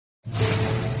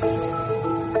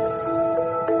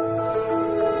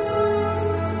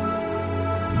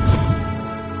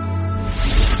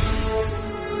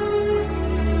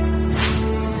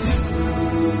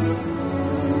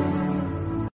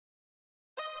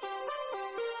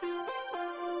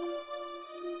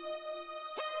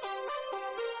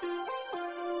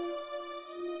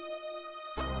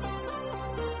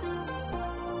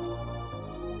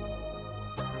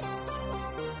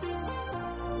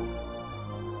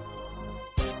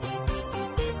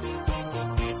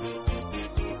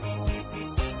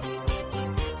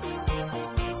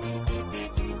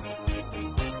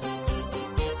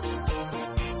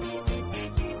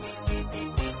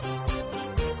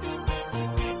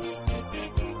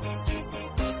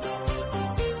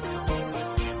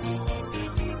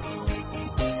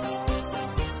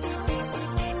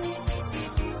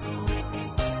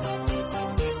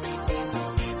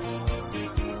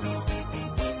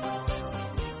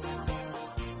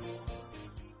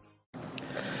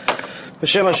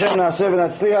B'Shem Hashem Na'aseh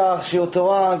V'Natzliach, Shiur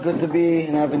Torah, good to be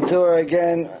in Aventura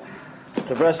again,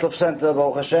 the Breslov Center,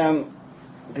 Baruch Hashem.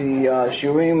 The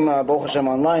Shiurim, Baruch Hashem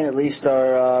online at least,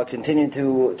 are continuing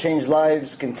to change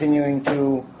lives, continuing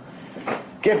to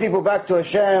get people back to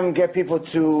Hashem, get people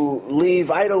to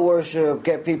leave idol worship,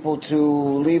 get people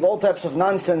to leave all types of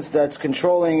nonsense that's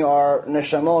controlling our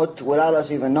neshamot without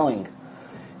us even knowing.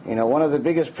 You know, one of the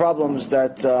biggest problems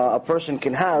that a person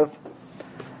can have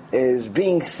is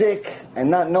being sick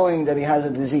and not knowing that he has a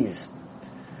disease.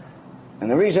 And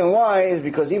the reason why is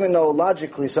because even though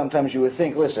logically sometimes you would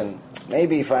think, listen,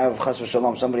 maybe if I have chas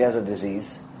v'shalom, somebody has a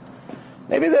disease,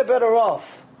 maybe they're better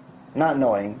off not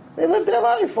knowing. They live their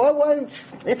life. Why,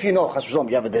 if you know chas v'shalom,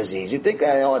 you have a disease, you think,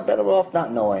 I'm better off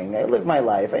not knowing. I live my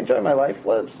life, I enjoy my life.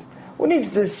 Who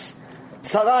needs this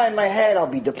tzara in my head? I'll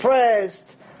be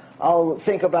depressed, I'll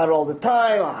think about it all the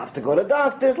time, I'll have to go to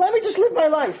doctors, let me just live my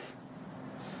life.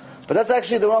 But that's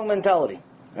actually the wrong mentality.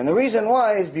 And the reason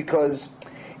why is because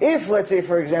if, let's say,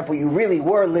 for example, you really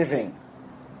were living,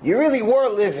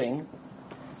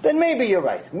 then maybe you're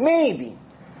right. Maybe.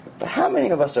 But how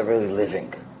many of us are really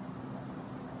living?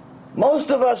 Most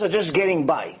of us are just getting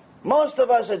by. Most of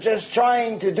us are just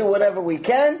trying to do whatever we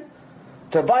can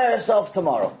to buy ourselves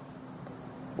tomorrow.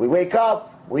 We wake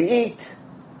up, we eat,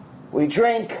 we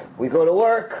drink, we go to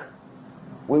work,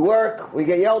 we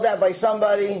get yelled at by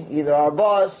somebody, either our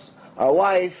boss, our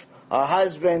wife, our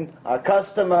husband, our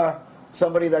customer,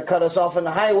 somebody that cut us off on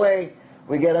the highway.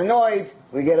 We get annoyed,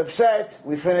 we get upset,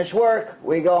 we finish work,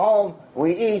 we go home,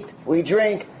 we eat, we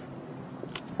drink,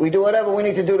 we do whatever we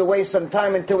need to do to waste some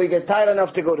time until we get tired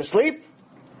enough to go to sleep,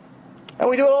 and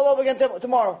we do it all over again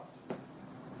tomorrow.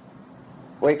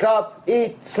 Wake up,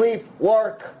 eat, sleep,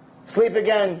 work, sleep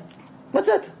again. That's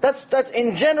it. That's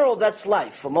in general, that's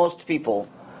life for most people.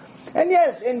 And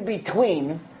yes, in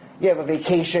between, you have a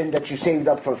vacation that you saved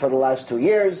up for the last 2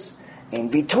 years. In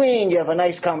between, you have a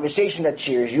nice conversation that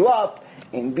cheers you up.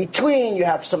 In between, you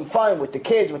have some fun with the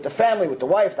kids, with the family, with the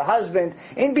wife, the husband.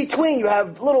 In between, you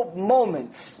have little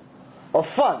moments of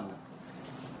fun,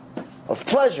 of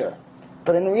pleasure.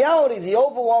 But in reality, the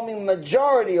overwhelming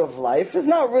majority of life is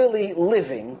not really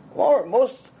living, or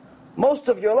most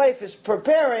of your life is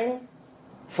preparing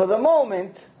for the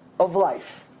moment of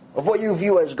life, of what you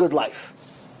view as good life.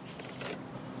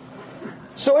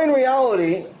 So in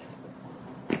reality,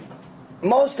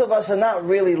 most of us are not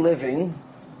really living,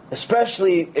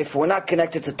 especially if we're not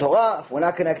connected to Torah, if we're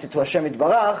not connected to Hashem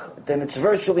Yitbarach, then it's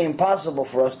virtually impossible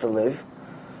for us to live,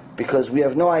 because we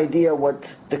have no idea what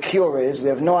the cure is, we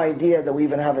have no idea that we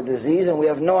even have a disease, and we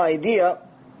have no idea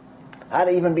how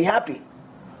to even be happy.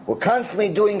 We're constantly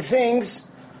doing things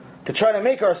to try to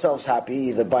make ourselves happy,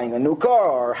 either buying a new car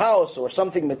or a house or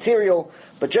something material,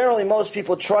 but generally most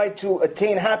people try to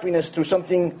attain happiness through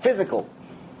something physical.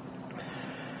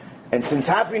 And since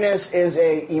happiness is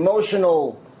an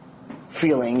emotional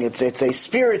feeling, it's a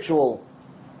spiritual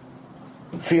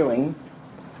feeling,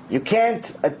 you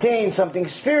can't attain something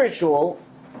spiritual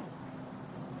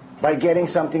by getting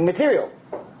something material.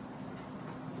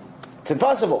 It's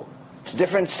impossible. It's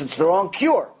different, it's the wrong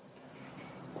cure.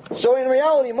 So in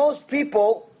reality, most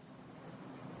people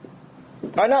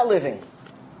are not living.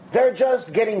 They're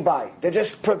just getting by. They're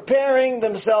just preparing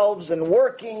themselves and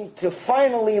working to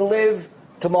finally live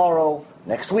tomorrow,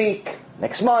 next week,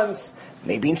 next month,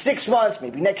 maybe in 6 months,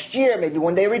 maybe next year, maybe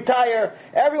when they retire.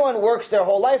 Everyone works their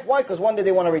whole life. Why? Because one day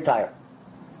they want to retire.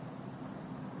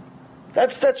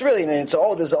 That's really, there's an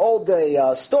old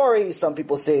story. Some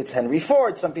people say it's Henry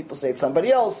Ford. Some people say it's somebody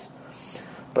else.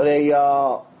 But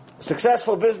a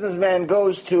successful businessman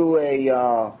goes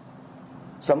to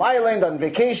some island on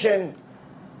vacation,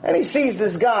 and he sees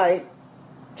this guy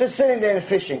just sitting there and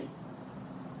fishing.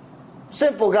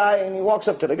 Simple guy, and he walks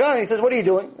up to the guy and he says, "What are you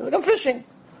doing?" He's like, "I'm fishing."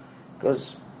 He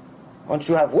goes, "Don't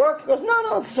you have work?" He goes,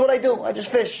 No, this is what I do. I just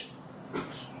fish." He goes,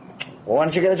 "Well, why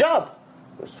don't you get a job?"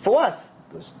 He goes, "For what?"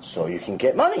 He goes, "So you can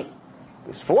get money."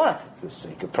 He goes, "For what?" He goes, "So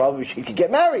you could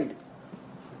get married."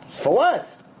 "For what?"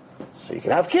 "So you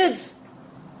can have kids."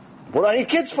 "What do I need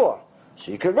kids for?"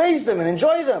 "So you could raise them and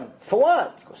enjoy them." "For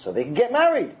what?" He goes, "So they can get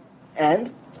married."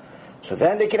 "And?" "So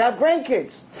then they can have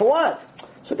grandkids." "For what?"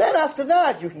 "So then after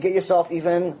that, you can get yourself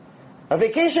even a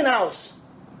vacation house.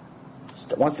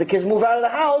 So once the kids move out of the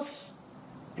house,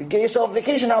 you can get yourself a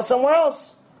vacation house somewhere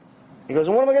else." He goes,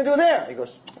 "And what am I going to do there?" He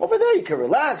goes, "Over there you can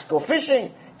relax, go fishing."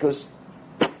 He goes,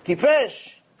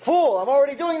 "Tipesh, fool, I'm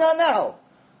already doing that now."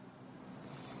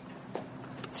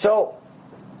 So,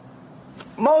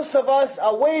 most of us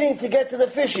are waiting to get to the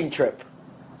fishing trip.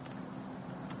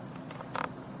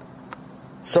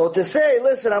 So to say,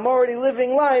 listen, I'm already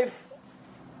living life,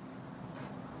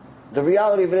 the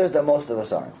reality of it is that most of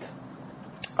us aren't.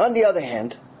 On the other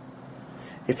hand,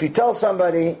 if you tell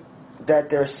somebody that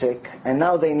they're sick and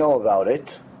now they know about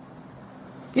it,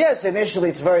 yes, initially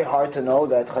it's very hard to know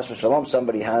that chas v'shalom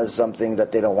somebody has something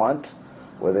that they don't want,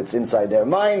 whether it's inside their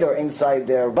mind or inside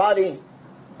their body.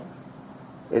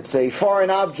 It's a foreign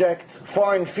object,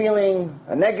 foreign feeling,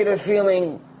 a negative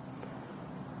feeling.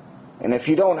 And if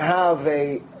you don't have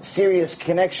a serious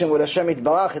connection with Hashem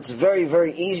Yitbarach, it's very,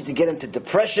 very easy to get into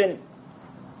depression.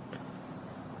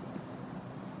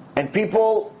 And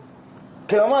people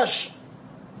can almost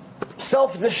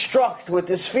self-destruct with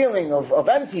this feeling of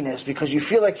emptiness, because you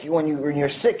feel like when you're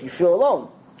sick, you feel alone.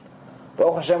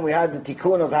 Baruch Hashem, we had the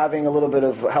tikkun of having a little bit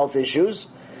of health issues.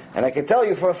 And I can tell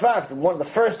you for a fact, one of the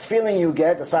first feeling you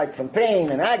get, aside from pain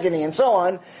and agony and so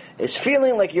on, is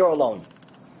feeling like you're alone.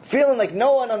 Feeling like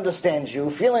no one understands you,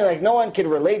 feeling like no one can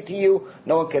relate to you,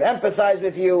 no one can empathize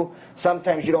with you.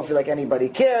 Sometimes you don't feel like anybody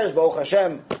cares. Baruch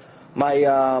Hashem,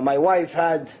 my wife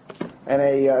had an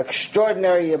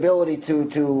extraordinary ability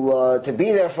to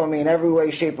be there for me in every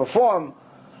way, shape, or form.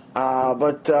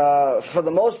 But for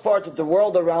the most part, with the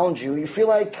world around you, you feel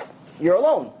like you're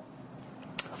alone.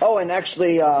 Oh, and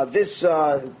actually, this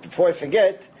before I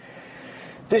forget,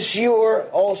 this year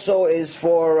also is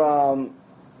for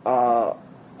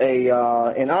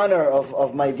in honor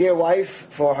of my dear wife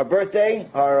for her birthday,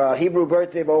 our Hebrew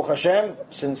birthday, Baruch Hashem,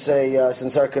 since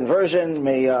our conversion.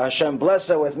 May Hashem bless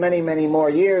her with many, many more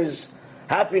years,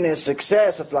 happiness,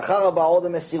 success, atzlacha rabba, all the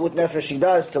mesirut nefesh she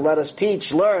does to let us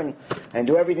teach, learn, and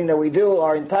do everything that we do.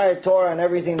 Our entire Torah and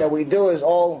everything that we do is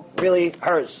all really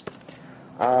hers.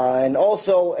 And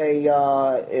also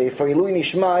for Ilui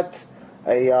Nishmat,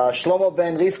 Shlomo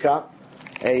ben Rivka,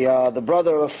 the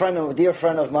brother of a dear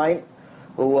friend of mine,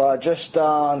 who just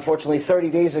unfortunately 30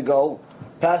 days ago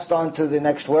passed on to the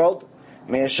next world.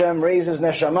 May Hashem raise his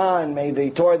neshama, and may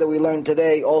the Torah that we learned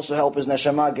today also help his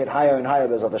neshama get higher and higher,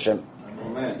 B'ezrat Hashem.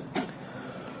 Amen.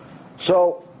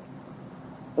 So,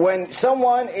 when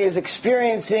someone is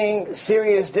experiencing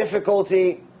serious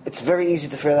difficulty, it's very easy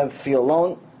for them to feel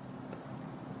alone.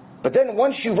 But then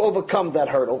once you've overcome that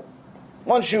hurdle,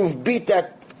 once you've beat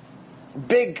that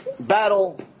big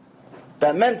battle,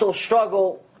 that mental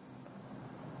struggle,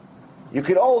 you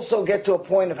could also get to a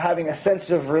point of having a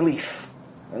sense of relief.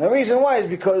 And the reason why is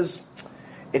because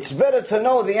it's better to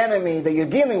know the enemy that you're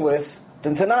dealing with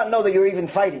than to not know that you're even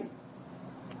fighting.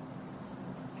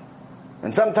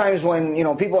 And sometimes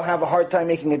when people have a hard time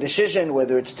making a decision,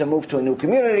 whether it's to move to a new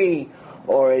community,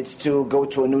 or it's to go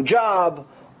to a new job,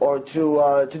 or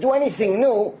to do anything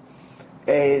new,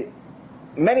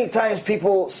 many times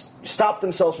people stop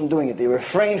themselves from doing it. They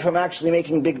refrain from actually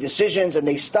making big decisions, and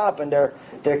they stop, and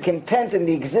they're content in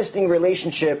the existing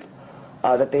relationship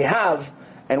that they have.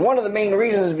 And one of the main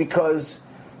reasons is because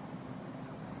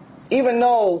even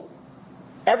though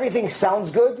everything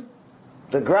sounds good,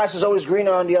 the grass is always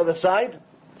greener on the other side,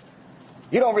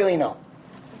 you don't really know.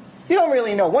 You don't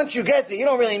really know. Once you get there, you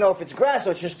don't really know if it's grass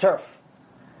or it's just turf.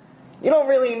 You don't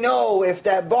really know if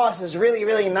that boss is really,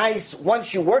 really nice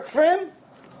once you work for him,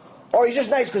 or he's just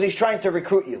nice because he's trying to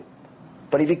recruit you.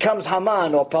 But he becomes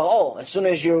Haman or Paro as soon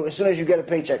as you get a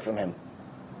paycheck from him.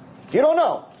 You don't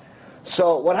know.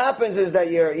 So what happens is that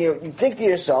you think to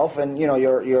yourself, and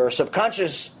your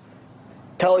subconscious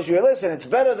tells you, listen, it's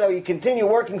better that you continue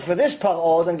working for this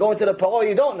Paro than going to the Paro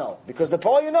you don't know. Because the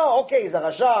Paro you know, okay, he's a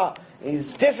Rasha,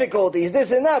 he's difficult, he's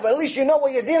this and that, but at least you know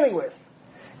what you're dealing with.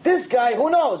 This guy, who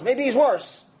knows? Maybe he's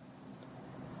worse.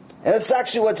 And that's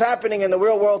actually what's happening in the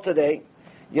real world today.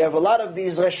 You have a lot of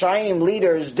these Reshaim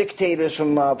leaders, dictators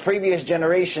from previous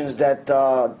generations that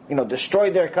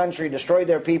destroyed their country, destroyed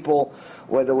their people,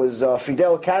 whether it was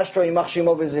Fidel Castro, Yimach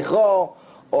Shemo v'Zichro,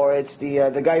 or it's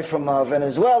the guy from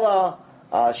Venezuela,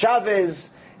 Chavez,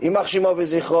 Yimach Shemo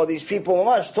v'zichro. These people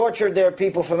much tortured their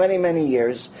people for many, many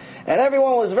years, and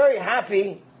everyone was very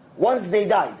happy once they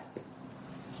died.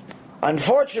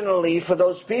 Unfortunately for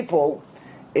those people,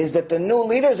 is that the new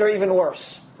leaders are even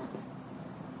worse.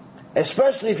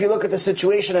 Especially if you look at the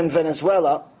situation in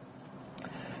Venezuela,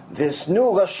 this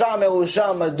new Rasha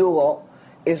Merusha Maduro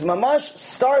is mamash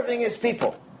starving his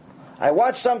people. I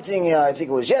watched something, I think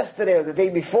it was yesterday or the day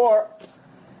before,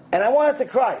 and I wanted to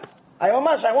cry. I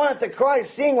wanted to cry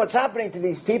seeing what's happening to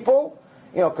these people,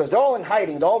 because they're all in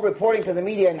hiding. They're all reporting to the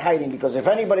media in hiding, because if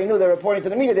anybody knew they're reporting to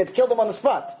the media, they'd kill them on the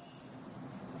spot.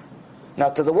 Now,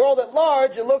 to the world at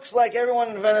large, it looks like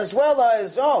everyone in Venezuela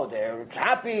is, they're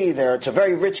happy, it's a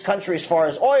very rich country as far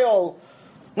as oil,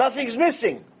 nothing's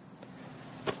missing.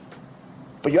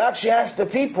 But you actually ask the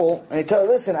people, and they tell you,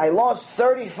 listen, I lost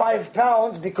 35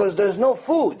 pounds because there's no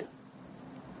food.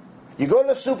 You go to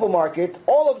the supermarket,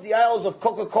 all of the aisles of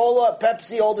Coca-Cola,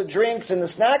 Pepsi, all the drinks and the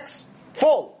snacks,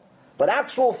 full. But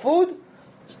actual food,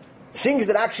 things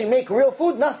that actually make real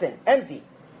food, nothing, empty.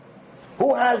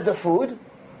 Who has the food?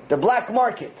 The black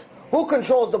market. Who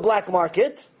controls the black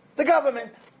market? The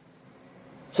government.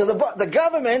 So the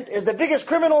government is the biggest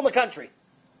criminal in the country.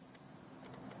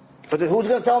 But who's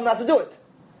going to tell them not to do it?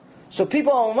 So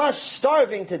people are much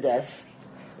starving to death,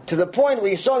 to the point where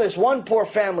you saw this one poor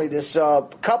family, this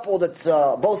couple that's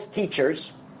both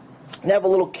teachers. They have a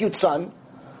little cute son.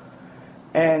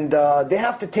 And they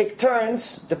have to take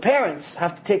turns, the parents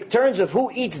have to take turns of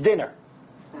who eats dinner.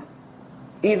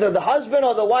 Either the husband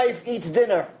or the wife eats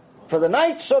dinner for the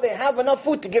night, so they have enough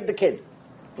food to give the kid.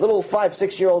 Little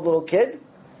 5-6-year-old little kid,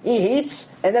 he eats,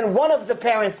 and then one of the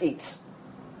parents eats.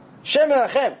 Shem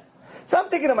Elachem. So I'm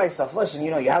thinking to myself, listen,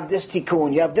 you have this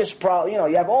tikkun, you have this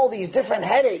problem, you have all these different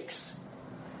headaches.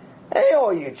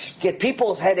 And, you get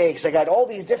people's headaches, I got all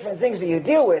these different things that you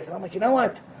deal with. And I'm like, you know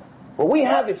what? What we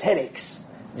have is headaches.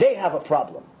 They have a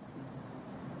problem.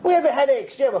 We have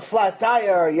headaches, you have a flat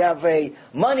tire, you have a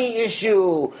money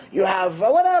issue, you have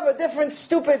whatever, different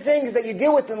stupid things that you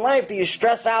deal with in life that you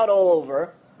stress out all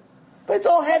over. But it's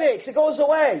all headaches, it goes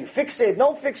away. Fix it,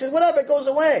 don't fix it, whatever, it goes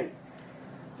away.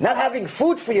 Not having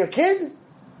food for your kid?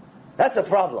 That's a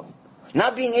problem.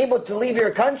 Not being able to leave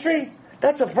your country?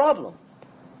 That's a problem.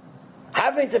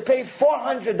 Having to pay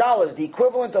 $400, the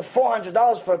equivalent of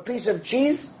 $400 for a piece of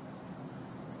cheese,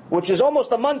 which is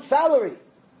almost a month's salary.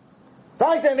 It's not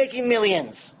like they're making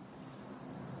millions.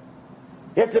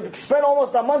 You have to spend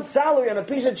almost a month's salary on a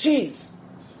piece of cheese.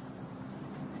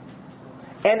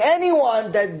 And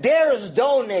anyone that dares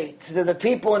donate to the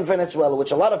people in Venezuela,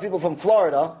 which a lot of people from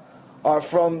Florida are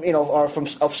from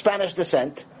of Spanish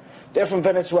descent. They're from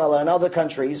Venezuela and other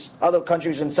countries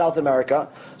in South America.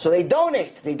 So they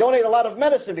donate. They donate a lot of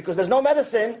medicine because there's no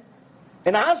medicine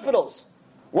in the hospitals.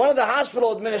 One of the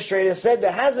hospital administrators said there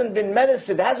hasn't been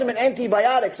medicine, there hasn't been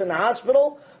antibiotics in the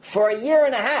hospital for a year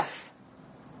and a half.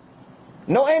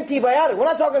 No antibiotics. We're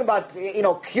not talking about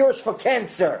cures for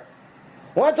cancer.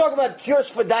 We're not talking about cures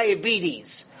for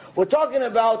diabetes. We're talking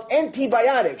about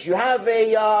antibiotics. You have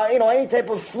any type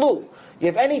of flu. You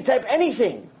have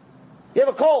anything. You have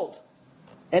a cold.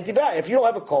 Antibiotic. If you don't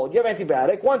have a cold, you have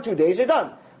antibiotic. 1-2 days, you're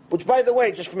done. Which, by the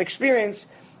way, just from experience,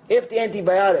 if the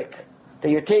antibiotic that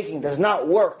you're taking does not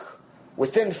work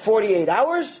within 48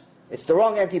 hours, it's the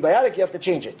wrong antibiotic, you have to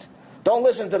change it. Don't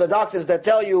listen to the doctors that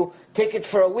tell you, take it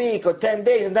for a week or 10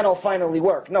 days and then it'll finally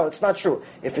work. No, it's not true.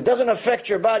 If it doesn't affect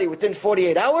your body within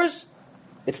 48 hours,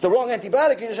 it's the wrong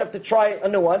antibiotic, you just have to try a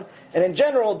new one. And in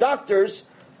general, doctors,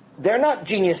 they're not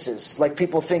geniuses like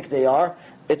people think they are.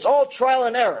 It's all trial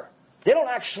and error. They don't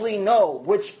actually know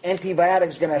which antibiotic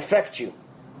is going to affect you.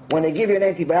 When they give you an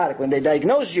antibiotic, when they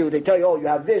diagnose you, they tell you, you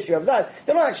have this, you have that.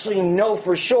 They don't actually know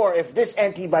for sure if this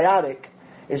antibiotic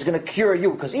is going to cure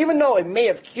you. Because even though it may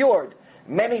have cured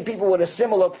many people with a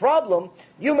similar problem,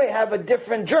 you may have a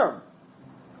different germ.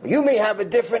 You may have a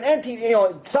different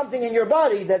something in your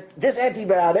body that this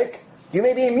antibiotic, you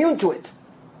may be immune to it.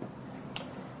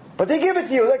 But they give it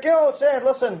to you, like, say,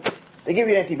 listen, they give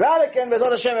you antibiotic and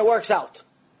Bezat Hashem it works out.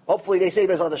 Hopefully they say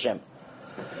Bezat Hashem.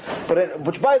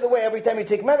 Which, by the way, every time you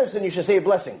take medicine, you should say a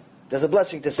blessing. There's a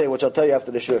blessing to say, which I'll tell you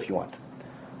after the show if you want.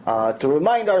 To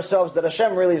remind ourselves that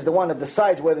Hashem really is the one that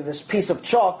decides whether this piece of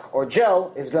chalk or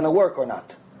gel is going to work or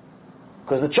not.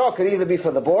 Because the chalk could either be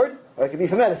for the board or it could be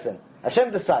for medicine.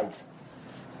 Hashem decides.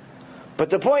 But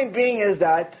the point being is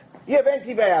that you have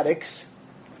antibiotics,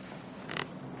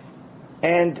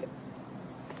 and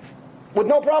with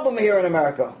no problem here in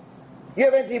America. You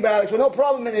have antibiotics with no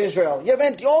problem in Israel. You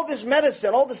have all this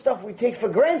medicine, all the stuff we take for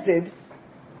granted.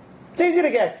 It's easy to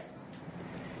get.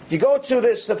 You go to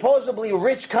this supposedly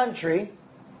rich country,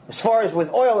 as far as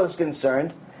with oil is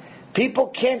concerned, people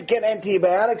can't get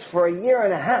antibiotics for a year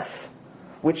and a half,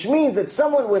 which means that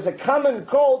someone with a common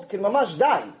cold can mamash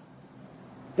die.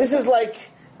 This is like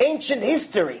ancient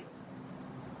history.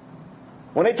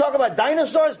 When they talk about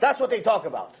dinosaurs, that's what they talk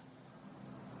about.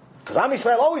 Because Am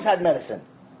Yisrael always had medicine.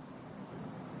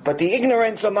 But the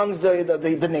ignorance amongst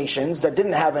the nations that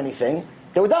didn't have anything,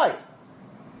 they would die.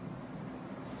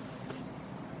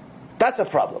 That's a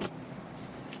problem.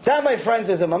 That, my friends,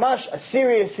 is a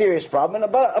serious, serious problem.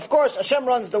 But of course, Hashem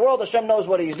runs the world. Hashem knows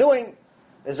what He's doing.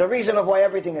 There's a reason of why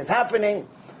everything is happening.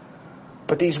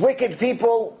 But these wicked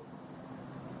people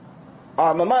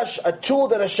are mamash, a tool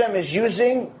that Hashem is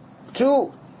using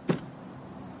to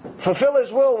fulfill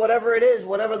His will, whatever it is,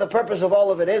 whatever the purpose of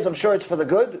all of it is. I'm sure it's for the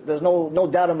good. There's no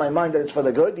doubt in my mind that it's for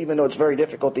the good, even though it's very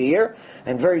difficult to hear,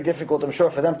 and very difficult, I'm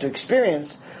sure, for them to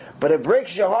experience. But it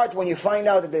breaks your heart when you find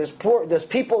out that there's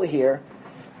people here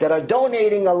that are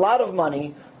donating a lot of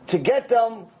money to get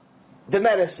them the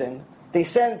medicine. They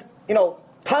send,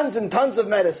 tons and tons of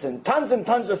medicine, tons and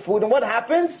tons of food, and what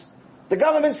happens? The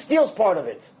government steals part of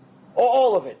it, or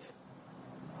all of it.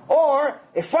 Or,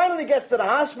 it finally gets to the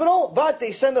hospital, but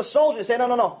they send a soldier, say,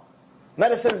 no,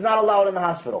 medicine is not allowed in the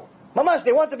hospital. Mamash,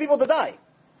 they want the people to die.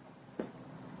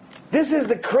 This is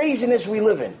the craziness we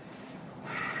live in.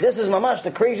 This is mamash,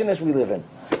 the craziness we live in.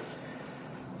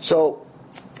 So,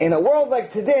 in a world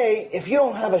like today, if you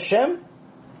don't have Hashem,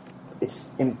 it's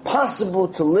impossible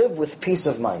to live with peace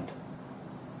of mind.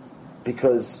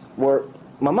 Because we're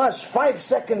mamash 5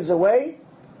 seconds away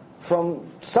from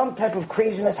some type of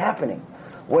craziness happening.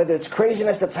 Whether it's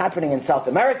craziness that's happening in South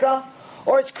America,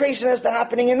 or it's craziness that's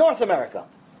happening in North America.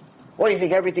 What do you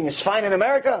think, everything is fine in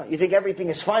America? You think everything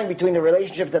is fine between the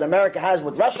relationship that America has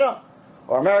with Russia,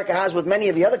 or America has with many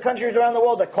of the other countries around the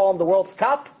world that call them the world's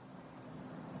cop?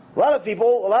 A lot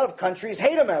of countries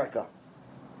hate America.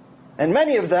 And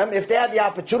many of them, if they had the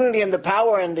opportunity and the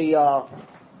power and the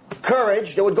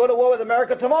courage, they would go to war with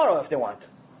America tomorrow if they want.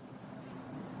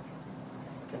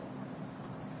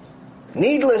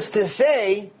 Needless to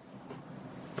say,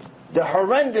 the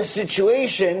horrendous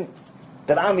situation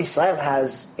that Am Yisrael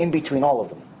has in between all of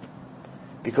them.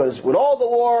 Because with all the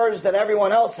wars that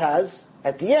everyone else has,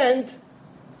 at the end,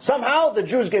 somehow the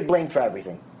Jews get blamed for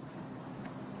everything.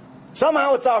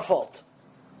 Somehow it's our fault.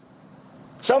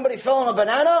 Somebody fell on a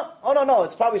banana? Oh no,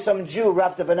 it's probably some Jew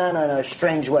wrapped a banana in a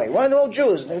strange way. Well, no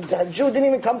Jews. The Jew didn't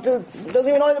even doesn't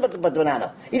even know anything about the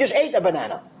banana. He just ate a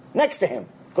banana next to him.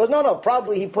 Goes, no,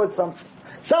 probably he put some...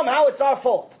 Somehow it's our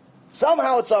fault.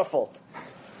 Somehow it's our fault.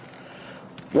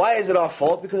 Why is it our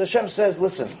fault? Because Hashem says,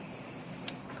 listen,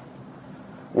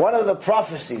 one of the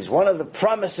prophecies, one of the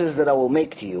promises that I will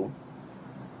make to you,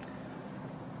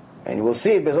 and you will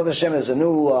see, B'ezrat Hashem, is a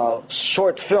new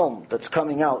short film that's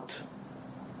coming out,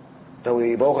 that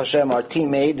we, Baruch Hashem, our team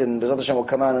made, and B'ezrat Hashem will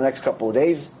come out in the next couple of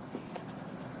days.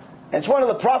 And it's one of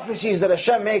the prophecies that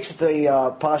Hashem makes,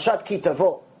 the Parashat Ki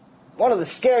Tavo. One of the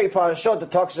scary parashot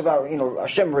that talks about,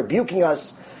 Hashem rebuking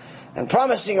us and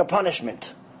promising a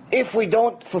punishment if we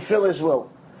don't fulfill His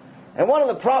will. And one of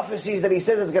the prophecies that He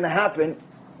says is going to happen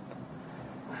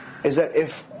is that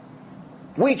if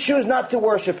we choose not to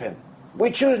worship Him, we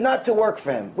choose not to work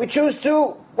for Him, we choose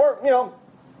to work,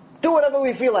 do whatever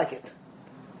we feel like it.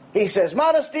 He says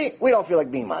modesty, we don't feel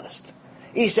like being modest.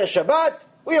 He says Shabbat,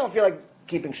 we don't feel like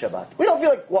keeping Shabbat. We don't feel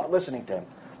like listening to Him.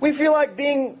 We feel like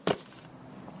being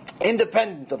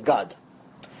independent of God.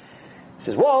 He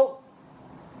says, well,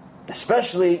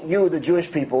 especially you, the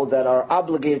Jewish people that are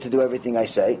obligated to do everything I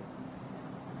say,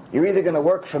 you're either going to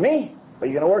work for me, or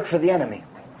you're going to work for the enemy.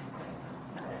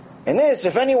 And this,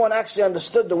 if anyone actually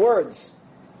understood the words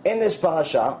in this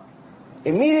parasha,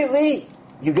 immediately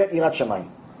you get Yirat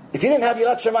Shamayim. If you didn't have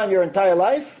Yirat Shamayim your entire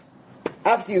life,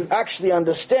 after you actually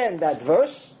understand that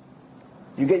verse,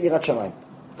 you get Yirat Shamayim.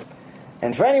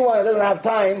 And for anyone that doesn't have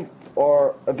time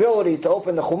or ability to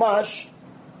open the Chumash,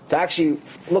 to actually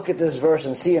look at this verse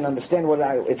and see and understand what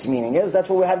its meaning is, that's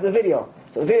where we have the video.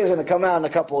 So the video is going to come out in a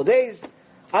couple of days.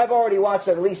 I've already watched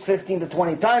it at least 15 to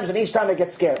 20 times, and each time I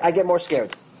get scared. I get more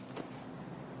scared.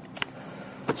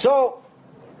 So,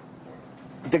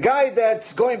 the guy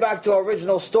that's, going back to our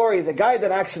original story, the guy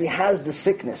that actually has the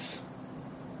sickness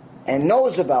and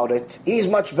knows about it, he's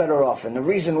much better off. And the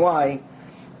reason why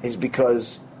is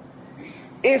because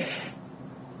if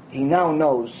he now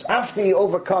knows, after he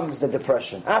overcomes the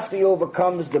depression, after he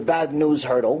overcomes the bad news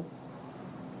hurdle,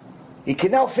 he can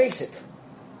now face it.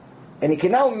 And he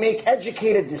can now make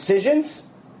educated decisions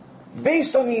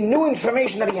based on the new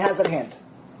information that he has at hand.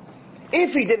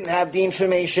 If he didn't have the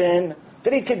information,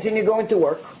 then he'd continue going to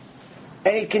work.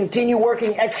 and he'd continue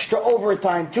working extra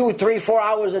overtime, 2, 3, 4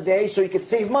 hours a day, so he could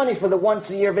save money for the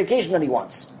once-a-year vacation that he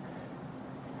wants.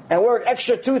 And work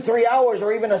extra 2, 3 hours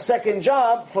or even a second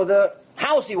job for the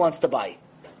house he wants to buy.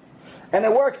 And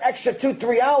then work extra 2,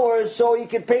 3 hours so he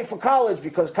could pay for college,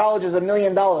 because college is $1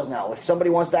 million now. If somebody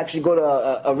wants to actually go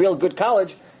to a real good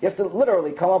college, you have to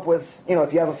literally come up with,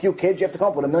 if you have a few kids, you have to come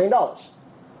up with $1 million.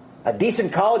 A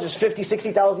decent college is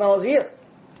 $50,000, $60,000 a year.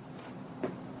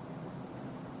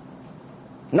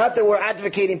 Not that we're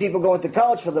advocating people going to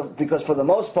college because for the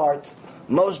most part,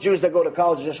 most Jews that go to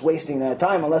college are just wasting their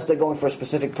time unless they're going for a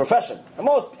specific profession. And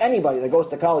anybody that goes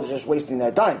to college is just wasting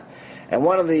their time. And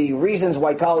one of the reasons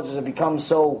why colleges have become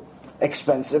so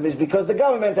expensive is because the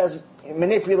government has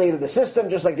manipulated the system,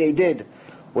 just like they did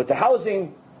with the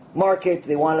housing market.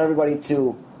 They wanted everybody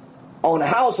to own a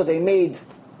house, so they made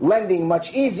lending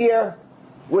much easier,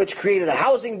 which created a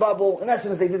housing bubble. In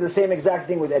essence, they did the same exact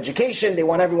thing with education. They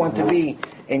want everyone to be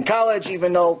in college,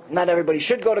 even though not everybody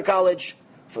should go to college.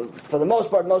 For the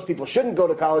most part, most people shouldn't go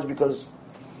to college, because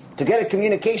to get a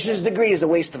communications degree is a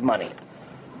waste of money.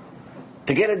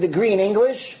 To get a degree in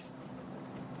English,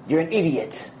 you're an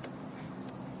idiot.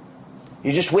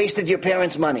 You just wasted your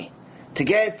parents' money. To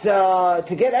get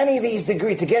any of these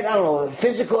degrees, to get, a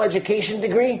physical education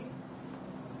degree,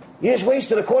 you just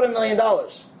wasted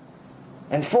 $250,000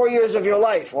 and 4 years of your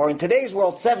life. Or in today's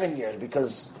world, 7 years,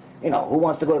 because, who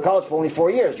wants to go to college for only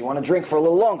 4 years? You want to drink for a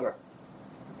little longer.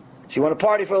 So you want to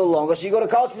party for a little longer, so you go to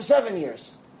college for 7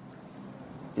 years.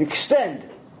 You extend.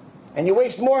 And you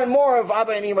waste more and more of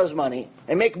Abba and Ima's money,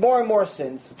 and make more and more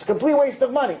sins. It's a complete waste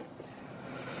of money.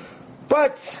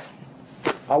 But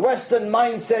our Western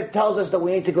mindset tells us that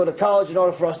we need to go to college in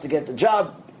order for us to get the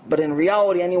job. But in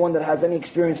reality, anyone that has any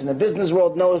experience in the business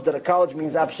world knows that a college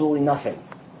means absolutely nothing.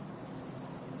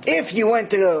 If you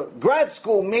went to grad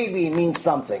school, maybe it means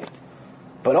something.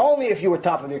 But only if you were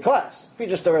top of your class. If you're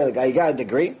just a regular guy, you got a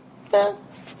degree,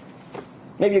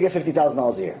 maybe you get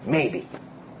 $50,000 a year. Maybe.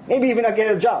 Maybe even not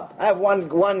get a job. I have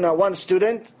one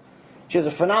student. She has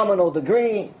a phenomenal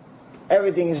degree.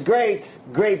 Everything is great.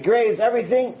 Great grades,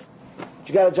 everything.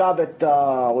 She got a job at,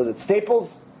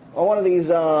 Staples? Or one of these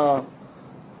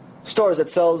stores that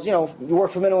sells, you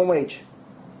work for minimum wage.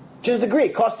 She has a degree.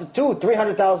 It cost her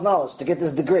 $300,000 to get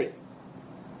this degree.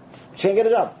 She ain't get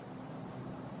a job.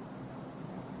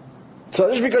 So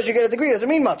just because you get a degree doesn't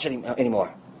mean much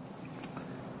anymore.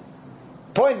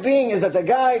 Point being is that the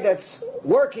guy that's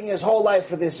working his whole life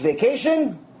for this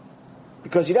vacation,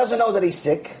 because he doesn't know that he's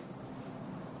sick,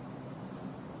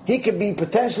 he could be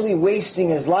potentially wasting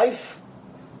his life.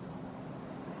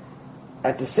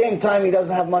 At the same time, he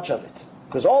doesn't have much of it.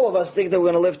 Because all of us think that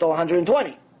we're going to live till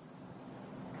 120.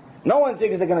 No one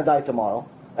thinks they're going to die tomorrow.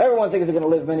 Everyone thinks they're going to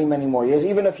live many, many more years.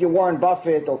 Even if you're Warren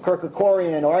Buffett or Kirk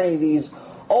Kerkorian or any of these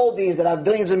oldies that have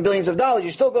billions and billions of dollars,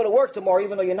 you still go to work tomorrow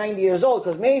even though you're 90 years old,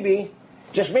 because maybe,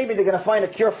 just maybe, they're going to find a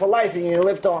cure for life and you're going to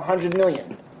live to 100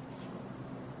 million.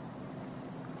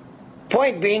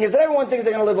 Point being is that everyone thinks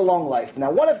they're going to live a long life.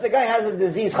 Now, what if the guy has a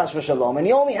disease, chas v'shalom, and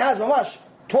he only has, mamash,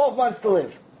 12 months to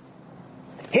live?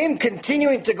 Him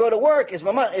continuing to go to work is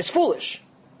foolish.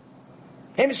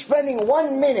 Him spending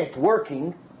 1 minute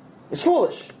working is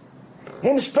foolish.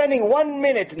 Him spending 1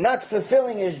 minute not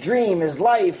fulfilling his dream, his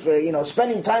life,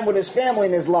 spending time with his family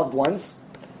and his loved ones,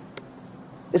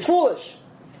 it's foolish.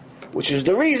 Which is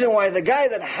the reason why the guy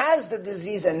that has the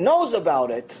disease and knows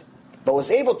about it, but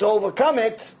was able to overcome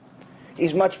it,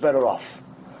 he's much better off.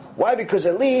 Why? Because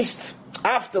at least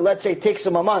after, let's say, it takes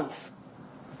him a month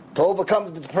to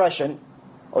overcome the depression,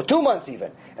 or 2 months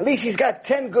even, at least he's got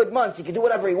 10 good months, he can do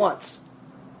whatever he wants.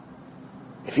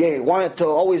 If he wanted to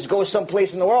always go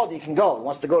someplace in the world, he can go. He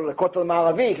wants to go to the Kotel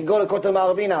Ma'aravi, he can go to the Kotel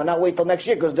Ma'aravi now, not wait till next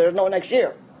year, because there's no next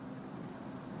year.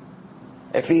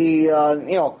 If he,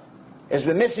 has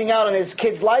been missing out on his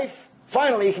kid's life,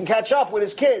 finally he can catch up with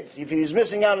his kids. If he's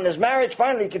missing out on his marriage,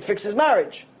 finally he can fix his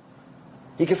marriage.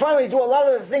 He can finally do a lot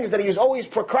of the things that he was always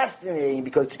procrastinating,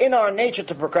 because it's in our nature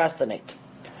to procrastinate.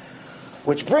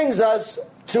 Which brings us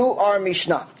to our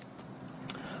Mishnah.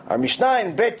 Our Mishnah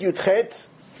in Bet Yudchet,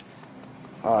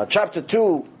 chapter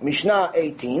 2, Mishnah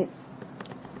 18,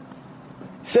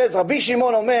 says, Rabbi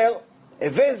Shimon Omer,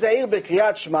 Heve Zahir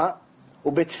בקריאת שמע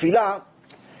ובתפילה,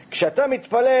 כשאתה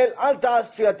מתפלל, אל תעש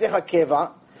תפילתך קבע,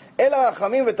 אלא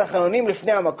רחמים ותחנונים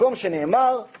לפני המקום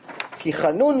שנאמר, כי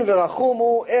חנון ורחום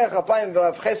הוא ערך אפיים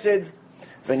ורב חסד,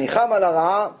 וניחם על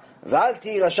הרעה, ואל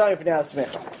תהי רשע מפני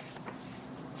עצמך.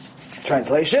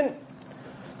 Translation: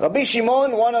 Rabbi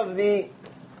Shimon, one of the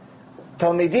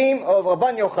Talmidim of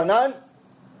Rabban Yochanan,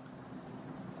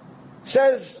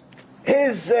 says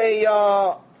his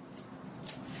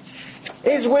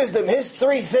His wisdom, his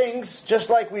three things, just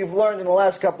like we've learned in the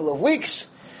last couple of weeks,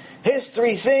 his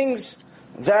three things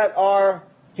that are,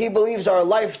 he believes, are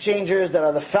life changers, that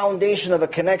are the foundation of a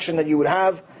connection that you would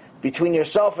have between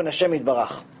yourself and Hashem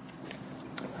Yitbarach.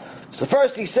 So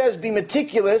first he says, be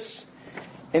meticulous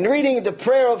in reading the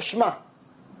prayer of Shema.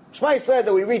 Shema said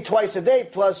that we read twice a day,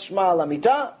 plus Shema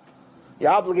Lamita.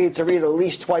 You're obligated to read at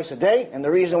least twice a day, and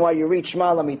the reason why you read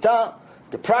Shema Lamita,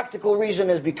 the practical reason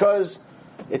is because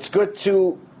it's good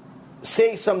to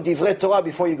say some Divrei Torah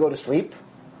before you go to sleep.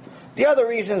 The other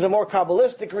reasons, the more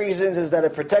Kabbalistic reasons, is that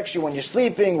it protects you when you're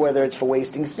sleeping, whether it's for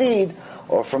wasting seed,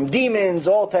 or from demons,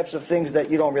 all types of things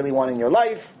that you don't really want in your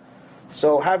life.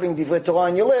 So having Divrei Torah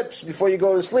on your lips before you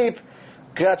go to sleep,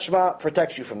 Kriyat Shema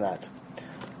protects you from that.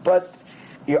 But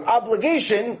your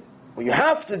obligation, what you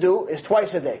have to do, is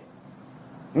twice a day.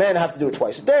 Men have to do it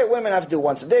twice a day, women have to do it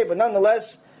once a day, but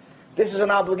nonetheless, this is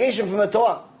an obligation from the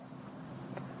Torah.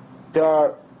 There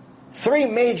are three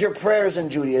major prayers in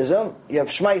Judaism. You have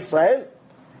Shema Yisrael,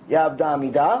 you have the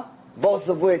Amidah, both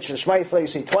of which, Shema Yisrael you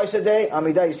say twice a day,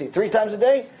 Amidah you say 3 times a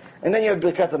day, and then you have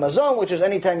Birkat HaMazon, which is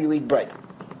any time you eat bread.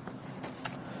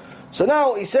 So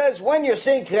now he says, when you're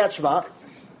saying Kriyat Shema,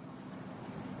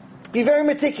 be very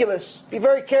meticulous, be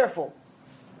very careful.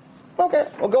 Okay,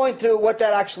 we'll go into what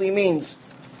that actually means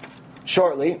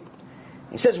shortly.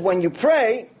 He says, when you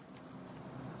pray,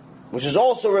 which is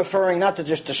also referring not to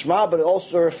just to Shema, but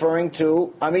also referring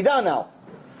to Amidah now.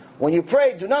 When you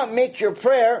pray, do not make your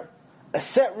prayer a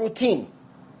set routine.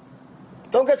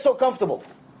 Don't get so comfortable.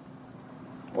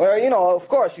 Where, of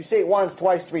course, you say it once,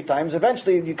 twice, 3 times.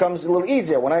 Eventually it becomes a little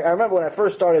easier. I remember when I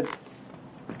first started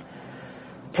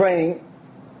praying,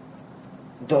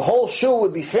 the whole shul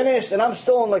would be finished, and I'm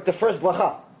still in like the first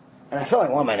bracha. And I felt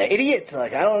like, well, am I an idiot?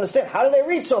 Like, I don't understand. How do they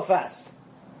read so fast?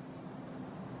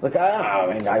 Look,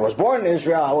 I was born in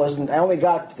Israel. I only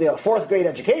got 4th grade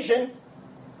education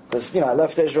because I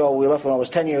left Israel. We left when I was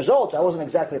 10 years old. So I wasn't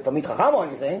exactly a Talmid Chacham or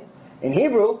anything in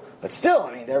Hebrew, but still,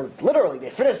 they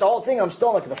finished the whole thing. I'm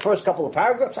still like in the first couple of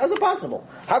paragraphs. How's it possible?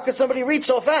 How could somebody read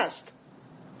so fast?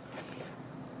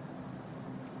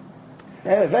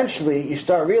 And eventually, you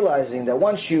start realizing that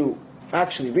once you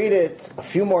actually read it a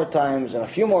few more times and a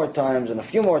few more times and a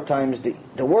few more times,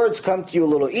 the words come to you a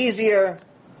little easier.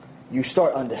 You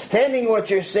start understanding what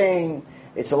you're saying.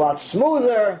 It's a lot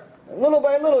smoother. Little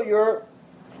by little, you're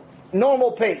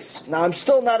normal pace. Now, I'm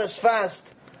still not as fast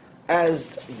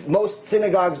as most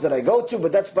synagogues that I go to,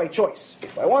 but that's by choice.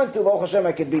 If I want to, Baruch Hashem,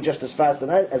 I could be just as fast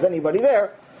as anybody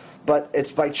there, but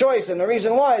it's by choice, and the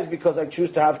reason why is because I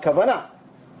choose to have kavanah.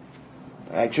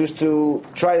 I choose to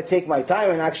try to take my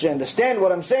time and actually understand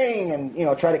what I'm saying,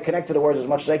 and try to connect to the words as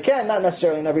much as I can. Not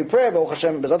necessarily in every prayer, but Baruch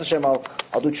Hashem, B'ezrat Hashem,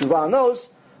 I'll do tshuva on those.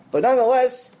 But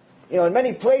nonetheless, in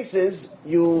many places,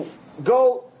 you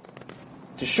go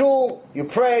to shul, you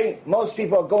pray, most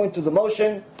people are going through the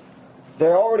motion,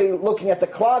 they're already looking at the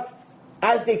clock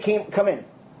as they come in.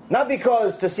 Not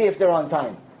because to see if they're on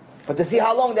time, but to see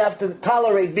how long they have to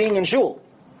tolerate being in shul.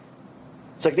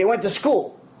 It's like they went to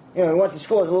school. You went to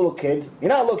school as a little kid. You're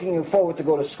not looking forward to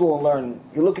go to school and learn.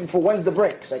 You're looking for when's the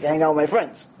break, so I can hang out with my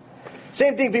friends.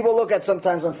 Same thing people look at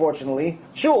sometimes, unfortunately.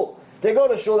 Shul. They go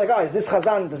to shul, like, is this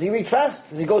chazan, does he read fast?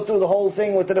 Does he go through the whole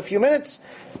thing within a few minutes?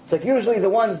 It's like usually the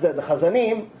ones the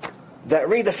chazanim, that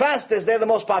read the fastest, they're the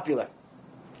most popular.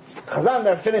 Chazan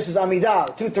that finishes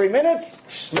Amidah 2-3 minutes,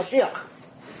 Mashiach.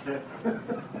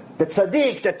 The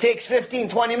tzaddik that takes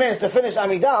 15-20 minutes to finish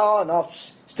Amidah, no,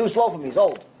 it's too slow for me, he's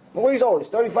old. Well, he's old,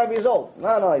 he's 35 years old.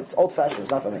 No, it's old-fashioned,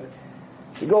 it's not for me.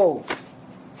 You go.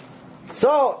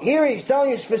 So, here he's telling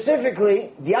you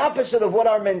specifically the opposite of what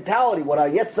our mentality, what our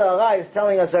Yetzer Hara is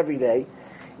telling us every day.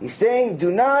 He's saying,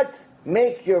 do not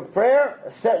make your prayer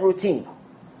a set routine.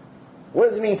 What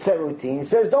does it mean, set routine? He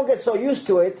says, don't get so used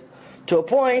to it, to a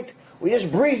point where you're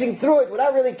just breezing through it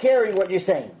without really caring what you're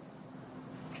saying.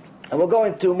 And we'll go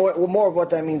into more of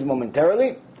what that means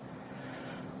momentarily.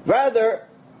 Rather,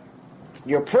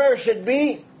 your prayer should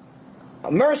be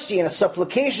a mercy and a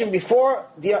supplication before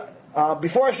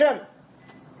Hashem.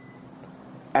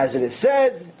 As it is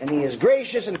said, and He is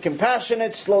gracious and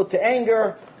compassionate, slow to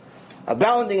anger,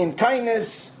 abounding in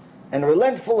kindness, and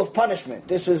relentful of punishment.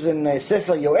 This is in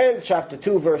Sefer Yoel, chapter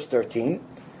 2, verse 13.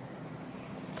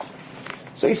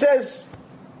 So he says,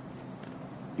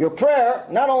 your prayer,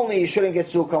 not only you shouldn't get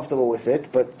so comfortable with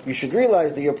it, but you should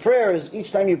realize that your prayer is,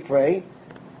 each time you pray,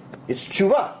 it's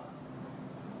tshuva.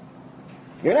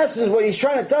 In essence, what he's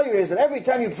trying to tell you is that every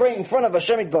time you pray in front of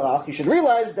Hashem Yitbarach, you should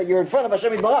realize that you're in front of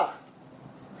Hashem Yitbarach.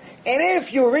 And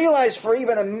if you realize for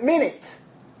even a minute,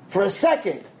 for a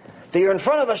second, that you're in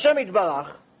front of Hashem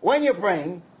Yitbarach, when you're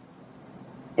praying,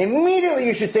 immediately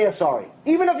you should say I'm sorry.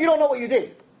 Even if you don't know what you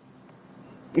did.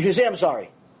 You should say I'm sorry.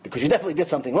 Because you definitely did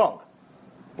something wrong.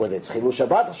 Whether it's Chilul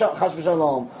Shabbat, Chas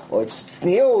v'Shalom, or it's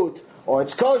Tzniut, or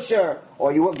it's kosher,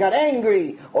 or you got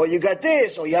angry, or you got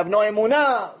this, or you have no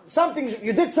emunah.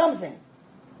 You did something.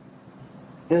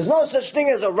 There's no such thing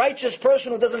as a righteous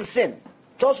person who doesn't sin.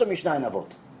 It's also Mishnah in Avot.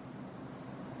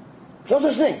 There's no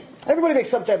such thing. Everybody makes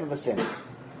some type of a sin.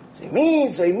 So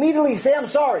immediately say I'm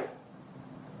sorry.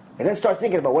 And then start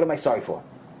thinking about what am I sorry for.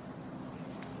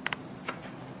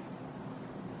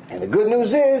 And the good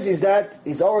news is that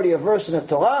it's already a verse in the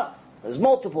Torah. There's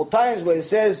multiple times where it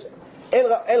says, El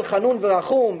Chanun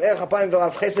v'Rachum, El Chapayim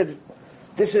v'Rav Chesed.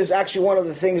 This is actually one of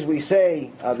the things we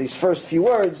say, these first few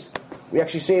words. We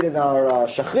actually say it in our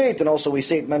Shachrit, and also we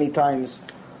say it many times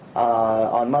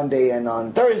on Monday and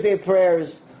on Thursday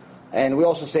prayers. And we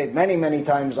also say it many, many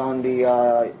times on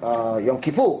the Yom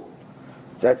Kippur.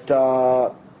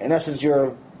 That, in essence,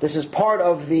 this is part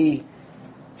of the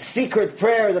secret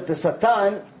prayer that the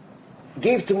Satan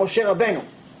gave to Moshe Rabbeinu,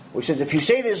 which says, if you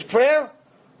say this prayer,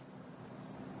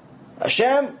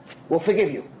 Hashem will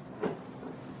forgive you.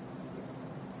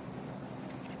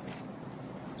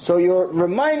 So you're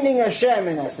reminding Hashem,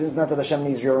 in essence, not that Hashem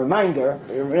needs your reminder,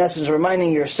 you're in essence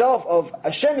reminding yourself of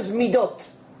Hashem's midot,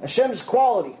 Hashem's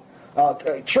quality,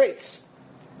 traits.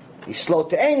 He's slow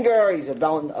to anger, he's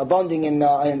abounding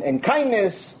in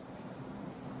kindness,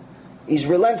 he's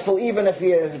relentful even if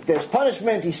there's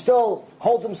punishment, he still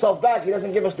holds himself back, he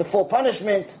doesn't give us the full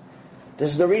punishment.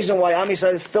 This is the reason why Am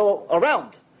Yisrael is still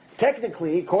around.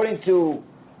 Technically, according to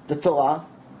the Torah,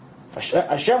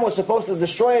 Hashem was supposed to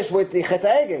destroy us with the Chet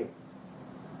HaEgel,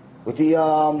 with the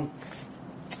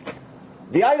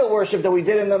idol worship that we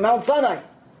did in the Mount Sinai.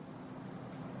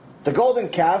 The golden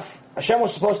calf, Hashem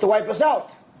was supposed to wipe us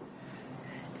out.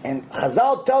 And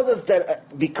Chazal tells us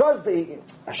that because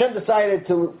Hashem decided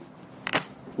to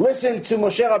listen to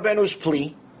Moshe Rabbeinu's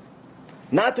plea,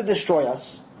 not to destroy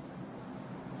us,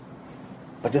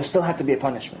 but there still had to be a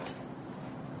punishment.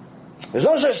 There's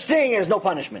no such thing as no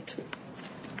punishment.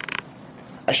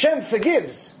 Hashem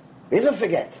forgives. He doesn't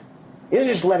forget. He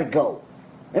doesn't just let it go.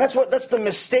 And that's the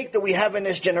mistake that we have in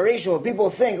this generation, where people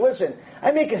think, listen,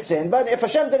 I make a sin, but if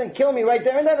Hashem didn't kill me right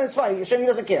there and then, it's fine. Hashem, he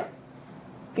doesn't care.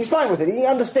 He's fine with it. He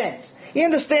understands. He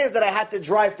understands that I had to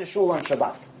drive to shul on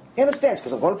Shabbat. He understands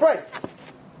because I'm going to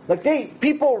pray.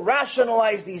 People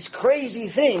rationalize these crazy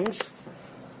things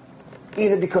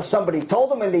either because somebody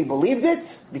told them and they believed it,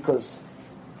 because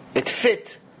it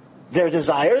fit their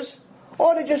desires,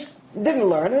 or they just didn't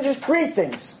learn and they just create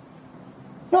things.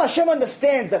 No, Hashem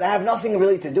understands that I have nothing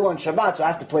really to do on Shabbat, so I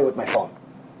have to play with my phone.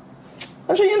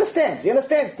 I'm sure he understands. He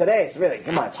understands today. It's really,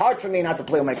 come on, it's hard for me not to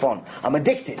play with my phone. I'm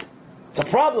addicted. It's a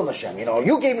problem, Hashem.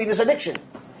 You gave me this addiction.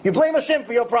 You blame Hashem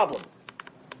for your problem.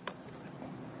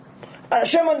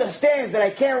 Hashem understands that I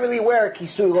can't really wear a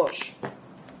kisui rosh.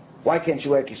 Why can't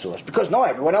you wear a kisui rosh? Because no,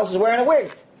 everyone else is wearing a wig.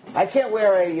 I can't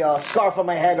wear a scarf on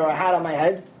my head or a hat on my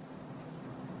head.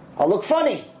 I'll look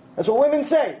funny. That's what women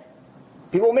say.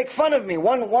 People make fun of me.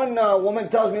 One woman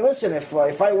tells me, listen, if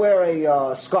I wear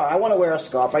a scarf, I want to wear a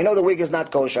scarf. I know the wig is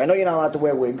not kosher. I know you're not allowed to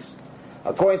wear wigs.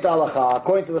 According to halacha,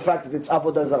 according to the fact that it's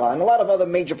avodah zarah, and a lot of other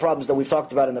major problems that we've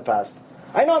talked about in the past.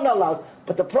 I know I'm not allowed,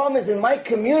 but the problem is in my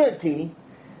community,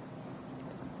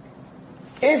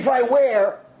 if I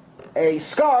wear a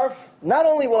scarf, not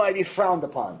only will I be frowned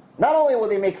upon, not only will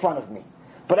they make fun of me,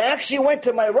 but I actually went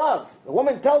to my Rav. The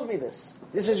woman tells me this.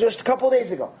 This is just a couple of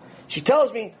days ago. She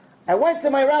tells me, I went to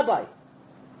my rabbi,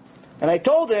 and I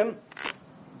told him,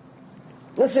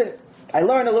 listen, I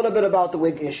learned a little bit about the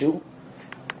wig issue,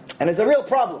 and it's a real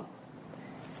problem.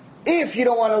 If you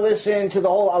don't want to listen to the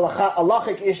whole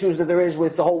halachic issues that there is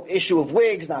with the whole issue of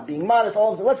wigs, not being modest,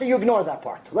 all of that, let's say you ignore that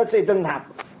part. Let's say it doesn't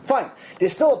happen. Fine.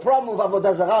 There's still a problem with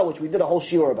avodah zarah, which we did a whole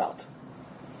shiur about.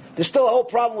 There's still a whole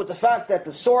problem with the fact that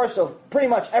the source of pretty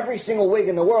much every single wig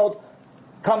in the world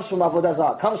comes from avodah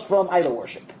zarah, comes from idol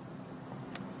worship.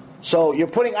 So you're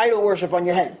putting idol worship on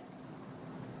your head.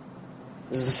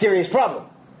 This is a serious problem.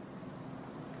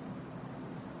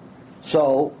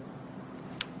 So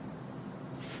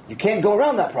you can't go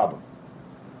around that problem.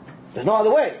 There's no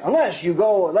other way. Unless you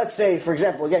go, let's say, for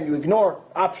example, again, you ignore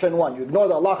option one, you ignore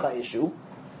the halacha issue.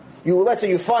 Let's say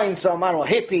you find some,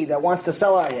 hippie that wants to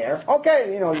sell our hair.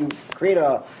 Okay, you create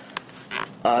a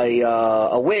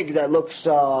wig that looks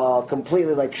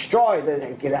completely like straw.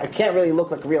 It can't really look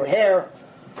like real hair.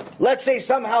 Let's say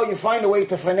somehow you find a way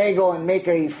to finagle and make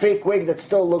a fake wig that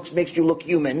still makes you look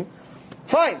human.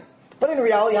 Fine. But in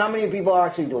reality, how many people are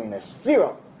actually doing this?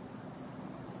 0.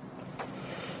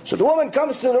 So the woman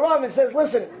comes to the Rav and says,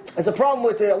 listen, there's a problem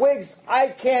with the wigs. I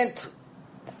can't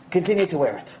continue to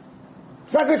wear it.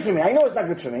 It's not good for me. I know it's not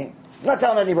good for me. I'm not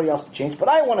telling anybody else to change, but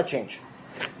I want to change.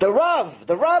 The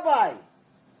rabbi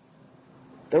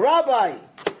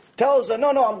tells her, no,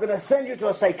 I'm going to send you to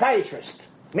a psychiatrist.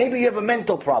 Maybe you have a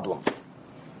mental problem.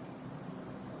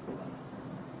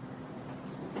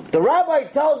 The rabbi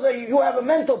tells her you have a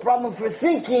mental problem for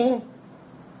thinking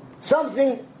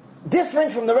something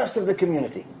different from the rest of the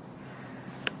community.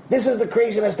 This is the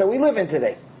craziness that we live in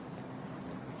today.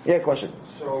 Yeah, question.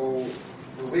 So,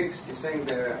 the wigs, you're saying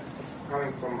they're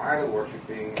coming from idol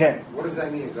worshipping. Okay. What does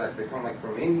that mean exactly? They come like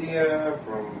from India,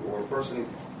 or a person...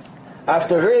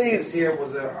 After really... This here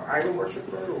was an idol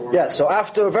worshipper? Or? Yeah, so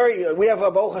after we have,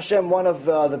 Baruch Hashem, one of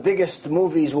the biggest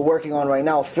movies we're working on right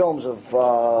now, films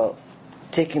of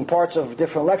taking parts of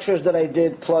different lectures that I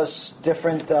did, plus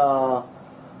different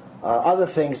other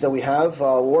things that we have.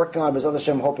 We're working on, B'ezrat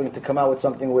Hashem, hoping to come out with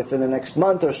something within the next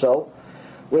month or so.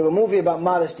 We have a movie about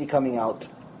modesty coming out.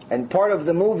 And part of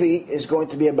the movie is going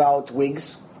to be about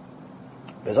wigs,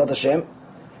 B'ezrat Hashem.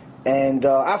 And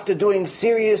after doing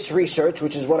serious research,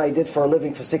 which is what I did for a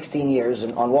living for 16 years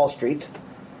on Wall Street,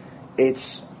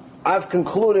 I've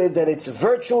concluded that it's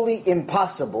virtually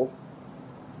impossible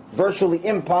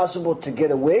to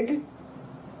get a wig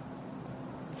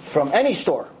from any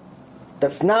store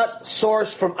that's not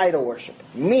sourced from idol worship.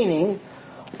 Meaning,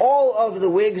 all of the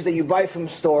wigs that you buy from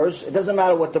stores, it doesn't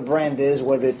matter what the brand is,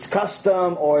 whether it's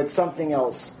custom or it's something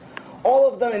else,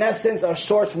 all of them in essence are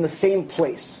sourced from the same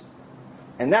place.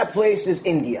 And that place is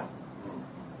India.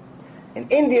 In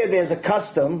India there's a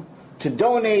custom to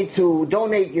donate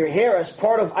your hair as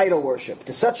part of idol worship,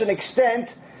 to such an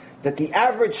extent that the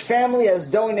average family has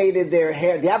donated their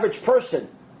hair, the average person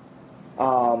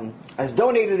has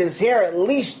donated his hair at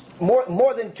least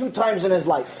more than 2 times in his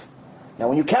life. Now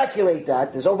when you calculate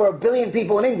that, there's over 1 billion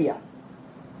people in India.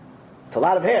 It's a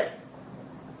lot of hair.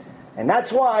 And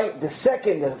that's why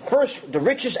the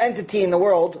richest entity in the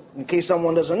world, in case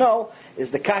someone doesn't know,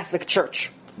 is the Catholic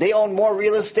Church. They own more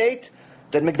real estate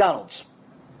than McDonald's.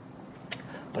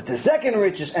 But the second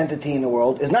richest entity in the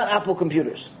world is not Apple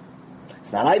Computers.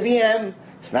 It's not IBM,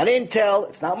 it's not Intel,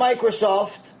 it's not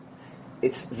Microsoft.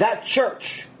 It's that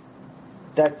church,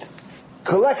 that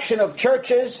collection of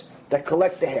churches that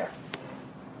collect the hair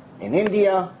in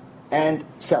India and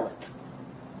sell it.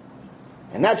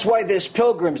 And that's why there's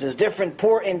pilgrims, there's different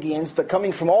poor Indians that are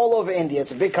coming from all over India.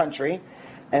 It's a big country.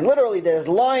 And literally there's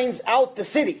lines out the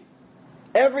city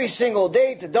every single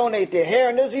day to donate their hair.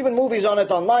 And there's even movies on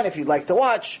it online if you'd like to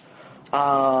watch.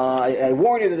 I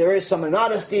warn you that there is some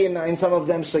immodesty in some of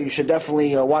them, so you should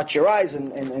definitely watch your eyes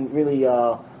and really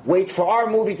wait for our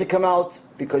movie to come out,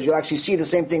 because you'll actually see the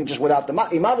same thing just without the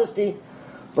immodesty.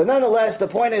 But nonetheless, the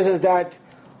point is that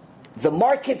the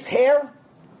market's hair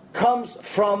comes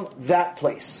from that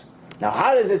place. Now,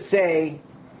 how does it say?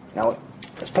 Now,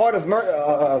 as part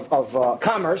of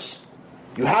commerce,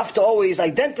 you have to always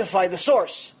identify the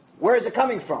source. Where is it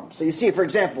coming from? So you see, for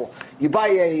example, you buy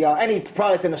any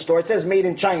product in a store. It says made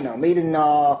in China, made in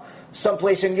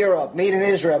someplace in Europe, made in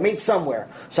Israel, made somewhere.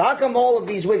 So how come all of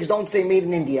these wigs don't say made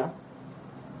in India?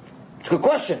 It's a good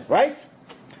question, right?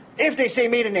 If they say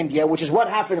made in India, which is what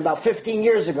happened about 15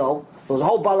 years ago, there was a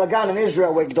whole balagan in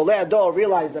Israel where Gedolei Ador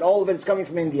realized that all of it is coming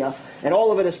from India and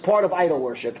all of it is part of idol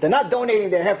worship. They're not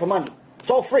donating their hair for money. It's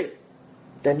all free.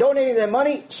 They're donating their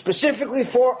money specifically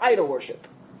for idol worship.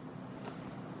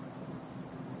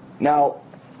 Now,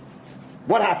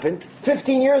 what happened?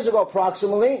 15 years ago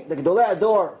approximately, the Gedolei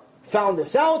Ador found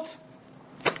this out,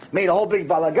 made a whole big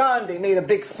balagan. They made a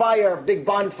big fire, a big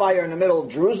bonfire in the middle of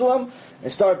Jerusalem,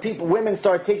 and women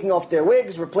started taking off their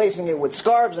wigs, replacing it with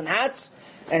scarves and hats,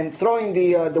 and throwing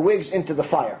the wigs into the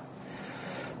fire.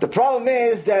 The problem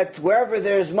is that wherever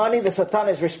there's money, the Satan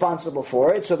is responsible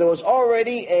for it. So there was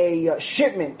already a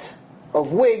shipment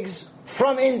of wigs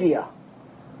from India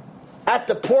at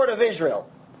the port of Israel.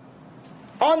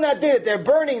 On that day that they're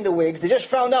burning the wigs, they just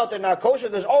found out they're not kosher.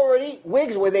 There's already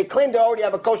wigs where they claim they already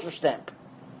have a kosher stamp.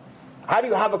 How do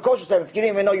you have a kosher stamp if you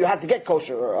didn't even know you had to get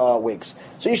kosher wigs?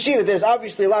 So you see that there's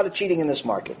obviously a lot of cheating in this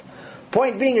market.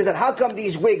 Point being is that how come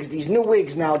these wigs, these new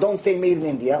wigs now, don't say made in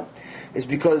India? Is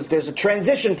because there's a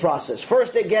transition process.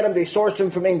 First they get them, they source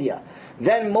them from India.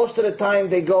 Then most of the time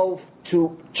they go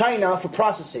to China for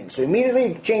processing. So immediately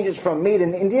it changes from made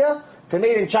in India to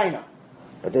made in China.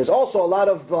 But there's also a lot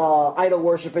of idol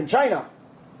worship in China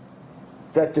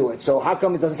that do it. So how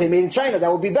come it doesn't say made in China?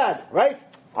 That would be bad, right?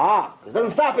 It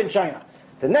doesn't stop in China.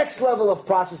 The next level of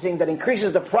processing that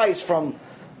increases the price from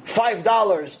 $5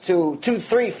 to $2,000,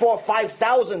 $3,000, $4,000,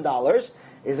 $5,000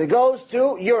 is it goes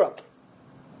to Europe.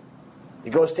 It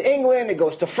goes to England, it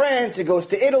goes to France, it goes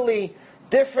to Italy,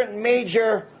 different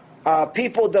major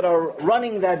people that are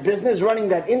running that business, running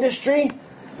that industry,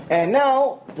 and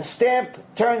now the stamp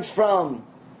turns from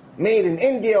made in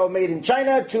India or made in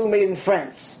China to made in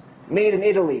France, made in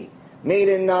Italy, made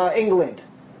in England.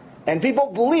 And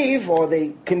people believe, or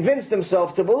they convince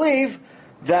themselves to believe,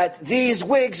 that these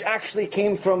wigs actually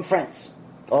came from France,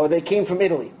 or they came from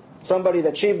Italy. Somebody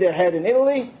that shaved their head in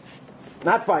Italy,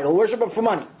 not for idol worship, but for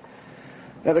money.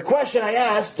 Now the question I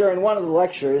asked during one of the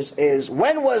lectures is,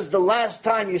 when was the last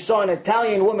time you saw an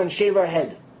Italian woman shave her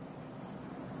head?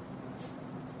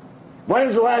 When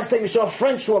was the last time you saw a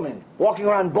French woman walking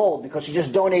around bald because she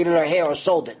just donated her hair or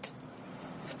sold it?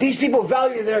 These people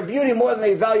value their beauty more than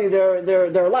they value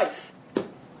their life.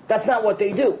 That's not what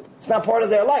they do. It's not part of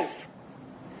their life.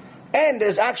 And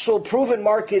there's actual proven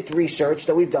market research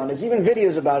that we've done. There's even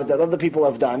videos about it that other people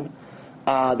have done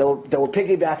that we're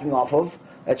piggybacking off of,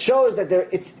 that shows that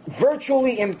it's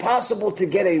virtually impossible to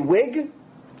get a wig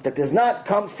that does not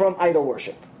come from idol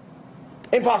worship.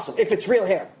 Impossible, if it's real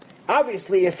hair.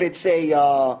 Obviously, if it's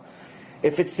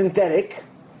synthetic,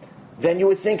 then you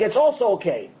would think it's also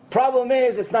okay. Problem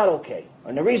is, it's not okay.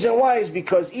 And the reason why is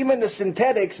because even the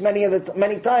synthetics,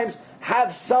 many times,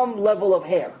 have some level of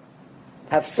hair.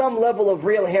 Have some level of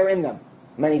real hair in them,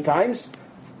 many times.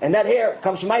 And that hair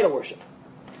comes from idol worship.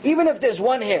 Even if there's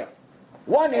one hair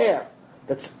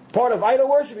that's part of idol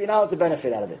worship, you're not allowed to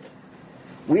benefit out of it.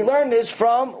 We learned this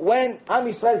from when Am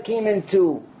Yisrael came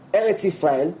into Eretz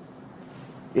Yisrael.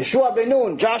 Yeshua ben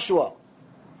Nun, Joshua,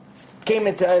 came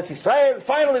into Eretz Yisrael.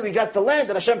 Finally, we got the land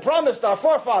that Hashem promised our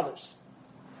forefathers.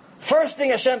 First thing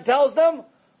Hashem tells them,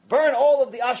 burn all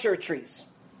of the Asher trees.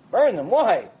 Burn them.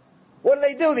 Why? What do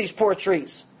they do, these poor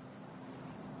trees?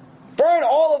 Burn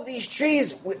all of these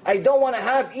trees. I don't want to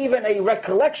have even a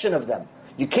recollection of them.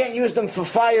 You can't use them for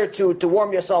fire to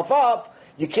warm yourself up.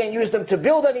 You can't use them to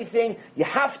build anything. You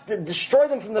have to destroy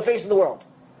them from the face of the world.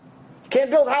 You can't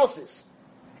build houses.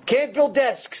 Can't build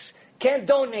desks. Can't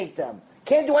donate them.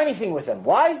 Can't do anything with them.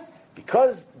 Why?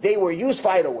 Because they were used for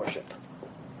idol worship.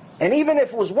 And even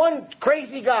if it was one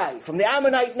crazy guy from the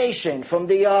Ammonite nation, from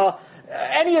the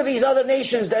any of these other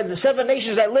nations, the 7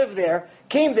 nations that live there,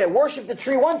 came there, worshipped the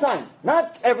tree one time,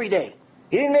 not every day.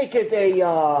 He didn't make it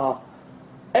a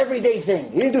everyday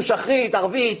thing. He didn't do shachrit,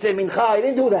 arvit, mincha. He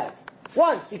didn't do that.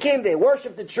 Once he came there,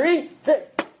 worshipped the tree. That's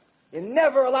it. You're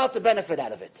never allowed to benefit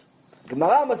out of it.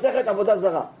 Gemara Masechet Avodah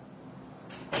Zarah.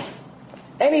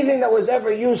 Anything that was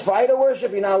ever used for idol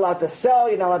worship, you're not allowed to sell.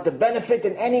 You're not allowed to benefit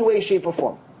in any way, shape, or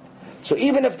form. So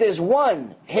even if there's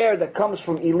one hair that comes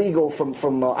from illegal,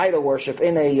 from idol worship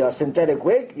in a synthetic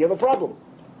wig, you have a problem.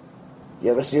 You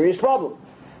have a serious problem.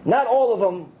 Not all of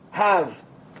them have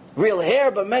real hair,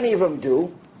 but many of them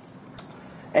do.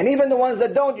 And even the ones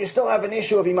that don't, you still have an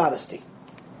issue of immodesty.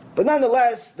 But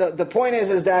nonetheless, the point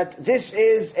is that this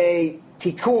is a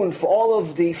tikkun for all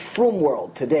of the frum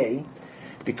world today,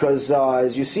 because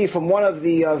as you see from one of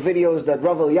the videos that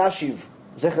Rav Yashiv,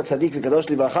 Zechat Tzadik V'Kadosh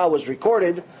Libracha, was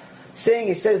recorded,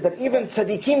 he says that even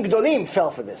tzaddikim gdolim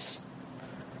fell for this.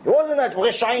 It wasn't that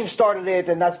Reshaim started it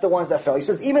and that's the ones that fell. He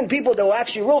says even people that were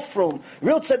actually real frum,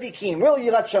 real tzaddikim, real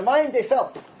yirat shamayim, they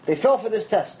fell. They fell for this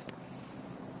test.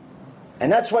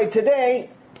 And that's why today,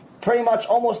 pretty much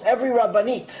almost every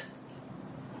rabbanit,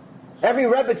 every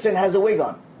rebbitzin has a wig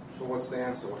on. So what's the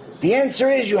answer? The answer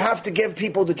is you have to give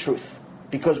people the truth.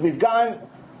 Because we've gone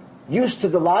used to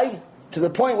the lie to the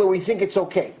point where we think it's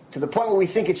okay, to the point where we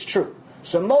think it's true.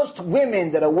 So most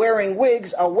women that are wearing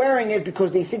wigs are wearing it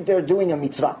because they think they're doing a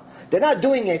mitzvah. They're not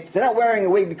doing it, they're not wearing a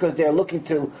wig because they're looking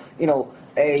to,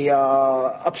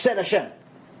 upset Hashem.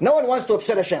 No one wants to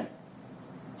upset Hashem.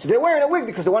 So they're wearing a wig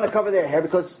because they want to cover their hair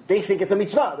because they think it's a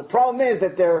mitzvah. The problem is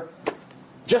that they're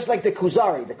just like the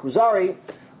Kuzari. The Kuzari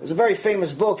is a very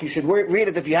famous book. You should read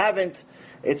it if you haven't.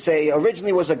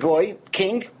 Originally was a goy,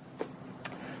 king,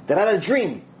 that had a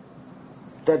dream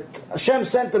that Hashem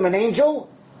sent him an angel,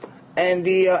 and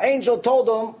the angel told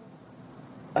him,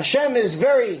 Hashem is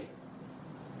very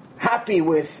happy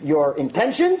with your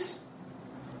intentions,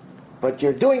 but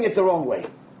you're doing it the wrong way.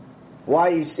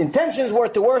 Why? His intentions were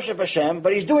to worship Hashem,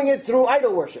 but he's doing it through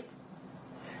idol worship.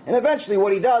 And eventually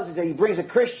what he does is that he brings a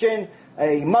Christian,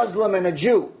 a Muslim, and a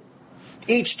Jew,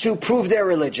 each to prove their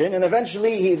religion, and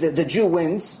eventually the Jew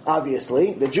wins,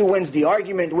 obviously. The Jew wins the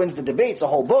argument, wins the debate. It's a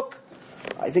whole book.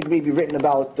 I think maybe written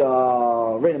about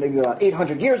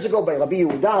 800 years ago by Rabbi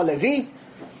Yehuda Levi.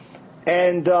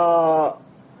 And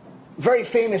very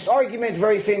famous argument,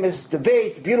 very famous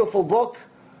debate, beautiful book.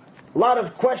 A lot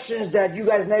of questions that you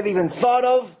guys never even thought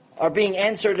of are being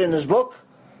answered in this book.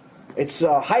 It's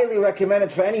highly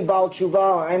recommended for any Baal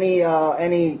Tshuva or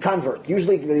any convert.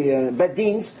 Usually the Bet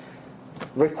Dins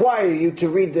require you to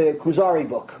read the Kuzari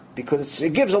book. because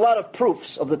it gives a lot of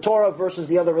proofs of the Torah versus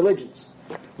the other religions,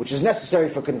 which is necessary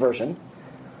for conversion.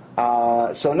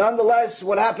 So nonetheless,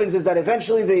 what happens is that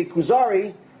eventually the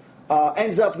Kuzari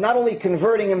ends up not only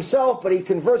converting himself, but he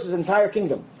converts his entire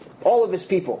kingdom, all of his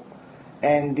people.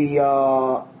 And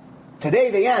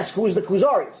today they ask, who's the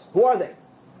Kuzaris? Who are they?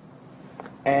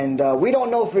 And we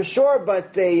don't know for sure,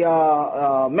 but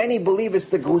many believe it's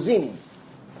the Gruzinim,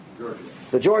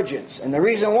 the Georgians. And the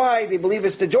reason why they believe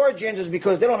it's the Georgians is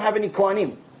because they don't have any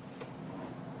Kohanim.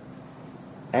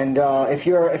 And if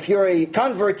you're a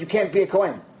convert, you can't be a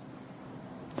Kohen.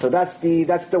 So that's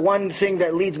the one thing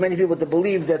that leads many people to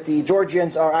believe that the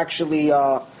Georgians are actually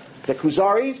the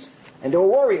Kuzaris, and they were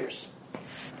warriors.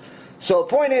 So the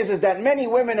point is that many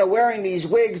women are wearing these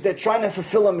wigs. They're trying to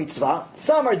fulfill a mitzvah.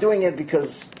 Some are doing it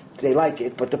because they like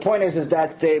it, but the point is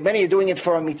that many are doing it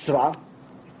for a mitzvah.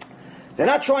 They're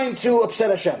not trying to upset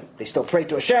Hashem. They still pray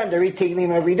to Hashem. They read Tehillim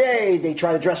every day. They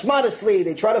try to dress modestly.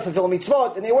 They try to fulfill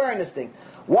mitzvot, and they're wearing this thing.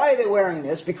 Why are they wearing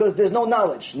this? Because there's no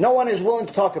knowledge. No one is willing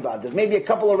to talk about it. There's maybe a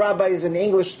couple of rabbis in the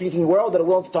English-speaking world that are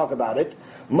willing to talk about it.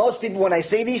 Most people, when I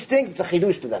say these things, it's a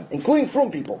chidush to them, including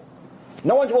frum people.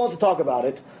 No one's willing to talk about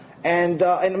it. And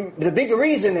the big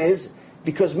reason is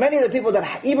because many of the people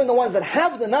even the ones that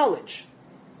have the knowledge,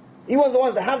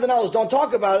 don't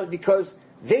talk about it because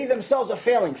they themselves are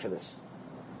failing for this.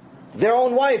 Their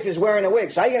own wife is wearing a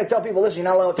wig. So how are you going to tell people, listen, you're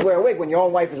not allowed to wear a wig when your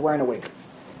own wife is wearing a wig?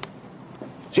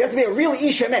 So you have to be a real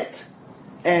ish emet.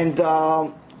 And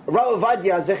Rav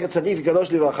Ovadia, Zecher Tzaddik Kadosh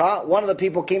Livracha, one of the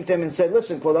people came to him and said,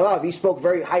 listen, Kvod Harav, he spoke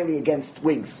very highly against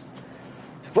wigs.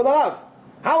 Kvod Harav,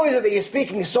 how is it that you're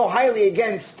speaking so highly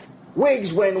against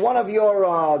wigs when one of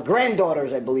your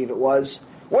granddaughters, I believe it was,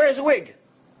 wears a wig?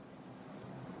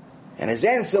 And his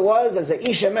answer was, as a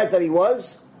ish emet that he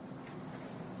was,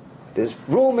 there's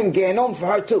room in Gehenom for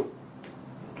her too.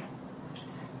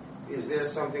 Is there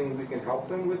something we can help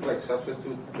them with, like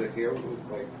substitute the hair with,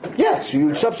 like... Yes,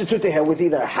 you substitute the hair with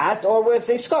either a hat or with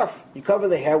a scarf. You cover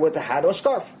the hair with a hat or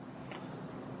scarf.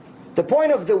 The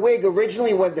point of the wig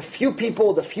originally were the few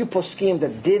poskim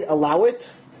that did allow it,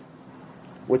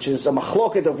 which is a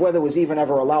machloket of whether it was even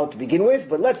ever allowed to begin with,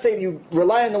 but let's say you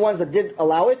rely on the ones that did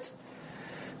allow it.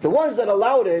 The ones that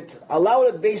allowed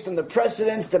it based on the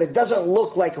precedence that it doesn't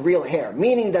look like real hair,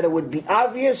 meaning that it would be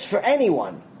obvious for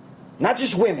anyone, not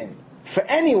just women, for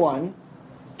anyone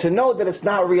to know that it's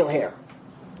not real hair.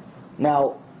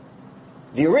 Now,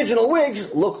 the original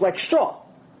wigs look like straw,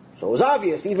 so it was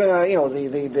obvious. Even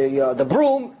the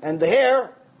broom and the hair,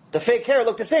 the fake hair,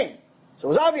 looked the same, so it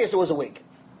was obvious it was a wig.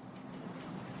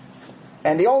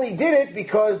 And they only did it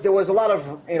because there was a lot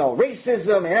of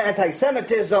racism and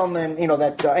anti-Semitism, and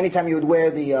that anytime you would wear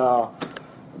the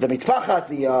mitpachat,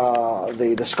 the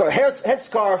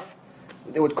headscarf,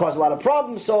 it would cause a lot of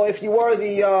problems. So if you wore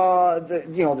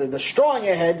the straw on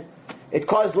your head, it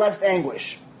caused less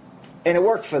anguish, and it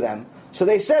worked for them. So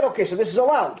they said, okay, so this is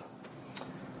allowed.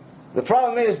 The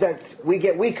problem is that we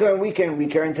get weaker and weaker and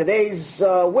weaker. In today's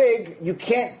wig, you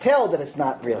can't tell that it's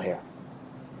not real hair.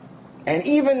 And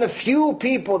even the few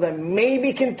people that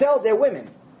maybe can tell, they're women.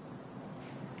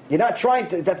 You're not trying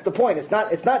to, that's the point. It's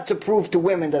not to prove to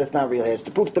women that it's not real hair. It's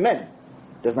to prove to men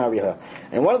that it's not real hair.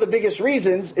 And one of the biggest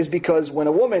reasons is because when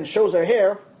a woman shows her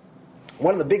hair,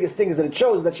 one of the biggest things that it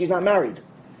shows is that she's not married.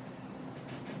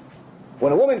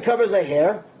 When a woman covers her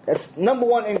hair, that's number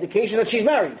one indication that she's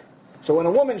married. So when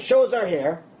a woman shows her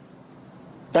hair,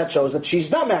 that shows that she's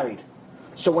not married.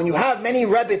 So when you have many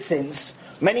rebbitzins,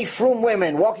 many frum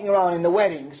women walking around in the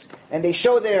weddings, and they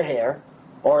show their hair,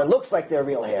 or it looks like their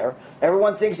real hair,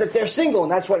 everyone thinks that they're single.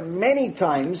 And that's what many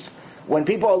times, when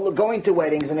people are going to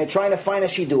weddings and they're trying to find a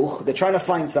shidduch, they're trying to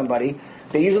find somebody,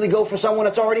 they usually go for someone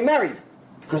that's already married,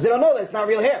 because they don't know that it's not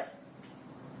real hair.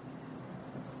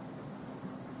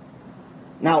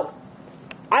 Now,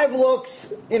 I've looked,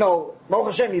 Baruch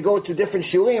Hashem, you go to different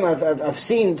shulim, I've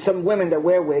seen some women that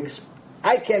wear wigs.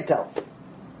 I can't tell.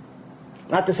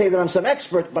 Not to say that I'm some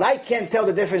expert, but I can't tell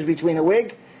the difference between a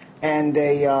wig and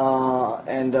of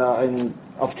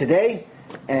today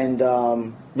and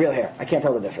real hair. I can't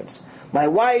tell the difference. My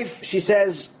wife, she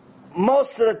says,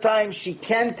 most of the time she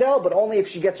can tell, but only if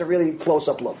she gets a really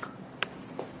close-up look.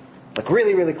 Like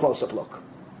really, really close-up look.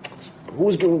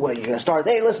 What are you going to start?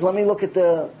 Hey, listen, let me look at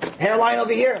the hairline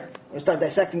over here. You start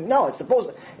dissecting. No, it's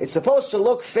supposed to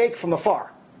look fake from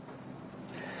afar.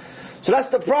 So that's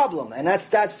the problem, and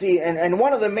that's and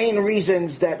one of the main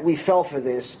reasons that we fell for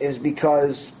this is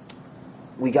because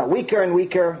we got weaker and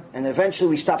weaker, and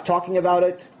eventually we stopped talking about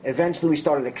it. Eventually we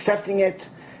started accepting it,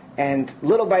 and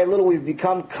little by little we've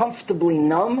become comfortably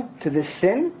numb to this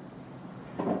sin,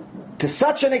 to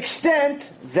such an extent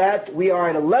that we are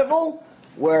at a level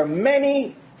where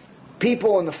many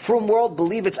people in the frum world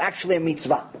believe it's actually a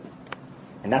mitzvah.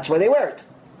 And that's why they wear it.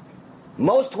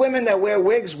 Most women that wear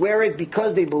wigs wear it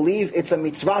because they believe it's a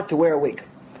mitzvah to wear a wig.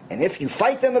 And if you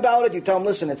fight them about it, you tell them,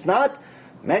 listen, it's not,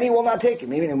 many will not take it.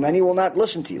 Many will not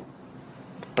listen to you.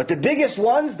 But the biggest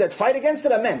ones that fight against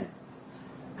it are men.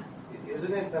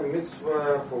 Isn't it a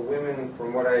mitzvah for women,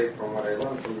 from what I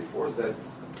learned from before, is that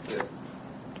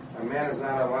a man is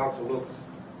not allowed to look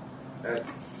at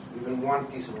even one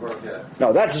piece of her hair?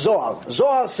 No, that's Zohar.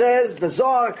 Zohar says, the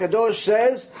Zohar Kadosh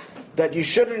says that you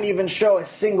shouldn't even show a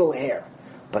single hair.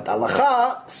 But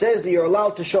Halacha says that you're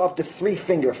allowed to show up to 3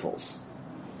 fingerfuls.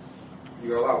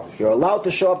 You're allowed to show. You're allowed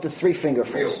to show up to 3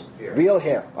 fingerfuls. Real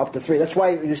hair, up to 3. That's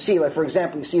why you see, like for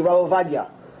example, you see Rav Ovadia,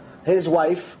 his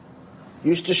wife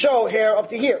used to show hair up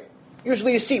to here.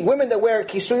 Usually you see women that wear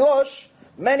kisuyosh,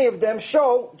 many of them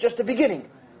show just the beginning.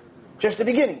 Just the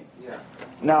beginning. Yeah.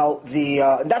 Now,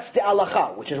 that's the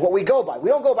halacha, which is what we go by. We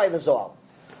don't go by the Zohar.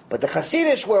 But the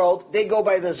Hasidish world, they go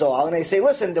by the Zohar, and they say,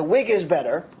 listen, the wig is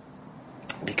better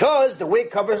because the wig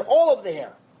covers all of the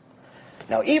hair.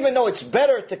 Now, even though it's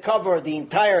better to cover the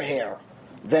entire hair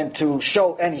than to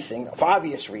show anything, for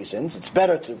obvious reasons, it's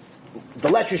better the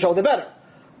less you show, the better.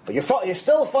 But you're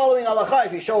still following halacha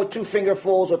if you show 2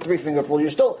 fingerfuls or 3 fingerfuls. You're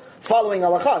still following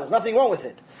halacha. There's nothing wrong with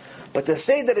it. But to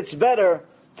say that it's better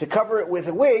to cover it with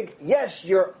a wig, yes,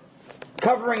 you're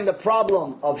covering the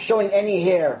problem of showing any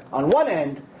hair on one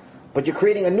end, but you're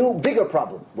creating a new, bigger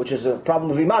problem, which is a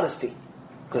problem of immodesty.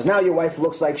 Because now your wife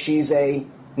looks like she's a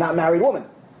not married woman.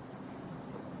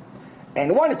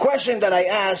 And one question that I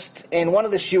asked in one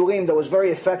of the shiurim that was very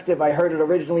effective, I heard it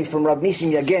originally from Rab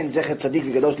Nisim Yagen, Zechet Tzadik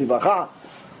V'Gadosh Livracha,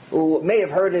 who may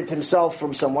have heard it himself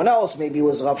from someone else, maybe it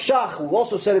was Rav Shach, who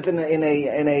also said it in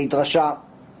a drasha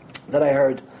that I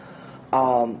heard.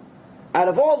 Out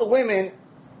of all the women,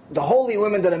 the holy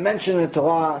women that are mentioned in the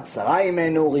Torah, Sarai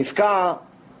Imenu, Rivka,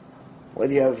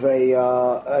 whether you have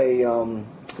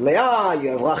Leah, you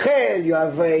have Rachel,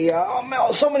 you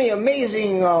have so many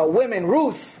amazing women,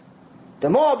 Ruth, the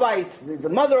Moabite, the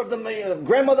mother of the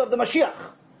grandmother of the Mashiach.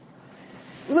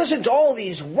 You listen to all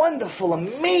these wonderful,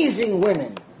 amazing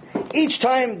women. Each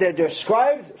time they're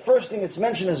described, first thing it's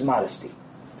mentioned is modesty.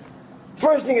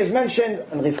 First thing is mentioned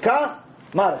in Rivka,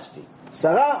 modesty.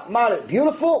 Sarah, modest,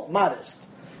 beautiful, modest.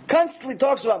 Constantly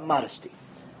talks about modesty.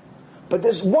 But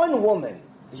there's one woman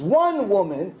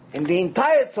in the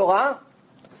entire Torah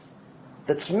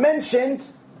that's mentioned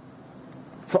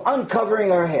for uncovering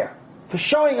her hair, for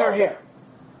showing her hair.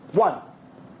 One.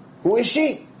 Who is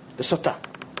she? The Sotah.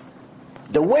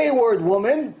 The wayward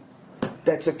woman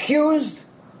that's accused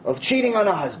of cheating on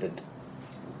her husband.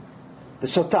 The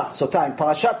Sotah in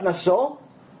Parashat Naso,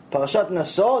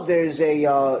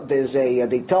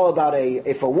 they tell about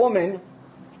if a woman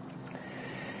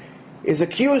is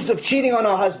accused of cheating on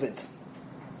her husband.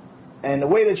 And the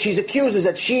way that she's accused is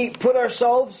that she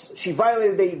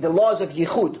violated the laws of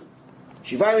Yichud.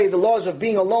 She violated the laws of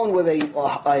being alone with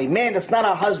a man that's not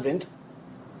her husband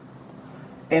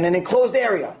in an enclosed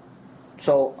area.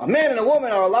 So a man and a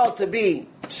woman are allowed to be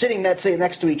sitting, let's say,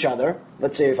 next to each other.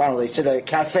 Let's say, they sit at a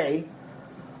cafe,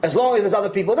 as long as there's other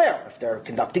people there. If they're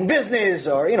conducting business,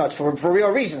 or, it's for real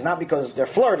reasons, not because they're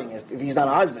flirting, if he's not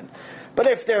a husband. But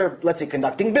if they're, let's say,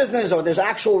 conducting business, or there's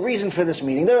actual reason for this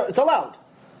meeting, it's allowed.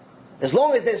 As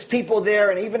long as there's people there,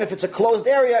 and even if it's a closed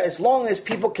area, as long as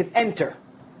people can enter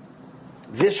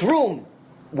this room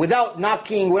without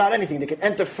knocking, without anything, they can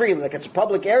enter freely, like it's a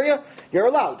public area, you're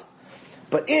allowed.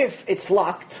 But if it's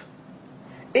locked,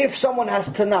 if someone has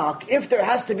to knock, if there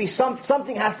has to be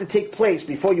something has to take place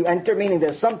before you enter, meaning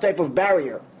there's some type of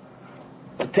barrier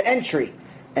to entry,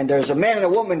 and there's a man and a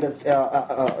woman that's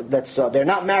they're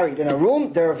not married in a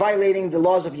room, they're violating the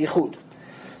laws of Yichud.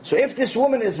 So if this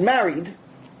woman is married,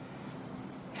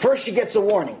 first she gets a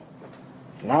warning.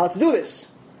 You're not allowed to do this.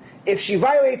 If she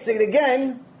violates it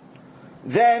again,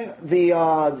 then you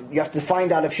have to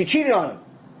find out if she cheated on him.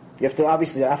 You have to,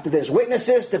 obviously, after there's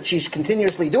witnesses that she's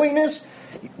continuously doing this,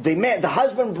 the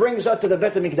husband brings her to the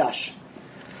Bet HaMikdash.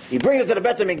 He brings her to the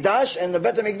Bet HaMikdash, and the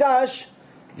Bet HaMikdash,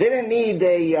 they didn't need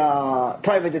a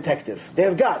private detective. They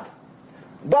have God.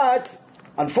 But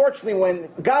unfortunately, when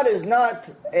God is not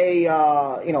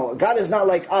God is not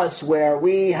like us, where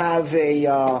we have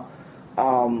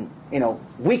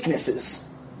weaknesses.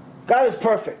 God is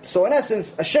perfect. So in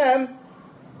essence, Hashem,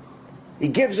 He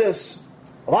gives us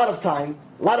a lot of time,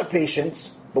 a lot of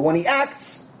patience, but when He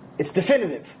acts, it's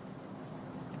definitive.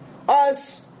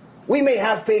 Us, we may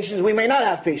have patience, we may not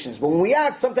have patience, but when we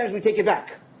act, sometimes we take it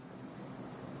back.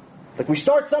 Like we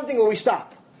start something or we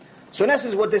stop. So in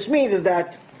essence, what this means is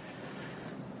that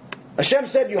Hashem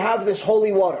said, you have this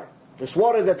holy water. this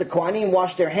water that the Kohanim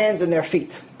wash their hands and their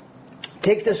feet.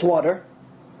 Take this water.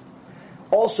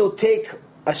 Also take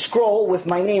a scroll with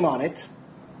my name on it.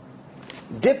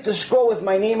 Dip the scroll with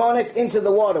my name on it into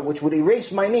the water, which would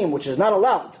erase my name, which is not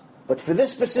allowed. But for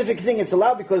this specific thing, it's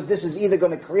allowed because this is either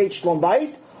going to create Shlom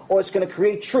Bayit or it's going to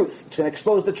create truth. It's going to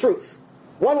expose the truth.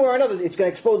 One way or another, it's going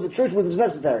to expose the truth which is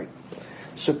necessary.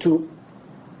 So to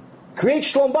create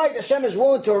Shlom Bayit, Hashem is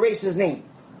willing to erase His name.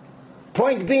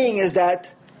 Point being is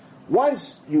that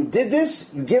once you did this,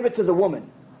 you give it to the woman.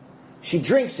 She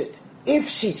drinks it. If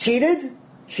she cheated,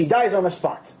 she dies on the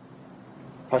spot.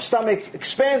 Her stomach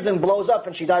expands and blows up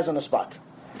and she dies on the spot.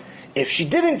 If she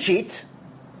didn't cheat,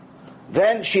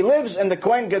 then she lives and the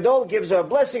Kohen Gadol gives her a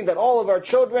blessing that all of our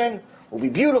children will be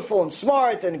beautiful and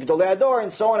smart and Gedolei Ador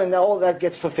and so on, and all that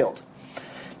gets fulfilled.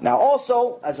 Now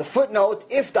also, as a footnote,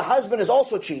 if the husband is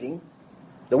also cheating,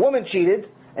 the woman cheated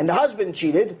and the husband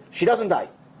cheated, she doesn't die.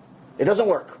 It doesn't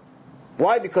work.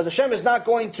 Why? Because Hashem is not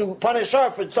going to punish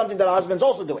her for something that her husband's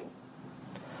also doing.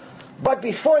 But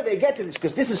before they get to this,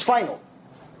 because this is final.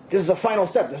 This is a final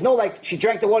step. There's no like, she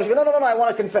drank the water, she goes, no, I want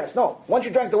to confess. No. Once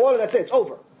you drank the water, that's it. It's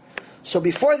over. So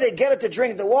before they get her to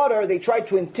drink the water, they try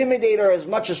to intimidate her as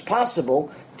much as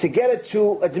possible to get her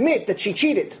to admit that she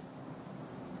cheated.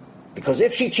 Because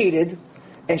if she cheated,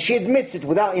 and she admits it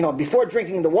without, before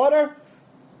drinking the water,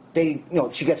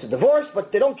 she gets a divorce,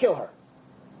 but they don't kill her.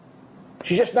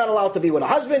 She's just not allowed to be with a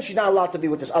husband, she's not allowed to be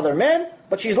with this other man,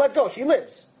 but she's let go, she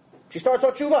lives. She starts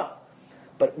her tshuva.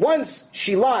 But once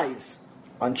she lies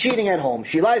on cheating at home,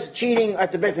 she lies cheating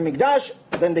at the Beit HaMikdash,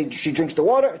 then she drinks the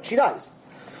water, she dies.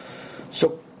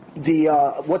 So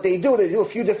what they do a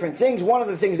few different things. One of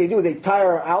the things they do, they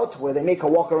tire her out, where they make her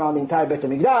walk around the entire Beit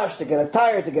HaMikdash to get her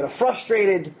tired, to get her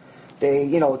frustrated. They,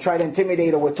 try to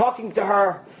intimidate her with talking to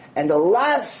her. And the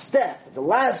last step, the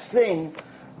last thing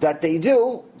that they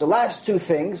do, the last two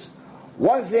things,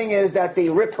 one thing is that they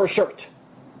rip her shirt,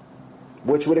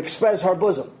 which would expose her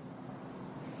bosom.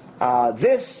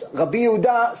 This Rabbi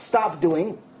Yehuda stopped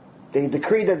doing. They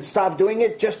decreed that stop doing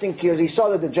it just because he saw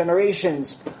that the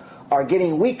generations are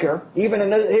getting weaker. Even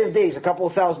in his days, a couple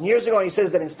of thousand years ago, he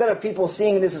says that instead of people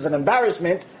seeing this as an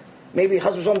embarrassment, maybe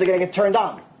husbands they're going to get turned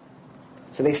on.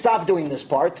 So they stopped doing this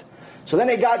part. So then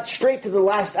they got straight to the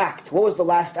last act. What was the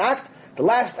last act? The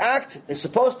last act is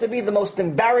supposed to be the most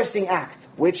embarrassing act,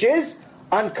 which is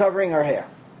uncovering her hair.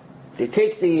 They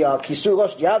take the kisur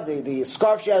rosh, the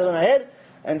scarf she has on her head,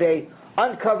 and they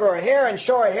uncover her hair and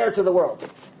show her hair to the world.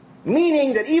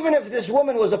 Meaning that even if this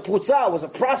woman was a putza, was a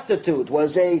prostitute,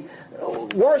 was a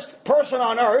worst person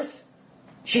on earth,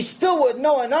 she still would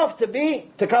know enough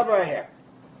to cover her hair.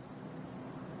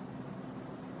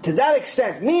 To that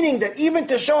extent, meaning that even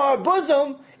to show her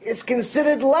bosom is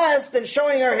considered less than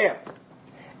showing her hair.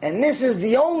 And this is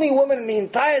the only woman in the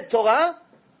entire Torah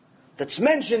that's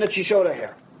mentioned that she showed her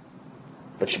hair.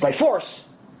 But by force.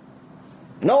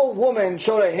 No woman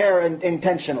showed her hair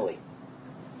intentionally.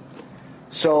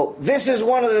 So this is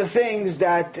one of the things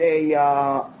that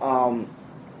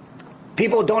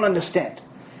people don't understand.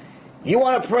 You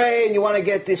want to pray and you want to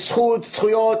get the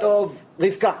zchuyot of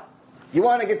Rivka. You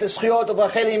want to get the zchuyot of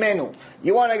Rachel Imenu.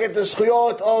 You want to get the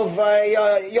zchuyot of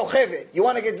Yocheved. You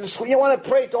want to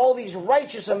pray to all these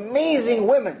righteous, amazing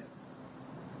women.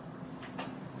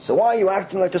 So why are you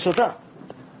acting like the Sotah?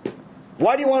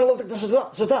 Why do you want to look like the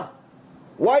Sotah?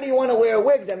 Why do you want to wear a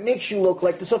wig that makes you look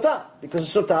like the Sotah?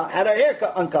 Because the Sotah had her hair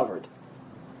uncovered.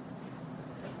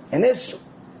 And this,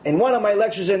 in one of my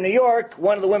lectures in New York,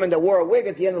 one of the women that wore a wig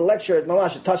at the end of the lecture,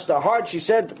 it touched her heart. She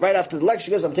said, right after the lecture,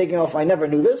 she goes, I never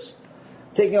knew this.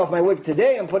 Taking off my wig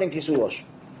today, I'm putting kisui rosh.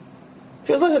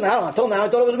 She goes, listen, until now I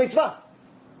thought it was a mitzvah.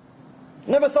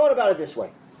 Never thought about it this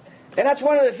way. And that's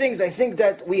one of the things I think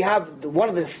that we have, one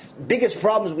of the biggest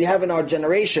problems we have in our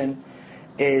generation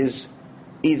is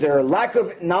either lack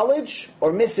of knowledge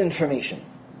or misinformation.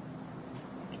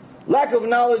 Lack of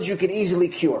knowledge you can easily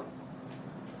cure.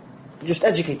 Just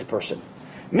educate the person.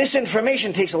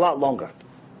 Misinformation takes a lot longer.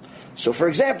 So for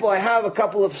example, I have a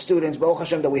couple of students, Baruch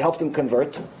Hashem, that we helped them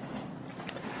convert.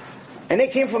 And they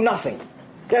came from nothing.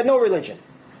 They had no religion.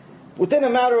 Within a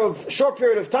matter of short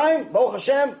period of time, Baruch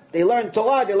Hashem, they learned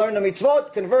Torah, they learned the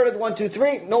mitzvot, converted 1, 2,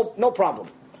 3, no problem.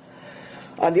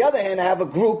 On the other hand, I have a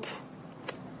group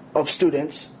of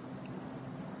students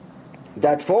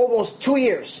that for almost 2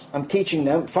 years I'm teaching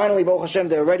them. Finally, Baruch Hashem,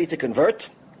 they're ready to convert.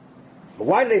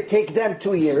 Why did it take them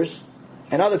 2 years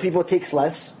and other people it takes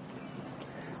less?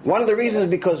 One of the reasons is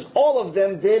because all of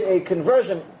them did a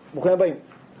conversion.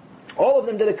 All of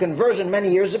them did a conversion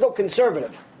many years ago,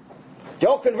 conservative. They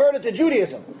all converted to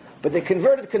Judaism, but they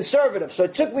converted conservative. So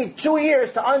it took me 2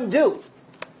 years to undo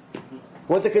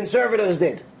what the conservatives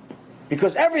did.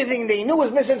 Because everything they knew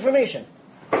was misinformation.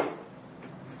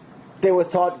 They were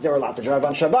taught they were allowed to drive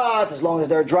on Shabbat as long as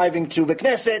they're driving to the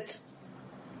Knesset.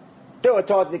 They were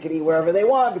taught they could eat wherever they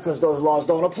want because those laws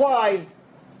don't apply.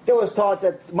 They was taught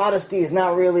that modesty is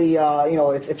not really,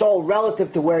 it's all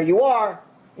relative to where you are.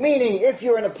 Meaning, if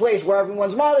you're in a place where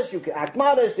everyone's modest, you can act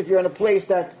modest. If you're in a place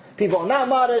that people are not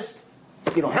modest,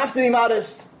 you don't have to be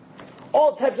modest.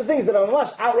 All types of things that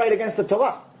are outright against the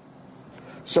Torah.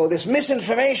 So this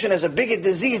misinformation is a bigger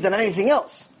disease than anything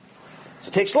else. So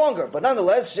it takes longer, but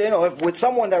nonetheless, if with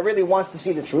someone that really wants to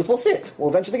see the truth, we'll see it. We'll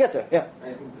eventually get there. Yeah.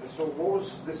 And so, what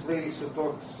was this lady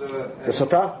Sotot's the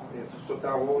Sotah?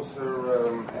 Sotah, what was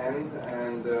her end?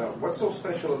 And what's so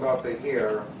special about the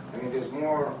hair? I mean, there's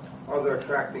more other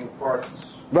attracting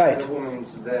parts right. in a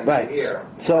woman's than right. the hair.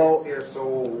 So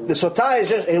so the Sotah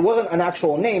is it wasn't an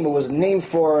actual name. It was named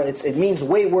for it means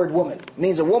wayward woman. It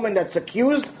means a woman that's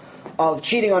accused of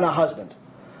cheating on her husband.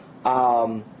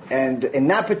 And in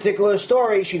that particular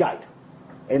story, she died.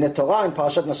 In the Torah, in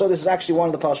Parashat Naso, this is actually one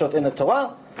of the Parashat in the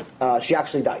Torah, she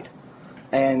actually died.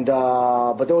 And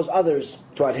but there was others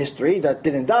throughout history that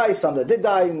didn't die, some that did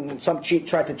die, and some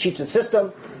tried to cheat the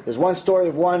system. There's one story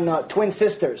of twin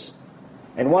sisters,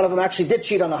 and one of them actually did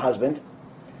cheat on her husband.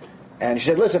 And she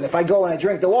said, listen, if I go and I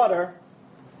drink the water,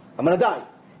 I'm going to die.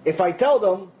 If I tell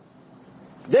them,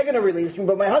 they're going to release me,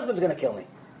 but my husband's going to kill me.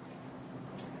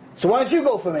 So why don't you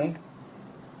go for me?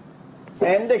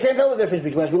 And they can't tell the difference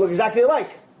between us. We look exactly alike.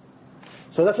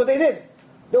 So that's what they did.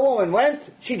 The woman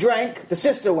went, she drank, the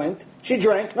sister went, she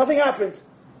drank, nothing happened.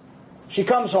 She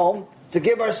comes home to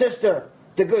give her sister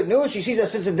the good news. She sees her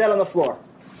sister dead on the floor.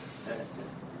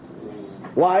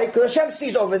 Why? Because Hashem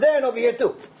sees over there and over here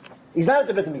too. He's not at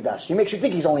the Beit HaMikdash. He makes you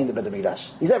think he's only in the Beit HaMikdash.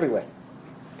 He's everywhere.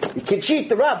 You can cheat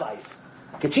the rabbis.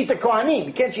 You can cheat the Kohanim.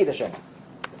 You can't cheat Hashem.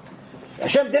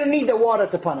 Hashem didn't need the water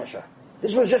to punish her.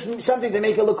 This was just something to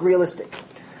make it look realistic.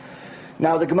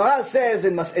 Now the Gemara says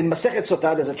in Masechet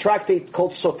Sotah, there's a tractate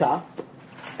called Sotah,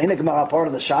 in the Gemara, part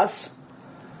of the Shas,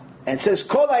 and it says,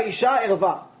 Kol ha'isha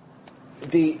erva.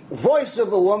 The voice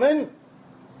of a woman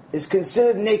is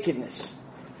considered nakedness.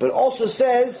 But it also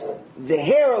says, the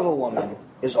hair of a woman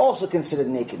is also considered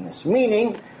nakedness.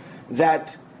 Meaning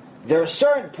that there are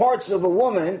certain parts of a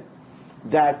woman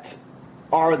that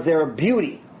are their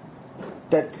beauty.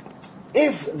 That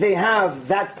if they have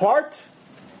that part,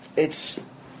 it's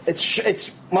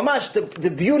mamash the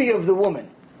beauty of the woman.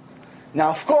 Now,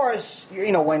 of course,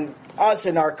 when us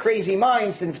in our crazy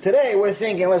minds of today, we're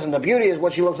thinking, listen, the beauty is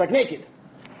what she looks like naked.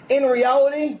 In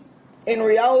reality,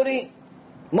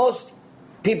 most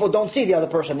people don't see the other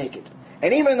person naked.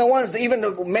 And even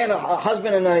the man, a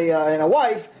husband and a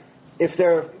wife, if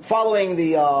they're following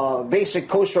the basic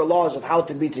kosher laws of how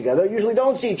to be together, usually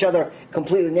don't see each other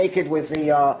completely naked with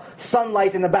the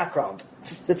sunlight in the background.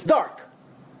 It's dark.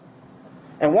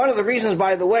 And one of the reasons,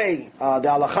 by the way, the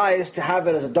halacha is to have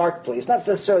it as a dark place. Not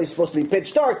necessarily supposed to be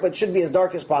pitch dark, but it should be as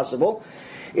dark as possible,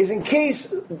 is in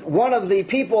case one of the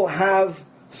people have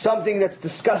something that's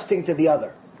disgusting to the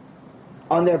other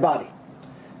on their body.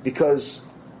 Because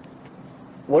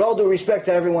with all due respect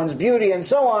to everyone's beauty and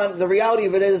so on, the reality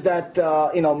of it is that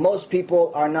most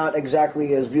people are not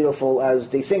exactly as beautiful as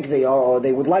they think they are or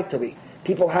they would like to be.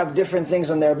 People have different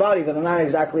things on their body that they're not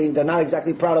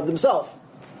exactly proud of themselves.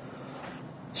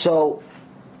 So,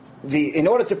 in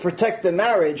order to protect the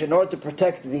marriage, in order to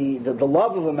protect the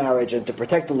love of a marriage, and to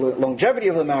protect the longevity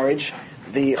of the marriage,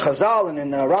 the Chazal and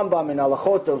in Rambam in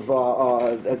Halachot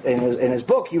in his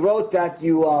book, he wrote that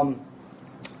you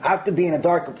have to be in a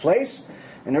darker place.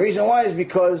 And the reason why is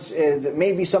because there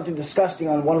may be something disgusting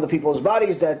on one of the people's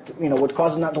bodies that would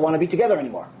cause them not to want to be together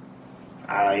anymore.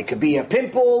 It could be a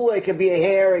pimple, it could be a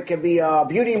hair, it could be a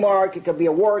beauty mark, it could be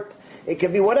a wart, it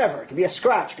could be whatever. It could be a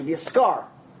scratch, it could be a scar.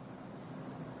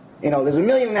 There's 1.5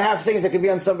 million things that could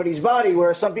be on somebody's body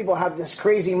where some people have this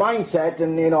crazy mindset.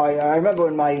 And, I remember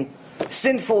in my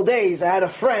sinful days, I had a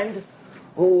friend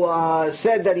who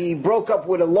said that he broke up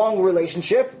with a long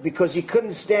relationship because he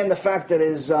couldn't stand the fact that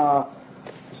his, I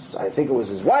think it was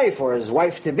his wife or his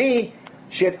wife-to-be,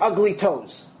 she had ugly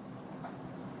toes.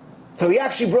 So he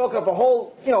actually broke up a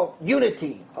whole,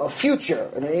 unity, a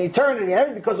future, and an eternity, and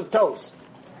everything because of toes.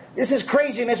 This is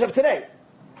craziness of today.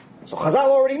 So Chazal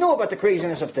already knew about the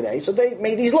craziness of today, so they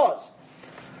made these laws.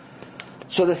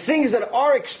 So the things that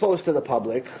are exposed to the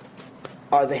public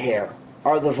are the hair,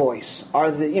 are the voice,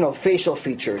 are the facial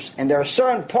features, and there are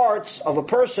certain parts of a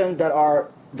person that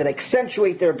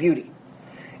accentuate their beauty.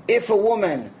 If a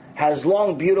woman has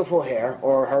long, beautiful hair,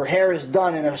 or her hair is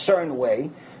done in a certain way,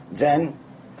 then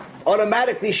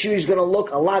automatically she's going to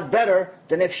look a lot better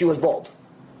than if she was bald.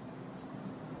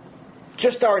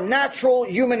 just our natural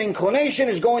human inclination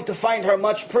is going to find her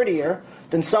much prettier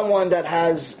than someone that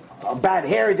has a bad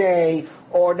hair day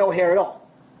or no hair at all.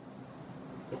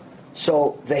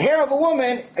 So the hair of a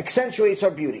woman accentuates her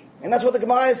beauty. And that's what the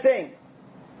Gemara is saying.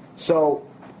 So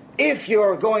if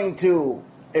the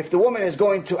woman is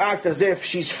going to act as if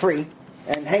she's free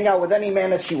and hang out with any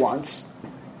man that she wants,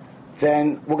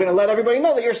 then we're going to let everybody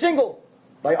know that you're single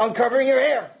by uncovering your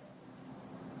hair.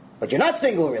 But you're not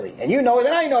single really, and you know it,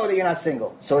 and I know that you're not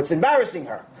single. So it's embarrassing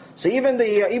her. So even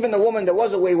the woman that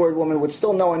was a wayward woman would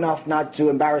still know enough not to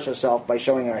embarrass herself by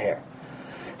showing her hair.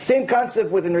 Same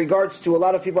concept in regards to a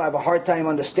lot of people have a hard time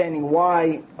understanding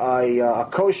why a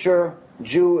kosher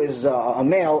Jew a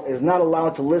male is not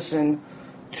allowed to listen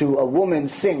to a woman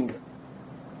sing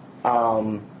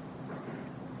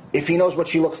if he knows what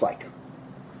she looks like.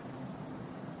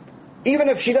 Even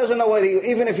if he doesn't know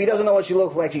what she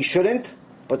looks like, he shouldn't.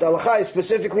 But the halacha is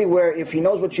specifically where if he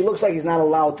knows what she looks like, he's not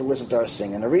allowed to listen to her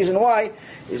sing. And the reason why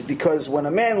is because when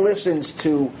a man listens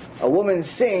to a woman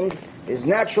sing, his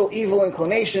natural evil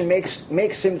inclination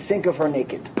makes him think of her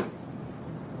naked.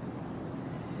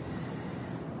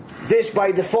 This,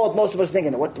 by default, most of us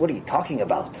thinking, what are you talking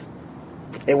about?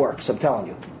 It works, I'm telling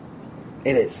you.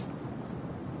 It is.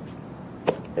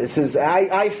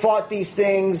 I fought these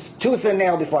things tooth and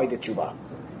nail before I did tshuva.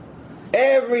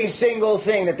 Every single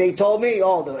thing that they told me,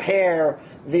 the hair,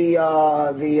 the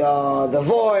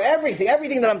void,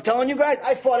 everything that I'm telling you guys,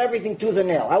 I fought everything tooth and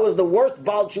nail. I was the worst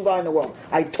Baal Tshuva in the world.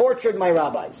 I tortured my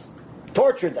rabbis.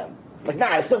 Tortured them. Like,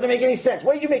 this doesn't make any sense.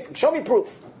 What did you make? Show me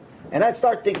proof. And I'd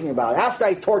start thinking about it. After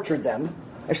I tortured them,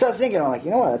 I started thinking, I'm like,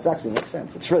 you know what, that actually makes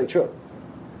sense. It's really true.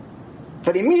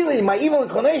 But immediately, my evil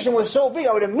inclination was so big,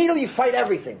 I would immediately fight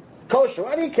everything. Kosher,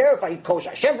 I didn't care if I eat kosher.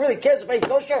 Hashem really cares if I eat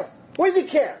kosher? What does he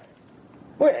care?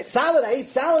 Salad, I eat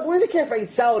salad. What does he care if I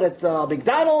eat salad at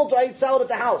McDonald's or I eat salad at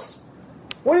the house?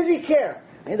 What does he care?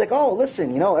 And he's like,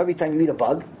 listen, every time you eat a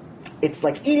bug, it's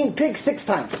like eating pig 6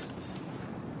 times.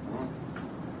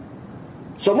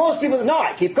 So most people say, no,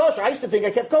 I keep kosher. I used to think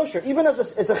I kept kosher. Even as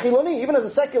a chiloni, even as a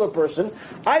secular person,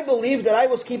 I believed that I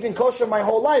was keeping kosher my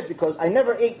whole life because I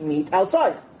never ate meat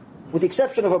outside. With the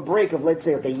exception of a break of, let's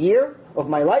say, like a year of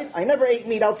my life, I never ate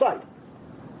meat outside.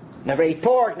 Never ate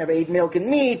pork, never ate milk and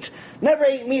meat, never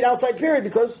ate meat outside, period,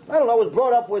 because, I was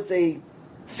brought up with a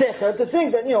secher to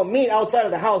think that, meat outside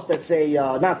of the house that's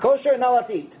not kosher, not allowed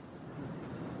to eat.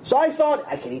 So I thought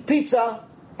I could eat pizza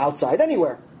outside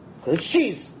anywhere, because it's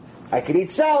cheese. I could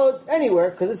eat salad anywhere,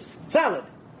 because it's salad.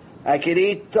 I could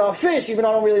eat fish, even though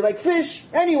I don't really like fish,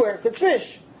 anywhere, because it's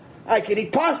fish. I could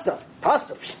eat pasta.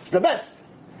 Pasta, it's the best.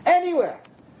 Anywhere.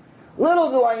 Little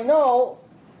do I know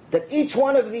that each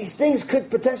one of these things could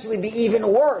potentially be even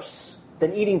worse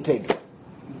than eating pig.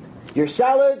 Your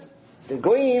salad, the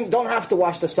goyim don't have to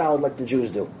wash the salad like the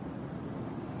Jews do.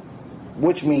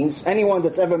 Which means anyone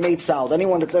that's ever made salad,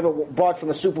 anyone that's ever bought from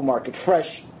the supermarket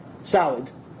fresh salad,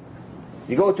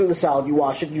 you go through the salad, you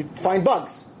wash it, you find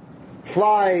bugs.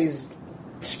 Flies,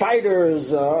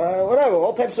 spiders, whatever,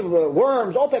 all types of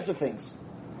worms, all types of things.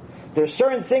 There's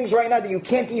certain things right now that you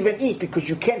can't even eat because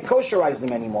you can't kosherize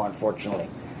them anymore, unfortunately.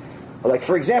 Like,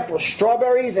 for example,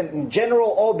 strawberries and in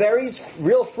general all berries,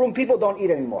 real frum people don't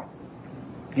eat anymore.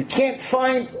 You can't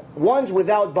find ones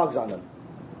without bugs on them.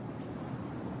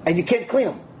 And you can't clean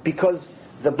them because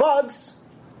the bugs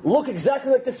look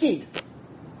exactly like the seed.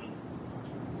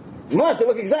 They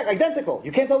look identical.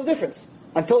 You can't tell the difference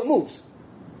until it moves.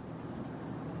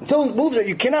 Until it moves,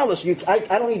 you cannot listen. I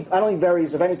don't eat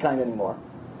berries of any kind anymore.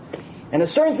 And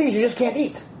there's certain things you just can't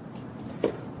eat.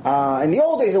 In the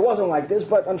old days, it wasn't like this,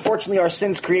 but unfortunately, our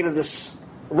sins created this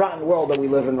rotten world that we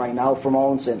live in right now from our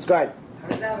own sins. Go ahead. How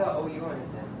does that have an OU on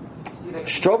it then?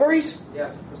 Strawberries?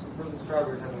 Yeah, some frozen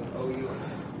strawberries have an OU on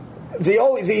The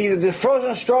it. the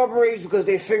frozen strawberries, because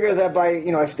they figure that by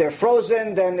if they're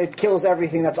frozen, then it kills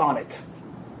everything that's on it.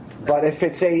 But if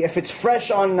it's fresh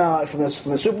from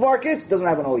the supermarket, it doesn't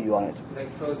have an OU on it. It's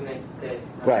like frozen instead.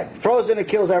 Right, frozen, it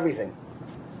kills everything.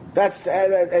 That's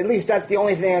at least that's the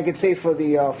only thing I could say for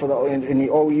the in the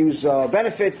OU's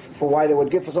benefit for why they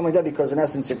would give for something like that, because in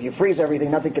essence, if you freeze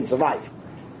everything, nothing can survive.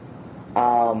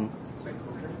 But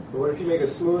what if you make a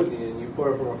smoothie and you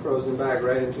pour it from a frozen bag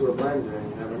right into a blender and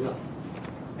you never know?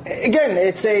 Again,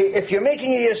 if you're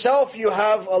making it yourself, you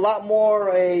have a lot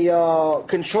more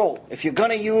control. If you're going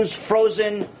to use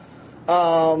frozen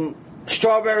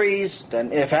strawberries,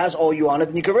 then if it has OU on it,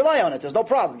 then you can rely on it. There's no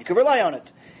problem. You can rely on it.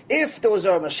 If there was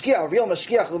a real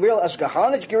ashgacha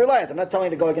on it, you can rely on it. I'm not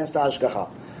telling you to go against the ashgacha.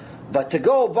 But to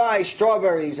go buy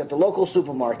strawberries at the local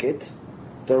supermarket,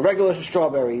 the regular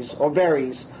strawberries or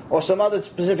berries, or some other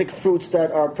specific fruits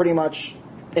that are pretty much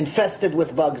infested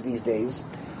with bugs these days.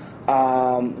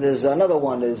 There's another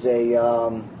one. There's a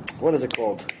what is it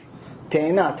called?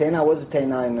 Teina. What is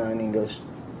teina in English?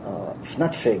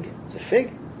 Not fig. Is it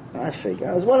fig? Not fig.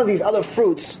 It's one of these other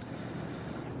fruits.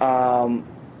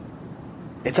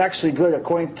 It's actually good,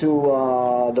 according to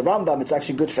the Rambam. It's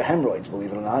actually good for hemorrhoids,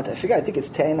 believe it or not. I think it's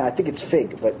teina. I think it's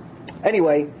fig. But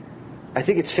anyway, I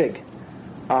think it's fig.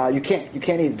 You can't eat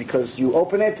it because you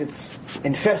open it. It's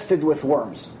infested with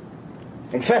worms.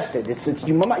 Infested.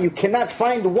 You cannot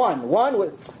find one.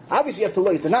 Obviously you have to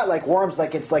look. They're not like worms.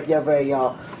 Like it's like you have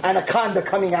a anaconda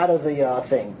coming out of the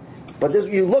thing. But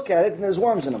you look at it and there's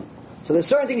worms in them. So there's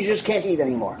certain things you just can't eat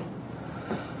anymore.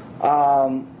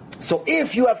 So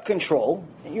if you have control,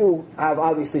 you have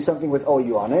obviously something with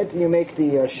OU on it, and you make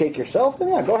the shake yourself, then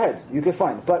yeah, go ahead. You can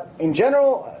find it. But in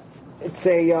general, it's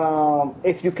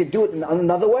if you could do it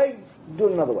another way, do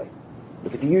it another way.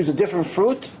 Like if you use a different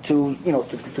fruit to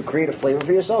create a flavor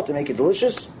for yourself, to make it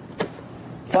delicious,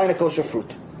 find a kosher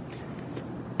fruit.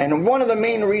 And one of the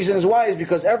main reasons why is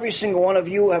because every single one of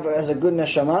you has a good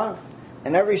neshama,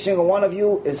 and every single one of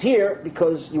you is here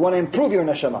because you want to improve your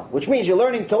neshama, which means you're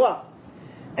learning Torah.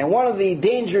 And one of the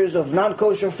dangers of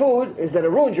non-kosher food is that it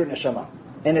ruins your neshama.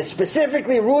 And it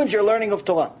specifically ruins your learning of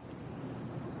Torah.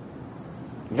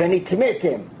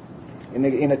 V'nitmetim.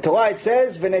 In the Torah it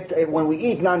says, when we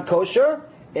eat non-kosher,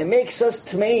 it makes us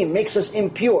tmeim, makes us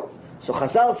impure. So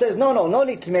Chazal says, no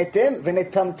nitmetim,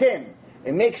 v'netamtim.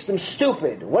 It makes them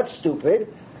stupid. What's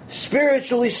stupid?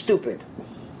 Spiritually stupid.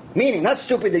 Meaning, not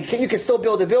stupid, you can still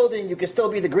build a building, you can still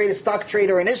be the greatest stock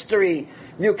trader in history,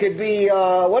 you could be,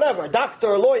 a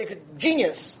doctor, a lawyer,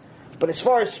 genius. But as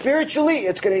far as spiritually,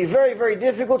 it's going to be very, very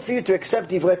difficult for you to accept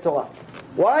Divrei Torah.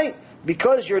 Why?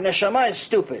 Because your neshama is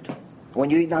stupid when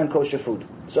you eat non-kosher food.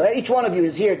 So each one of you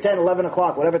is here 10, 11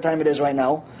 o'clock, whatever time it is right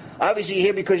now. Obviously you're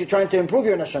here because you're trying to improve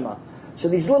your neshama. So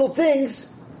these little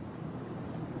things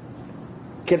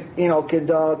could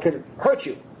hurt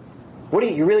you. What do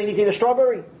you really need to eat a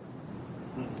strawberry?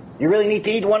 You really need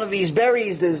to eat one of these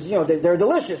berries. They're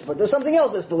delicious, but there's something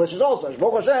else that's delicious also.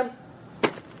 Baruch Hashem.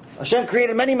 Hashem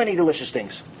created many, many delicious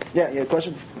things. Yeah, you have a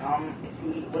question?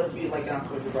 What if you eat like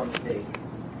non-kosher by mistake?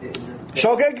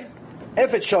 Shogeg?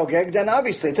 If it's shogeg, then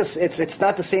obviously it's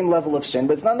not the same level of sin,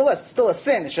 but it's nonetheless still a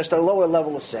sin. It's just a lower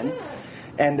level of sin.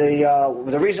 And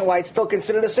the reason why it's still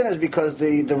considered a sin is because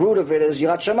the root of it is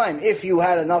Yirat Shamayim. If you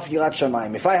had enough Yirat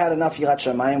Shamayim, if I had enough Yirat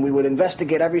Shamayim, we would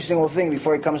investigate every single thing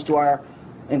before it comes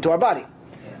into our body.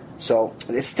 Yeah. So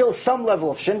it's still some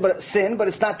level of sin, but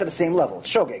it's not to the same level.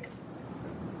 It's shogeg.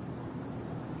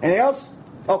 Anything else?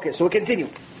 Okay, so we'll continue.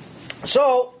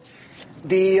 So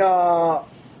the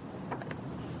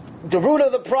root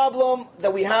of the problem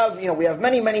that we have, we have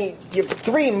you have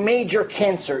three major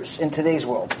cancers in today's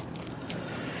world.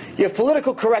 You have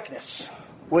political correctness,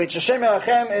 which Hashem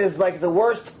Yerachem is like the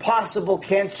worst possible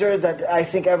cancer that I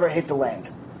think ever hit the land.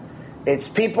 It's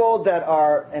people that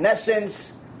are, in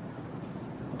essence,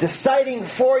 deciding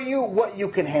for you what you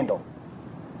can handle.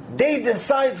 They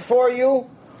decide for you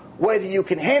whether you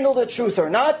can handle the truth or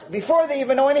not before they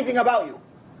even know anything about you.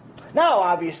 Now,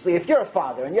 obviously, if you're a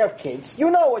father and you have kids, you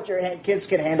know what your kids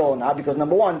can handle or not because,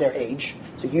 number one, their age.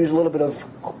 So you use a little bit of,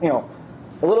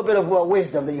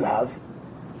 wisdom that you have.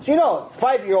 So a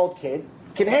 5-year-old kid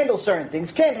can handle certain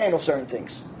things, can't handle certain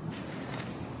things.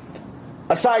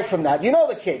 Aside from that, you know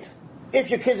the kid. If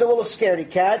your kid's a little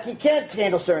scaredy cat, he can't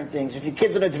handle certain things. If your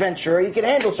kid's an adventurer, he can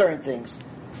handle certain things.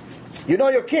 You know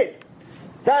your kid.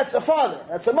 That's a father.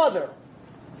 That's a mother.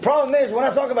 Problem is, we're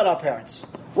not talking about our parents.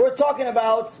 We're talking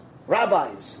about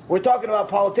rabbis. We're talking about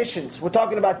politicians. We're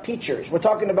talking about teachers. We're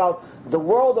talking about the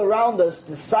world around us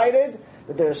decided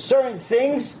that there are certain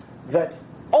things that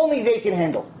only they can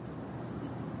handle.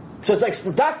 So it's like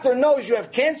the doctor knows you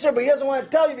have cancer, but he doesn't want to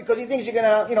tell you because he thinks you're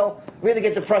going to, really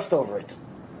get depressed over it.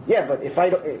 Yeah, but if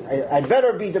I'd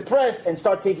better be depressed and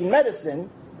start taking medicine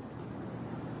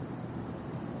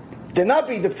than not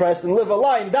be depressed and live a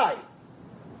lie and die.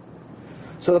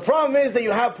 So the problem is that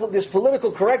you have this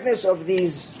political correctness of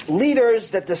these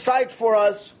leaders that decide for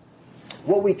us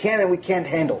what we can and we can't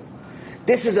handle.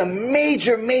 This is a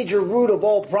major, major root of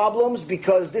all problems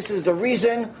because this is the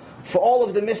reason for all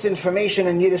of the misinformation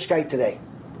in Yiddishkeit today.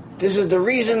 This is the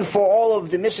reason for all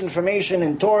of the misinformation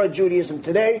in Torah Judaism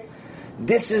today.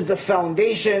 This is the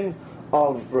foundation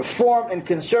of Reform and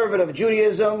Conservative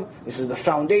Judaism. This is the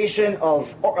foundation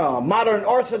of modern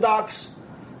Orthodox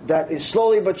that is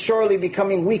slowly but surely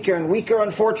becoming weaker and weaker,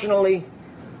 unfortunately.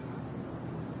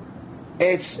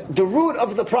 It's the root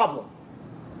of the problem.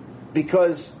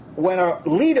 Because when a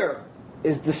leader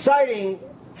is deciding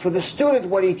for the student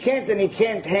what he can't and he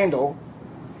can't handle,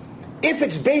 If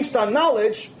it's based on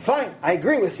knowledge, fine, I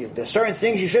agree with you. There's certain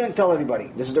things you shouldn't tell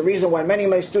everybody. This is the reason why many of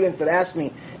my students that ask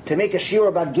me to make a shiur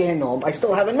about Gehenom, I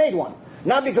still haven't made one.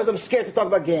 Not because I'm scared to talk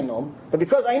about Gehenom, but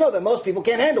because I know that most people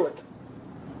can't handle it.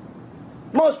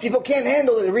 Most people can't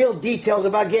handle the real details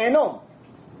about Gehenom.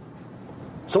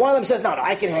 So one of them says, no,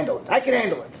 I can handle it. I can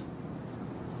handle it.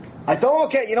 I thought,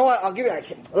 okay, you know what, I'll give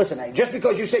you, listen, just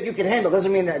because you said you can handle it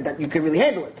doesn't mean that you can really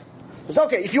handle it. It's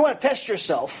okay, if you want to test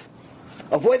yourself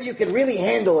of whether you can really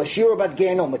handle a shiur about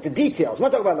Gehenom with the details. I'm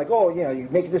not talking about like, you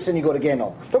make this and you go to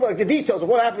Gehenom. I'm talking about like the details of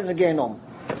what happens in Gehenom,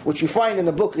 which you find in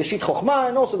the book Reshit Chochmah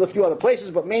and also a few other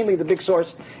places, but mainly the big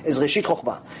source is Reshit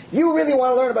Chochmah. You really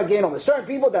want to learn about Gehenom. There's certain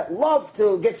people that love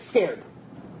to get scared.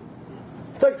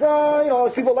 It's like,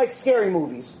 like people like scary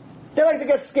movies. They like to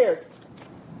get scared.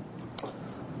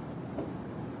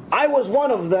 I was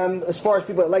one of them as far as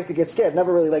people that like to get scared.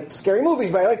 Never really liked scary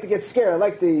movies, but I like to get scared. I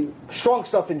like the strong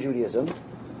stuff in Judaism.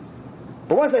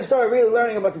 But once I started really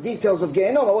learning about the details of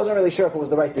Gehenom, I wasn't really sure if it was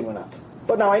the right thing or not.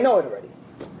 But now I know it already.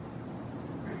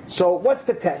 So what's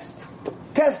the test?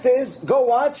 Test is, go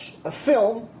watch a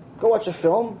film.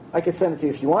 I could send it to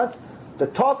you if you want.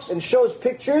 That talks and shows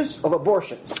pictures of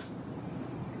abortions.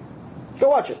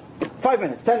 Go watch it. 5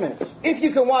 minutes, 10 minutes. If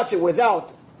you can watch it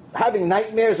without having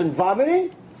nightmares and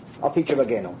vomiting, I'll teach you about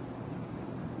Gehenom.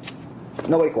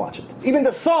 Nobody can watch it. Even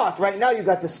the thought, right now you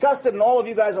got disgusted and all of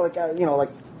you guys are like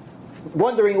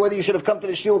wondering whether you should have come to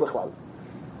the shiur b'chlal.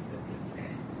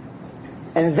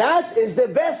 And that is the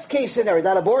best case scenario.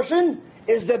 That abortion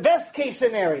is the best case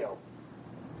scenario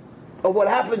of what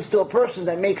happens to a person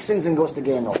that makes sins and goes to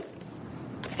Gehenom.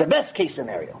 It's the best case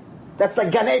scenario. That's like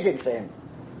Gan Eden for him.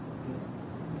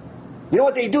 You know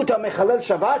what they do to Mechalel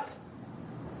Shabbat?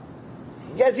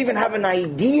 You guys even have an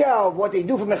idea of what they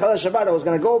do for Mechalel Shabbat. I was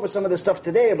going to go over some of this stuff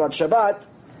today about Shabbat,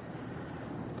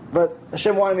 but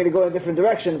Hashem wanted me to go in a different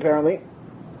direction apparently.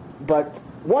 But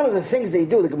one of the things they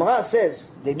do, the Gemara says,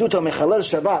 they do to Mechalel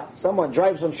Shabbat. Someone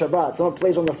drives on Shabbat, someone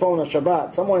plays on the phone on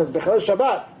Shabbat, someone is Mechalel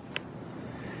Shabbat.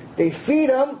 They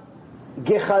feed them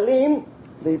gechalim,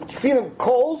 they feed them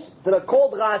coals that are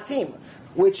called ra'atim,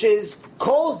 which is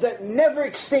coals that never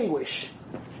extinguish.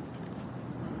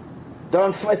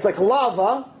 It's like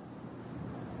lava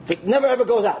that never ever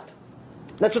goes out.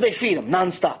 That's what they feed them,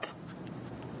 non-stop.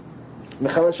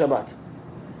 Mechalel Shabbat.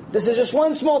 This is just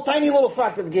one small, tiny little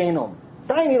fact of Gehenom.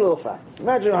 Tiny little fact.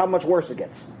 Imagine how much worse it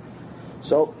gets.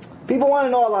 So, people want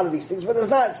to know a lot of these things, but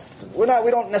we're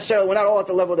not all at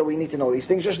the level that we need to know these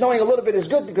things. Just knowing a little bit is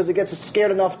good because it gets us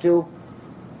scared enough to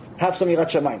have some yirat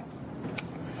shamayim.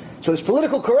 So this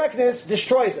political correctness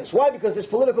destroys us. Why? Because this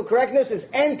political correctness is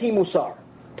anti-MUSSAR.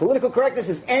 Political correctness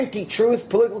is anti-truth.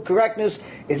 Political correctness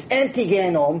is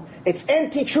anti-Gehenom. It's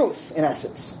anti-truth, in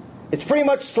essence. It's pretty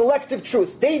much selective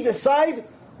truth. They decide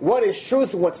what is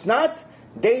truth and what's not.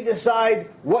 They decide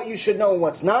what you should know and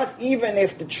what's not, even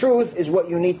if the truth is what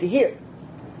you need to hear.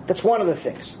 That's one of the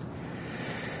things.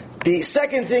 The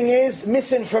second thing is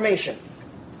misinformation.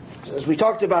 So as we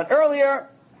talked about earlier,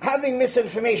 having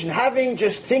misinformation, having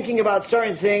just thinking about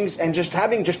certain things and just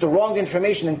having just the wrong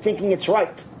information and thinking it's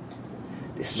right.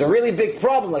 This is a really big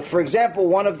problem. Like, for example,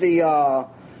 one of the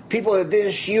people that did a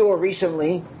shiur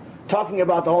recently talking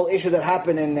about the whole issue that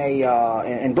happened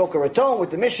in Boca Raton with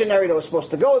the missionary that was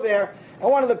supposed to go there. And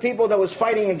one of the people that was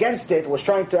fighting against it, was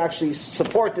trying to actually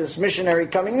support this missionary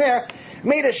coming there,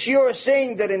 made a shiur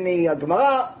saying that in the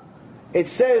Gemara, it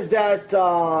says that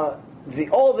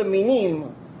all the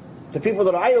minim, the people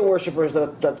that are idol worshippers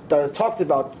that are talked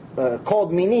about,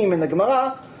 called minim in the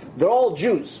Gemara, they're all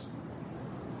Jews.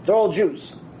 They're all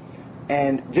Jews.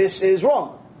 And this is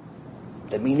wrong.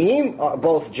 The minim are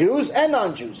both Jews and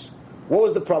non-Jews. What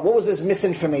was the problem? What was this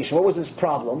misinformation? What was this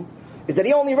problem? Is that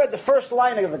he only read the first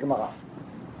line of the Gemara.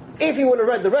 If he would have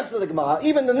read the rest of the Gemara,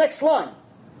 even the next line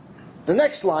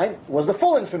was the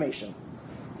full information.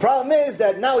 Problem is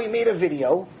that now he made a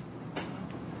video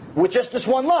with just this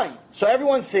one line. So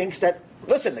everyone thinks that,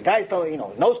 listen, the guy's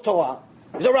knows Torah,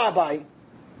 he's a rabbi,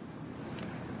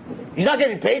 he's not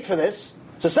getting paid for this,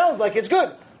 so it sounds like it's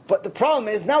good. But the problem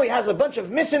is now he has a bunch of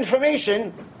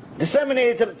misinformation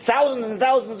disseminated to thousands and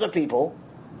thousands of people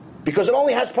because it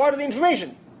only has part of the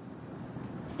information.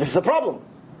 This is a problem.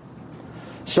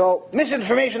 So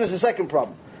misinformation is the second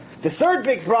problem. The third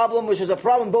big problem, which is a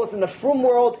problem both in the frum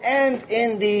world and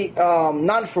in the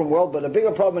non-frum world, but a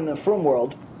bigger problem in the frum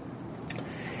world,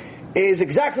 is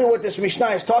exactly what this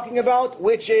Mishnah is talking about,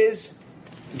 which is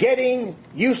getting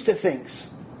used to things.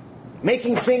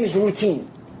 Making things routine.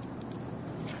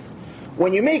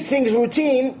 When you make things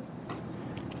routine,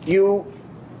 you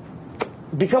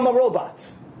become a robot.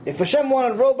 If Hashem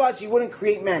wanted robots, He wouldn't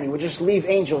create man. He would just leave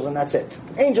angels and that's it.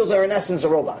 Angels are in essence a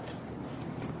robot.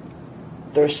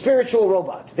 They're a spiritual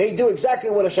robot. They do exactly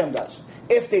what Hashem does.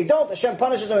 If they don't, Hashem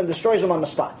punishes them and destroys them on the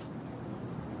spot.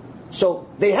 So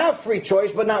they have free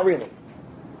choice, but not really.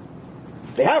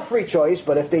 They have free choice,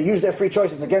 but if they use their free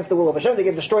choice, it's against the will of Hashem, they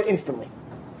get destroyed instantly.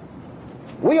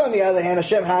 We, on the other hand,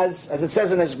 Hashem has, as it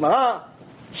says in His Gemara,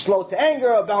 slow to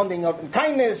anger, abounding in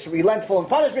kindness, relentful in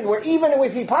punishment, where even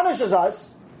if He punishes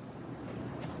us,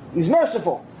 He's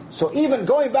merciful. So even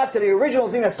going back to the original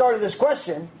thing that started this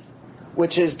question,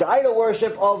 which is the idol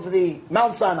worship of the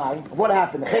Mount Sinai, what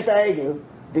happened, the Chet HaEgel,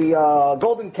 the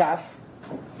golden calf,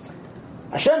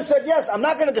 Hashem said, yes, I'm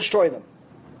not going to destroy them.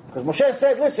 Because Moshe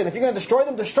said, listen, if you're going to destroy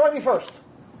them, destroy me first.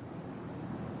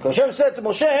 Because Hashem said to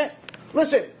Moshe,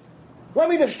 listen, let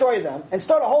me destroy them and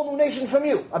start a whole new nation from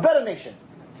you, a better nation.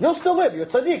 You'll still live, you're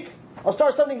tzaddik. I'll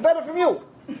start something better from you.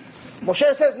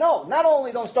 Moshe says, no, not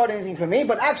only don't start anything from me,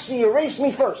 but actually erase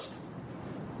me first.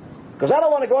 Because I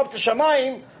don't want to go up to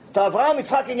Shamayim, to Avraham,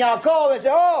 Yitzchak, and Yaakov and say,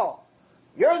 oh,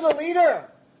 you're the leader.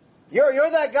 You're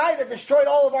that guy that destroyed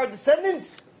all of our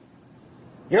descendants.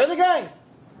 You're the guy.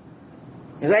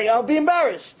 He's like, I'll be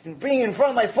embarrassed being in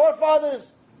front of my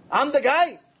forefathers. I'm the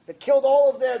guy that killed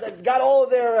that got all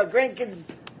of their grandkids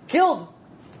killed.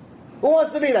 Who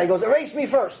wants to be that? He goes, erase me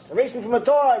first. Erase me from the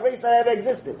Torah. Erase that I ever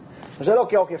existed. I said,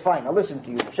 okay, fine. I'll listen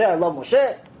to you, Moshe. I love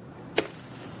Moshe.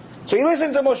 So he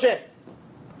listened to Moshe.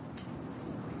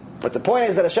 But the point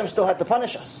is that Hashem still had to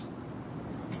punish us.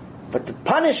 But the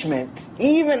punishment,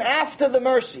 even after the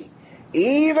mercy,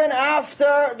 even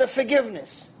after the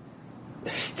forgiveness,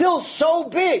 is still so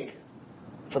big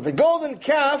for the golden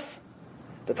calf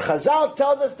that Chazal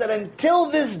tells us that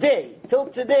until this day, till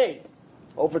today,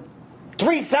 over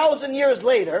 3,000 years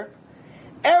later,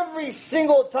 every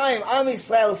single time Am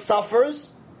Yisrael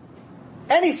suffers,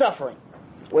 any suffering,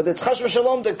 whether it's Chas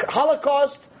v'Shalom, the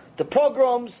Holocaust, the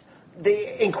pogroms,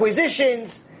 the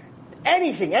Inquisitions,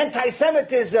 anything,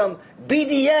 anti-Semitism,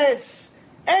 BDS,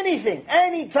 anything,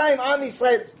 anytime Am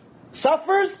Yisrael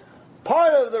suffers,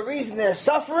 part of the reason they're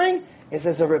suffering is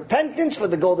as a repentance for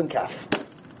the golden calf.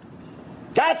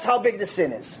 That's how big the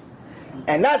sin is.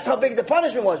 And that's how big the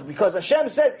punishment was, because Hashem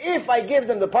said, if I give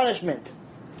them the punishment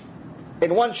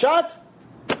in one shot,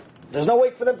 there's no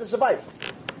way for them to survive.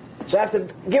 So I have to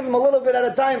give them a little bit at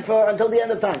a time until the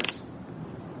end of times.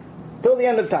 Till the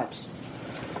end of times.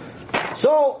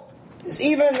 So,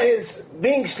 even his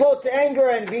being slow to anger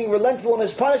and being relentful in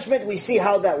his punishment, we see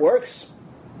how that works.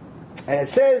 And it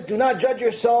says, do not judge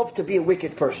yourself to be a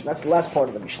wicked person. That's the last part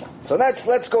of the Mishnah. So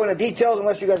let's go into details.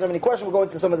 Unless you guys have any questions, we'll go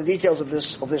into some of the details of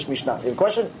this Mishnah. You have a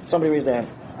question? Somebody raise their hand.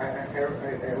 I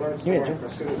learned from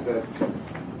Chassidus that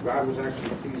God was actually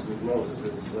pleased with Moses.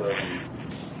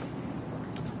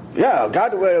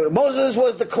 Moses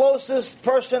was the closest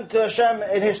person to Hashem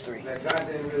in history. That God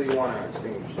didn't really want to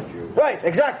extinguish the Jews. Right,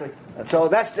 exactly. And so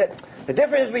that's the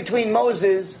difference between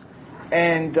Moses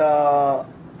and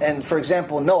for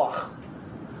example, Noach,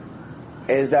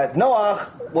 is that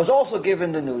Noach was also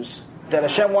given the news that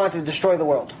Hashem wanted to destroy the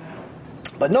world.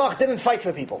 But Noach didn't fight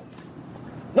for people.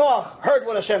 Noach heard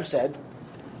what Hashem said.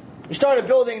 He started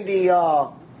building the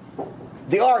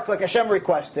ark like Hashem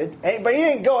requested. But he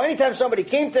didn't go. Anytime somebody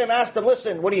came to him, asked him,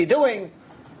 listen, what are you doing?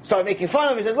 Started making fun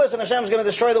of him. He says, listen, Hashem's going to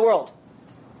destroy the world.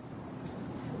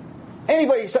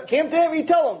 Anybody came to him, he'd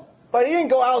tell him. But he didn't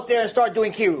go out there and start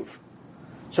doing kiruv.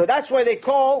 So that's why they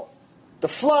call the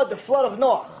flood of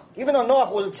Noach. Even though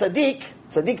Noach was a tzaddik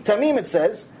tamim, it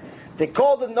says, they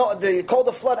call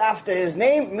the flood after his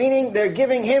name, meaning they're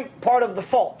giving him part of the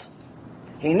fault.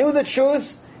 He knew the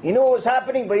truth, he knew what was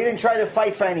happening, but he didn't try to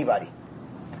fight for anybody.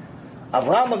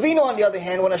 Avraham Avinu, on the other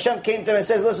hand, when Hashem came to him and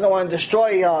says, listen, I want to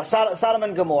destroy Sodom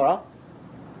and Gomorrah,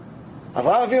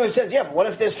 Avraham Avinu says, yeah, but what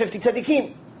if there's 50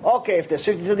 tzaddikim? Okay, if there's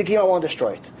 50 tzaddikim, I want to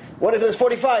destroy it. What if there's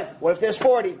 45? What if there's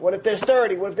 40? What if there's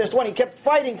 30? What if there's 20? He kept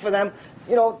fighting for them,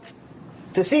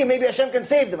 to see maybe Hashem can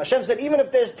save them. Hashem said, even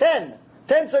if there's 10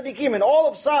 tzaddikim in all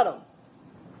of Sodom,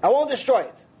 I won't destroy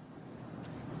it.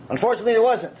 Unfortunately, there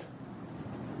wasn't.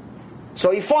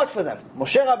 So he fought for them.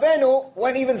 Moshe Rabbeinu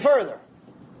went even further.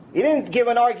 He didn't give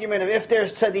an argument of if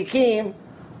there's tzaddikim,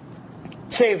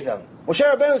 save them. Moshe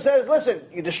Rabbeinu says, listen,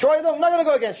 you destroy them, I'm not going to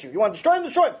go against you. You want to destroy them,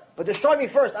 destroy them. But destroy me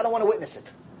first. I don't want to witness it.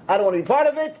 I don't want to be part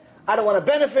of it. I don't want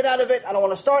to benefit out of it. I don't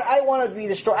want to start. I want to be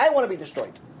destroyed. I want to be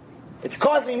destroyed. It's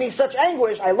causing me such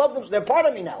anguish. I love them. They're part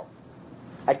of me now.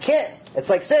 I can't. It's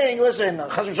like saying, listen,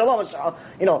 Chas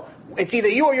v'Shalom, it's either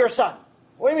you or your son.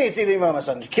 What do you mean it's either you or my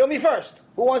son? Kill me first.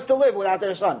 Who wants to live without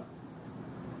their son?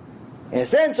 In a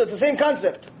sense, so it's the same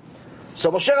concept.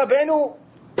 So Moshe Rabbeinu,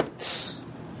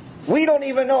 We don't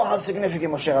even know how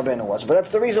significant Moshe Rabbeinu was. But that's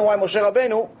the reason why Moshe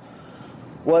Rabbeinu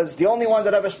was the only one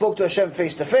that ever spoke to Hashem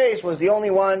face to face, was the only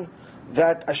one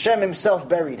that Hashem himself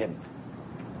buried him.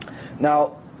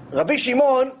 Now, Rabbi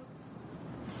Shimon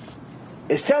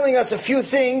is telling us a few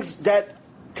things that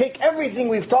take everything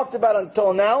we've talked about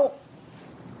until now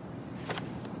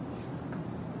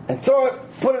and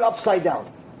put it upside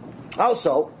down.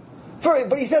 Also,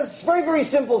 but he says very, very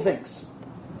simple things.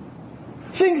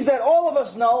 Things that all of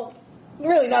us know,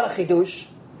 really not a chidush,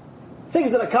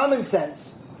 things that are common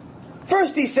sense.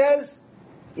 First he says,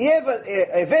 be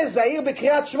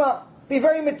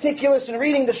very meticulous in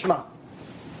reading the Shema.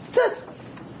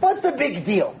 What's the big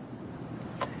deal?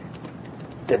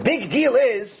 The big deal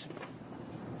is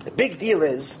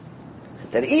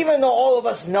that even though all of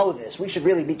us know this, we should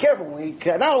really be careful when we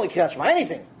not only Kriyat Shema,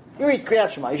 anything. You read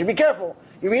Kriyat Shema, you should be careful.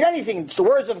 You read anything, it's the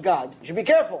words of God, you should be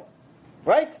careful.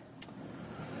 Right?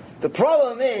 The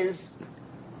problem is,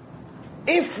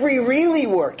 if we really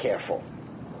were careful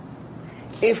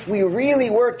in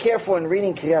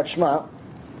reading Kriyat Shema,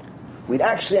 we'd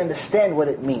actually understand what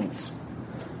it means.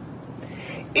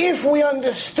 If we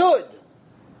understood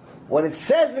what it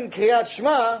says in Kriyat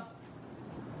Shema,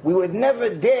 we would never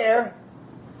dare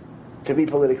to be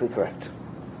politically correct.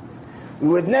 We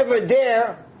would never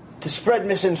dare to spread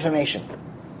misinformation.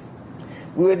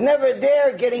 We would never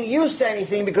dare getting used to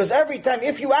anything, because every time,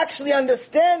 if you actually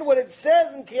understand what it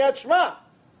says in Kriyat Shema,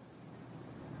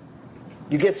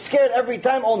 you get scared every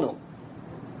time, oh no.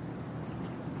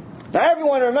 Now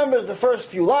everyone remembers the first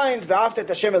few lines, V'ahavta et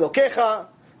Hashem Elokecha,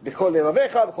 b'kol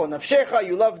levavecha, b'kol nafshecha,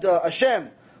 you loved Hashem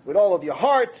with all of your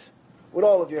heart, with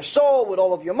all of your soul, with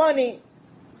all of your money.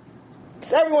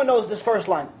 So everyone knows this first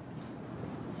line.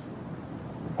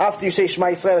 After you say Shema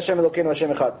Yisrael, Hashem Elokeinu,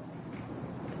 Hashem Echad.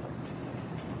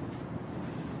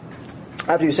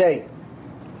 After you say,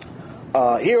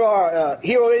 Hear,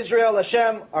 O Israel,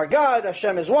 Hashem, our God,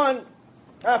 Hashem is one.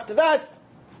 After that,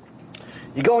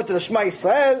 you go into the Shema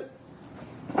Yisrael,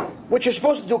 which you're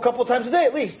supposed to do a couple times a day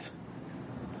at least.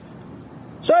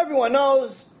 So everyone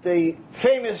knows the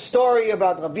famous story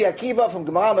about Rabbi Akiva from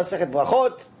Gemara Masechet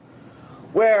Brachot,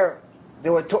 where they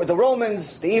were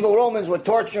the evil Romans were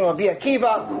torturing Rabbi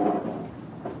Akiva,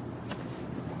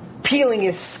 peeling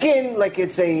his skin like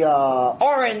it's a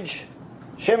orange,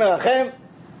 Shem Erachem,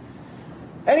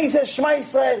 and he says, Shema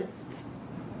Yisrael.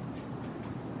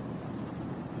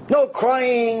 No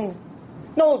crying,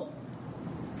 no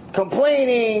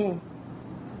complaining,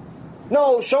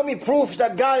 no show me proof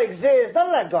that God exists, none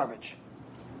of that garbage.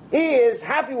 He is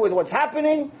happy with what's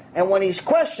happening, and when he's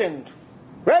questioned,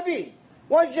 Rebbe,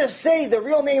 why don't you just say the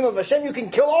real name of Hashem? You can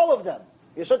kill all of them.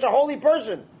 You're such a holy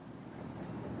person.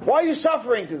 Why are you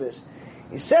suffering through this?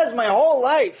 He says, my whole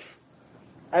life,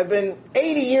 I've been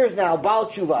 80 years now, Baal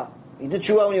Tshuva. He did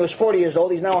Tshuva when he was 40 years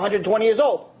old. He's now 120 years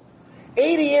old.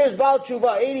 80 years Baal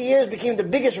Tshuva. 80 years became the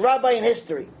biggest rabbi in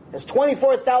history. Has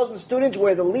 24,000 students,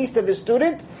 where the least of his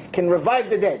student can revive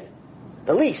the dead.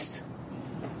 The least.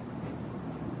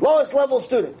 Lowest level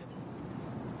student.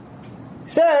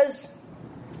 Says,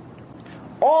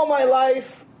 all my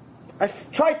life,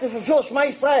 I've tried to fulfill Shema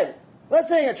Yisrael. I'm not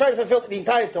saying I tried to fulfill the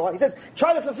entire Torah. He says,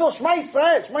 try to fulfill Shema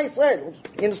Yisrael. Shema Yisrael.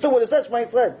 You understood what it says, Shema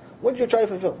Yisrael. What did you try to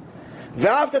fulfill?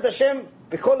 V'ahavta et Hashem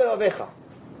b'kol levavecha.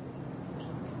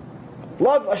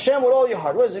 Love Hashem with all your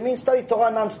heart. What does it mean? Study Torah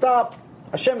non-stop.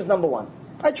 Hashem is number one.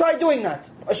 I tried doing that.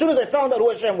 As soon as I found out who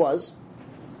Hashem was,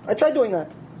 I tried doing that.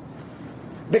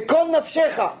 B'kol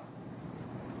nafshecha.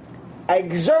 I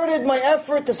exerted my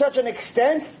effort to such an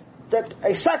extent that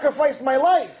I sacrificed my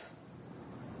life,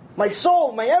 my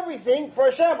soul, my everything for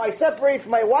Hashem. I separated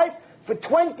from my wife for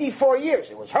 24 years.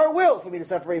 It was her will for me to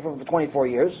separate from her for 24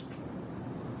 years.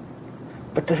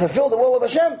 But to fulfill the will of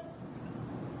Hashem,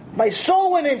 my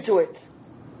soul went into it.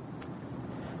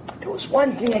 But there was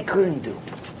one thing I couldn't do.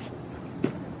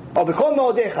 B'kol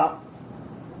me'odecha,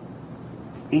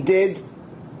 he did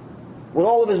with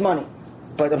all of his money.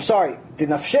 But I'm sorry, the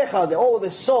nafshecha, the all of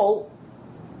his soul,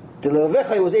 the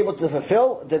levavecha he was able to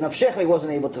fulfill, the nafshecha he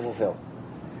wasn't able to fulfill.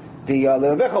 The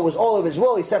levavecha was all of his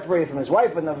will, he separated from his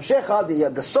wife, but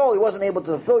nafshecha, the soul, he wasn't able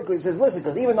to fulfill. He says, listen,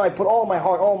 because even though I put all my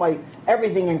heart, all my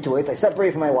everything into it, I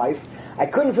separated from my wife, I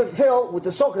couldn't fulfill with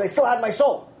the soul, because I still had my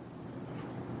soul.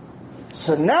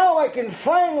 So now I can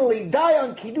finally die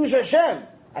on Kiddush Hashem.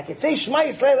 I can say Shema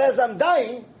Yisrael as I'm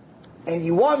dying, and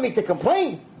you want me to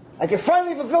complain? I can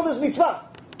finally fulfill this mitzvah.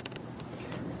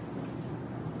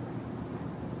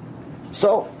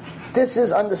 So, this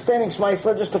is understanding Shema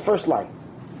Yisrael, just the first line.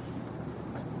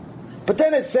 But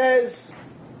then it says,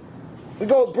 we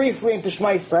go briefly into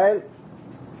Shema Yisrael. It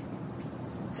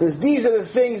says, these are the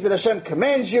things that Hashem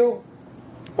commands you.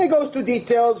 It goes through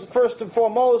details. First and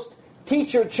foremost,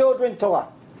 teach your children Torah.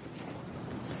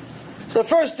 So the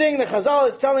first thing the Chazal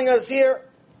is telling us here,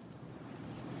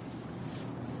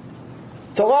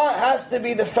 Torah has to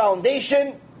be the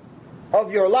foundation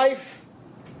of your life,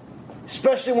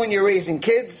 especially when you're raising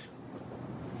kids,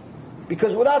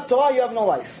 because without Torah you have no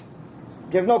life.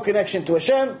 You have no connection to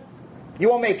Hashem, you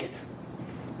won't make it.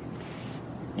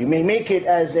 You may make it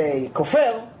as a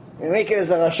kofar, you may make it as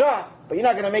a rasha, but you're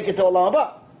not going to make it to Olam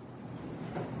Haba.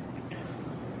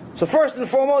 So first and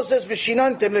foremost it says,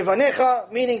 V'shinantem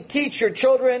levanecha, meaning teach your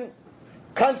children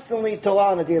constantly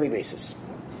Torah on a daily basis.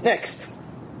 Next.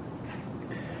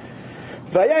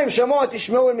 והיה אם שמוע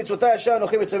תשמעו אל מצוותי אשר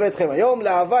אנוכי מצווה אתכם היום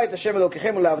לאהבה את השם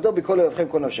אלוקיכם ולעבדו בכל לבבכם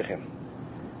כל נפשכם.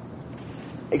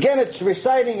 Again, it's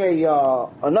reciting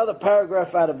another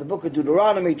paragraph out of the book of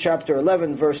Deuteronomy, chapter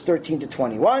 11, verse 13 to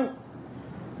 21,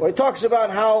 where it talks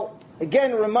about how,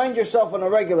 again, remind yourself on a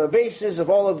regular basis of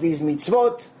all of these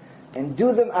mitzvot and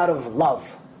do them out of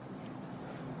love.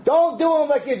 Don't do them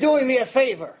like you're doing me a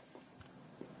favor.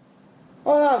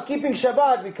 Oh no, I'm keeping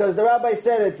Shabbat because the rabbi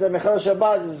said it's Mechal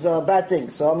Shabbat is a bad thing,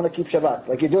 so I'm going to keep Shabbat.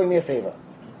 Like you're doing me a favor.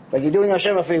 Like you're doing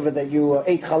Hashem a favor that you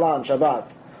ate challah on Shabbat,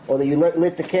 or that you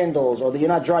lit the candles, or that you're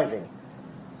not driving.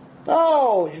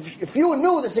 No, if you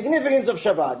knew the significance of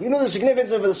Shabbat, you knew the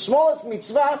significance of the smallest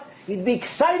mitzvah, you'd be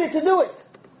excited to do it.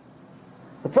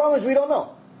 The problem is we don't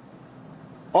know.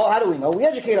 Oh, how do we know? We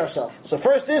educate ourselves. So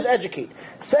first is educate.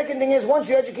 Second thing is, once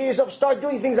you educate yourself, start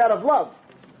doing things out of love.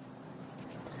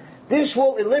 This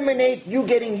will eliminate you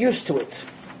getting used to it.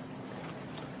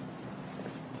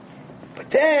 But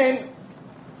then,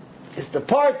 it's the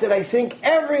part that I think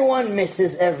everyone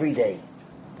misses every day.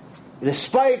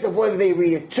 Despite of whether they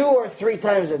read it 2 or 3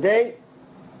 times a day,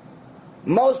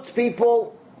 most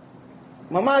people,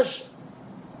 mamash,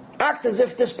 act as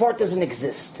if this part doesn't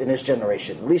exist in this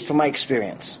generation, at least from my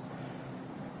experience.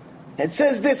 It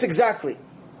says this exactly.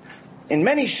 In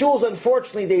many shuls,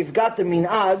 unfortunately, they've got the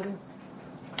minhag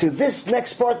to this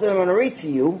next part that I'm going to read to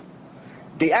you.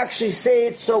 They actually say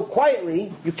it so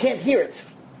quietly, you can't hear it.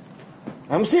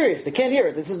 I'm serious, they can't hear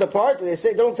it. This is the part, they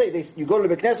say, don't say, you go to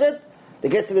the Knesset, they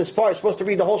get to this part, you're supposed to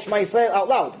read the whole Shema Yisrael out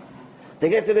loud. They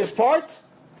get to this part,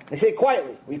 they say it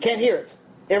quietly, you can't hear it.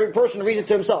 Every person reads it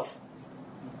to himself.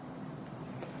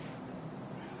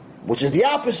 Which is the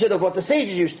opposite of what the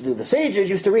sages used to do. The sages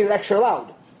used to read it extra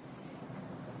loud.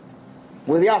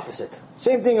 We're the opposite.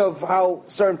 Same thing of how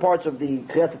certain parts of the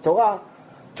Kriyat Torah,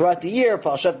 throughout the year,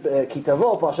 Parashat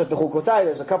Kitavo, Parashat Bechukotai,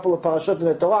 there's a couple of parashot in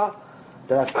the Torah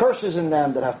that have curses in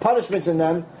them, that have punishments in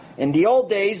them. In the old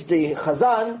days, the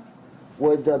Chazan,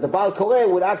 the Baal Koreh,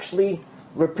 would actually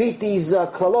repeat these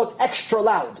klalot extra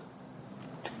loud,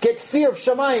 to get fear of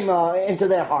Shemaim into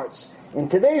their hearts. In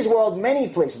today's world, many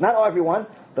places, not everyone,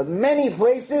 but many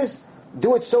places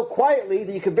do it so quietly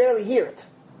that you can barely hear it.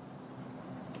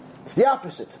 It's the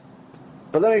opposite.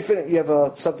 But let me finish. You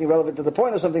have something relevant to the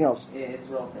point or something else? Yeah, it's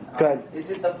relevant. Go ahead.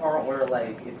 Is it the part where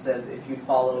it says if you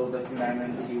follow the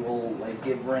commandments, he will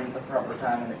give rain at the proper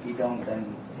time, and if you don't,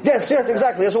 then... Yes,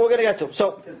 exactly. That's what we're going to get to.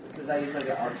 So, because I use an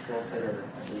art scroll sitter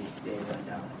every day right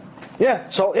now. Yeah,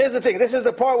 so here's the thing. This is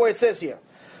the part where it says here.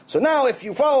 So now if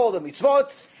you follow the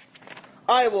mitzvot,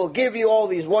 I will give you all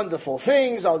these wonderful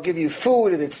things. I'll give you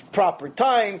food at its proper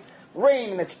time.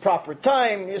 Rain in its proper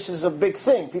time. This is a big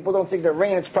thing. People don't think that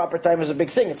rain in its proper time is a big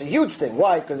thing. It's a huge thing.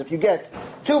 Why? Because if you get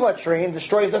too much rain, it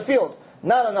destroys the field.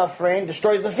 Not enough rain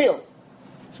destroys the field.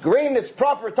 Rain in its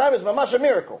proper time is mamash a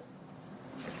miracle.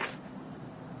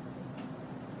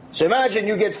 So imagine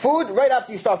you get food right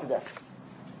after you starve to death.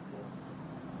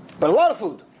 But a lot of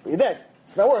food, but you're dead.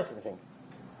 It's not worth anything.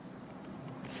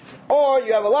 Or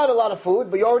you have a lot of food,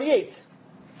 but you already ate.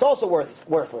 It's also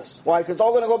worthless. Why? Because it's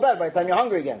all going to go bad by the time you're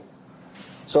hungry again.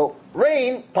 So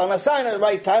rain, parnasai at the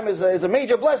right time, is a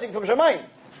major blessing from Shemayim.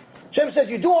 Hashem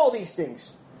says you do all these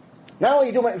things. Not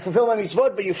only you fulfill my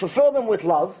mitzvot, but you fulfill them with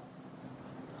love.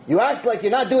 You act like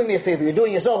you're not doing me a favor, you're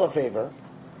doing yourself a favor.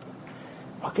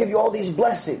 I'll give you all these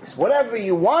blessings. Whatever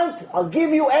you want, I'll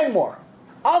give you and more.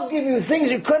 I'll give you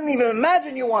things you couldn't even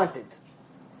imagine you wanted.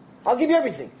 I'll give you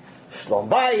everything. Shlom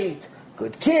bayit,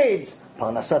 good kids,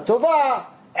 parnasat tovah,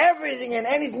 everything and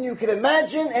anything you can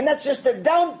imagine, and that's just a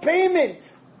down payment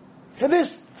for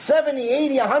this 70,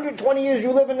 80, 120 years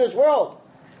you live in this world.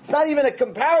 It's not even a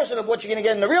comparison of what you're going to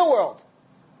get in the real world.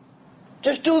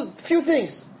 Just do a few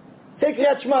things. Say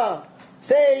Kriyat Shema.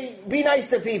 Say, be nice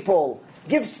to people.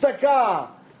 Give tzedakah.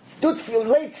 Do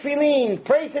late tefillin.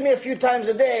 Pray to me a few times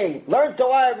a day. Learn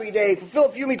Torah every day. Fulfill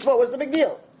a few mitzvot. What's the big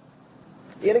deal?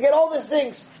 You're going to get all these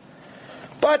things.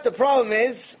 But the problem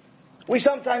is, we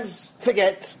sometimes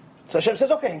forget. So Hashem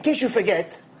says, okay, in case you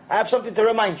forget, I have something to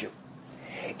remind you.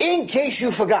 In case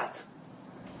you forgot.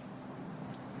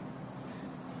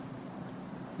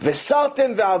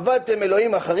 V'saltem ve'avatem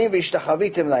Elohim acharim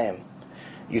ve'ishtachavitem lahem.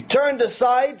 You turned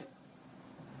aside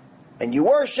and you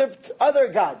worshipped other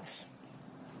gods.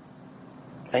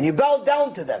 And you bowed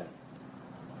down to them.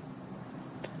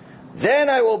 Then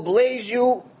I will blaze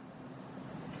you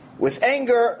with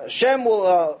anger. Hashem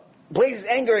will blaze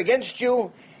anger against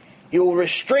you. He will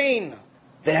restrain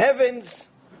the heavens,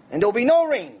 and there will be no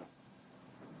rain.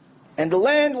 And the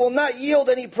land will not yield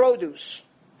any produce,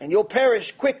 and you'll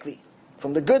perish quickly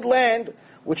from the good land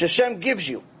which Hashem gives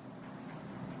you.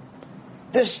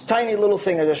 This tiny little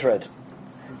thing I just read.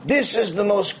 This is the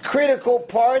most critical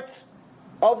part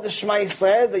of the Shema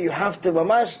Yisrael that you have to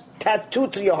mamash tattoo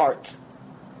to your heart.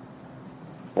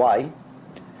 Why?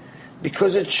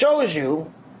 Because it shows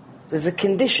you there's a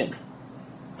condition.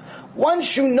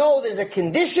 Once you know there's a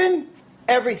condition,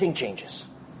 everything changes.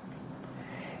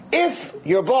 If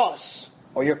your boss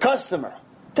or your customer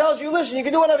tells you, listen, you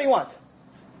can do whatever you want.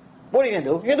 What are you going to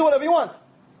do? You can do whatever you want.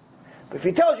 But if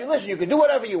he tells you, listen, you can do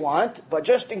whatever you want, but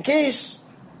just in case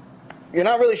you're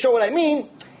not really sure what I mean,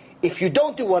 if you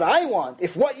don't do what I want,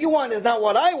 if what you want is not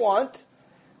what I want,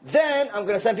 then I'm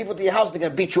going to send people to your house, they're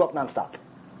going to beat you up nonstop.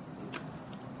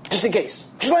 Just in case.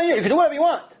 Just letting you can do whatever you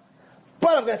want.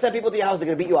 But I'm going to send people to your house, they're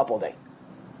going to beat you up all day.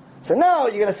 So now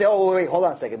you're going to say, oh, wait, hold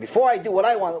on a second. Before I do what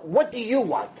I want, what do you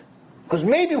want? Because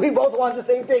maybe we both want the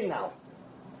same thing now.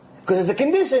 Because there's a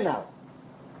condition now.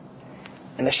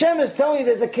 And Hashem is telling you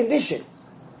there's a condition.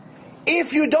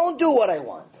 If you don't do what I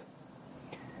want,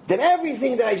 then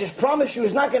everything that I just promised you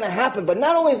is not going to happen. But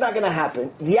not only is not going to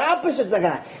happen, the opposite is not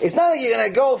going to happen. It's not like you're going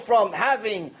to go from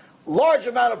having large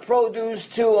amount of produce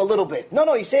to a little bit.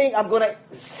 No, he's saying I'm going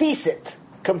to cease it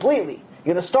completely.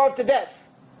 You're going to starve to death.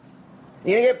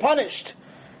 You're going to get punished.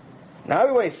 Now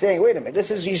everybody's saying, wait a minute,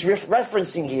 he's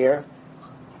referencing here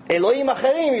Elohim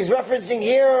Acharim, he's referencing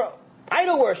here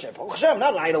idol worship. Oh, Hashem,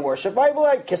 not idol worship.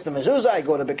 I kiss the mezuzah, I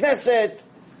go to the Knesset.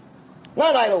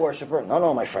 Not idol worshiper.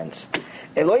 No, my friends.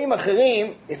 Elohim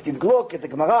Acharim, if you look at the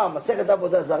Gemara, Masechet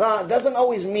Avodah Zarah, doesn't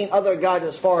always mean other gods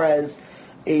as far as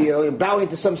bowing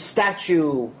to some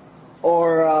statue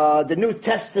or the New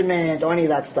Testament or any of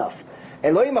that stuff.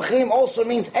 Elohim Acharim also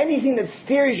means anything that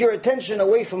steers your attention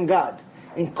away from God,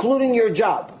 including your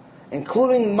job,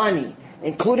 including money,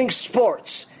 including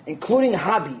sports, including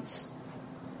hobbies.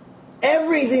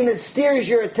 Everything that steers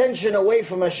your attention away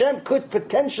from Hashem could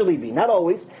potentially be, not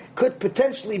always, could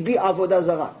potentially be Avodah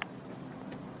Zarah.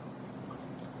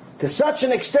 To such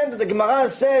an extent that the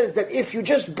Gemara says that if you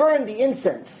just burn the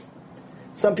incense,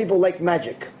 some people like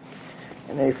magic.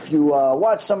 And if you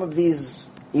watch some of these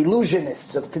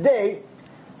illusionists of today,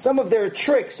 some of their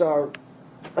tricks are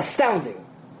astounding,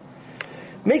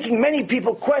 making many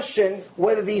people question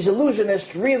whether these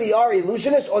illusionists really are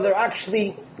illusionists or they're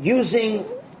actually using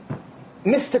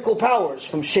mystical powers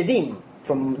from shedim,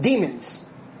 from demons,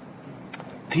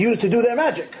 to do their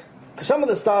magic. Because some of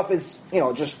the stuff is,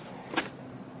 just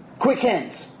quick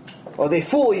hands, or they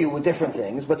fool you with different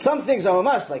things. But some things are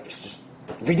almost like just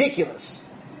ridiculous,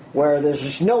 where there's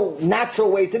just no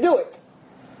natural way to do it.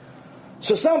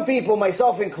 So some people,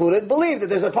 myself included, believe that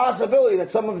there's a possibility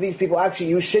that some of these people actually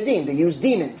use shedim, they use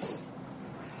demons.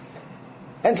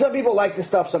 And some people like this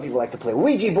stuff, some people like to play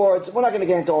Ouija boards. We're not going to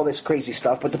get into all this crazy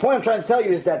stuff, but the point I'm trying to tell you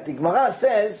is that the Gemara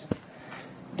says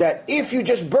that if you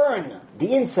just burn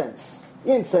the incense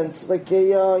like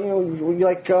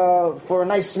for a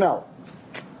nice smell,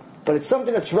 but it's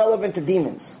something that's relevant to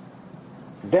demons,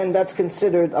 then that's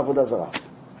considered Avodah Zarah.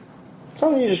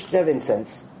 Something you just have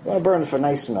incense. You want to burn it for a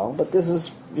nice smell, but this is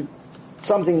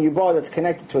something you brought that's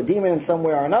connected to a demon in some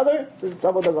way or another, it's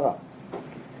Avodah Zarah.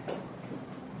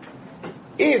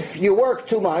 If you work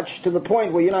too much to the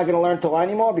point where you're not going to learn Torah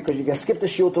anymore because you can skip the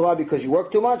Shiur Torah because you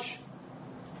work too much,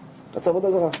 that's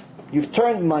Avodah Zarah. You've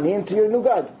turned money into your new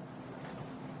God.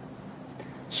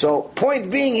 So,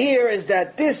 point being here is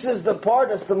that this is the part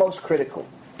that's the most critical.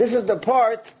 This is the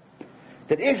part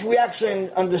that if we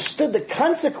actually understood the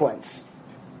consequence,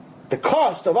 the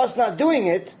cost of us not doing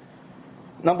it,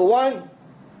 number one,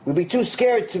 we'd be too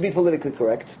scared to be politically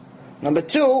correct. Number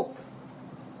two,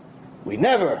 we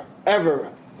never,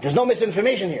 ever, there's no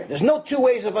misinformation here. There's no two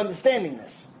ways of understanding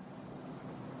this.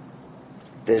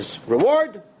 There's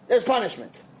reward, there's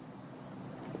punishment.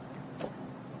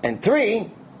 And three,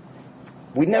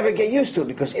 we never get used to it,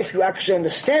 because if you actually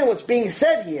understand what's being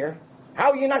said here,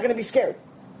 how are you not going to be scared?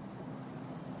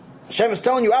 Hashem is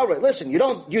telling you outright, listen, you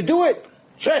do it,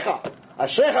 Shecha,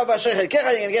 Ashrecha v'Ashrecha, you're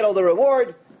going to get all the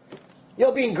reward,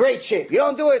 you'll be in great shape. You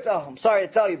don't do it, I'm sorry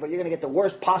to tell you, but you're going to get the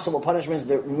worst possible punishments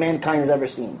that mankind has ever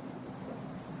seen.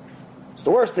 It's the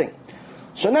worst thing.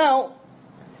 So now,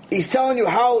 he's telling you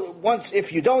how, once,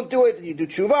 if you don't do it, you do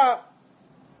tshuva,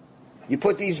 you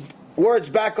put these words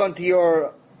back onto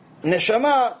your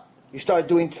neshama, you start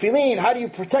doing tefillin. How do you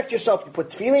protect yourself? You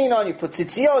put tefillin on, you put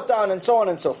tzitziot on, and so on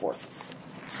and so forth.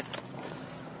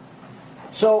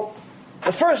 So,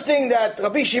 the first thing that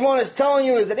Rabbi Shimon is telling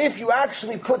you is that if you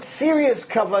actually put serious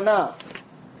kavanah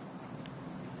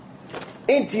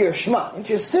into your Shema, into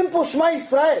your simple Shema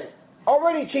Yisrael,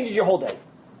 already changes your whole day.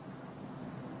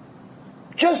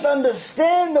 Just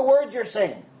understand the words you're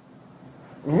saying.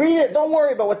 Read it, don't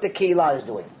worry about what the Keilah is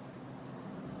doing.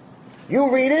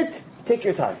 You read it, take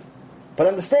your time. But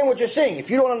understand what you're saying. If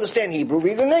you don't understand Hebrew,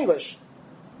 read it in English.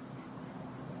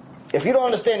 If you don't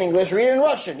understand English, read it in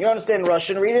Russian. You don't understand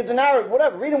Russian, read it in Arabic,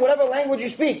 whatever. Read in whatever language you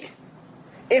speak.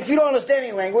 If you don't understand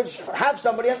any language, have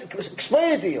somebody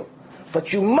explain it to you.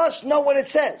 But you must know what it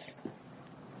says.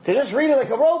 To just read it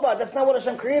like a robot, that's not what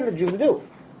Hashem created you to do.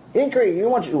 He didn't create you. He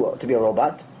didn't want you to be a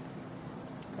robot.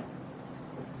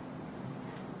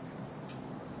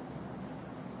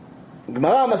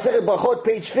 Gemara Masechet Brachot,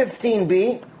 page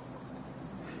 15b,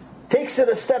 takes it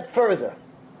a step further.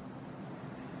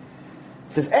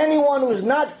 It says, anyone who is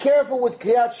not careful with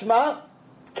Kriyat Shema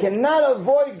cannot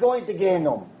avoid going to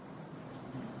Gehenom.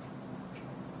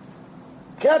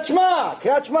 Kriyat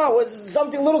Shema was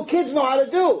something little kids know how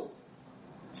to do.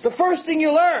 It's the first thing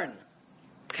you learn.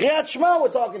 Kriyat Shema we're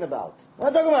talking about. We're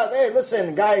not talking about, hey, listen,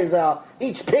 the guy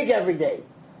eats pig every day.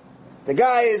 The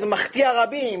guy is a Machtia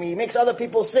Rabim. He makes other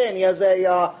people sin. He has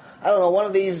one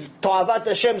of these To'avat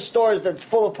Hashem stores that's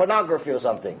full of pornography or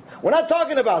something. We're not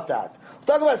talking about that. We're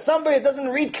talking about somebody that doesn't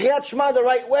read Kriyat Shema the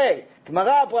right way.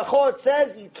 Gemara Brachot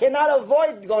says he cannot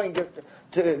avoid going to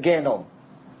Gehenom.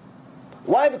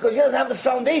 Why? Because he doesn't have the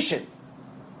foundation.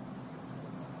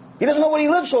 He doesn't know what he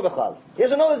lives for, Bechal. He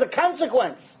doesn't know there's a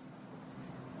consequence.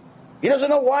 He doesn't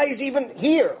know why he's even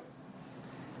here.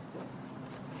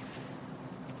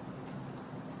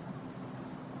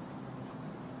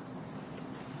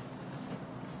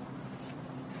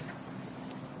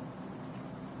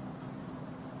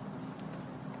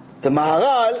 The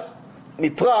Maharal,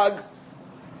 Prague,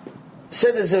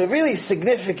 said there's a really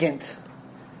significant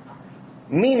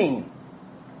meaning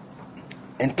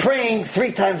in praying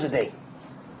 3 times a day.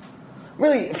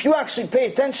 Really, if you actually pay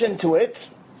attention to it,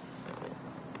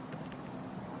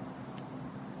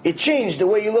 it changed the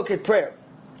way you look at prayer.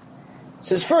 It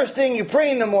says, first thing, you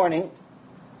pray in the morning.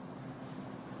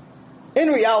 In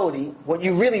reality, what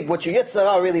your Yetzer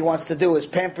Hara really wants to do is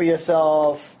pamper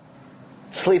yourself,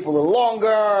 sleep a little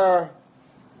longer,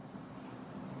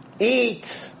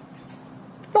 eat.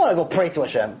 You don't want to go pray to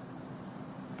Hashem. You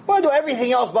want to do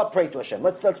everything else but pray to Hashem.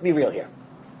 Let's be real here.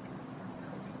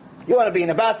 You want to be in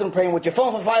the bathroom praying with your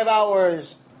phone for 5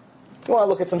 hours. You want to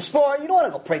look at some sport. You don't want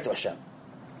to go pray to Hashem.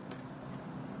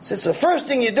 Since the first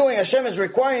thing you're doing, Hashem is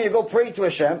requiring you to go pray to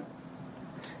Hashem.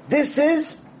 This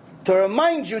is to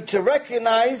remind you to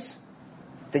recognize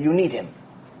that you need Him.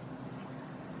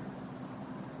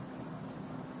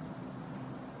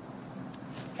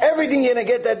 Everything you're going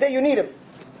to get that day, you need Him.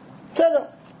 Then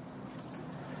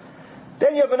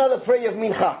you have another prayer of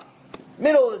Mincha.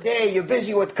 Middle of the day, you're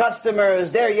busy with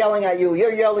customers, they're yelling at you,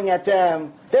 you're yelling at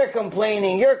them, they're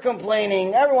complaining, you're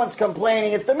complaining, everyone's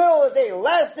complaining. It's the middle of the day.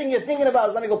 Last thing you're thinking about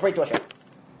is, let me go pray to Hashem.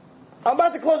 I'm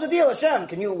about to close the deal, Hashem.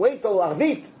 Can you wait till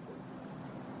Arvit?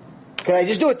 Can I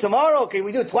just do it tomorrow? Can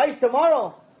we do it twice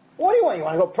tomorrow? What do you want? You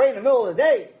want to go pray in the middle of the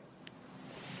day?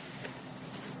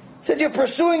 It says you're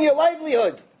pursuing your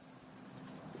livelihood.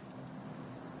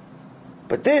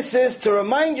 But this is to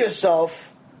remind yourself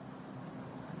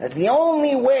that the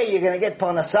only way you're going to get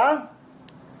parnasah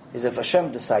is if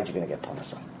Hashem decides you're going to get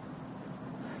parnasah.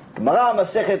 Gemara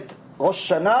Masechet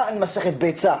Rosh Hashanah and Masechet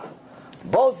Beitzah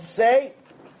both say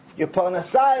your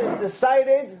parnasah is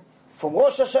decided from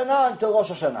Rosh Hashanah until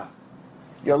Rosh Hashanah.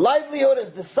 Your livelihood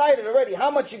is decided already how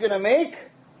much you're going to make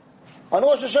on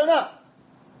Rosh Hashanah.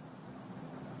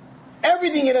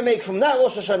 Everything you're going to make from that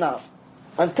Rosh Hashanah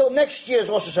until next year's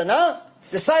Rosh Hashanah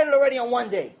decided already on one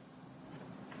day.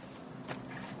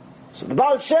 So the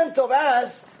Baal Shem Tov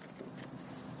asked,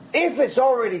 if it's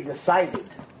already decided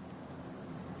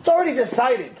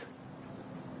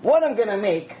what I'm going to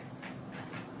make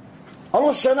on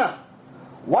Rosh Hashanah,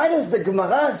 why does the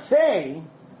Gemara say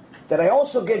that I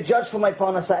also get judged for my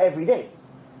parnasah every day?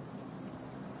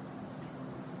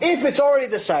 If it's already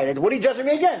decided, would He judge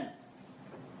me again?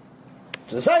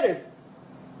 It's decided.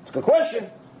 It's a good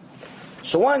question.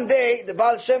 So one day, the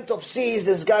Baal Shem Tov sees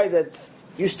this guy that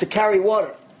used to carry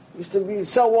water.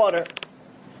 Sell water.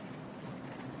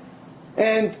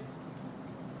 And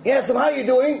he asks him, how are you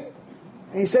doing?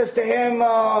 And he says to him,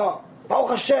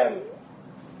 Baruch Hashem,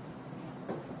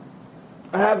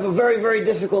 I have a very, very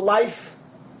difficult life,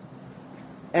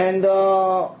 and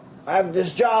I have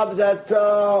this job that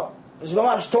is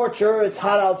much torture. It's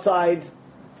hot outside.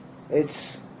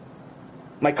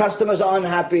 My customers are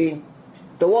unhappy.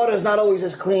 The water is not always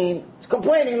as clean. He's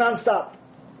complaining nonstop.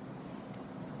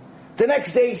 The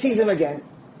next day he sees him again.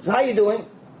 He says, how you doing?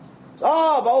 He says,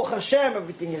 oh, Baruch Hashem,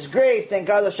 everything is great. Thank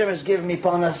God Hashem has given me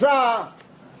parnasah.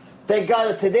 Thank God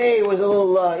that today was a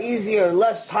little easier,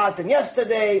 less hot than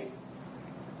yesterday.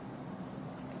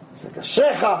 It's like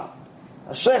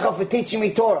Ashrecha for teaching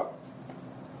me Torah.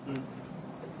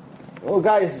 Oh,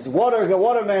 guys,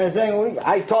 waterman is saying,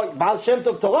 I taught Baal Shem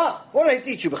Tov Torah. What did I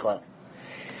teach you, B'chlal?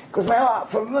 Because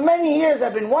for many years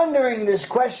I've been wondering this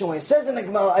question. When it says in the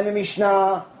Gemara, in the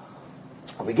Mishnah,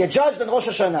 we get judged on Rosh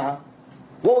Hashanah,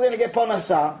 what we're going to get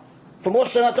parnasah from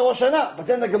Rosh Hashanah to Rosh Hashanah. But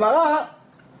then the Gemara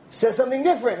says something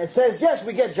different. It says, yes,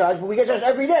 we get judged, but we get judged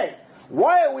every day.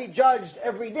 Why are we judged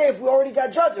every day if we already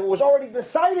got judged? It was already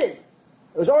decided.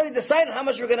 It was already decided how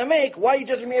much we're going to make. Why are you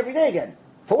judging me every day again?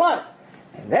 For what?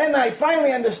 And then I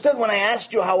finally understood when I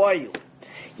asked you, how are you?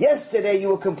 Yesterday you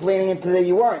were complaining and today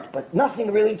you weren't. But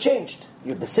nothing really changed.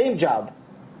 You have the same job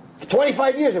for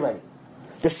 25 years already.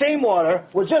 The same water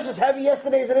was just as heavy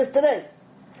yesterday as it is today.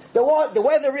 The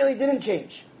weather really didn't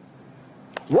change.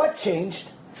 What changed?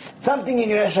 Something in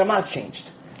your neshama changed.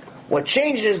 What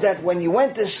changed is that when you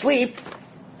went to sleep,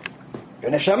 your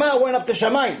neshama went up to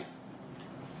Shamayim.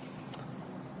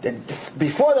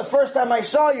 Before the first time I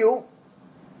saw you,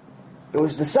 it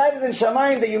was decided in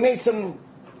Shamayim that you made some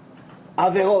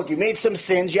averot, you made some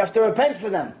sins, you have to repent for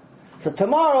them. So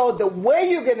tomorrow, the way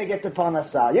you're going to get the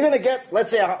parnasah, you're going to get,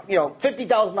 let's say,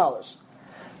 $50,000.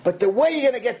 But the way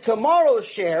you're going to get tomorrow's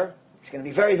share is going to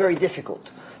be very, very difficult.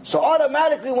 So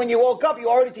automatically, when you woke up, you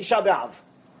already Tisha B'Av.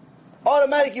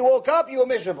 Automatically, you woke up, you were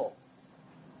miserable.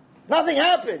 Nothing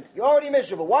happened. You're already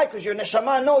miserable. Why? Because your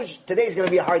neshama knows today's going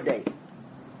to be a hard day.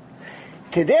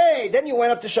 Today, then you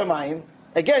went up to Shamayim.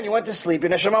 Again, you went to sleep.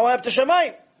 Your neshama went up to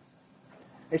Shamayim.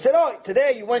 They said, oh,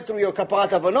 today you went through your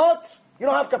kaparat avonot. You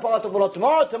don't have kaparat avonot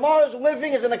tomorrow. Tomorrow's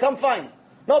living is going to come fine.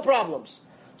 No problems.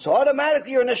 So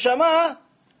automatically your neshama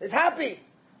is happy.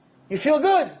 You feel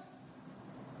good.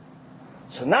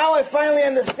 So now I finally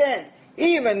understand.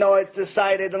 Even though it's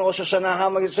decided in Rosh Hashanah how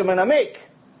much I'm going to make,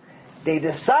 they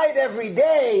decide every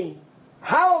day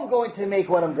how I'm going to make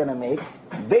what I'm going to make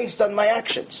based on my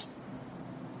actions.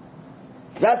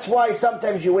 That's why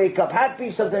sometimes you wake up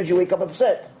happy, sometimes you wake up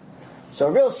upset. So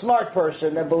a real smart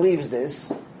person that believes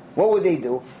this, what would they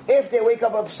do? If they wake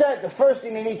up upset, the first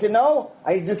thing they need to know,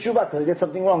 I need to do tshuva because I did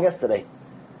something wrong yesterday.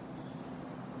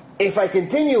 If I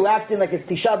continue acting like it's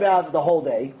Tisha B'Av the whole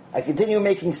day, I continue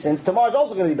making sins, tomorrow's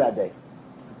also going to be a bad day.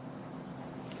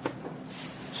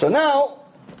 So now,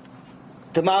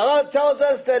 the Maharal tells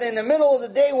us that in the middle of the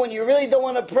day when you really don't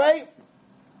want to pray,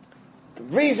 the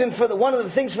reason for one of the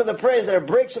things for the prayer is that it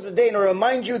breaks up the day and to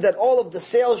remind you that all of the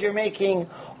sales you're making,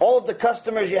 all of the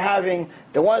customers you're having,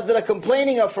 the ones that are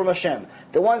complaining are from Hashem,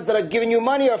 the ones that are giving you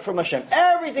money are from Hashem.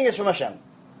 Everything is from Hashem.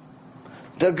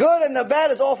 The good and the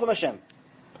bad is all from Hashem.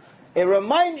 It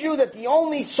reminds you that the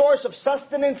only source of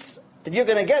sustenance that you're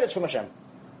going to get is from Hashem.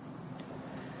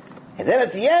 And then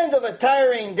at the end of a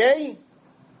tiring day,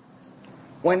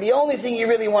 when the only thing you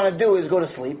really want to do is go to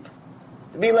sleep,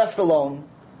 to be left alone,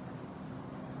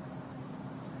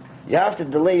 you have to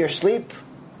delay your sleep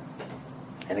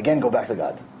and again go back to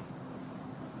God.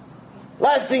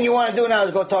 Last thing you want to do now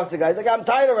is go talk to God. He's like, I'm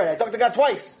tired already. I talked to God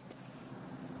twice.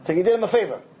 So you did him a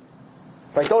favor.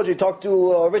 If I told you talk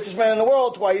to richest man in the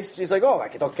world twice, he's like, oh, I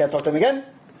can't talk to him again.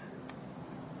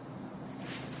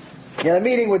 You had a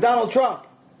meeting with Donald Trump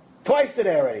twice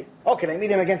today already. Oh, can I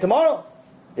meet him again tomorrow?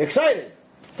 You're excited.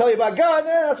 Tell you about God?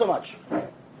 Not so much.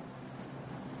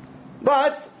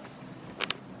 But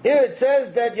here it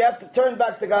says that you have to turn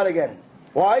back to God again.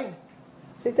 Why?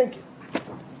 Say thank you.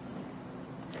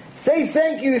 Say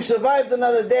thank you survived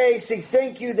another day. Say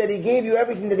thank you that He gave you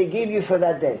everything that He gave you for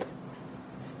that day.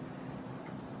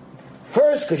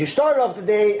 First, because you started off the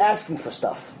day asking for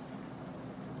stuff.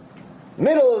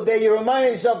 Middle of the day, you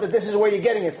remind yourself that this is where you're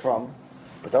getting it from.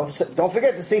 But don't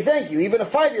forget to say thank you. Even a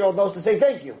 5-year-old knows to say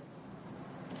thank you.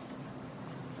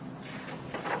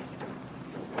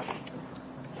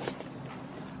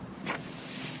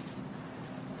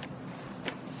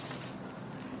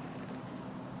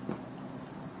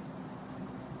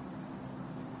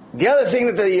 The other thing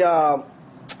that the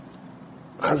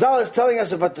Chazal is telling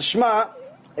us about the Shema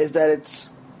is that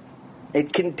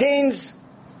it contains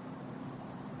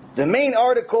the main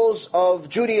articles of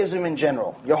Judaism in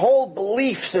general. Your whole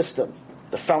belief system,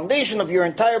 the foundation of your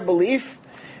entire belief,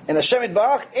 in Hashem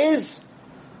Yitbarach is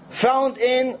found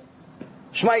in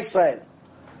Shema Yisrael.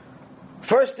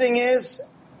 First thing is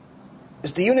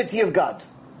the unity of God.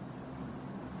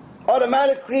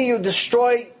 Automatically you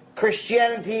destroy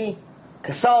Christianity,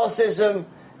 Catholicism,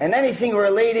 and anything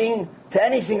relating to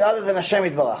anything other than Hashem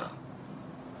Yitbarach.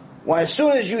 When as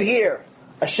soon as you hear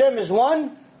Hashem is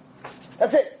one,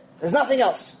 that's it. There's nothing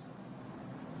else.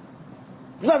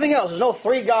 There's nothing else. There's no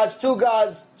 3 gods, 2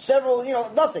 gods, several,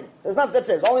 nothing. There's not. That's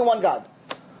it. There's only one God.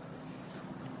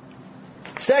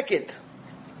 Second,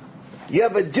 you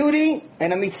have a duty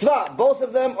and a mitzvah. Both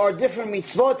of them are different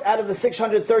mitzvot out of the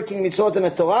 613 mitzvot in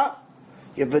the Torah.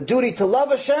 You have a duty to love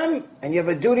Hashem, and you have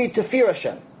a duty to fear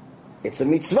Hashem. It's a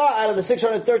mitzvah out of the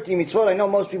 613 mitzvot. I know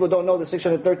most people don't know the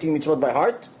 613 mitzvot by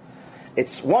heart.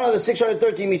 It's one of the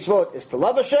 613 mitzvot is to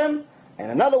love Hashem,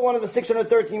 and another one of the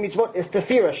 613 mitzvot is to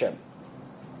fear Hashem.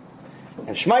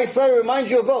 And Shema Yisrael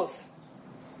reminds you of both.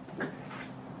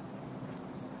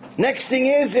 Next thing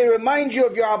is, it reminds you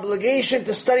of your obligation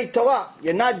to study Torah.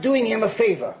 You're not doing him a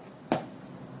favor.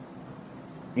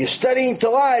 You're studying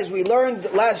Torah, as we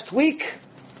learned last week,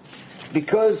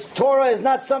 because Torah is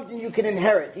not something you can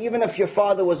inherit. Even if your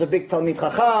father was a big Talmid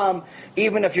Chacham,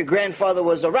 even if your grandfather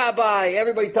was a rabbi,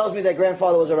 everybody tells me their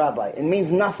grandfather was a rabbi. It means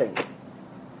nothing.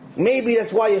 Maybe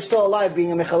that's why you're still alive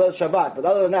being a Mechalel Shabbat, but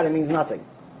other than that, it means nothing.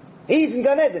 He's in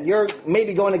Gan Eden. You're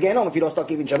maybe going to Gehenom if you don't start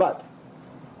keeping Shabbat.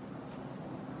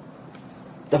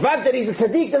 The fact that he's a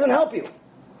tzaddik doesn't help you.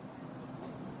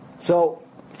 So,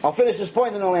 I'll finish this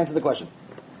point and I'll answer the question.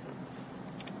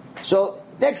 So,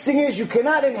 next thing is, you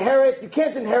can't inherit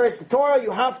the Torah,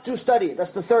 you have to study it.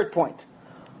 That's the third point.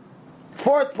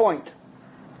 Fourth point,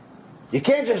 you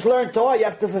can't just learn Torah, you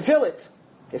have to fulfill it.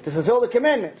 You have to fulfill the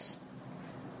commandments.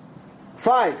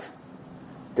 5,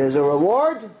 there's a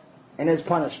reward and there's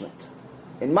punishment.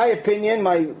 In my opinion,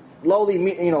 my lowly,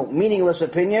 meaningless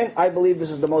opinion, I believe this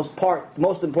is the most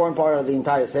important part of the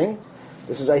entire thing.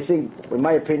 This is, I think, in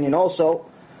my opinion also,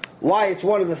 why it's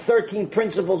one of the 13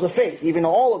 principles of faith. Even though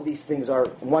all of these things are,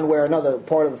 one way or another,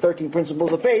 part of the 13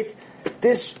 principles of faith,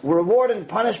 this reward and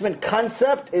punishment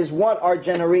concept is what our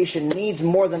generation needs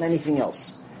more than anything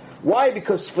else. Why?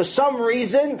 Because for some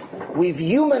reason, we've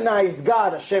humanized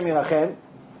God, Hashem Yirachem.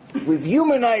 We've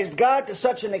humanized God to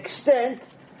such an extent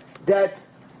that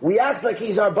we act like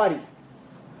He's our buddy.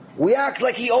 We act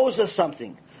like He owes us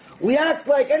something. We act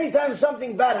like anytime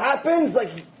something bad happens, like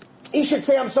He should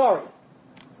say, I'm sorry.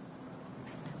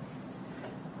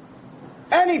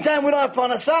 Anytime we don't have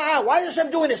panasah, why is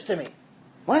Hashem doing this to me?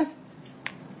 What?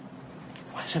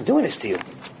 Why is Hashem doing this to you?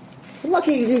 I'm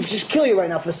lucky He didn't just kill you right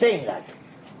now for saying that.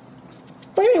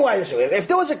 But anyway, if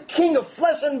there was a king of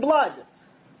flesh and blood,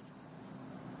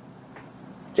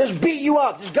 just beat you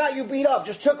up, just got you beat up,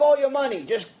 just took all your money,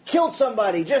 just killed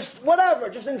somebody, just whatever,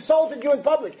 just insulted you in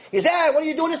public. You say, hey, what are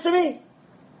you doing this to me?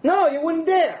 No, you wouldn't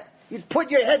dare. You'd put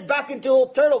your head back into a little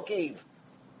turtle cave.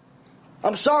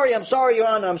 I'm sorry, Your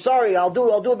Honor, I'm sorry, I'll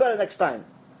do it better next time.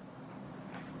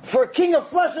 For a king of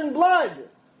flesh and blood,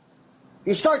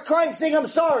 you start crying saying, I'm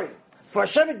sorry. For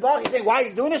Hashem Yitbarach, you say, why are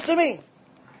you doing this to me?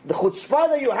 The chutzpah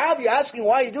that you have, you're asking,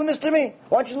 why are you doing this to me?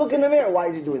 Why don't you look in the mirror, why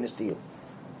is He doing this to you?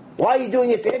 Why are you doing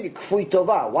it to him? You kfui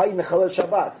tovah. Why are you mechalel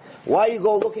Shabbat? Why you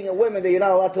go looking at women that you're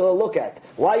not allowed to look at?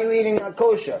 Why are you eating not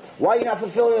kosher? Why are you not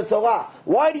fulfilling the Torah?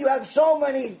 Why do you have so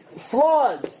many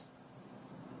flaws?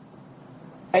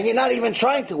 And you're not even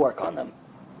trying to work on them.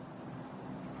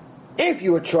 If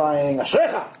you were trying,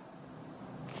 ashrecha,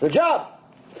 good job.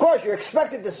 Of course, you're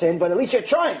expected to sin, but at least you're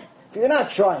trying. If you're not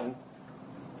trying,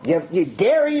 you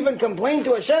dare even complain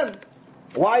to Hashem.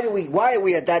 Why are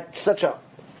we at such a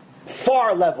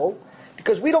far level?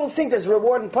 Because we don't think there's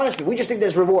reward and punishment. We just think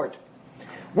there's reward.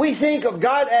 We think of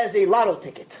God as a lotto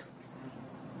ticket.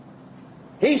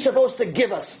 He's supposed to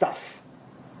give us stuff.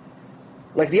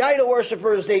 Like the idol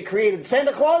worshippers, they created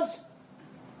Santa Claus.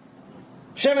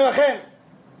 Shem Elachem.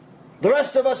 The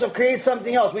rest of us have created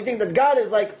something else. We think that God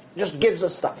is like, just gives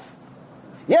us stuff.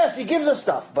 Yes, He gives us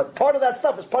stuff, but part of that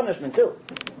stuff is punishment too.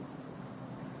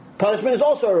 Punishment is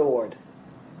also a reward.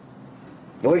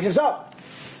 He wakes us up.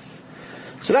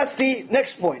 So that's the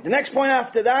next point. The next point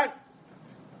after that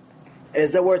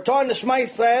is that we're taught in the Shema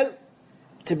Yisrael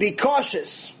to be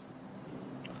cautious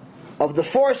of the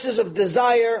forces of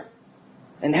desire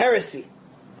and heresy.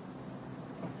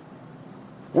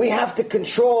 We have to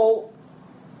control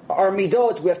our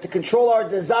midot. We have to control our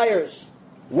desires.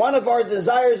 One of our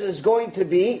desires is going to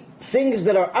be things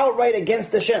that are outright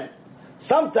against Hashem.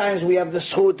 Sometimes we have the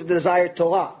zchut to desire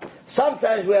Torah.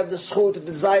 Sometimes we have the zchut to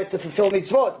desire to fulfill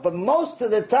mitzvot. But most of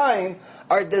the time,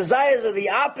 our desires are the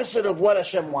opposite of what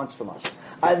Hashem wants from us.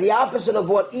 Are the opposite of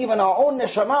what even our own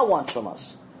neshama wants from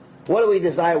us. What do we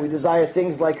desire? We desire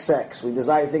things like sex. We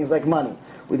desire things like money.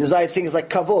 We desire things like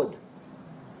kavod.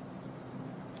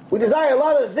 We desire a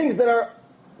lot of the things that are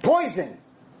poison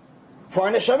for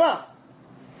our neshama.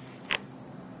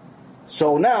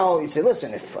 So now you say,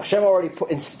 listen, if Hashem already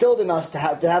instilled in us to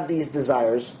have these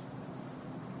desires,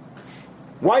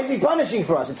 why is He punishing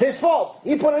for us? It's His fault.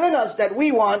 He put it in us that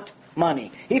we want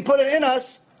money. He put it in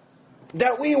us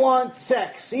that we want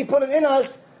sex. He put it in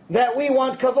us that we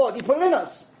want kavod. He put it in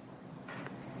us.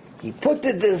 He put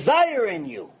the desire in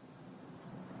you.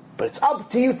 But it's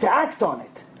up to you to act on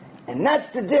it. And that's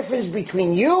the difference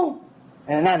between you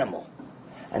and an animal.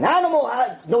 An animal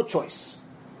has no choice.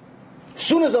 As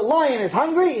soon as a lion is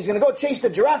hungry, he's going to go chase the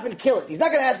giraffe and kill it. He's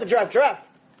not going to ask the giraffe,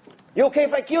 you okay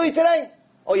if I kill you today?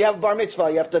 Oh, you have a bar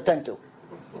mitzvah you have to attend to.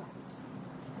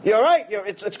 You're all right?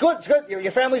 It's good, it's good.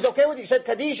 Your family's okay with you? You said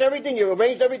Kaddish, everything, you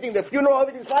arranged everything, the funeral,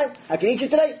 everything's fine? I can eat you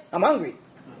today? I'm hungry.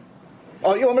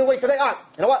 Oh, you want me to wait today?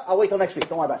 You know what? I'll wait till next week.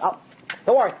 Don't worry about it.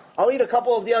 Don't worry. I'll eat a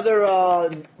couple of the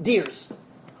other deers.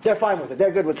 They're fine with it.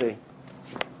 They're good with it.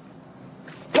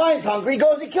 Lion's hungry, he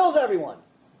goes, he kills everyone.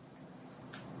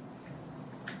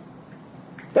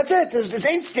 That's it. There's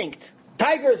instinct.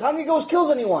 Tiger is hungry, goes,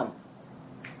 kills anyone.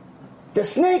 The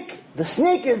snake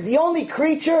is the only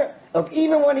creature of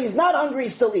even when he's not hungry, he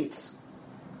still eats.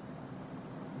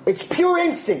 It's pure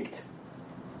instinct.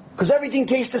 Because everything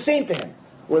tastes the same to him.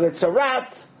 Whether it's a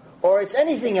rat or it's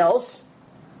anything else,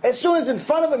 as soon as in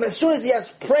front of him, as soon as he has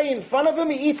prey in front of him,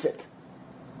 he eats it.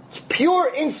 It's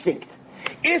pure instinct.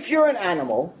 If you're an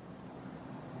animal,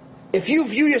 if you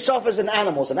view yourself as an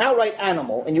animal, as an outright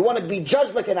animal, and you want to be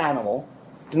judged like an animal,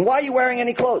 then why are you wearing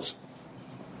any clothes?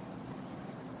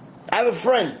 I have a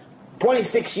friend,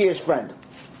 26 years friend.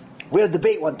 We had a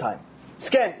debate one time.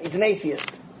 Sken, he's an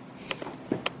atheist.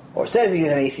 Or says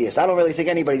he's an atheist. I don't really think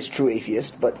anybody's a true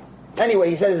atheist, but anyway,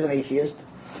 he says he's an atheist.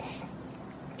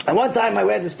 And one time I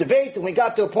had this debate, and we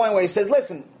got to a point where he says,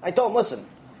 I told him, listen,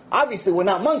 obviously we're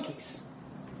not monkeys.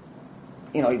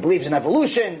 You know, he believes in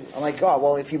evolution. I'm like, oh,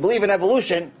 well, if you believe in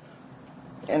evolution,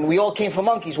 and we all came from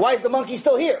monkeys, why is the monkey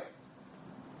still here?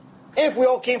 If we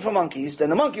all came from monkeys, then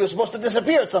the monkey was supposed to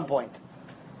disappear at some point.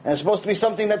 And it's supposed to be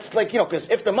something that's like, because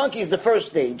if the monkey is the first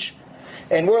stage,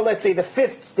 and we're, let's say, the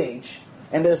fifth stage,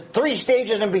 and there's 3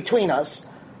 stages in between us,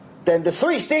 then the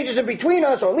 3 stages in between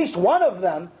us, or at least one of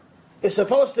them, is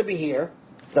supposed to be here.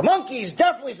 The monkey is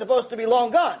definitely supposed to be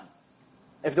long gone,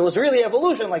 if there was really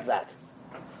evolution like that.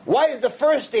 Why is the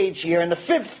first stage here and the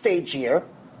 5th stage here,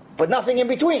 but nothing in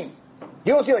between?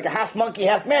 You don't see like a half monkey,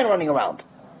 half man running around.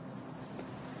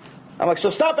 I'm like,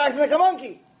 so stop acting like a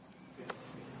monkey.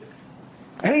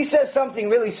 And he says something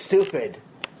really stupid,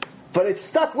 but it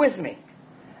stuck with me.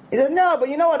 He says, no, but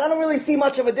you know what? I don't really see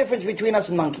much of a difference between us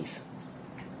and monkeys.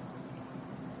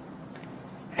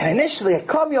 And initially it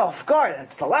caught me off guard. And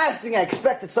it's the last thing I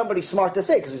expected somebody smart to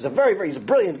say, because he's a he's a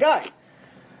brilliant guy.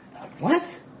 I'm like, what?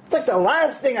 It's like the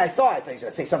last thing I thought. I thought he's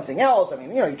going to say something else. I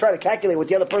mean, you try to calculate what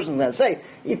the other person's going to say.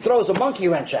 He throws a monkey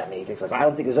wrench at me. He thinks, I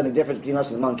don't think there's any difference between us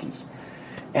and the monkeys.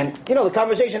 And, the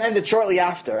conversation ended shortly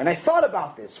after. And I thought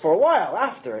about this for a while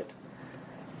after it.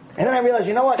 And then I realized,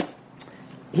 you know what?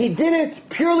 He did it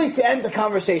purely to end the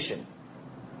conversation.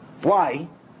 Why?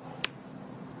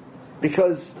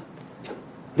 Because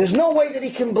there's no way that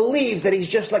he can believe that he's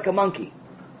just like a monkey.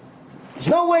 There's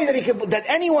no way that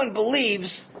anyone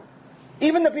believes,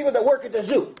 even the people that work at the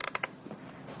zoo,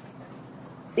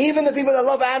 even the people that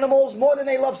love animals more than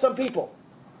they love some people.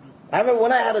 I remember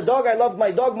when I had a dog, I loved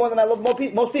my dog more than I loved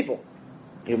most people.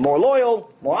 You're more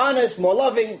loyal, more honest, more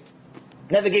loving,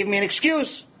 never gave me an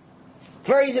excuse.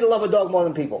 Very easy to love a dog more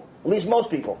than people, at least most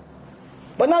people.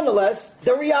 But nonetheless,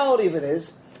 the reality of it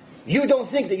is, you don't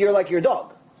think that you're like your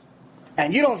dog.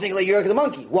 And you don't think that you're like the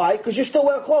monkey. Why? Because you're still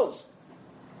well clothed.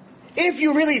 If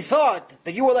you really thought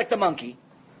that you were like the monkey,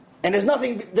 and there's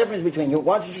nothing difference between you,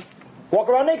 why don't you just walk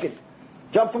around naked?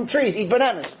 Jump from trees, eat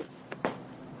bananas.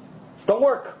 Don't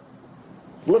work.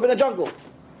 Live in a jungle.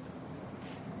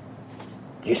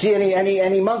 Do you see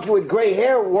any monkey with gray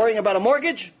hair worrying about a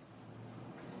mortgage?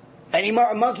 Any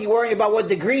monkey worrying about what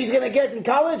degree he's going to get in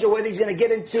college, or whether he's going to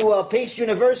get into Pace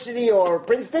University or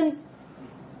Princeton?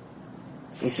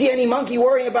 You see any monkey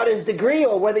worrying about his degree,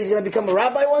 or whether he's going to become a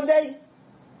rabbi one day?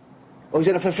 Or he's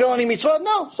going to fulfill any mitzvot?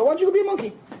 No. So why don't you go be a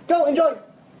monkey? Go, enjoy.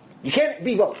 You can't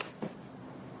be both. You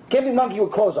can't be monkey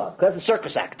with clothes on, because that's a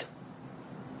circus act.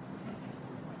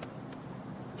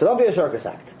 So don't be a circus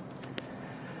act.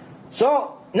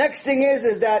 So, next thing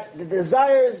is that the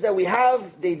desires that we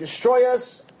have, they destroy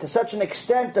us to such an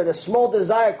extent that a small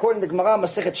desire, according to Gemara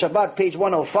Masechet Shabbat, page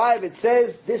 105, it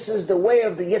says, this is the way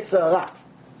of the Yetzer Hara.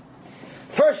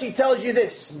 First he tells you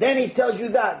this, then he tells you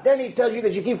that, then he tells you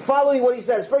this. You keep following what he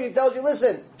says. First he tells you,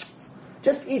 listen,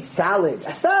 just eat salad.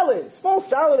 A salad. Small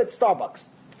salad at Starbucks.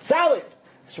 Salad.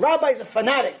 This rabbi's a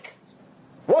fanatic.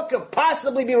 What could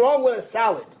possibly be wrong with a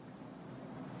salad?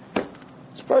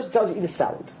 So first he tells you, eat a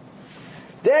salad.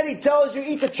 Then he tells you,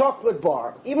 eat the chocolate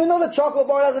bar. Even though the chocolate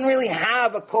bar doesn't really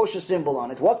have a kosher symbol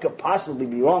on it, what could possibly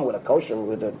be wrong with a kosher,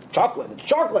 with a chocolate? It's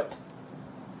chocolate.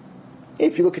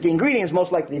 If you look at the ingredients,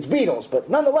 most likely it's Beatles, but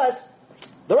nonetheless,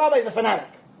 the rabbi is a fanatic.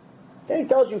 Then he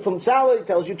tells you from salad, he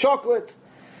tells you chocolate.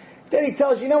 Then he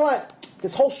tells you, you know what,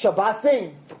 this whole Shabbat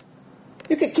thing,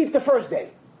 you can keep the first day.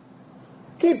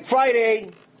 Keep Friday,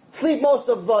 sleep most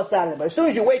of Saturday. But as soon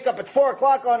as you wake up at 4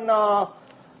 o'clock on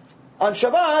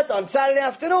Shabbat, on Saturday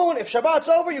afternoon, if Shabbat's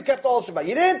over, you kept all of Shabbat.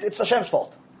 You didn't, it's Hashem's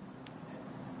fault.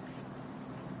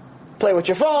 Play with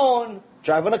your phone,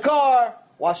 drive in a car,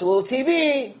 watch a little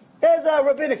TV. It's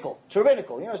rabbinical. It's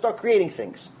rabbinical. Start creating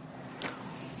things.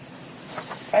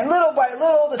 And little by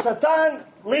little, the Satan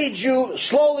leads you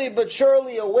slowly but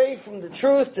surely away from the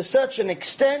truth to such an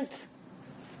extent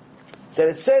that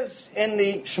it says in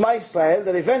the Shema Yisrael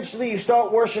that eventually you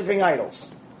start worshipping idols.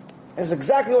 That's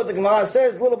exactly what the Gemara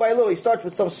says. Little by little, he starts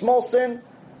with some small sin,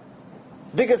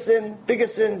 bigger sin, bigger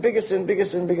sin, bigger sin, bigger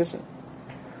sin, bigger sin.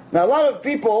 Now, a lot of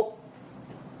people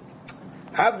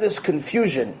have this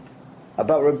confusion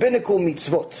about rabbinical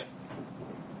mitzvot.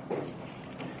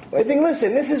 I think,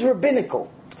 listen, this is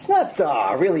rabbinical. It's not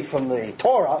really from the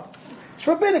Torah. It's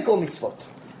rabbinical mitzvot.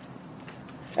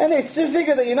 And they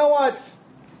figure that, you know what?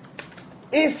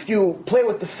 If you play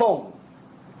with the phone,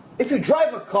 if you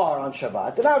drive a car on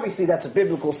Shabbat, then obviously that's a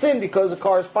biblical sin because the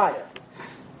car is fire.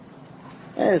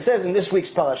 And it says in this week's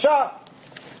parasha,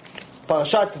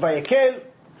 Parashat Vayekel,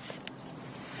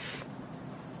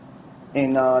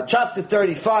 in chapter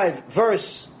 35,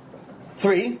 verse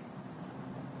 3,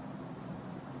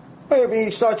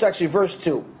 he starts actually verse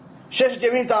 2. ששת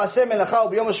ימים תעשה מלאכה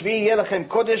וביום השביעי יהיה לכם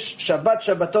קודש שבת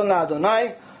שבתון לאדוני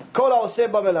כל העושה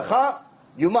במלאכה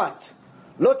יומת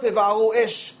לא תבערו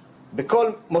אש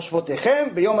בכל מושבותיכם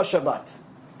ביום השבת.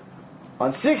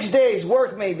 On 6 days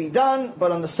work may be done,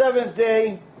 but on the 7th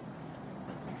day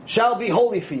shall be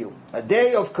holy for you, a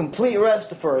day of complete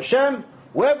rest for Hashem.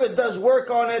 Whoever does work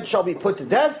on it shall be put to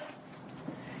death.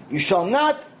 You shall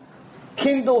not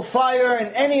kindle fire in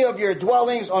any of your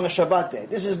dwellings on a Shabbat day.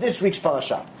 This is this week's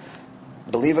parasha.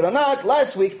 Believe it or not,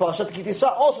 last week Parashat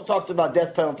Kitisa also talked about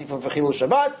death penalty for Chilul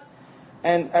Shabbat.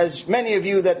 And as many of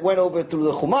you that went over through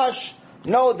the Chumash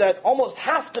know that almost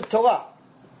half the Torah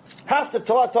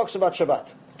talks about Shabbat.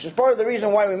 Which is part of the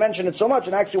reason why we mention it so much,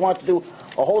 and I actually want to do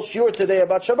a whole shiur today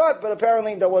about Shabbat, but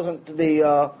apparently that wasn't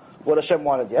the what Hashem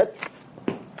wanted yet.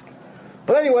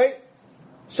 But anyway,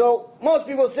 so most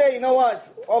people say, you know what,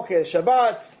 okay,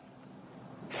 Shabbat,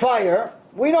 fire,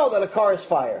 we know that a car is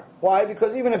fire. Why?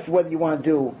 Because even if whether you want to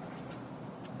do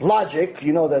logic,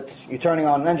 you know that you're turning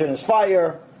on an engine is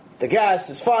fire, the gas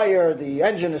is fire, the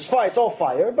engine is fire, it's all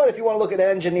fire. But if you want to look at an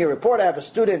engineer report, I have a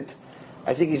student,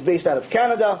 I think he's based out of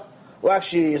Canada, who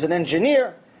actually is an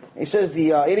engineer. He says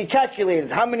and he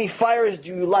calculated how many fires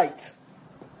do you light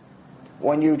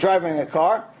when you're driving a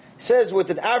car. He says with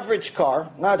an average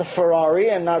car, not a Ferrari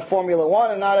and not Formula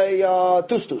One and not a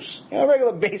Tustus, a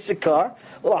regular basic car,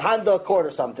 a little Honda Accord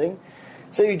or something.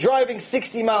 So you're driving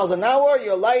 60 miles an hour,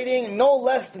 you're lighting no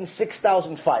less than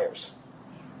 6,000 fires.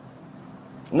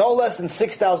 No less than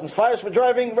 6,000 fires for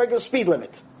driving regular speed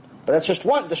limit. But that's just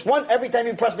one every time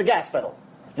you press the gas pedal.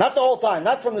 Not the whole time,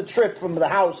 not from the trip from the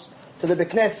house to the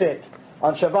Beknesset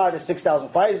on Shabbat is 6,000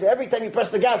 fires. Every time you press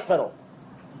the gas pedal,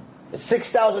 it's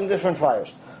 6,000 different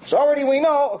fires. So already we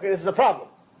know, okay, this is a problem.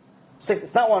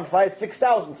 It's not one fire, it's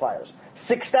 6,000 fires.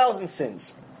 6,000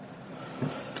 sins.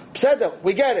 Pseudo,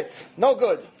 we get it. No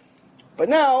good. But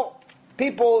now,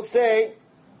 people say,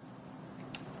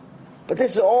 but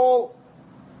this is all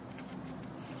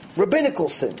rabbinical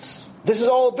sins. This is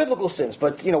all biblical sins.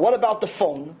 But, what about the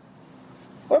phone?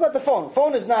 What about the phone?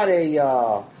 Phone is not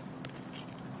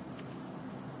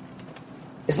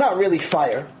it's not really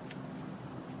fire.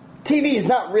 TV is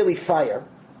not really fire.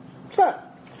 It's not.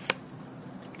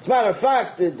 As a matter of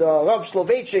fact, Rav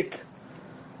Soloveitchik,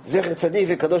 Zecher Tzaddik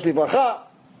V'Kadosh Livracha,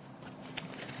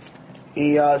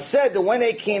 he said that when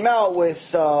they came out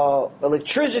with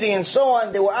electricity and so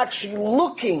on, they were actually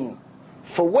looking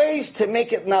for ways to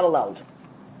make it not allowed.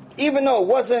 Even though it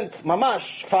wasn't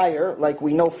mamash fire, like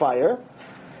we know fire,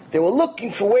 they were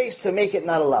looking for ways to make it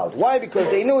not allowed. Why? Because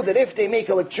they knew that if they make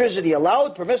electricity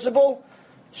allowed, permissible,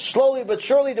 slowly but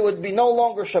surely there would be no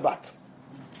longer Shabbat.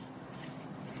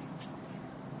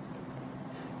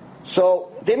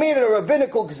 So they made it a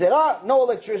rabbinical gzerah, no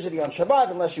electricity on Shabbat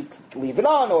unless you leave it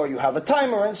on or you have a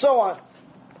timer and so on.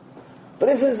 But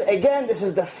this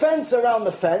is the fence around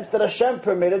the fence that Hashem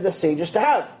permitted the sages to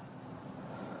have.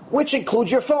 Which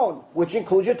includes your phone, which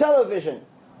includes your television,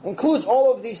 includes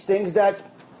all of these things that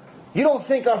you don't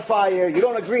think are fire, you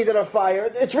don't agree that are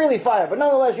fire. It's really fire, but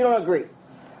nonetheless you don't agree.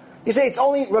 You say it's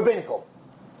only rabbinical.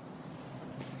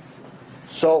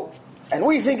 So, and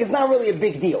we think it's not really a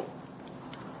big deal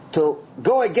to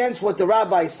go against what the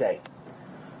rabbis say.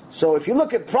 So if you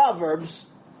look at Proverbs,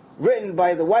 written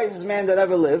by the wisest man that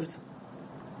ever lived,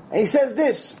 and he says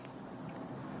this,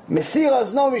 Mesir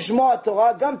azno mishmoa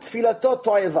Torah gam tfilato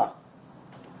to'eva.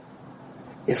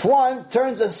 If one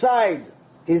turns aside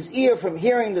his ear from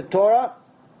hearing the Torah,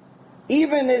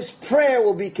 even his prayer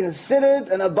will be considered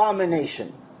an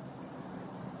abomination.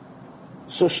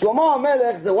 So Shlomo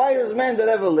HaMelech, the wisest man that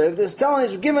ever lived, is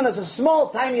giving us a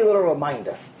small, tiny little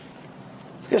reminder.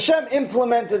 Hashem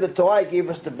implemented the Torah. He gave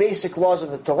us the basic laws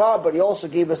of the Torah, but He also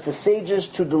gave us the sages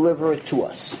to deliver it to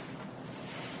us.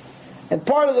 And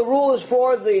part of the rule is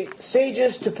for the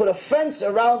sages to put a fence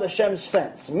around Hashem's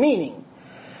fence. Meaning,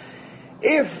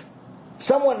 if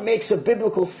someone makes a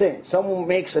biblical sin, someone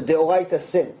makes a deoraita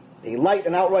sin, they light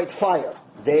an outright fire,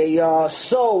 they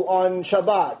sow on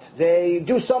Shabbat, they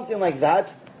do something like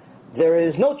that, there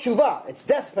is no tshuva, it's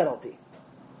death penalty.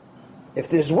 If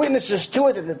there's witnesses to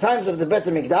it at the times of the Bet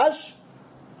HaMikdash,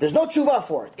 there's no tshuva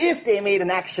for it. If they made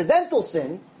an accidental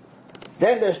sin,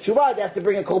 then there's tshuva, they have to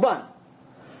bring a korban.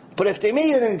 But if they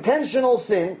made an intentional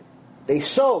sin, they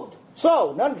sowed.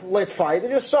 Not lit fire, they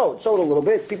just sowed. Sowed a little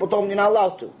bit. People told them you're not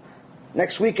allowed to.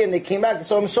 Next weekend they came back and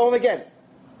sow him again.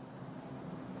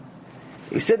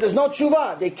 He said there's no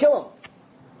tshuva, they kill him.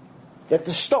 They have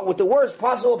to stop with the worst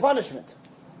possible punishment.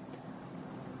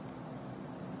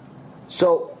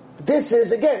 So, this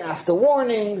is, again, after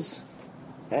warnings,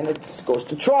 and it goes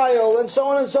to trial, and so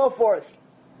on and so forth.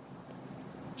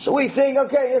 So we think,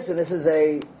 okay, listen, this is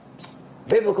a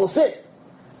biblical sin.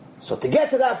 So to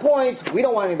get to that point, we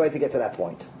don't want anybody to get to that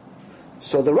point.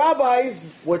 So the rabbis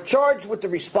were charged with the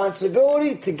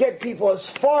responsibility to get people as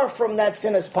far from that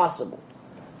sin as possible.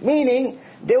 Meaning,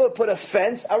 they would put a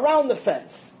fence around the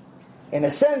fence. In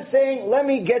a sense, saying, let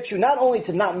me get you not only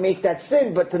to not make that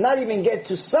sin, but to not even get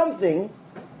to something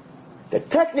that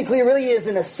technically really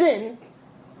isn't a sin,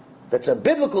 that's a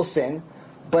biblical sin,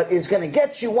 but is going to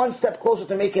get you one step closer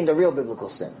to making the real biblical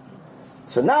sin.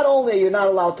 So not only are you not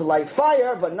allowed to light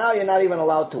fire, but now you're not even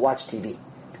allowed to watch TV.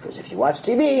 Because if you watch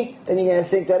TV, then you're going to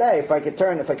think that, hey, if I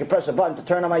could press a button to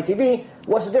turn on my TV,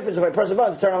 what's the difference if I press a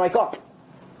button to turn on my car?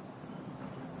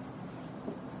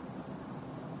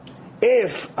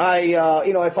 If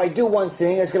I do one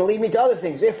thing, it's going to lead me to other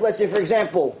things. If, let's say, for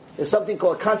example, there's something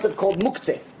called a concept called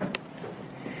muktzeh.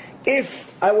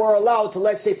 If I were allowed to,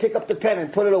 let's say, pick up the pen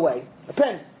and put it away,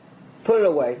 then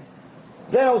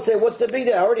I would say, what's the big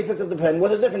deal? I already picked up the pen.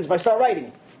 What's the difference if I start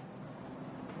writing?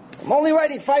 I'm only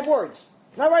writing 5 words.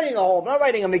 I'm not writing I'm not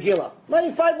writing a Megillah. I'm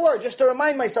writing 5 words just to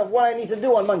remind myself what I need to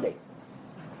do on Monday.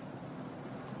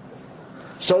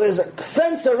 So there's a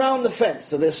fence around the fence.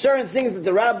 So there's certain things that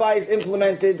the rabbis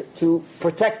implemented to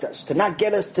protect us, to not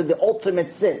get us to the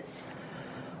ultimate sin.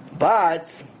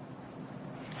 But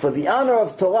for the honor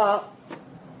of Torah,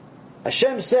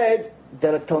 Hashem said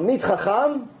that a Talmid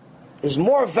Chacham is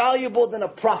more valuable than a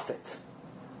prophet.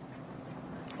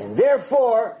 And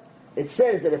therefore, it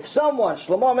says that if someone,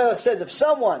 Shlomo HaMelech says, if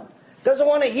someone doesn't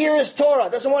want to hear his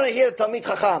Torah, doesn't want to hear Talmid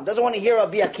Chacham, doesn't want to hear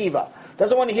Rabbi Akiva,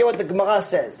 doesn't want to hear what the Gemara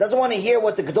says, doesn't want to hear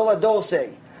what the Gedol Hador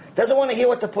say, doesn't want to hear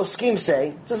what the Poskim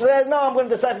say, just says, no, I'm going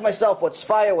to decide for myself what's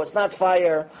fire, what's not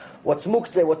fire, what's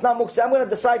muktzeh, what's not muktzeh. I'm going to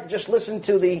decide to just listen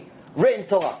to the written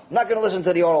Torah. I'm not going to listen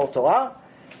to the oral Torah.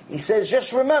 He says,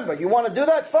 just remember, you want to do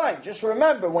that? Fine. Just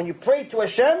remember, when you pray to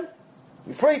Hashem,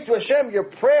 your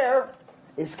prayer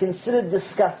is considered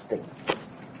disgusting.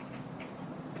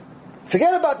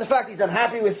 Forget about the fact he's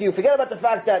unhappy with you. Forget about the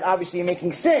fact that obviously you're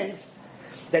making sins.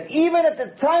 That even at the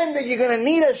time that you're going to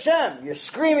need Hashem, you're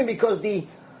screaming because the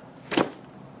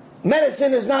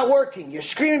medicine is not working. You're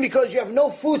screaming because you have no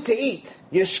food to eat.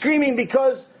 You're screaming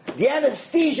because the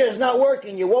anesthesia is not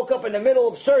working. You woke up in the middle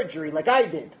of surgery like I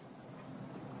did.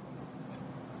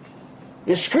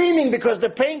 You're screaming because the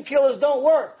painkillers don't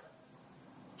work.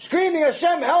 Screaming,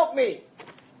 Hashem, help me.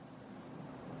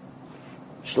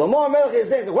 Shlomo HaMelech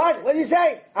says, what? What did he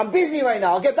say? I'm busy right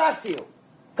now. I'll get back to you.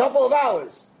 A couple of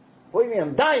hours. What do you mean?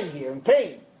 I'm dying here in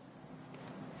pain.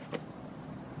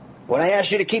 When I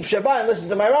asked you to keep Shabbat and listen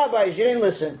to my rabbis, you didn't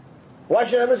listen. Why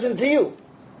should I listen to you?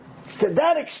 It's to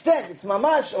that extent, it's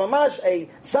mamash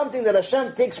something that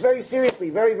Hashem takes very seriously,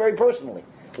 very, very personally.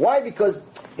 Why? Because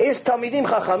his Talmidim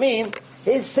Chachamim,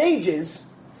 his sages,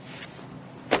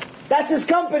 that's his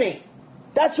company.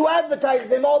 That's who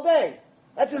advertises him all day.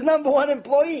 That's his number one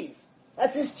employees.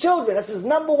 That's his children. That's his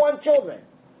number one children.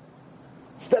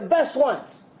 It's the best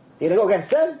ones. You gonna go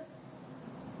against them?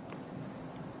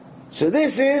 So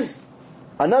this is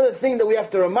another thing that we have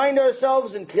to remind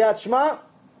ourselves in Kriyat Shema.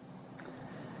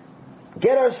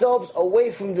 Get ourselves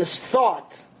away from this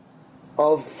thought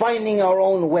of finding our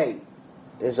own way.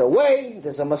 There's a way,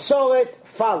 there's a Masoret,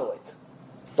 follow it.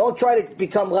 Don't try to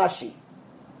become Rashi.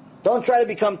 Don't try to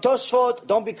become Tosfot.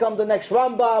 Don't become the next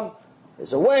Rambam.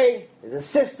 There's a way, there's a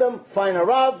system, find a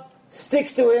Rav,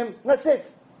 stick to him, that's it.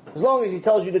 As long as he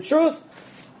tells you the truth,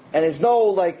 and it's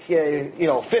no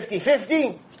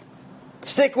 50-50,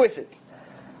 stick with it.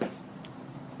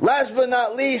 Last but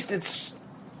not least, it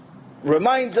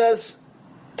reminds us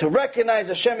to recognize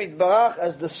Hashem Yitbarach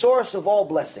as the source of all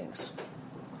blessings.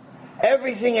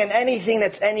 Everything and anything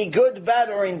that's any good, bad,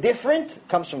 or indifferent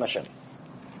comes from Hashem.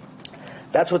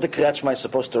 That's what the Kriyat Shema is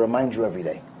supposed to remind you every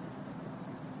day.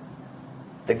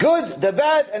 The good, the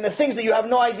bad, and the things that you have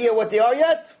no idea what they are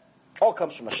yet, all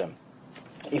comes from Hashem.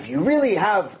 If you really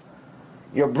have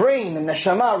your brain and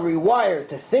neshama rewired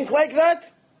to think like that,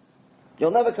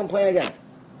 you'll never complain again.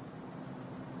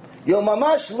 You'll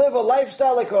mamash live a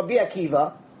lifestyle like Rabbi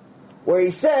Akiva, where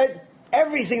he said,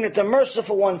 everything that the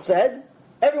merciful one said,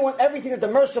 everything that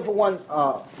the merciful one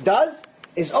does,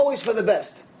 is always for the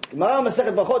best. Gemara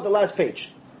Masechet Brachot, the last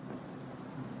page.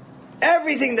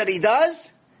 Everything that he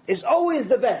does is always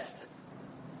the best.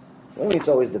 What do you mean it's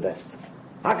always the best?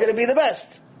 How could it be the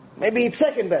best? Maybe it's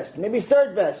second best, maybe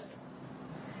third best.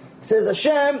 It says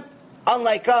Hashem,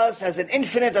 unlike us, has an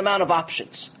infinite amount of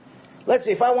options. Let's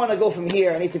say if I want to go from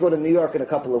here, I need to go to New York in a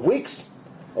couple of weeks.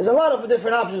 There's a lot of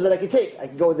different options that I could take. I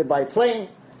could go there by plane.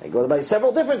 I could go there by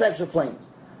several different types of planes.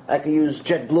 I could use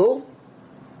JetBlue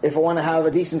if I want to have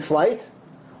a decent flight.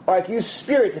 Or I could use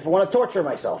Spirit if I want to torture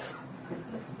myself.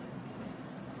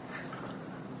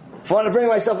 If I want to bring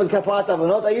myself in Kapat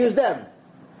Avot, I use them.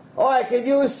 Or I could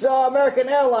use American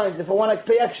Airlines if I want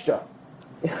to pay extra.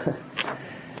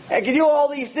 I could do all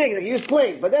these things. I could use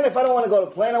plane. But then if I don't want to go to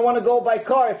plane, I want to go by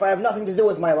car. If I have nothing to do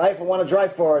with my life, I want to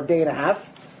drive for a day and a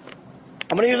half,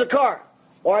 I'm going to use a car.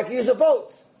 Or I could use a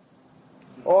boat.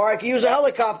 Or I could use a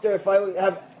helicopter if I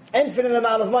have infinite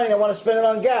amount of money and I want to spend it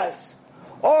on gas.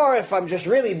 Or if I'm just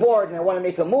really bored and I want to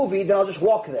make a movie, then I'll just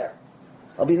walk there.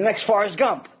 I'll be the next Forrest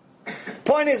Gump.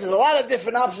 Point is, there's a lot of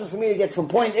different options for me to get from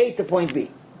point A to point B.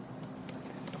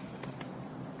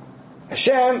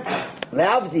 Hashem,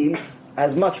 le'avdil,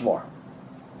 has much more.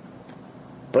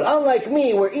 But unlike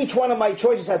me, where each one of my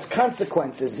choices has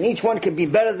consequences, and each one could be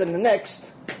better than the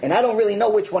next, and I don't really know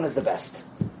which one is the best.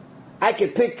 I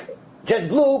could pick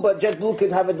JetBlue, but JetBlue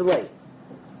could have a delay.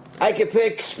 I could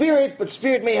pick Spirit, but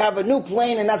Spirit may have a new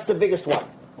plane, and that's the biggest one.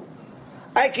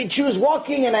 I could choose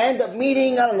walking, and I end up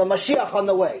meeting, Mashiach on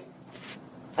the way.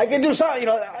 I can do something,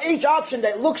 each option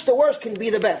that looks the worst can be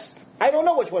the best. I don't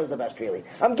know which one is the best, really.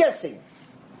 I'm guessing.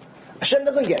 Hashem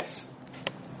doesn't guess.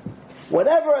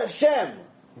 Whatever Hashem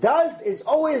does is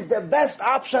always the best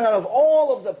option out of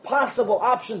all of the possible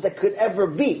options that could ever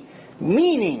be.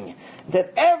 Meaning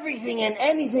that everything and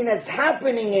anything that's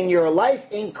happening in your life,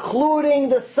 including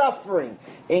the suffering,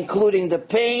 including the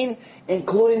pain,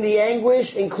 including the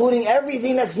anguish, including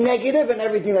everything that's negative and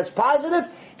everything that's positive,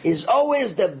 is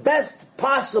always the best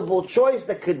possible choice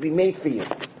that could be made for you.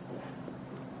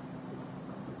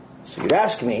 So you'd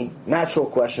ask me, natural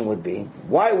question would be,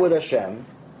 why would Hashem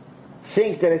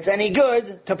think that it's any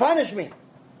good to punish me?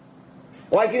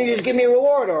 Why can't he just give me a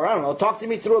reward, or I don't know, talk to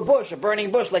me through a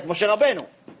burning bush like Moshe Rabbeinu?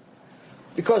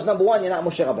 Because number one, you're not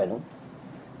Moshe Rabbeinu.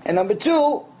 And number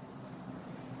two,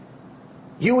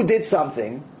 you did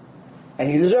something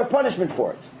and you deserve punishment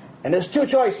for it. And there's two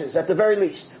choices at the very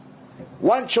least.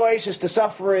 One choice is to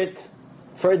suffer it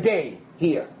for a day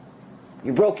here.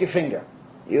 You broke your finger.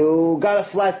 You got a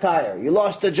flat tire. You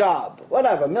lost a job.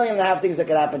 Whatever. 1.5 million things that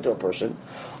could happen to a person.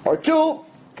 Or two,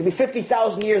 it could be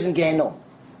 50,000 years in Gehinnom.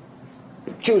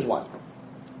 Choose one.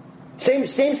 Same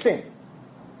sin.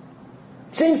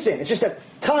 Same sin. It's just that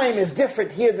time is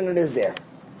different here than it is there.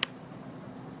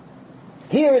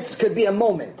 Here it could be a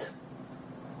moment.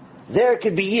 There it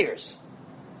could be years.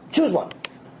 Choose one.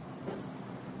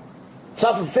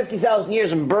 Suffer 50,000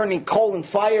 years in burning coal and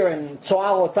fire and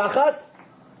tzoar tachat,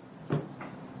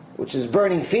 which is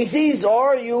burning feces,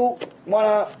 or you want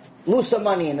to lose some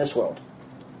money in this world.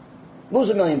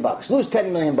 Lose $1 million, lose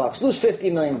 $10 million, lose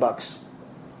 $50 million.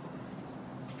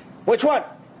 Which one?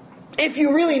 If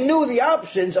you really knew the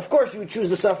options, of course you would choose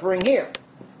the suffering here.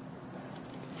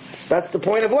 That's the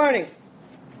point of learning.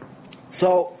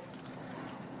 So,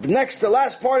 The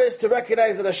last part is to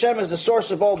recognize that Hashem is the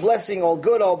source of all blessing, all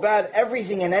good, all bad,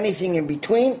 everything and anything in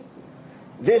between.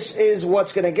 This is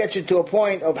what's going to get you to a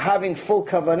point of having full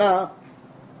kavanah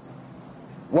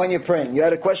when you're praying. You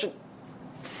had a question?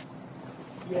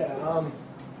 Yeah,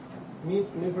 me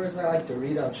personally, I like to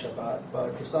read on Shabbat,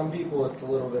 but for some people it's a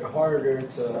little bit harder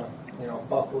to,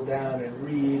 buckle down and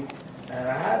read. And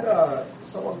I had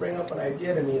someone bring up an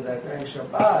idea to me that during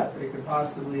Shabbat, we could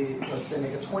possibly, let's say,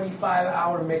 make a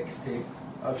 25-hour mixtape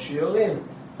of shiurim.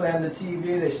 Play on the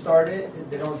TV, they start it,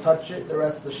 they don't touch it the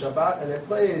rest of the Shabbat, and it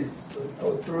plays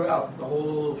throughout the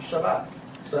whole Shabbat.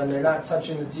 So then they're not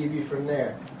touching the TV from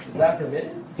there. Is that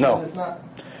permitted? No. It's not.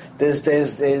 There's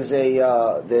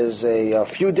a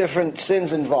few different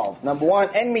sins involved. Number one,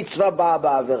 en mitzvah ba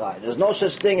ba'avera. There's no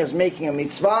such thing as making a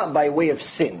mitzvah by way of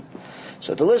sin.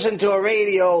 So to listen to a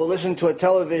radio, listen to a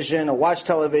television, or watch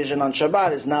television on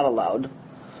Shabbat is not allowed.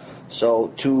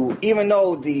 So even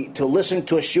though to listen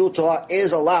to a shiur Torah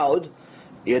is allowed,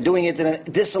 you're doing it in a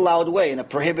disallowed way, in a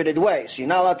prohibited way. So you're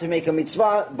not allowed to make a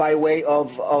mitzvah by way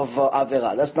of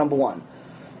avera. That's number one.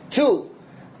 Two,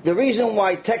 the reason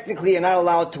why technically you're not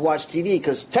allowed to watch TV,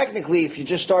 because technically if you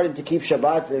just started to keep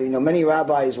Shabbat, many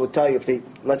rabbis will tell you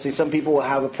let's say some people will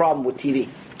have a problem with TV.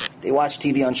 They watch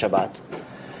TV on Shabbat.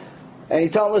 And you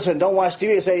tell them, listen, don't watch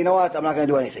TV. They say, you know what, I'm not going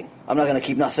to do anything. I'm not going to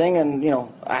keep nothing, and,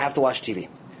 I have to watch TV.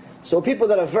 So people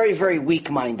that are very, very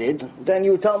weak-minded, then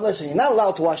you tell them, listen, you're not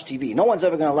allowed to watch TV. No one's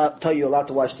ever going to tell you you're allowed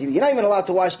to watch TV. You're not even allowed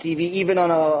to watch TV even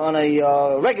on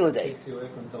a regular day.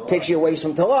 Takes you away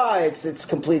from Torah. It's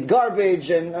complete garbage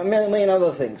and a million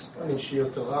other things. I mean, shiur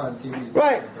Torah on TV is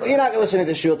right. You're not listening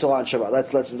to shiur Torah on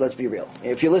Shabbat. Let's be real.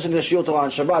 If you listen to shiur Torah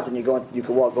on Shabbat, then you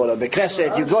can go to Beit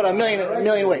Knesset. You go to a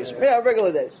million ways. Yeah,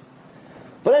 regular days.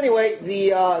 But anyway,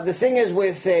 the thing is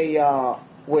with TV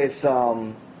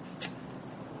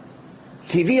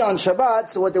on Shabbat,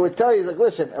 so what they would tell you is like,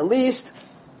 listen, at least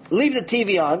leave the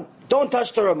TV on, don't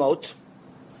touch the remote.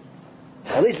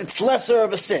 At least it's lesser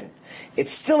of a sin.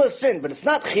 It's still a sin, but it's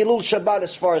not chilul Shabbat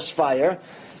as far as fire.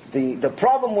 The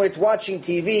problem with watching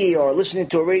TV or listening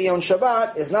to a radio on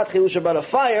Shabbat is not chilul Shabbat of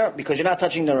fire, because you're not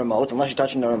touching the remote, unless you're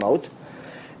touching the remote.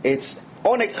 It's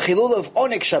chilul of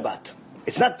onek Shabbat.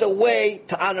 It's not the way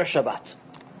to honor Shabbat.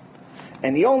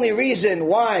 And the only reason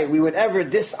why we would ever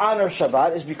dishonor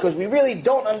Shabbat is because we really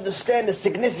don't understand the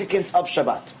significance of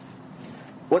Shabbat.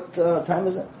 What time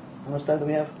is it? How much time do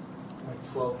we have?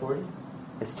 Like 12:40?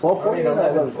 It's 12:40?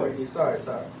 11:40. Sorry.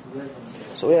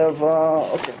 So we have,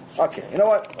 okay. You know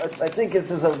what? I think this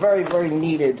is a very, very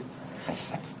needed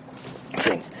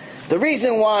thing. The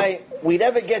reason why we'd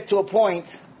ever get to a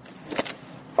point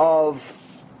of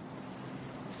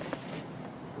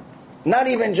not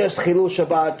even just chilul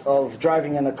Shabbat, of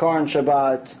driving in a car on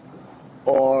Shabbat,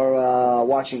 or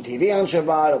watching TV on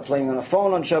Shabbat, or playing on a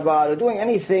phone on Shabbat, or doing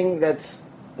anything that's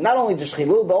not only just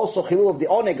chilul, but also chilul of the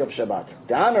oneg of Shabbat,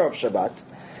 the honor of Shabbat,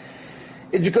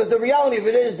 is because the reality of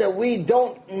it is that we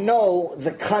don't know the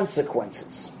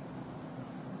consequences.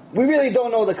 We really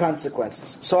don't know the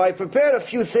consequences. So I prepared a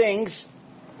few things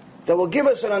that will give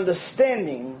us an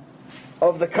understanding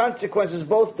of the consequences,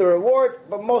 both the reward,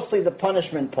 but mostly the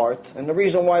punishment part. And the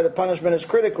reason why the punishment is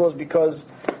critical is because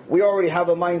we already have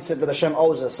a mindset that Hashem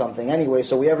owes us something anyway,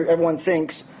 so everyone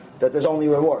thinks that there's only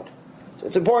reward. So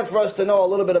it's important for us to know a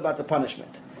little bit about the punishment.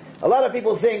 A lot of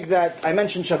people think that I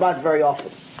mention Shabbat very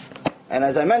often. And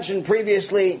as I mentioned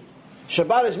previously,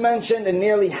 Shabbat is mentioned in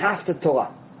nearly half the Torah.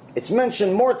 It's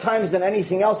mentioned more times than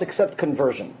anything else except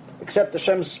conversion, except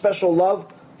Hashem's special love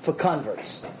for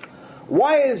converts.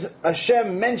 Why is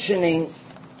Hashem mentioning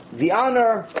the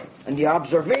honor and the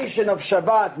observation of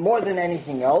Shabbat more than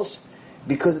anything else?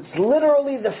 Because it's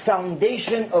literally the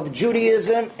foundation of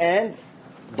Judaism and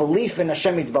belief in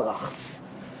Hashem Yitbarach.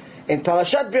 In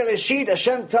Parashat Bereshit,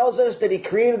 Hashem tells us that He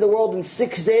created the world in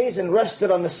 6 days and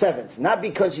rested on the seventh. Not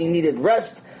because He needed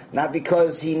rest, not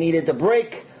because He needed a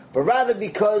break, but rather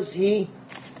because He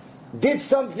did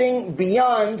something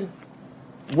beyond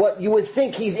what you would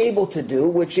think He's able to do,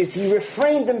 which is He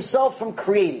refrained Himself from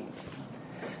creating.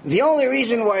 The only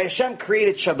reason why Hashem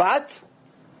created Shabbat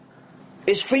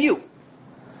is for you.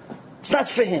 It's not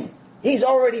for Him. He's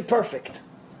already perfect.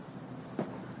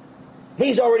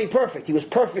 He's already perfect. He was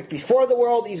perfect before the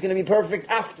world. He's going to be perfect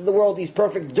after the world. He's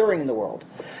perfect during the world.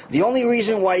 The only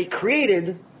reason why He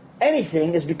created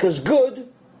anything is because good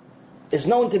is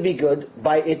known to be good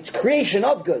by its creation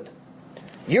of good.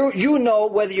 You know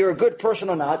whether you're a good person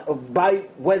or not by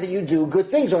whether you do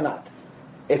good things or not.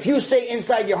 If you say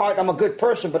inside your heart, I'm a good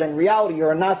person, but in reality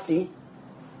you're a Nazi,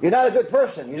 you're not a good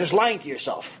person. You're just lying to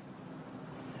yourself.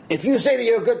 If you say that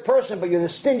you're a good person, but you're the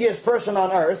stingiest person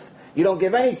on earth, you don't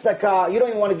give any tzedakah, you don't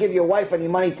even want to give your wife any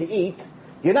money to eat,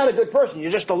 you're not a good person.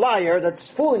 You're just a liar that's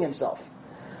fooling himself.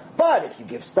 But if you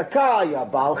give tzedakah, you're a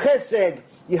Baal Chesed,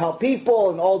 you help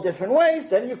people in all different ways,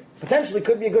 then you potentially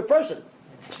could be a good person.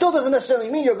 Still doesn't necessarily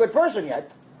mean you're a good person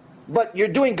yet, but you're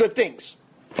doing good things.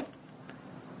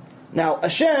 Now,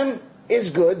 Hashem is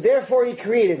good, therefore He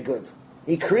created good.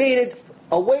 He created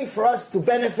a way for us to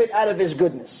benefit out of His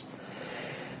goodness.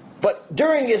 But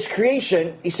during His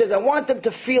creation, He says, I want them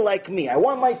to feel like me. I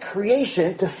want my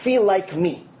creation to feel like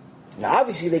me. Now,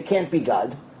 obviously, they can't be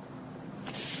God.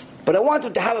 But I want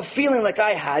them to have a feeling like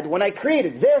I had when I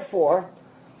created. Therefore,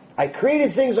 I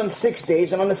created things on 6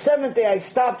 days, and on the 7th day I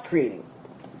stopped creating.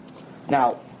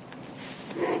 Now,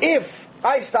 if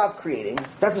I stop creating,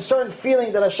 that's a certain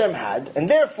feeling that Hashem had, and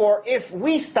therefore, if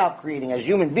we stop creating as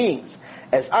human beings,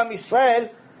 as Am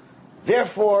Yisrael,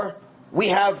 therefore, we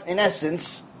have, in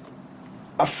essence,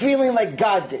 a feeling like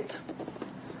God did.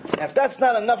 Now, if that's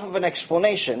not enough of an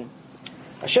explanation,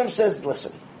 Hashem says,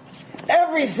 listen,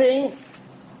 everything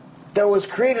that was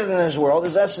created in His world,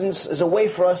 His essence, is a way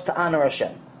for us to honor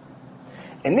Hashem.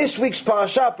 In this week's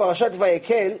parasha, Parashat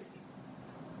Vayekel,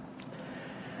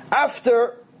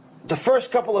 after the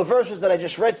first couple of verses that I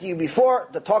just read to you before,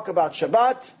 that talk about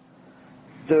Shabbat,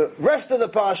 the rest of the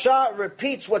parasha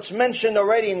repeats what's mentioned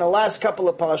already in the last couple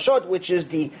of parashot, which is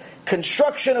the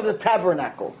construction of the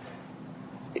tabernacle,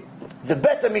 the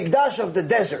Bet HaMikdash of the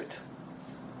desert.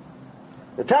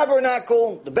 The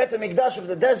tabernacle, the Bet HaMikdash of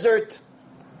the desert,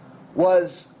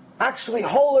 was actually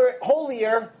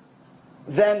holier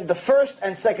than the first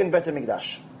and second Bet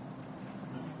HaMikdash.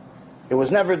 It was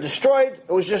never destroyed,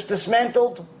 it was just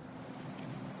dismantled,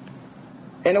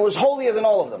 and it was holier than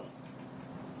all of them.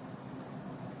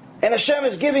 And Hashem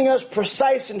is giving us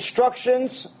precise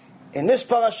instructions in this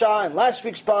parasha, in last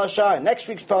week's parasha, and next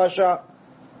week's parasha,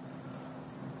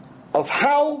 of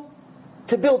how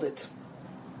to build it.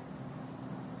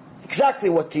 Exactly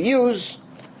what to use,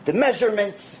 the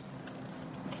measurements,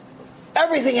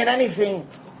 everything and anything,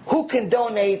 who can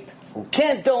donate, who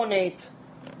can't donate,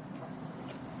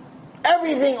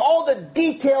 everything, all the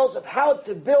details of how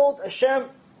to build Hashem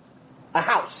a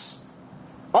house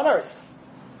on earth.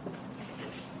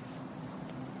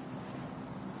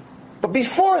 But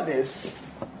before this,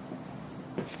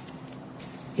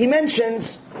 He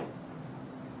mentions,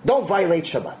 don't violate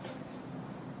Shabbat.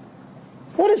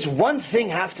 What does one thing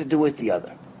have to do with the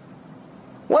other?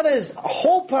 What is a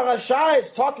whole parasha is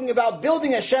talking about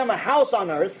building Hashem a house on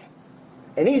earth,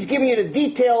 and He's giving you the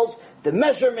details, the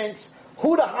measurements,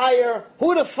 who to hire,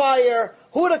 who to fire,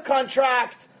 who to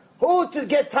contract, who to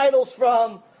get titles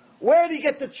from, where do you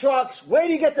get the trucks, where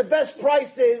do you get the best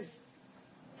prices.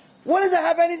 What does it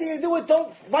have anything to do with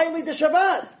don't violate the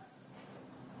Shabbat?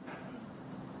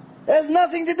 It has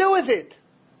nothing to do with it.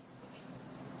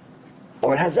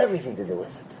 Or it has everything to do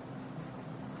with it.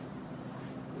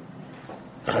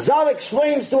 Chazal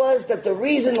explains to us that the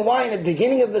reason why in the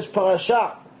beginning of this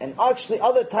parasha, and actually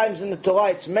other times in the Torah,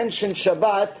 it's mentioned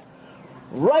Shabbat,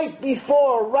 right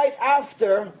before, right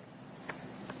after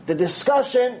the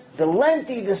discussion, the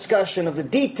lengthy discussion of the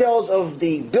details of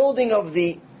the building of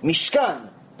the Mishkan,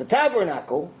 the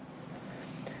tabernacle,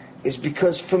 is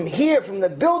because from here, from the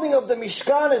building of the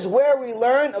Mishkan, is where we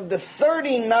learn of the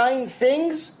 39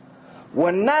 things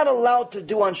we're not allowed to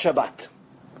do on Shabbat.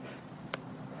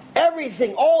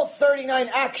 Everything, all 39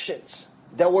 actions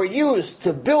that were used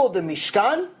to build the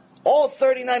Mishkan, all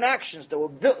 39 actions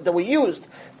that were used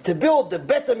to build the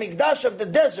Bet HaMikdash of the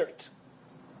desert,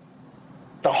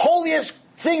 the holiest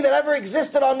thing that ever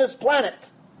existed on this planet,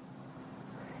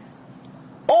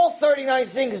 all 39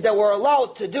 things that we're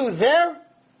allowed to do there,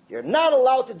 you're not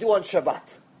allowed to do on Shabbat.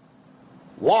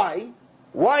 Why?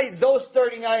 Why those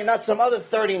 39, not some other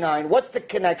 39? What's the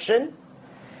connection?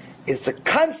 It's a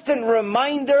constant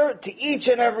reminder to each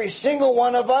and every single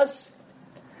one of us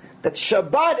that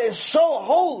Shabbat is so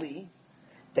holy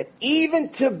that even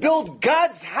to build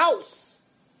God's house,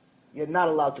 you're not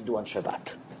allowed to do on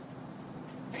Shabbat.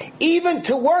 Even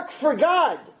to work for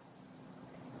God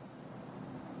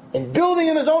and building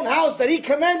Him His own house that He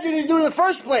commanded you to do in the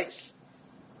first place,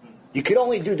 you could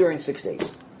only do during 6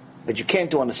 days, but you can't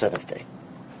do on the 7th day.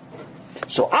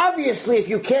 So obviously, if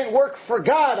you can't work for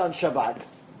God on Shabbat,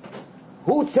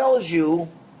 who tells you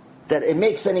that it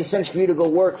makes any sense for you to go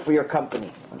work for your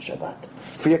company on Shabbat,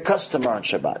 for your customer on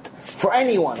Shabbat, for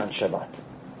anyone on Shabbat?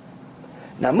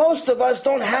 Now, most of us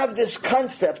don't have this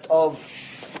concept of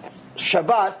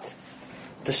Shabbat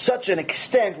to such an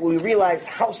extent where we realize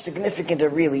how significant it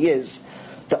really is,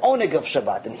 the oneg of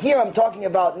Shabbat. And here I'm talking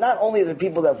about not only the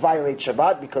people that violate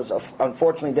Shabbat, because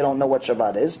unfortunately they don't know what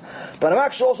Shabbat is, but I'm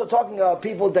actually also talking about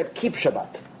people that keep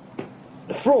Shabbat.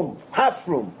 frum, half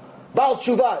frum, Baal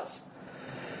Tshuvas.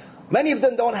 Many of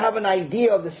them don't have an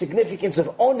idea of the significance of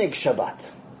Oneg Shabbat.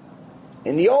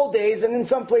 In the old days, and in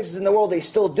some places in the world they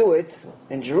still do it,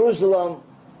 in Jerusalem,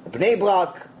 Bnei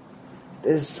Brak,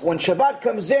 when Shabbat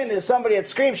comes in, there's somebody that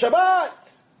screams, Shabbat!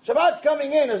 Shabbat's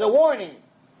coming in as a warning.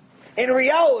 In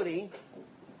reality,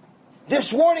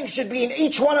 this warning should be in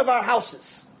each one of our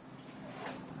houses.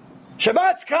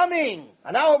 Shabbat's coming!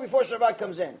 An hour before Shabbat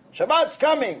comes in. Shabbat's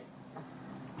coming!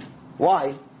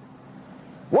 Why?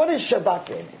 What is Shabbat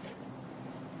in it?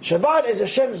 Shabbat is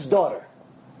Hashem's daughter.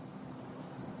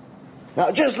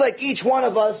 Now, just like each one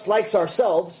of us likes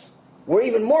ourselves, we're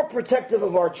even more protective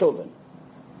of our children.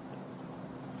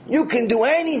 You can do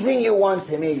anything you want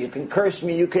to me. You can curse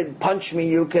me, you can punch me,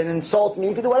 you can insult me,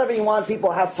 you can do whatever you want.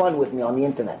 People have fun with me on the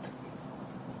internet.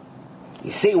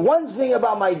 You say one thing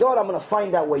about my daughter, I'm going to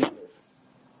find out where you live.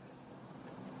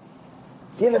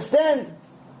 Do you understand?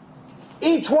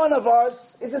 Each one of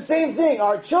us is the same thing.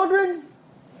 Our children,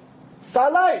 it's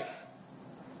our life.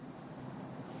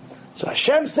 So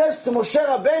Hashem says to Moshe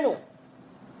Rabbeinu,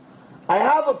 I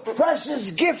have a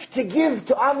precious gift to give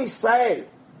to Am Yisrael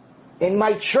in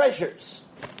my treasures,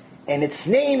 and its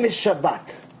name is Shabbat.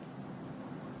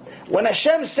 When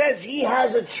Hashem says He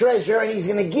has a treasure and He's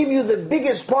going to give you the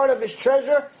biggest part of His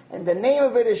treasure, and the name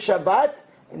of it is Shabbat,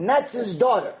 and that's His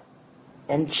daughter,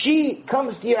 and she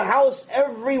comes to your house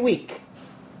every week,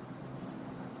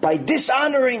 by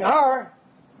dishonoring her,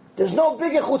 there's no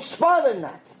bigger chutzpah than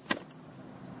that.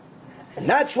 And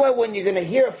that's why when you're going to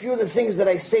hear a few of the things that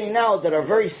I say now that are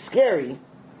very scary,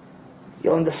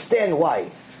 you'll understand why.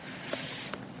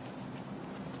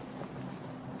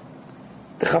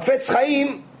 The Chafetz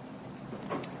Chaim,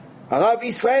 Harav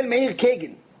Israel Meir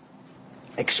Kagan,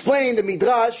 explained the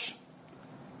Midrash,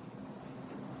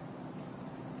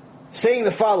 saying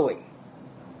the following: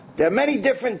 there are many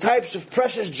different types of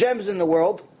precious gems in the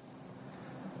world,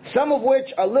 some of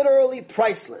which are literally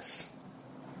priceless.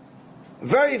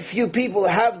 Very few people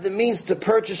have the means to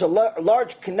purchase a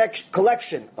large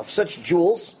collection of such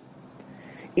jewels.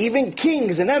 Even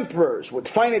kings and emperors would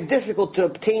find it difficult to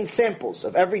obtain samples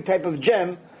of every type of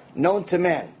gem known to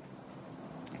man.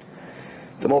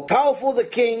 The more powerful the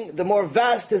king, the more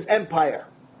vast his empire,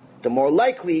 the more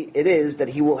likely it is that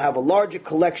he will have a larger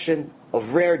collection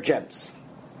of rare gems.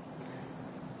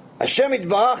 Hashem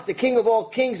Yitbarach, the King of all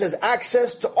kings, has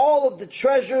access to all of the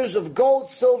treasures of gold,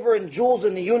 silver, and jewels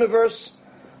in the universe,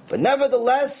 but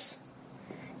nevertheless,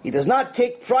 He does not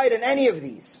take pride in any of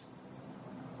these.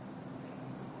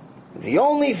 The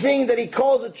only thing that He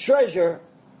calls a treasure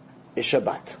is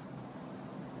Shabbat.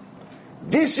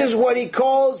 This is what He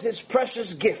calls His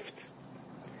precious gift.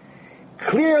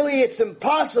 Clearly, it's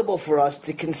impossible for us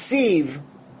to conceive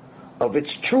of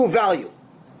its true value.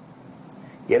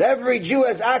 Yet every Jew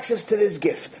has access to this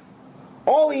gift.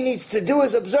 All he needs to do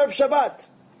is observe Shabbat.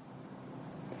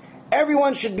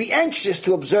 Everyone should be anxious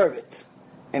to observe it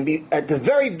and be at the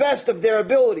very best of their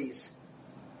abilities.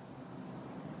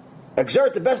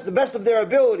 Exert the best of their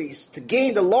abilities to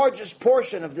gain the largest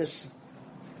portion of this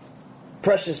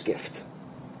precious gift.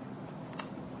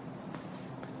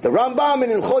 The Rambam in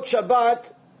Ilchot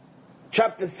Shabbat,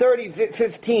 chapter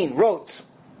 30:15, wrote,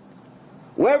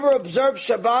 whoever observes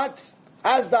Shabbat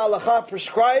as the halakha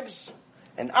prescribes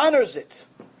and honors it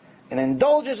and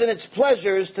indulges in its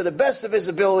pleasures to the best of his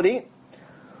ability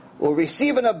will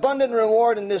receive an abundant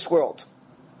reward in this world,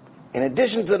 in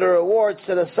addition to the reward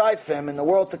set aside for him in the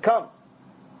world to come.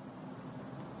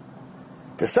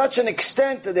 To such an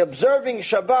extent that observing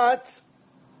Shabbat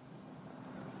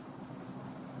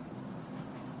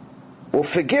will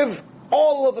forgive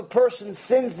all of a person's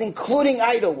sins, including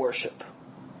idol worship.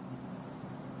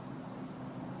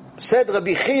 Said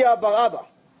Rabbi Chia bar Abba.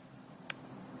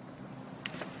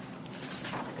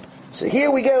 So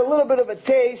here we get a little bit of a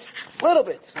taste, little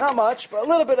bit, not much, but a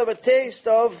little bit of a taste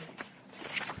of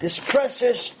this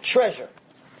precious treasure.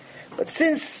 But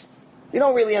since we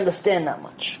don't really understand that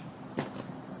much,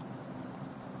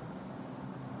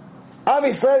 Am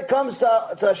Yisrael comes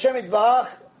to Hashem Yitbarach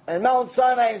and Mount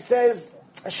Sinai and says,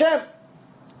 Hashem,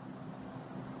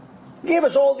 give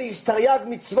us all these Taryag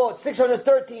mitzvot,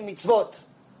 613 mitzvot.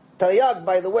 Taryag,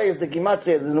 by the way, is the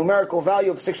gematria, the numerical value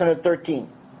of 613.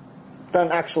 It's not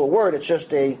an actual word, it's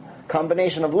just a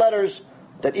combination of letters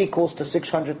that equals to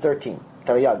 613.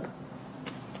 Taryag.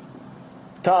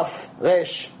 Taf,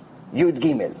 Resh, Yud,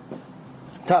 Gimel.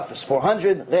 Taf is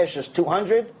 400, Resh is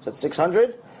 200, so that's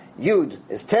 600. Yud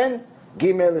is 10,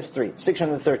 Gimel is 3,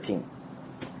 613.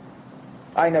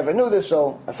 I never knew this,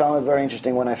 so I found it very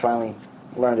interesting when I finally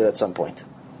learned it at some point.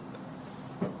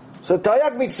 So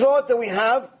Taryag mitzvot that we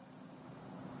have,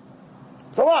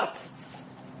 it's a lot.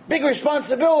 Big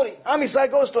responsibility. Am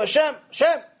Yisrael goes to Hashem.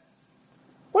 Hashem,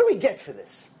 what do we get for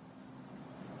this?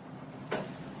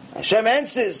 Hashem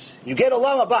answers, you get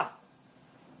Olam Haba.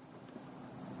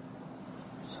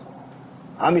 So,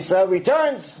 Am Yisrael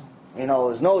returns.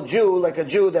 There's no Jew like a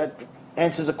Jew that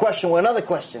answers a question with another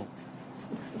question.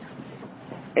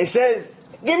 He says,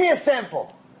 give me a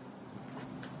sample.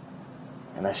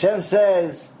 And Hashem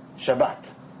says, Shabbat.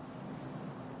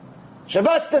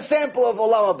 Shabbat's the sample of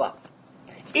Olam Haba.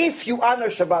 If you honor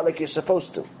Shabbat like you're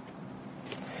supposed to.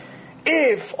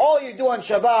 If all you do on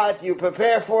Shabbat, you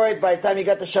prepare for it, by the time you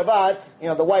got to Shabbat,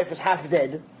 the wife is half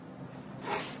dead.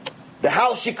 The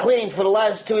house she cleaned for the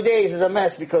last 2 days is a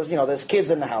mess because, there's kids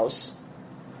in the house.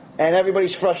 And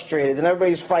everybody's frustrated and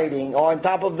everybody's fighting. Or on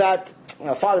top of that,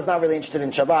 father's not really interested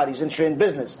in Shabbat, he's interested in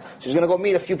business. So he's going to go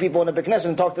meet a few people in the Beit Knesset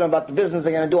and talk to them about the business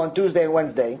they're going to do on Tuesday and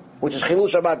Wednesday, which is Chilul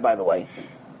Shabbat, by the way.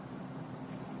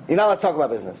 You're not allowed to talk about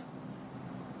business.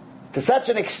 To such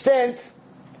an extent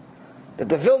that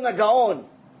the Vilna Gaon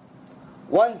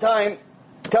one time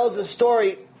tells a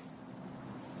story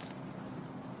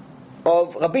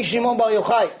of Rabbi Shimon Bar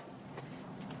Yochai.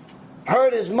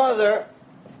 Heard his mother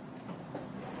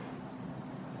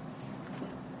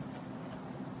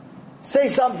say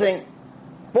something.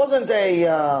 Wasn't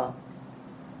a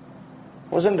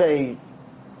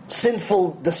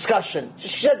sinful discussion.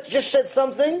 Just said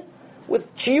something.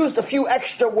 She used a few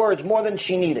extra words more than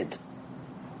she needed.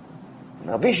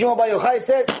 Rabbi Shimon Bar Yochai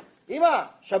said, Ima,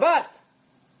 Shabbat.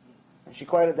 And she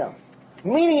quieted down.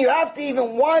 Meaning you have to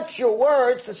even watch your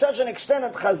words to such an extent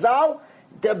that Chazal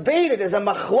debated. There's a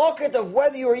machloket of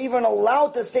whether you're even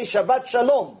allowed to say Shabbat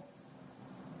Shalom.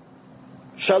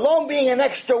 Shalom being an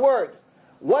extra word.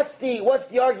 What's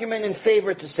the argument in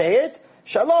favor to say it?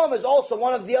 Shalom is also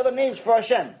one of the other names for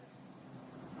Hashem.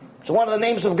 It's one of the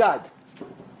names of God.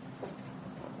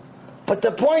 But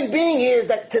the point being is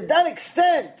that to that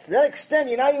extent,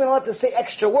 you're not even allowed to say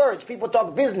extra words. People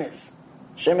talk business.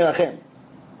 Shem Yerachem.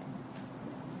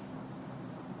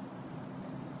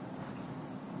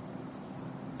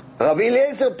 Rabbi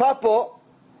Eliezer Papo,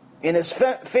 in his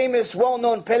famous,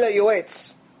 well-known Pele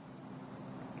Yoetz,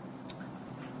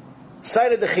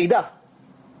 cited the Chidah.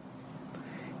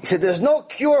 He said, there's no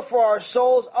cure for our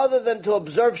souls other than to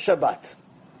observe Shabbat.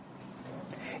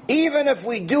 Even if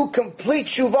we do complete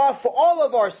Shuvah for all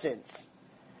of our sins,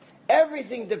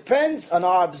 everything depends on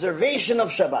our observation of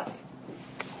Shabbat.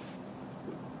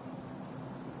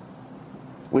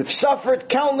 We've suffered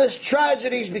countless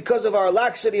tragedies because of our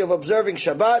laxity of observing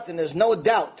Shabbat, and there's no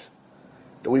doubt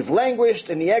that we've languished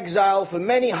in the exile for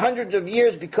many hundreds of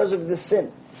years because of this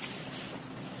sin.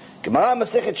 Gemara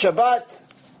Masechet Shabbat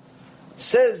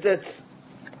says that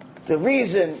the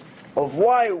reason of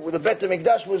why the Beit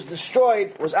HaMikdash was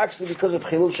destroyed was actually because of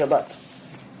Chilul Shabbat.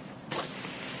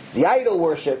 The idol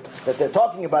worship that they're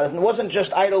talking about, it wasn't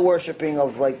just idol worshipping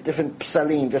of different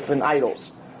psalim, different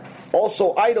idols.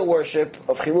 Also idol worship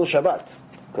of Chilul Shabbat.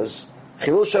 Because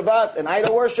Chilul Shabbat and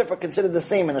idol worship are considered the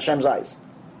same in Hashem's eyes.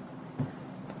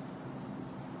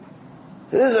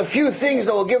 There's a few things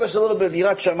that will give us a little bit of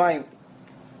Yirat Shamayim.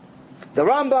 The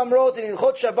Rambam wrote in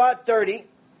Ilchot Shabbat 30,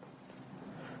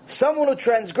 someone who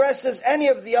transgresses any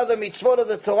of the other mitzvot of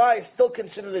the Torah is still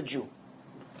considered a Jew.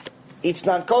 Eats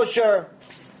non-kosher,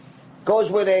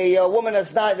 goes with a woman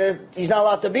he's not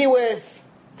allowed to be with,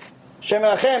 Shem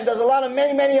Yerachem, does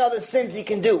many other sins he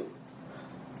can do.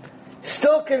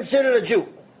 Still considered a Jew.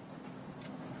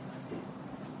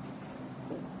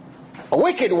 A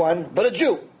wicked one, but a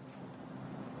Jew.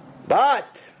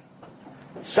 But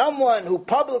someone who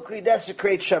publicly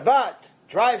desecrates Shabbat,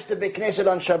 drives to Beit Knesset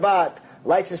on Shabbat,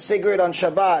 lights a cigarette on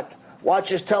Shabbat,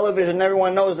 watches television,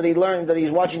 everyone knows that he learned that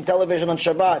he's watching television on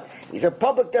Shabbat. He's a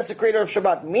public desecrator of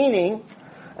Shabbat, meaning,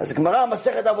 as the Gemara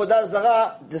Masechet Avodah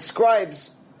Zarah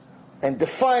describes and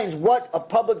defines what a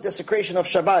public desecration of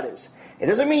Shabbat is. It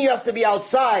doesn't mean you have to be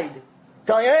outside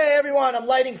telling, hey everyone, I'm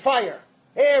lighting fire.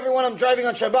 Hey everyone, I'm driving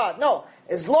on Shabbat. No,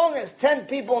 as long as 10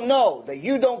 people know that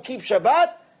you don't keep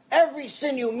Shabbat, every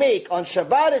sin you make on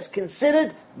Shabbat is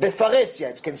considered befaresia.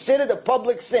 It's considered a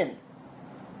public sin.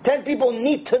 10 people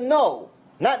need to know,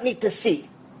 not need to see.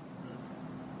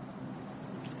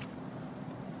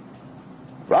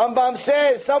 Rambam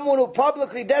says someone who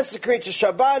publicly desecrates a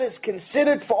Shabbat is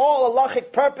considered for all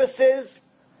halachic purposes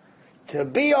to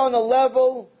be on the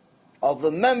level of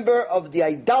a member of the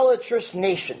idolatrous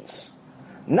nations.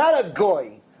 Not a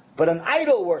goy, but an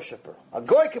idol worshipper. A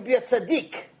goy could be a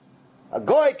tzaddik. A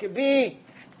goy could be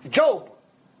Job,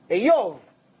 a Yov,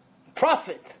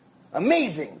 prophet,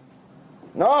 amazing.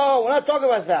 No, we're not talking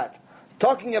about that.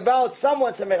 Talking about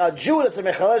someone, a Jew that's a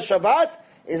Mechalel Shabbat,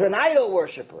 is an idol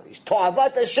worshipper. He's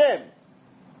To'avat Hashem.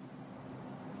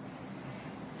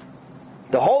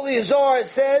 The Holy Zohar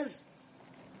says,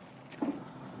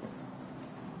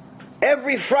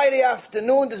 every Friday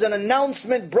afternoon there's an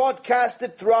announcement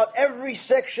broadcasted throughout every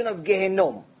section of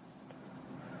Gehinnom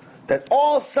that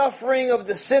all suffering of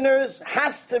the sinners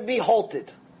has to be halted.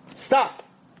 Stop.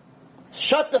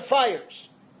 Shut the fires.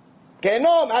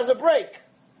 Gehinnom has a break.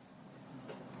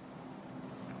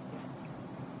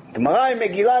 Gemara in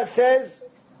Megillah says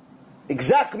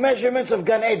exact measurements of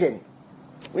Gan Eden.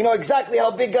 We know exactly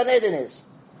how big Gan Eden is.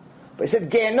 But he said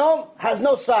Gehinnom has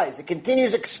no size. It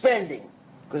continues expanding.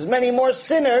 Because many more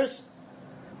sinners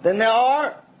than there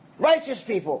are righteous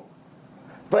people.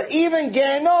 But even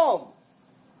Gehinnom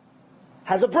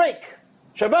has a break.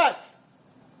 Shabbat.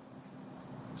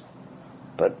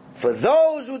 But for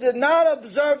those who did not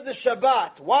observe the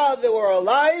Shabbat while they were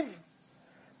alive,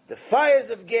 the fires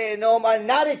of Gehinnom are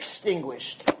not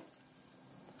extinguished.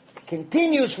 It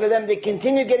continues for them. They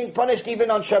continue getting punished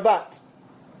even on Shabbat.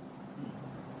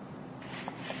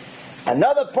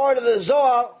 Another part of the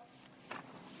Zohar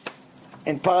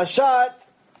in Parashat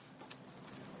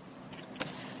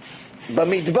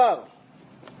Bamidbar.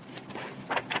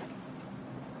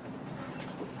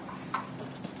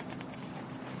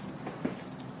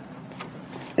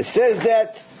 It says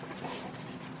that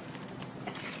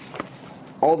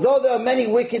although there are many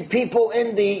wicked people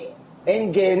in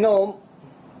Gehinnom,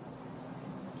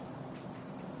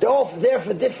 they're all there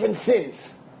for different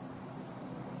sins.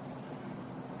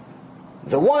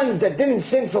 The ones that didn't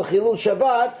sin for Chilul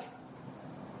Shabbat,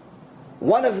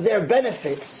 one of their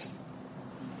benefits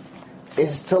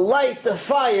is to light the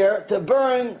fire to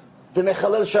burn the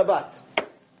Mechalel Shabbat.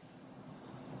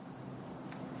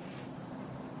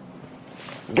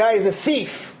 Guy is a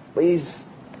thief, but he's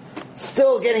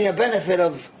still getting a benefit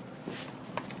of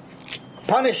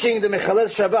punishing the Mechalel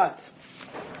Shabbat.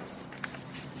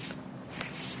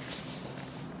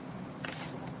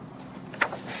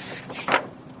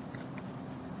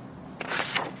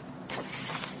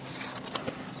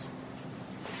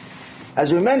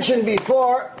 As we mentioned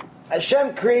before,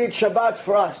 Hashem created Shabbat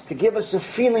for us to give us a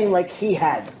feeling like He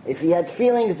had. If He had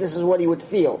feelings, this is what He would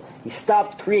feel. He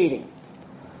stopped creating.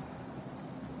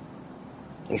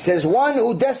 He says, one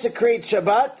who desecrates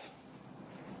Shabbat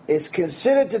is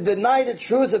considered to deny the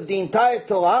truth of the entire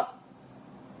Torah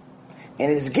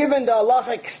and is given the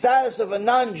halachic status of a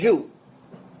non-Jew.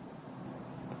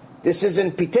 This is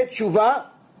in Pitei Tshuva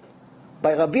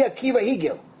by Rabbi Akiva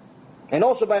Higel and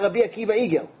also by Rabbi Akiva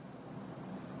Higel.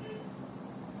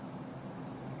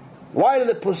 Why do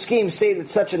the Poskim say it to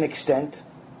such an extent?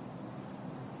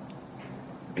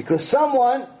 Because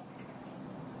someone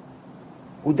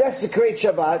who desecrates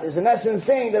Shabbat is in essence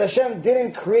saying that Hashem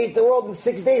didn't create the world in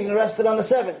 6 days and rested on the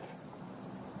 7th.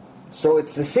 So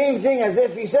it's the same thing as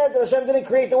if he said that Hashem didn't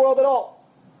create the world at all.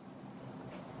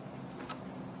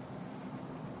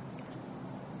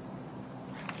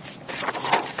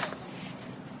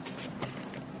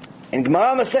 In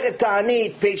Gemara Masechet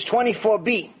Ta'anit, page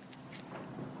 24b,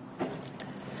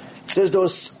 it says there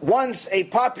was once a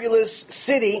populous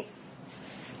city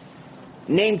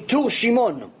named Tur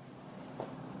Shimon.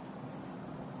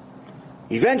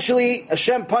 Eventually,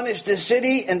 Hashem punished the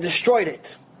city and destroyed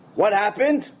it. What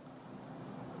happened?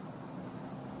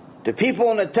 The people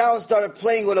in the town started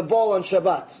playing with a ball on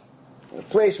Shabbat. In a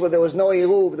place where there was no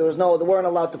Eruv, they weren't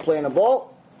allowed to play in a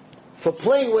ball. For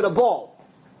playing with a ball.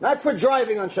 Not for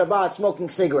driving on Shabbat, smoking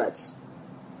cigarettes.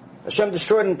 Hashem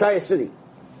destroyed an entire city.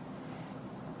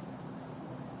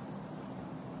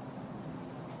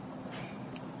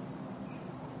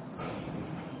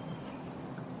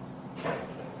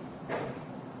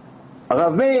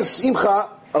 Rav Meir Simcha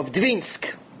of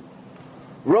Dvinsk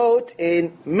wrote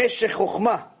in Meshech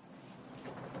Chochmah,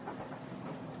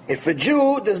 if a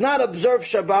Jew does not observe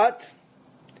Shabbat,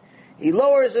 he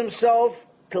lowers himself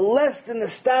to less than the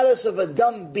status of a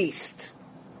dumb beast.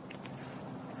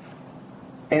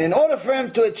 And in order for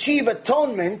him to achieve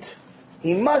atonement,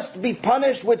 he must be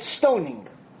punished with stoning.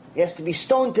 He has to be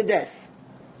stoned to death.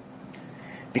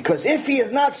 Because if he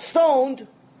is not stoned,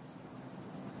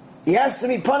 he has to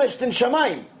be punished in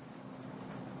Shamayim.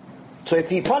 So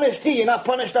if he punished here, you're not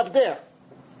punished up there.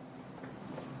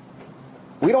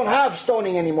 We don't have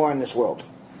stoning anymore in this world.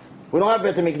 We don't have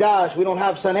Beit HaMikdash, we don't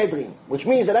have Sanhedrin. Which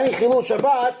means that any Chilul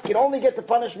Shabbat can only get the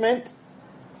punishment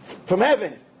from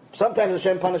heaven. Sometimes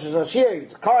Hashem punishes us here.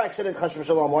 It's a car accident, Chas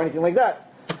v'Shalom, or anything like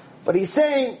that. But he's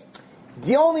saying,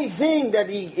 the only thing that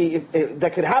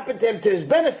that could happen to him to his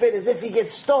benefit is if he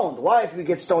gets stoned. Why if he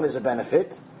gets stoned is a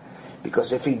benefit?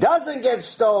 Because if he doesn't get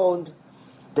stoned,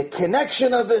 the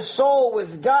connection of his soul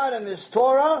with God and His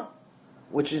Torah,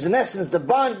 which is in essence the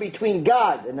bond between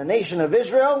God and the nation of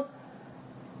Israel,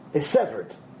 is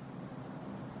severed.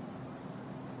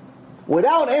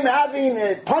 without him having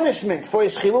a punishment for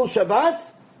his Chilul Shabbat,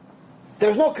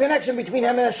 there's no connection between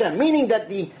him and Hashem. Meaning that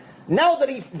now that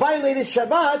he violated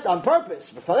Shabbat on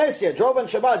purpose, Pharesia, drove on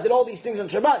Shabbat, did all these things on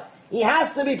Shabbat, he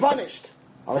has to be punished.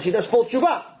 Unless he does full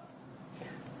tshuva.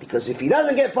 Because if he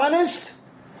doesn't get punished,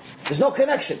 there's no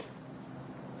connection.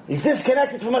 He's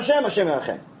disconnected from Hashem, Hashem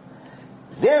Yerachem.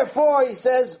 Therefore, he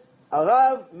says,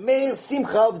 Arav Meir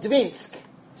Simcha of Dvinsk.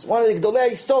 It's one of the Gdolei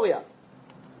Historia.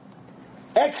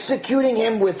 Executing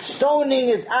him with stoning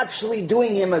is actually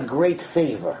doing him a great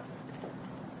favor.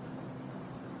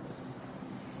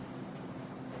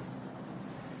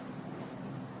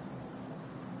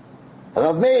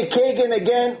 Rav Meir Kagan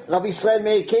again, Rav Yisrael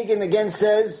Meir Kagan again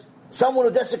says, someone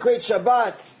who desecrates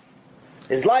Shabbat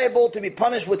is liable to be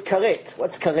punished with karet.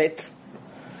 What's karet?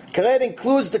 Karet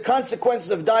includes the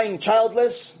consequences of dying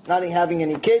childless, not having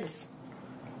any kids,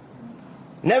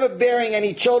 never bearing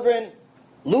any children,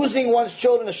 losing one's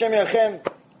children, Hashem Yerachem,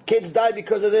 kids die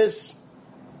because of this.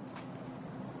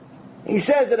 He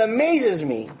says, it amazes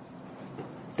me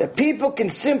that people can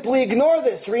simply ignore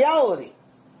this reality.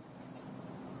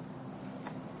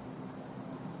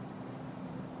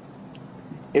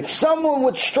 If someone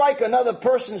would strike another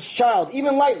person's child,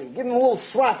 even lightly, give him a little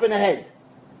slap in the head.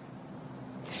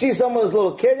 You see someone's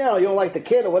little kid, you don't like the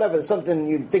kid or whatever, it's something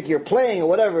you think you're playing or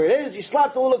whatever it is, you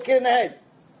slap the little kid in the head.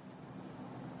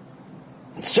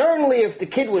 And certainly if the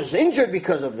kid was injured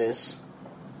because of this,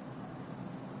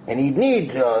 and he'd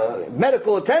need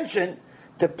medical attention,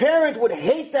 the parent would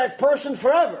hate that person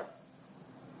forever.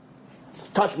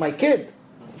 Touch my kid,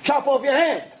 chop off your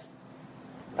hands.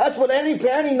 That's what any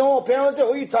normal parent would say.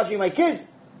 Who are you touching my kid?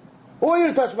 Who are you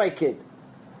to touch my kid?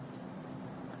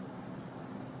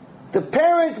 The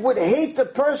parent would hate the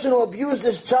person who abused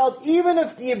his child, even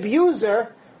if the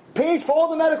abuser paid for all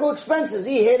the medical expenses.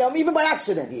 He hit him, even by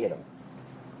accident he hit him.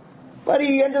 But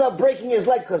he ended up breaking his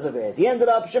leg because of it. He ended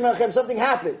up, something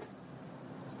happened.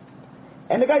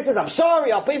 And the guy says, I'm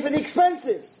sorry, I'll pay for the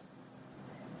expenses.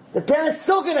 The parent's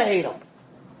still going to hate him.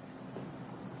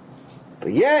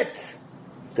 But yet,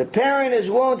 the parent is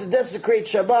willing to desecrate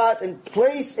Shabbat and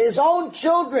place his own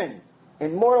children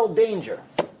in mortal danger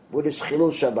with his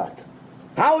Chilul Shabbat.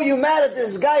 How are you mad at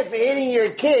this guy for hitting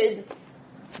your kid,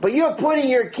 but you're putting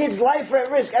your kid's life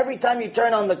at risk every time you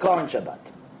turn on the car on Shabbat?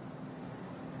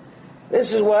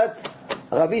 This is what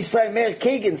Rabbi Yisrael Meir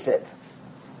Kagan said.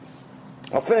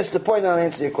 I'll finish the point and I'll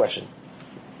answer your question.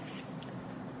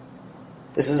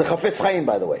 This is the Chafetz Chaim,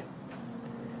 by the way.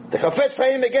 The Chafetz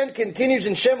Chaim again continues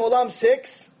in Shem Olam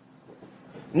 6.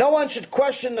 No one should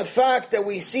question the fact that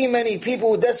we see many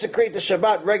people who desecrate the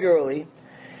Shabbat regularly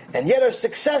and yet are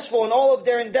successful in all of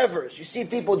their endeavors. You see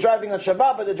people driving on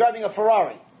Shabbat, but they're driving a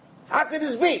Ferrari. How could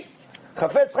this be?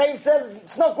 Chafetz Chaim says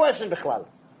it's no question, Bichlal.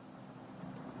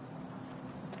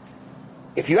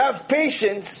 If you have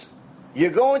patience,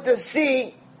 you're going to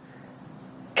see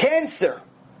cancer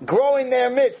grow in their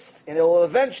midst, and it will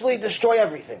eventually destroy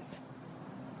everything.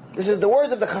 This is the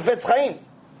words of the Chafetz Chaim.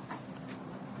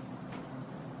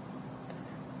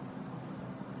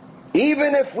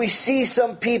 Even if we see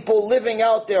some people living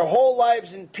out their whole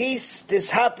lives in peace, this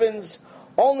happens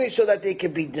only so that they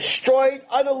can be destroyed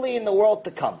utterly in the world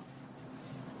to come.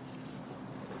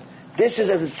 This is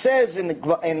as it says in the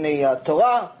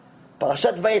Torah,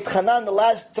 Parashat Vayetchanan, the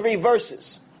last 3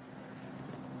 verses,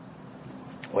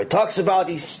 where it talks about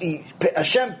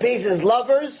Hashem pays his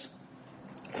lovers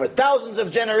for thousands of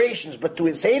generations, but to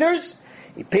his haters,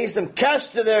 he pays them cash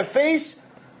to their face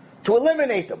to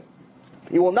eliminate them.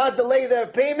 He will not delay their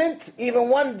payment even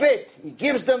one bit. He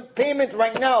gives them payment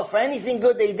right now for anything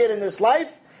good they did in this life,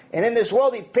 and in this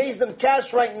world he pays them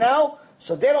cash right now,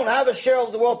 so they don't have a share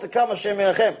of the world to come, Hashem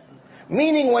Yerachem.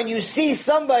 Meaning when you see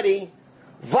somebody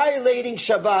violating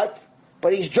Shabbat,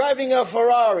 but he's driving a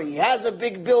Ferrari, he has a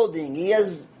big building,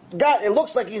 it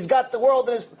looks like he's got the world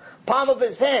in his palm of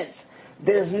his hands.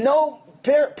 There's no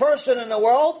person in the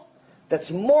world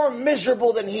that's more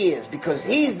miserable than he is, because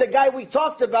he's the guy we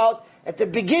talked about at the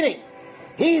beginning.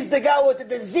 He's the guy with the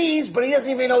disease, but he doesn't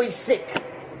even know he's sick.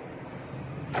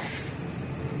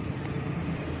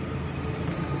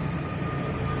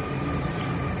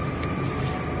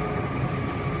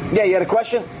 Yeah, you had a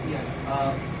question? Yeah.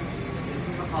 If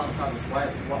you call Shabbos, why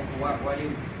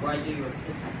do your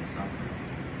kids have to suffer?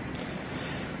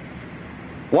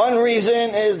 One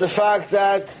reason is the fact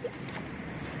that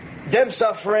them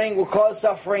suffering will cause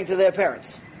suffering to their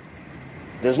parents.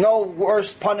 There's no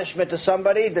worse punishment to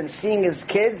somebody than seeing his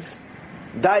kids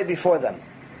die before them.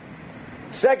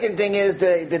 Second thing is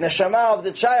the neshama of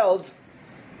the child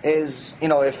is,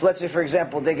 if let's say for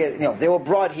example they were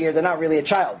brought here, they're not really a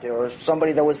child. They were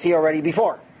somebody that was here already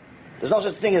before. There's no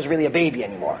such thing as really a baby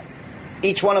anymore.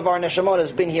 Each one of our neshamot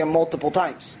has been here multiple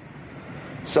times.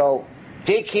 So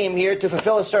they came here to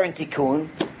fulfill a certain tikkun,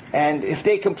 and if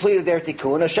they completed their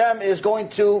tikkun, Hashem is going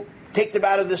to take them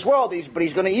out of this world, but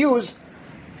He's going to use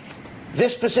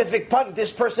this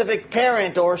specific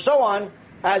parent or so on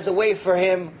as a way for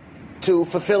Him to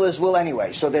fulfill His will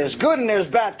anyway. So there's good and there's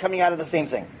bad coming out of the same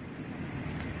thing.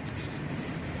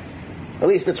 At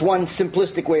least it's one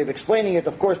simplistic way of explaining it.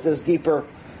 Of course, there's deeper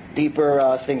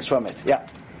things from it. Yeah.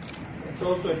 It's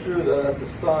also true that the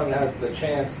son has the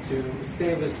chance to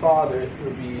save his father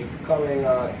through becoming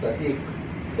a tzaddik,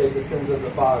 save the sins of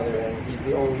the father, and he's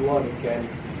the only one who can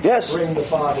bring the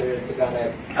father to Gan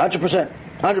Eden.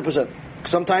 100%.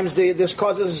 Sometimes this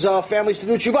causes families to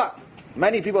do tshuva.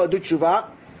 Many people that do tshuva,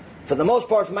 for the most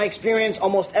part, from my experience,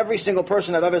 almost every single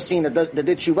person I've ever seen that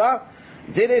did tshuva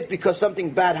did it because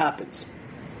something bad happens.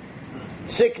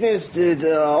 Sickness,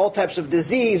 all types of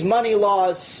disease, money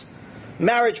loss,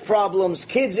 marriage problems,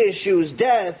 kids issues,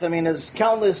 death. I mean, there's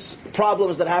countless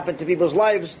problems that happen to people's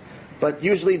lives, but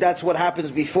usually that's what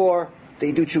happens before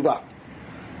they do tshuva.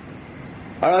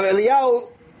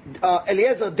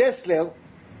 Eliezer Dessler,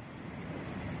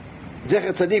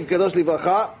 Zecher Tzadiv Kadosh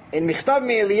Livracha, in Michtav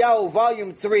Me'Eliyahu,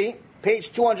 volume 3,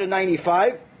 page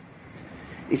 295,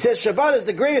 he says, Shabbat is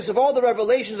the greatest of all the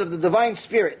revelations of the Divine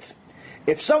Spirit.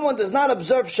 If someone does not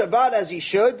observe Shabbat as he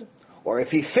should, or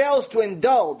if he fails to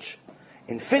indulge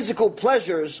in physical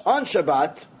pleasures on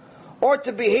Shabbat, or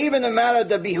to behave in a manner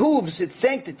that behooves its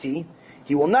sanctity,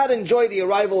 he will not enjoy the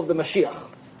arrival of the Mashiach.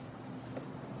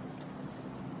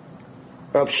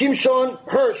 Rav Shimshon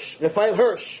Raphael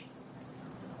Hirsch,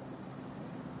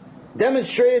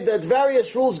 demonstrated that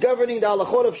various rules governing the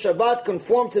halachot of Shabbat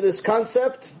conform to this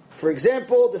concept. For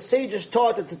example, the sages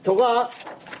taught that the Torah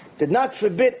did not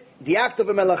forbid the act of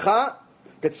a melacha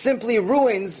that simply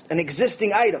ruins an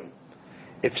existing item.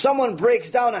 If someone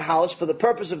breaks down a house for the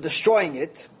purpose of destroying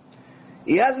it,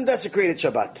 he hasn't desecrated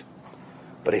Shabbat.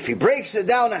 But if he breaks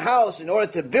down a house in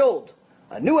order to build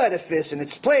a new edifice in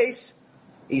its place,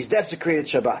 he's desecrated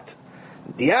Shabbat.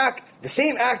 The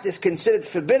same act is considered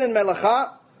forbidden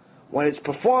melacha when it's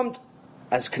performed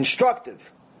as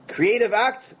constructive, creative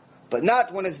act, but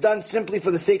not when it's done simply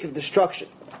for the sake of destruction.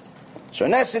 So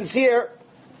in essence here,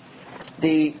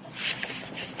 the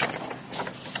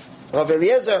Rav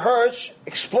Eliezer Hirsch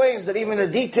explains that even the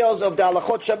details of the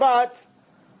halachot Shabbat,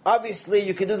 obviously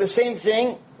you can do the same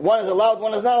thing. One is allowed,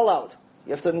 one is not allowed.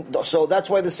 You have to. So that's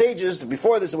why the sages,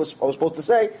 before this I was supposed to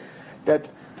say, that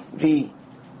the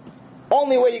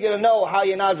only way you're going to know how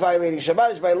you're not violating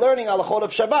Shabbat is by learning halachot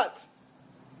of Shabbat.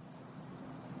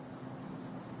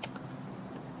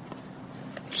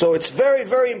 So it's very,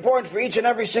 very important for each and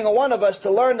every single one of us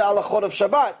to learn the halachot of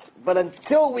Shabbat. But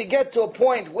until we get to a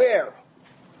point where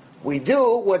we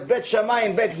do what Bet Shammai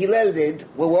and Bet Hillel did,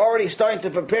 where we're already starting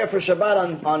to prepare for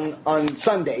Shabbat on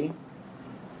Sunday,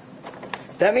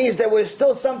 that means that there's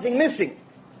still something missing.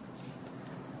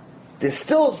 There's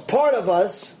still part of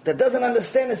us that doesn't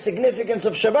understand the significance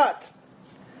of Shabbat.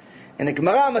 In the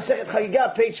Gemara Masechet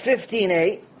Chagigah, page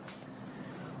 15a,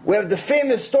 we have the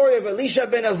famous story of Elisha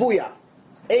ben Avuya,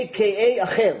 a.k.a.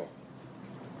 Acher.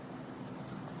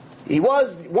 He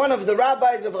was one of the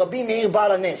rabbis of Rabbi Meir Baal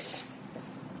HaNes.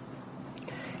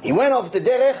 He went off the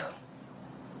derech,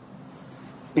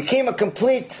 became a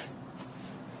complete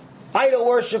idol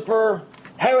worshipper,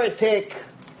 heretic,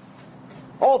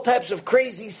 all types of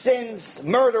crazy sins,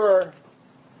 murderer.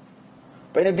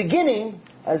 But in the beginning,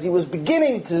 as he was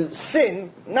beginning to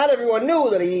sin, not everyone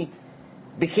knew that he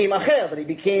became acher, that he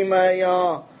became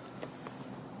a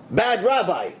bad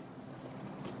rabbi.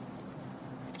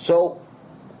 So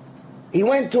he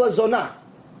went to a zonah.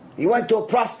 He went to a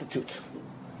prostitute.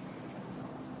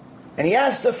 And he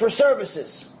asked her for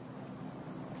services.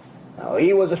 Now,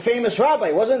 he was a famous rabbi.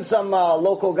 He wasn't some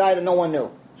local guy that no one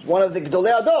knew. He was one of the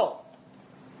Gdolei Ador.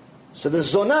 So the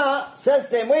zonah says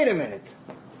to him, wait a minute.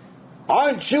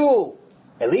 Aren't you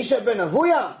Elisha ben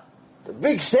Avuya, the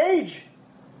big sage?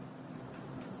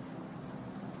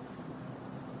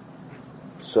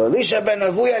 So Elisha ben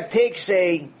Avuya takes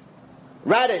a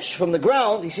radish from the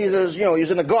ground. He sees there's, he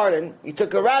was in a garden. He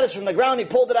took a radish from the ground, he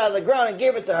pulled it out of the ground and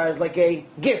gave it to her as like a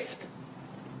gift.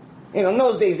 In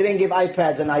those days they didn't give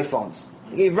iPads and iPhones.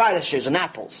 They gave radishes and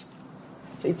apples.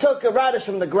 So he took a radish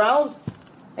from the ground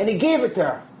and he gave it to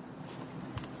her.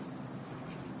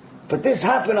 But this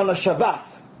happened on a Shabbat.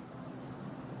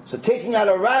 So taking out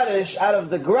a radish out of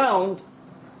the ground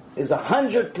is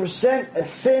 100% a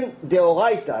sin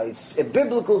deoraita. It's a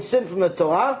biblical sin from the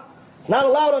Torah. Not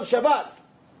allowed on Shabbat.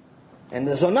 And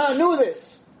the Zonah knew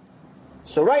this.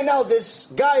 So right now this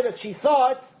guy that she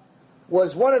thought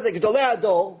was one of the Gdolei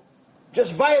Adol,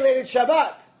 just violated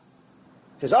Shabbat.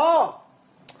 He says, oh,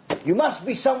 you must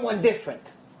be someone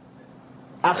different.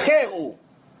 Acheru.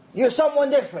 You're someone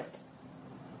different.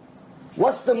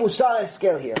 What's the Mussar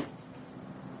scale here?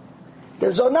 The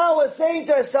Zonah was saying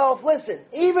to herself, listen,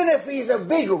 even if he's a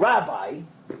big rabbi,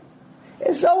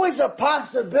 there's always a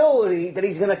possibility that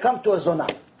he's going to come to a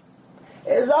Zonah.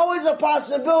 There's always a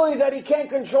possibility that he can't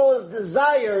control his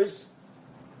desires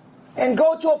and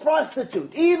go to a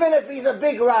prostitute, even if he's a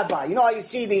big rabbi. You know how you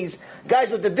see these guys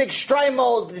with the big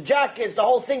strymos, the jackets, the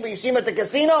whole thing, but you see him at the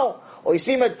casino, or you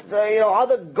see him at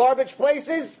other garbage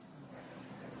places?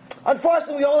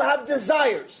 Unfortunately, we all have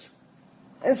desires,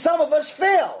 and some of us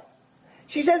fail.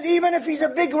 She says, even if he's a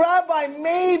big rabbi,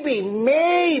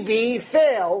 maybe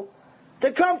fail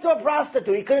to come to a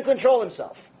prostitute. He couldn't control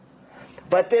himself.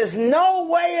 But there's no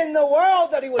way in the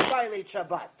world that he would violate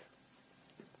Shabbat.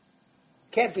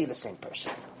 Can't be the same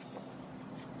person.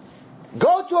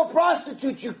 Go to a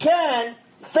prostitute, you can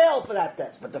fail for that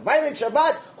test. But to violate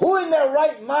Shabbat, who in their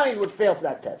right mind would fail for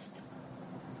that test?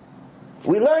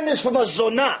 We learn this from a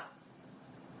Zonah.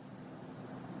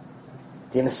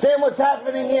 Do you understand what's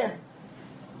happening here?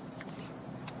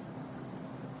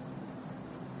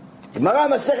 Gemara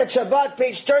Masechet Shabbat,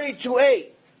 page 32a.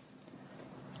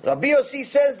 Rabbi Yossi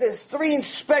says there's 3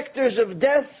 inspectors of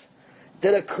death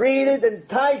that are created and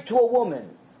tied to a woman.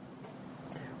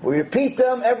 We repeat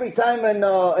them every time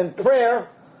in prayer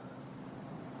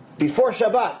before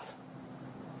Shabbat.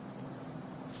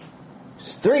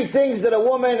 There's 3 things that a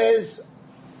woman is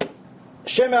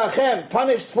Shem Achem,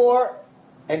 punished for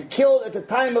and killed at the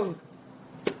time of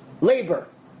labor.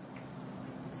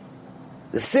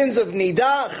 The sins of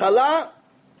Nida, Chala,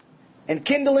 and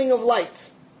kindling of light.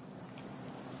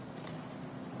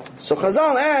 So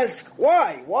Chazal asks,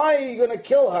 why? Why are you going to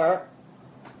kill her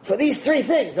for these 3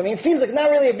 things? I mean, it seems like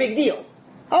not really a big deal.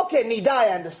 Okay, Nida, I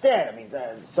understand. I mean,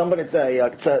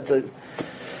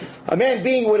 a man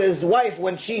being with his wife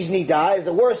when she's Nida is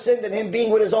a worse sin than him being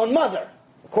with his own mother.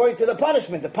 According to the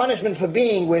punishment for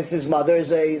being with his mother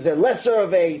is a lesser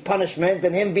of a punishment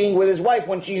than him being with his wife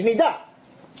when she's Nida.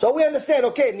 So we understand,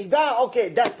 okay, Nida, okay,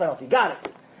 death penalty, got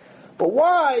it. But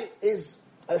why is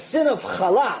a sin of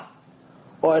Chala,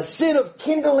 or a sin of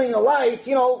kindling a light,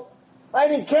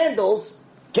 lighting candles,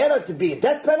 get it to be a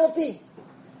death penalty?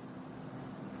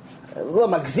 A little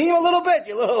magzim a little bit,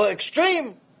 a little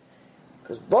extreme.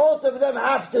 Because both of them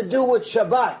have to do with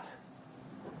Shabbat.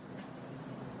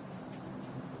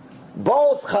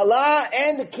 Both Chala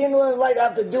and the kindling of light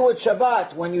have to do with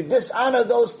Shabbat. When you dishonor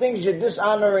those things, you're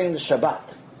dishonoring the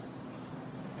Shabbat.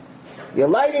 You're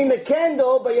lighting the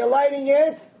candle, but you're lighting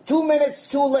it 2 minutes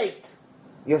too late.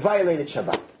 You violated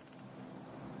Shabbat.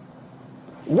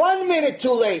 1 minute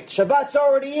too late. Shabbat's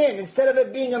already in. Instead of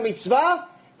it being a mitzvah,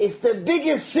 it's the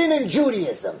biggest sin in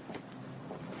Judaism.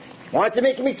 You want to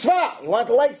make a mitzvah. You want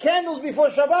to light candles before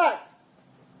Shabbat.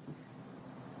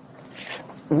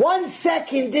 1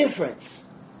 second difference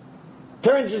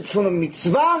turns it from a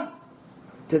mitzvah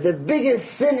to the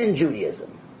biggest sin in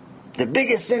Judaism. The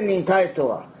biggest sin in the entire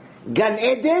Torah. Gan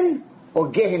Eden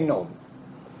or Gehinnom.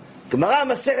 Gemara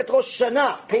Masechet Rosh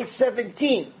Hashanah, page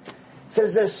 17,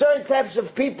 says there are certain types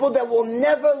of people that will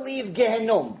never leave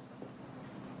Gehinnom.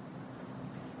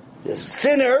 The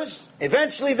sinners,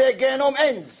 eventually their Gehinnom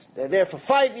ends. They're there for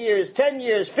 5 years, 10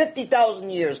 years,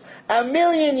 50,000 years,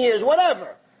 1,000,000 years,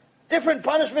 whatever. Different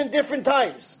punishment, different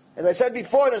times. As I said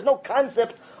before, there's no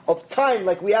concept of time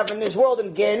like we have in this world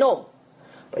in Gehinnom.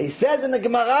 But he says in the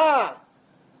Gemara,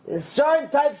 there's certain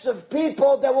types of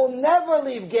people that will never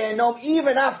leave Gehinnom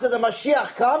even after the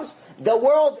Mashiach comes. The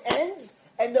world ends,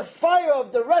 and the fire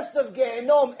of the rest of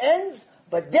Gehinnom ends,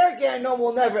 but their Gehinnom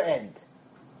will never end.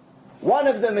 One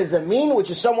of them is a mean, which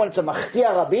is someone that's a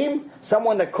machtia rabim,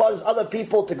 someone that causes other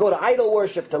people to go to idol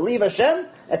worship, to leave Hashem.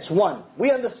 That's one. We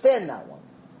understand that one.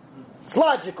 It's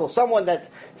logical. Someone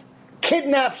that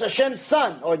kidnaps Hashem's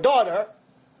son or daughter,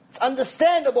 it's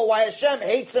understandable why Hashem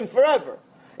hates him forever.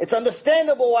 It's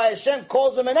understandable why Hashem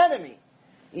calls him an enemy.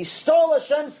 He stole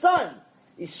Hashem's son.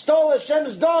 He stole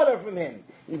Hashem's daughter from him.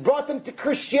 He brought them to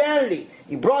Christianity.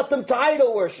 He brought them to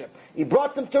idol worship. He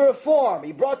brought them to reform.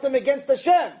 He brought them against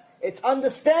Hashem. It's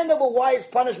understandable why his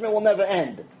punishment will never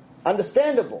end.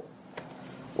 Understandable.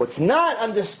 What's not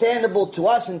understandable to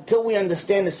us until we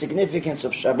understand the significance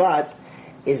of Shabbat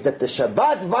is that the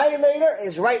Shabbat violator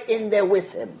is right in there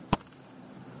with him.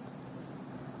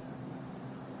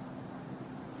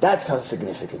 That's how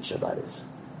significant Shabbat is.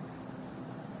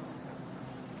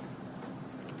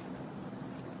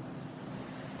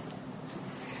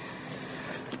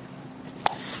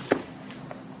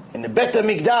 In the Bet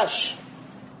HaMikdash,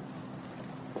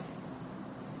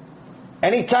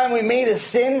 Anytime we made a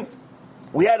sin,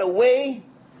 we had a way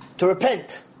to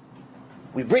repent.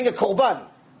 We bring a korban.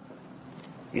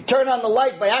 You turn on the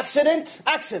light by accident,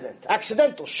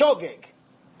 accidental, shogeg.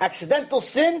 Accidental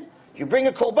sin, you bring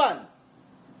a korban.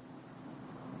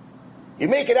 You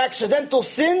make an accidental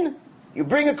sin, you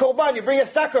bring a korban, you bring a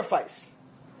sacrifice.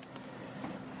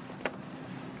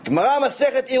 Gemara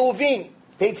Masechet Eruvin,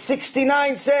 page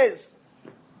 69 says,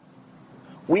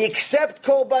 we accept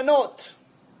korbanot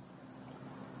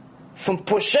from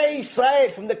Poshei Israel,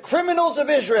 from the criminals of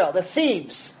Israel, the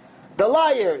thieves, the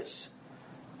liars.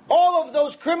 All of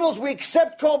those criminals, we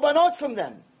accept korbanot from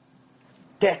them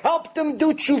to help them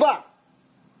do tshuva.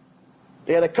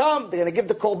 They're going to come, they're going to give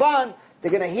the korban,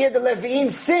 they're going to hear the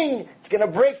Levi'im sing, it's going to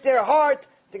break their heart,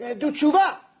 they're going to do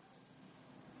tshuva.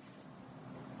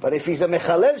 But if he's a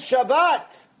mechalel Shabbat,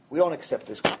 we don't accept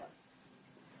this korban.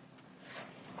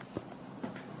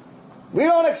 We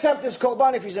don't accept this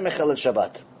korban if he's a mechalel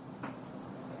Shabbat.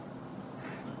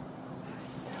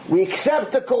 We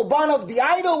accept the korban of the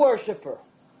idol worshipper,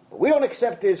 but we don't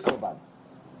accept his korban.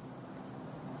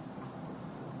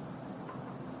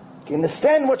 Do you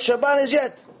understand what Shabbat is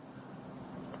yet?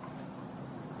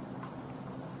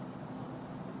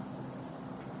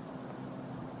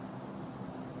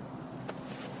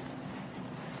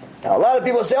 Now a lot of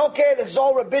people say, okay, this is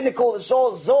all rabbinical, this is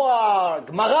all Zohar,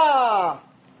 Gemara,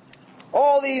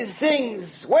 all these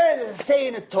things. Where does it say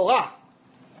in the Torah?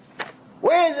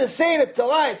 Where does it say in the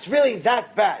Torah it's really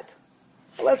that bad?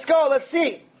 Well, let's go, let's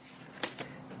see.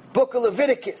 Book of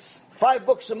Leviticus, 5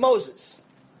 books of Moses.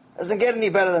 Doesn't get any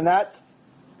better than that.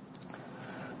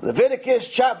 Leviticus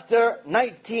chapter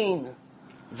 19,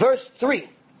 verse 3.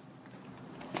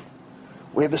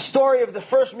 We have a story of the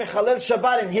first Mechalel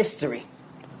Shabbat in history.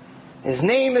 His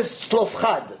name is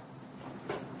Tzlofchad.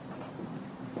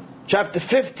 Chapter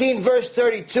 15, verse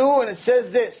 32, and it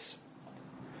says this.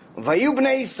 ויהיו בני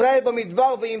ישראל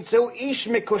במדבר וימצאו איש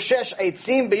מקושש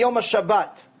עצים ביום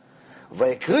השבת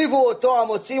ויקריבו אותו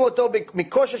המוצאים אותו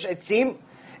מקושש עצים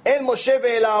אל משה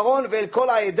ואל אהרון ואל כל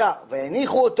העדה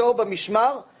והניחו אותו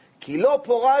במשמר כי לא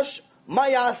פורש מה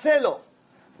יעשה לו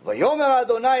ויאמר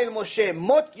אדוני אל משה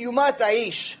מות יומת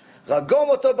האיש רגום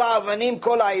אותו באבנים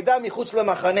כל העדה מחוץ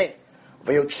למחנה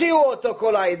ויוציאו אותו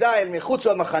כל העדה אל מחוץ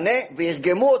למחנה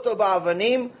וירגמו אותו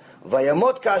באבנים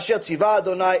וימות כאשר ציווה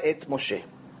אדוני את משה.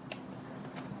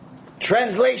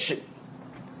 Translation.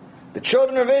 The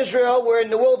children of Israel were in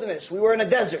the wilderness. We were in a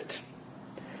desert.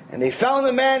 And they found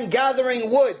a man gathering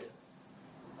wood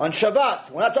on Shabbat.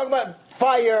 We're not talking about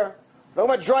fire. We're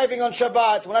talking about driving on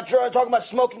Shabbat. We're not talking about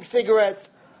smoking cigarettes.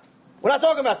 We're not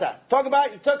talking about that. We're talking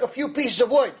about he took a few pieces of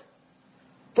wood,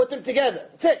 put them together.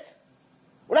 That's it.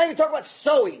 We're not even talking about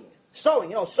sewing.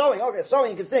 Sewing, sewing. Okay,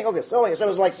 sewing, you can think, okay, sewing. So it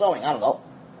was like sewing. I don't know.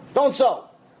 Don't sew.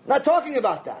 We're not talking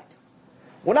about that.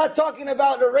 We're not talking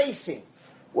about erasing.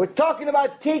 We're talking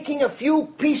about taking a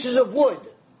few pieces of wood,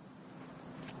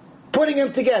 putting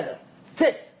them together.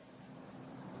 That's it.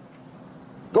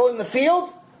 Go in the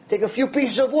field, take a few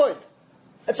pieces of wood.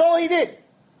 That's all he did.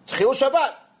 It's Chilul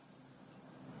Shabbat.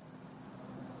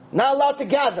 Not allowed to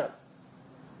gather.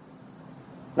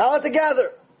 Not allowed to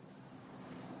gather.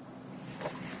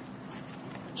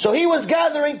 So he was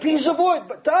gathering pieces of wood.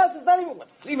 But to us, it's not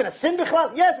even a sin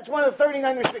b'chlal. Yes, it's one of the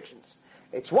 39 restrictions.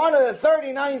 It's one of the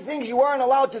 39 things you weren't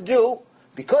allowed to do,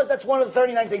 because that's one of the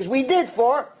 39 things we did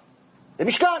for the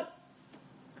Mishkan.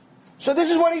 So this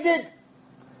is what he did.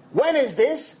 When is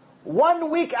this? 1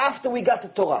 week after we got the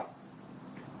Torah.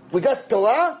 We got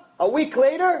Torah, a week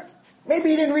later, maybe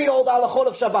he didn't read all the halachot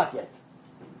of Shabbat yet.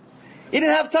 He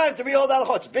didn't have time to read all the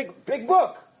halachot. It's a big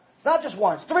book. It's not just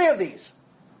one, it's 3 of these.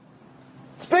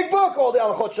 It's a big book, all the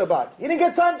halachot Shabbat. He didn't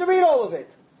get time to read all of it.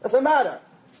 Doesn't matter.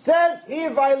 Says he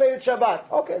violated Shabbat.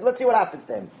 Okay, let's see what happens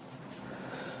to him.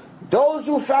 Those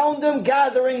who found him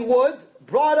gathering wood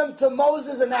brought him to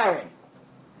Moses and Aaron.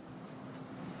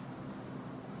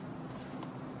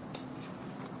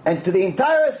 And to the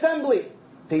entire assembly,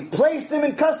 they placed him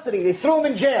in custody. They threw him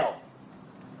in jail.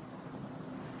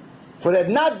 For it had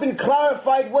not been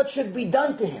clarified what should be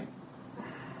done to him.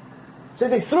 So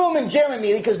they threw him in jail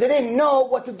immediately because they didn't know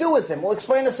what to do with him. We'll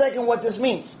explain in a second what this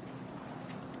means.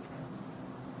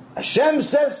 Hashem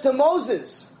says to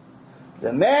Moses,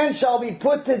 the man shall be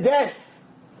put to death.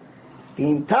 The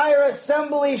entire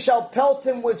assembly shall pelt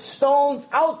him with stones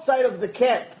outside of the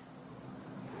camp.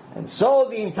 And so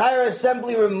the entire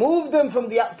assembly removed him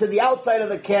to the outside of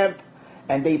the camp,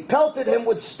 and they pelted him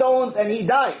with stones, and he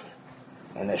died.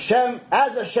 And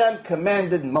Hashem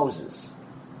commanded Moses.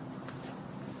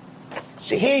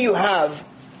 So here you have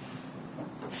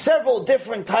several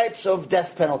different types of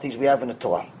death penalties we have in the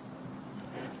Torah.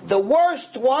 the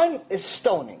worst one is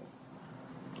stoning.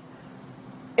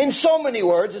 In so many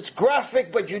words, it's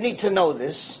graphic, but you need to know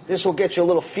this. This will get you a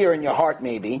little fear in your heart,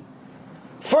 maybe.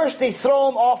 First, they throw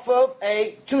him off of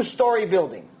a 2-story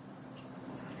building.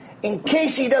 In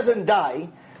case he doesn't die,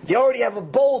 they already have a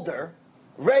boulder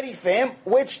ready for him,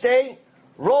 which they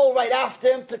roll right after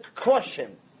him to crush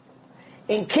him.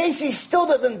 In case he still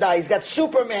doesn't die, he's got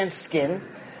Superman skin.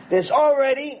 There's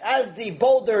already, as the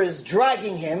boulder is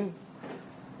dragging him,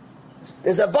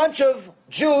 there's a bunch of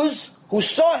Jews who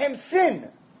saw him sin.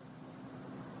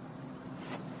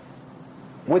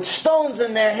 With stones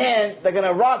in their hand, they're going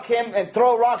to rock him and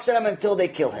throw rocks at him until they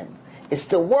kill him. It's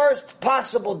the worst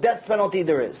possible death penalty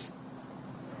there is.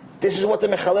 This is what the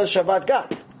Mechalel Shabbat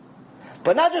got.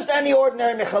 But not just any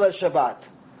ordinary Mechalel Shabbat.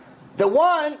 The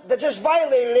one that just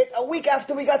violated it a week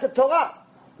after we got the Torah.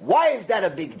 Why is that a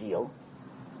big deal?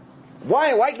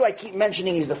 Why do I keep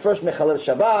mentioning he's the first Mechalel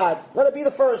Shabbat? Let it be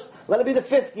the first. Let it be the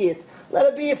 50th. Let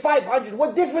it be 500.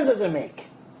 What difference does it make?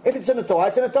 If it's in the Torah,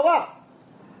 it's in the Torah.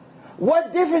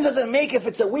 What difference does it make if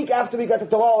it's a week after we got the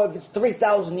Torah or if it's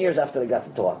 3,000 years after we got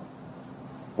the Torah?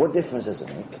 What difference does it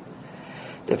make?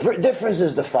 The difference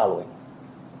is the following.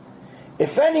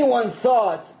 If anyone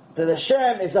thought that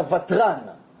Hashem is a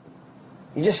vatran,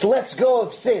 he just lets go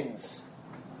of sins,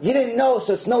 you didn't know,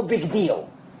 so it's no big deal.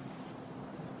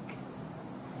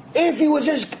 If he was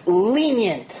just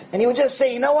lenient, and he would just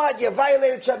say, you know what, you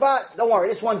violated Shabbat, don't worry,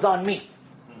 this one's on me.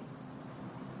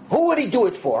 Who would he do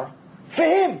it for? For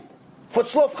him. For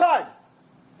Tzlov Chad.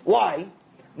 Why?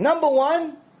 Number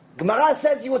one, Gemara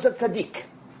says he was a tzaddik.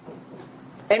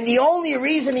 And the only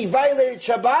reason he violated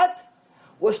Shabbat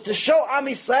was to show Am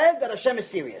Yisrael that Hashem is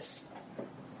serious.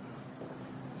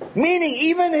 Meaning,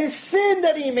 even his sin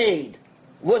that he made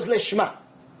was lishma.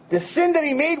 The sin that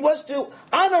he made was to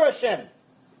honor Hashem.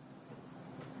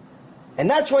 And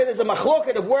that's why there's a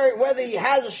machloket of whether he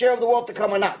has a share of the world to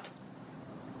come or not.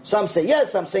 Some say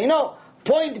yes, some say no.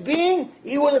 Point being,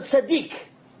 he was a tzaddik.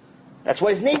 That's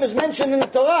why his name is mentioned in the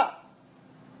Torah.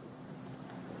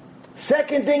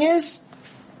 Second thing is,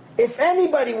 if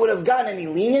anybody would have gotten any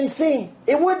leniency,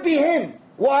 it would be him.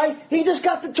 Why? He just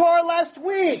got the Torah last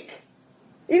week.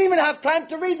 He didn't even have time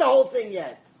to read the whole thing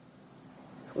yet.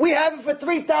 We have it for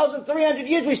 3,300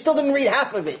 years, we still didn't read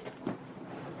half of it.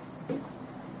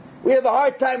 We have a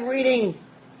hard time reading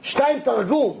Shteim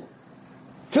Targum.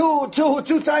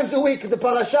 Two times a week, the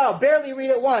parasha, barely read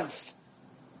it once.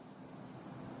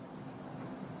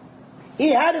 He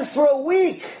had it for a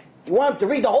week. You want him to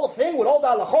read the whole thing with all the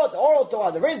halachot, the oral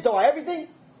Torah, the written Torah, everything?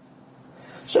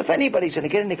 So if anybody's going to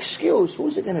get an excuse,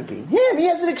 who's it going to be? Him. He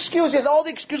has an excuse. He has all the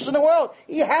excuses in the world.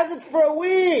 He has it for a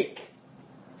week.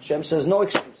 Hashem says no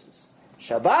excuses.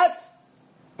 Shabbat,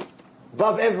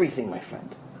 above everything, my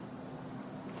friend.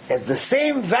 Has the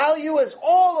same value as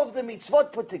all of the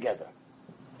mitzvot put together.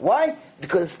 Why?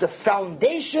 Because it's the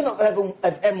foundation of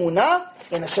emunah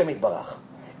in Hashem Yitbarach.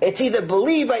 It's either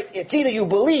you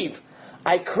believe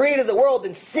I created the world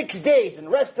in 6 days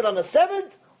and rested on the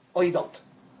 7th, or you don't.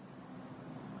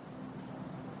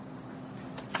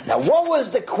 Now, what was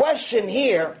the question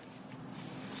here?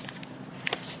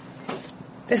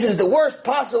 This is the worst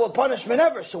possible punishment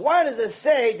ever. So why does it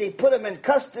say they put him in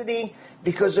custody?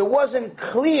 Because it wasn't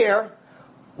clear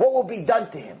what will be done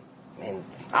to him. I mean,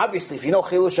 obviously, if you know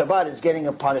Chilul Shabbat is getting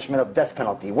a punishment of death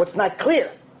penalty, what's not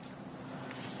clear?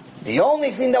 The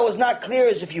only thing that was not clear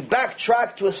is if you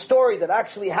backtrack to a story that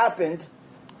actually happened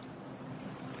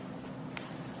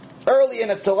early in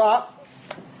the Torah,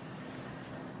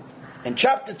 in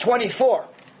chapter 24,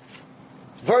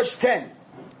 verse 10,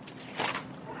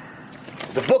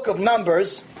 the book of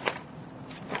Numbers,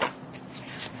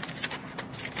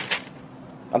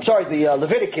 the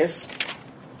Leviticus,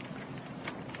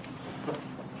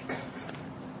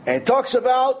 and it talks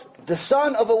about the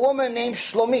son of a woman named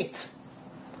Shlomit,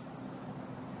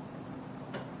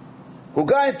 who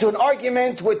got into an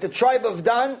argument with the tribe of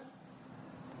Dan,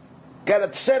 got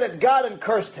upset at God and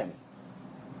cursed him.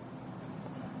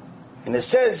 And it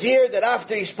says here that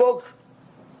after he spoke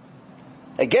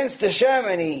against Hashem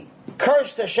and he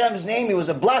cursed Hashem's name, he was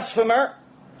a blasphemer,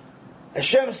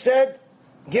 Hashem said,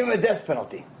 give him a death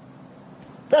penalty.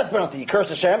 Death penalty. He cursed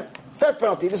Hashem. Death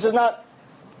penalty. This is not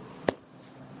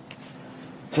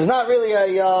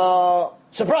really a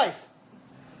surprise.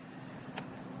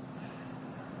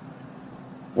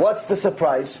 What's the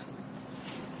surprise?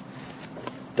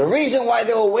 The reason why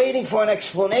they were waiting for an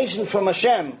explanation from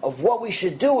Hashem of what we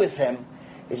should do with him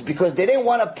is because they didn't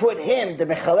want to put him, the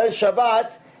Mechalel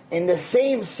Shabbat, in the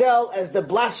same cell as the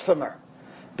blasphemer.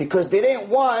 Because they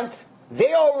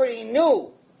already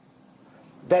knew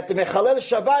that the Mechalel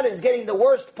Shabbat is getting the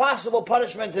worst possible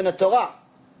punishment in the Torah.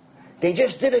 They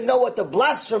just didn't know what the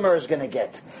blasphemer is going to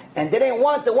get. And they didn't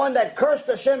want the one that cursed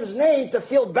Hashem's name to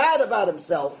feel bad about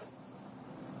himself,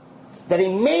 that he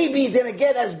maybe is going to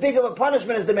get as big of a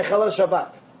punishment as the Mechalel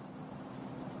Shabbat.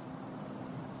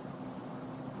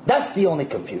 That's the only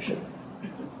confusion.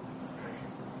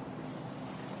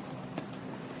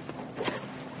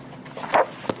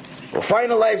 We'll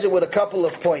finalize it with a couple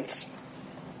of points.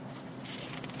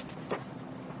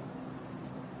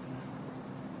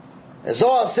 As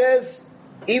Zohar says,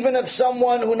 even if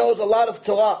someone who knows a lot of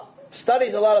Torah,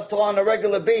 studies a lot of Torah on a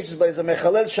regular basis, but is a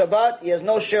Mechalel Shabbat, he has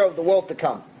no share of the world to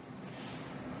come.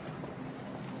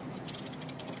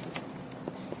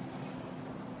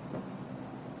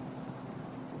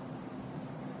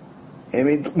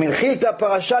 In Milchilta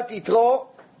Parashat Yitro,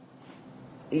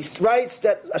 he writes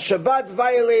that a Shabbat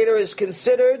violator is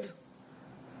considered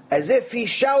as if he's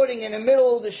shouting in the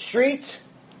middle of the street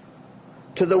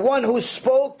to the one who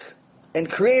spoke and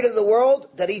created the world,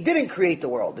 that he didn't create the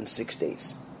world in 6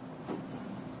 days.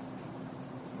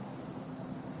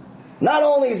 Not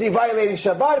only is he violating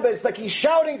Shabbat, but it's like he's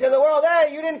shouting to the world,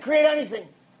 hey, you didn't create anything.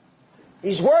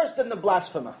 He's worse than the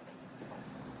blasphemer.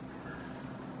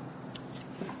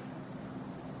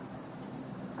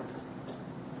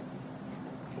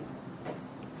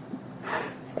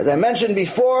 As I mentioned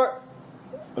before,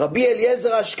 Rabbi Eliezer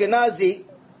Ashkenazi,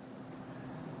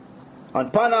 on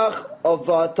Panach of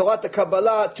Torah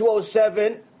Kabbalah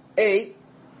 207a,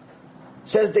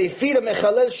 says they feed a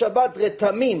Mechalel Shabbat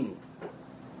retamim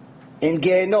in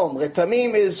Gehenom.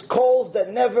 Retamim is coals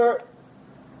that never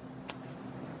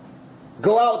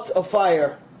go out of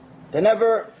fire. They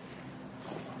never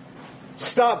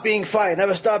stop being fire,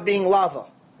 never stop being lava.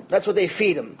 That's what they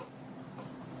feed them.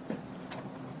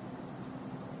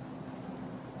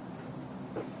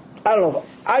 I don't know.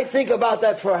 I think about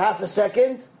that for half a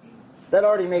second. That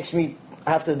already makes me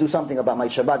have to do something about my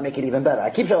Shabbat, make it even better. I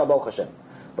keep Shabbat Baruch Hashem.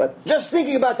 But just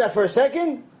thinking about that for a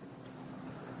second,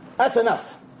 that's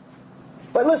enough.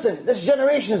 But listen, this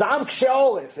generation is Am Kshei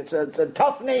Oref. It's a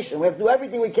tough nation. We have to do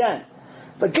everything we can.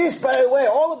 But this, by the way,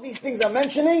 all of these things I'm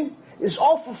mentioning is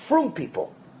all for frum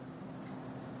people.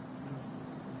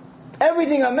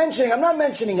 Everything I'm mentioning, I'm not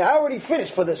mentioning, I already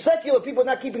finished. For the secular people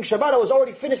not keeping Shabbat, I was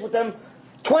already finished with them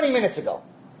 20 minutes ago.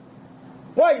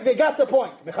 Why? They got the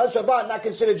point. Mechalel Shabbat, not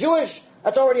considered Jewish,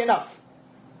 that's already enough.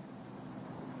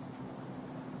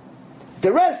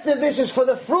 The rest of this is for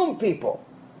the frum people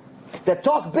that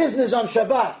talk business on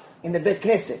Shabbat in the Bet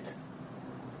Knesset.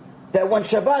 That when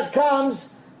Shabbat comes,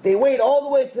 they wait all the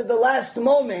way to the last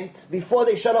moment before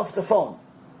they shut off the phone.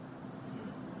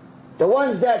 The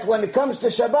ones that when it comes to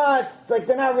Shabbat, it's like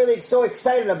they're not really so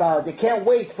excited about it. They can't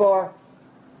wait for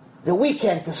the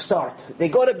weekend to start. They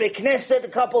go to Bet Knesset a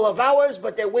couple of hours,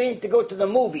 but they're waiting to go to the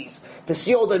movies, to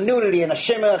see all the nudity and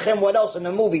Hashem Elechem, what else in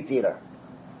the movie theater.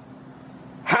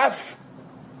 Half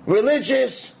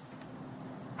religious,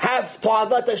 half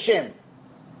Ta'avat Hashem.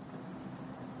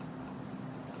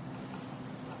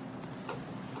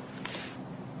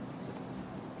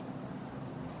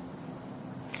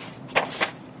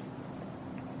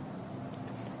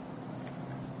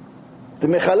 The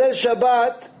Mechalel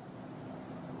Shabbat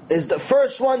is the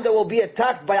first one that will be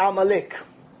attacked by Amalek.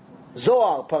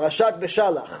 Zohar, Parashat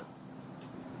Beshalach.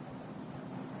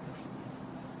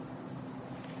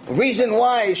 The reason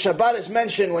why Shabbat is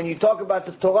mentioned when you talk about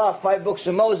the Torah, 5 books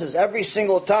of Moses, every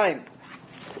single time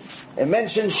it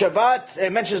mentions Shabbat,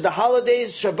 it mentions the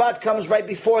holidays, Shabbat comes right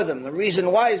before them. The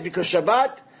reason why is because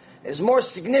Shabbat is more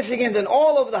significant than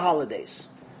all of the holidays.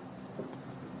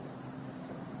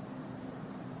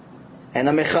 And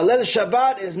a Mechalel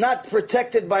Shabbat is not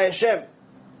protected by Hashem.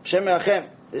 Hashem Elechem.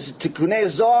 This is Tikunei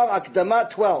Zohar, Akdama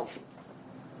 12.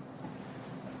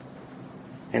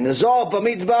 In the Zohar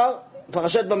Bamidbar,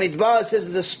 Parashat Bamidbar, it says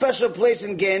there's a special place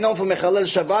in Gehenom for Mechalel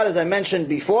Shabbat, as I mentioned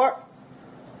before.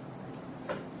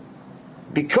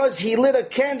 Because he lit a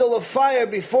candle of fire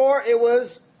before it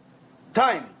was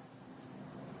time.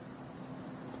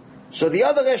 So the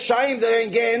other Reshaim that are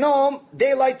in Gehenom,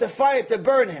 they light the fire to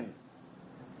burn him.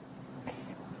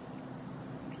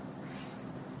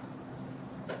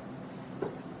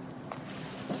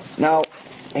 Now,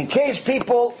 in case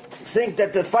people think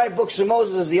that the 5 books of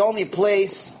Moses is the only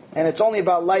place, and it's only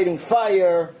about lighting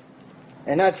fire,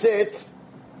 and that's it,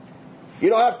 you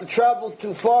don't have to travel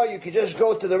too far. You can just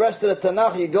go to the rest of the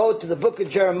Tanakh. You go to the book of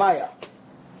Jeremiah.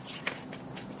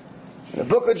 In the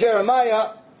book of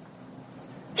Jeremiah,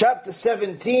 chapter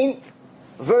 17,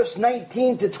 verse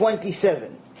 19 to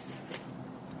 27.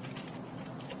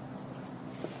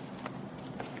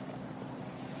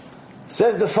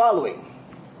 Says the following.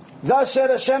 Thus said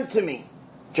Hashem to me,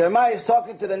 Jeremiah is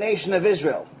talking to the nation of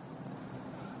Israel,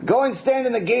 go and stand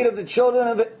in the gate of the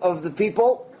children of the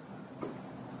people,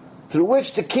 through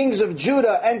which the kings of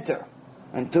Judah enter,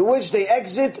 and through which they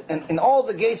exit, and in all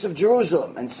the gates of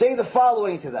Jerusalem, and say the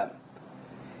following to them.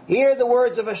 Hear the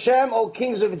words of Hashem, O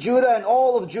kings of Judah, and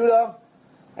all of Judah,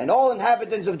 and all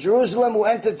inhabitants of Jerusalem who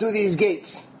enter through these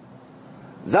gates.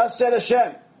 Thus said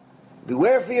Hashem,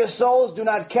 beware for your souls, do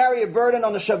not carry a burden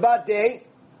on the Shabbat day,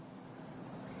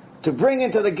 to bring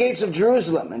into the gates of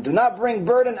Jerusalem, and do not bring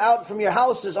burden out from your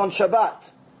houses on Shabbat.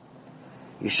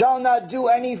 You shall not do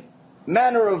any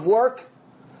manner of work.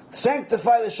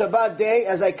 Sanctify the Shabbat day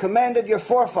as I commanded your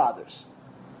forefathers.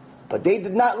 But they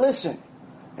did not listen,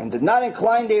 and did not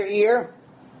incline their ear,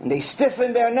 and they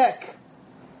stiffened their neck,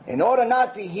 in order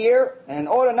not to hear, and in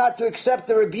order not to accept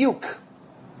the rebuke.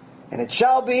 And it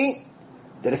shall be,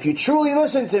 that if you truly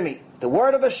listen to me, the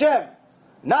word of Hashem,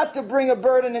 not to bring a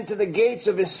burden into the gates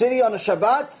of his city on the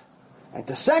Shabbat, and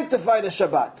to sanctify the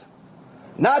Shabbat,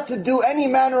 not to do any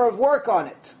manner of work on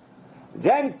it,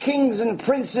 then kings and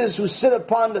princes who sit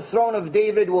upon the throne of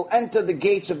David will enter the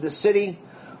gates of the city,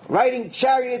 riding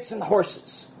chariots and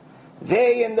horses,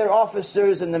 they and their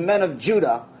officers and the men of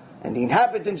Judah and the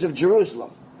inhabitants of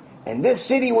Jerusalem. And this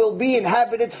city will be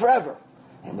inhabited forever,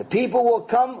 and the people will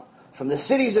come from the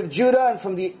cities of Judah and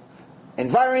from the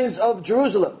environs of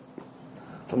Jerusalem,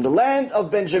 from the land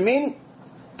of Benjamin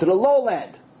to the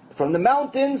lowland, from the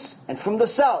mountains and from the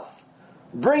south,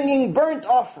 bringing burnt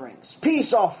offerings,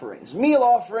 peace offerings, meal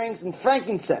offerings, and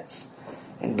frankincense,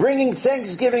 and bringing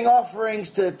thanksgiving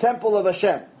offerings to the temple of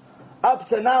Hashem. Up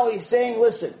to now he's saying,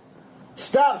 listen,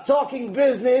 stop talking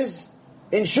business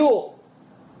in shul.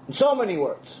 In so many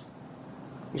words.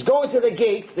 He's going to the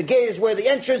gate. The gate is where the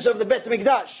entrance of the Bet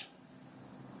Mikdash.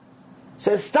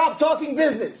 Says, stop talking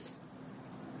business.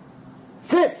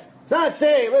 That's it. It's not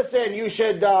saying, listen, you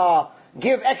should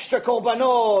give extra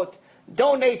korbanot,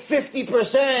 donate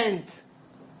 50%.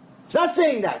 It's not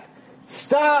saying that.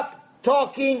 Stop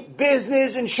talking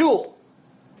business in shul.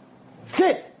 That's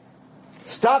it.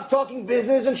 Stop talking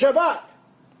business in Shabbat.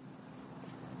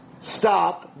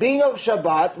 Stop being a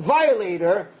Shabbat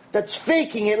violator that's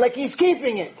faking it like he's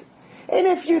keeping it. And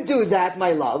if you do that,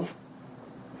 my love,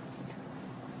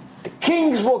 the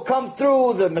kings will come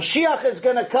through, the Mashiach is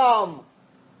going to come,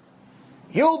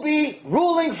 you'll be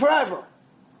ruling forever.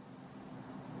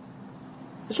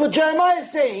 That's what Jeremiah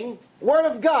is saying, word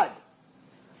of God.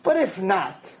 But if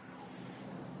not,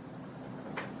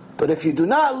 but if you do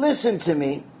not listen to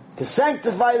me, to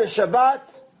sanctify the Shabbat,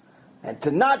 and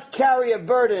to not carry a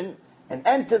burden, and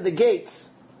enter the gates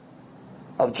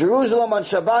of Jerusalem on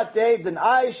Shabbat day, then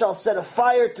I shall set a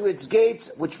fire to its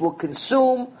gates, which will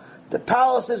consume the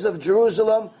palaces of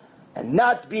Jerusalem, and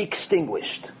not be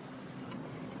extinguished.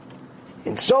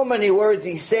 In so many words,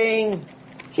 he's saying,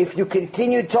 if you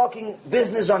continue talking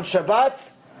business on Shabbat,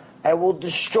 I will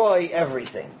destroy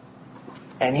everything.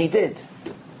 And he did.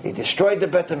 He destroyed the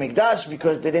Bet HaMikdash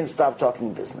because they didn't stop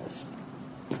talking business.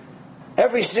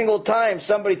 Every single time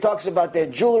somebody talks about their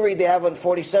jewelry they have on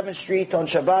 47th Street on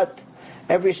Shabbat,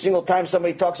 every single time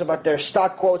somebody talks about their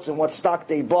stock quotes and what stock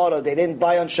they bought or they didn't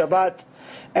buy on Shabbat,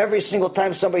 every single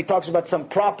time somebody talks about some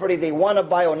property they want to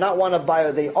buy or not want to buy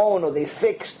or they own or they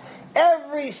fixed,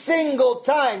 every single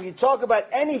time you talk about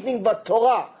anything but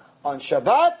Torah on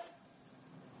Shabbat,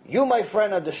 you, my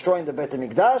friend, are destroying the Bet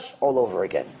HaMikdash all over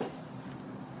again.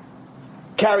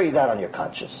 Carry that on your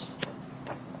conscience.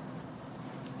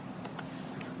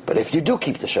 But if you do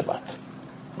keep the Shabbat,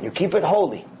 you keep it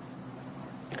holy.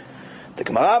 The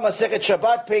Gemara Masechet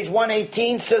Shabbat, page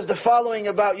 118, says the following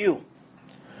about you.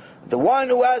 The one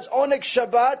who has Oneg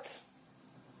Shabbat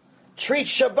treats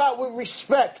Shabbat with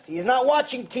respect. He's not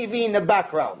watching TV in the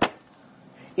background.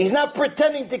 He's not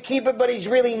pretending to keep it, but he's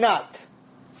really not.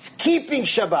 He's keeping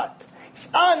Shabbat. He's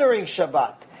honoring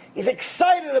Shabbat. He's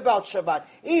excited about Shabbat.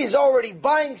 He's already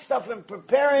buying stuff and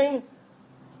preparing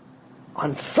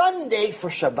on Sunday for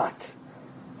Shabbat.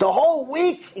 The whole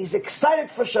week he's excited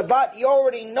for Shabbat. He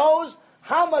already knows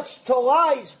how much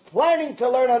Torah he's planning to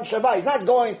learn on Shabbat. He's not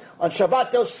going on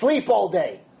Shabbat to sleep all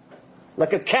day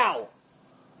like a cow.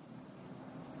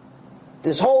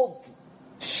 This whole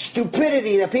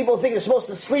stupidity that people think is supposed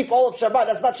to sleep all of Shabbat,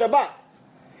 that's not Shabbat.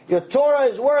 Your Torah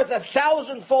is worth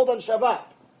 1,000-fold on Shabbat.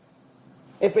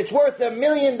 If it's worth $1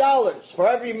 million for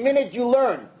every minute you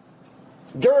learn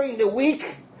during the week,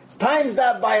 times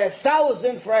that by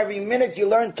 1,000 for every minute you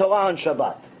learn Torah on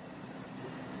Shabbat.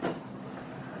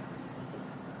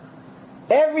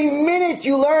 Every minute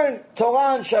you learn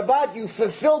Torah on Shabbat, you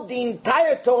fulfilled the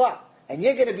entire Torah. And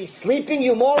you're going to be sleeping,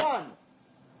 you moron.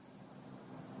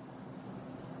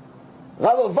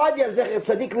 Rav Ovadia Zecher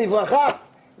Tzadik Livracha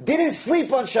didn't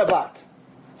sleep on Shabbat.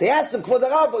 They asked him, Kvod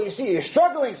Rabbo, you see, you're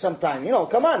struggling sometime.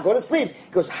 Come on, go to sleep.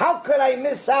 He goes, how could I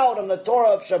miss out on the Torah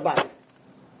of Shabbat?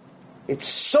 It's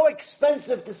so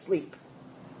expensive to sleep.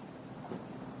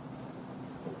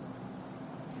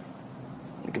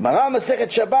 The Gemara Masechet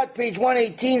Shabbat, page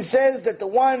 118, says that the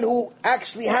one who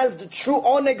actually has the true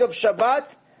oneg of Shabbat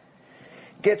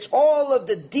gets all of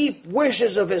the deep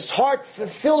wishes of his heart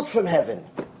fulfilled from heaven.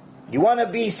 You want to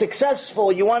be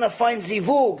successful, you want to find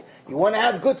zivug, you want to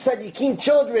have good tzaddikim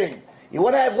children, you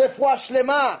want to have refuah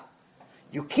shlema.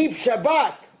 You keep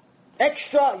Shabbat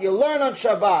extra, you learn on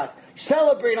Shabbat,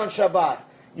 celebrate on Shabbat.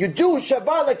 You do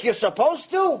Shabbat like you're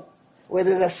supposed to, where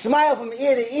there's a smile from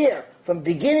ear to ear, from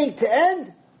beginning to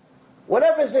end.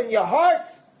 Whatever's in your heart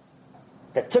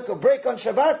that took a break on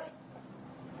Shabbat,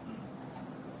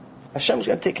 Hashem's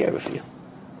going to take care of it for you.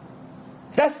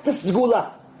 That's the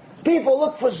sgula. People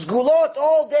look for sgulot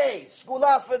all day.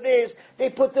 Sgula for this. They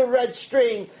put the red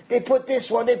string. They put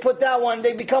this one. They put that one.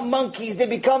 They become monkeys. They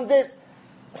become this.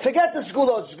 Forget the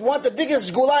sgulot. You want the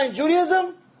biggest sgula in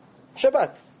Judaism?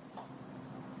 Shabbat.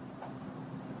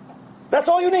 That's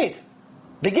all you need.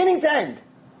 Beginning to end.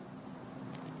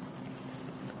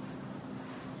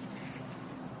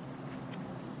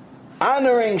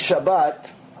 Honoring Shabbat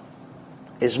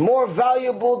is more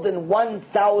valuable than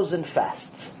 1,000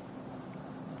 fasts.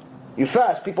 You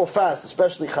fast, people fast,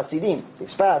 especially Hasidim. They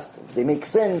fast if they make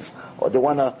sins or they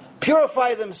want to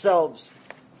purify themselves.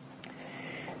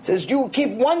 It says you keep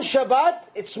one Shabbat,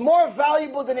 it's more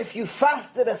valuable than if you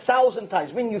fasted 1,000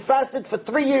 times. Meaning you fasted for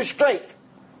 3 years straight.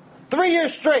 3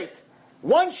 years straight.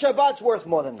 One Shabbat's worth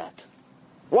more than that.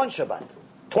 One Shabbat.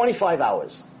 25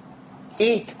 hours.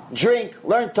 Eat, drink,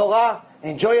 learn Torah,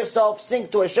 enjoy yourself, sing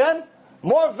to Hashem.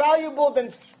 More valuable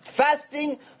than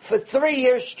fasting for 3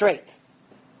 years straight.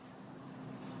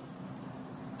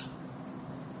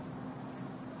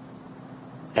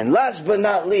 And last but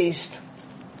not least,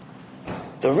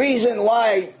 the reason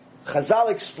why Chazal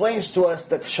explains to us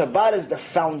that Shabbat is the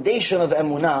foundation of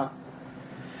Emunah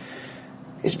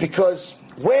is because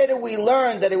where do we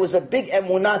learn that it was a big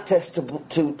Emunah test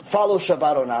to follow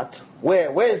Shabbat or not?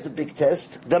 Where's the big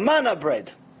test? The manna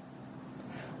bread.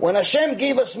 When Hashem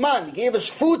gave us man, He gave us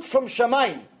food from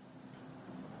Shamayim.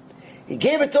 He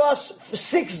gave it to us for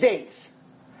 6 days.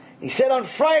 He said, on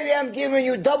Friday I'm giving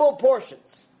you double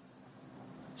portions.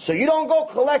 So you don't go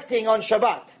collecting on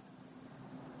Shabbat.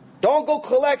 Don't go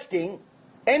collecting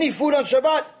any food on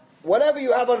Shabbat. Whatever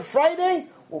you have on Friday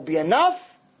will be enough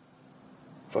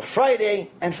for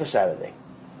Friday and for Saturday.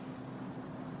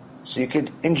 So you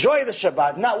could enjoy the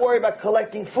Shabbat, not worry about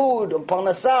collecting food or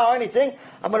parnasah or anything.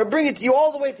 I'm going to bring it to you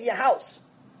all the way to your house.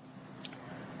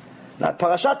 Now,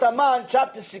 Parashat Aman,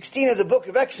 chapter 16 of the book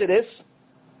of Exodus,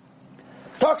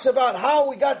 talks about how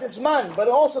we got this man, but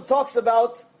it also talks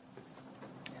about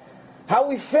how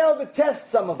we failed the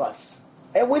test, some of us.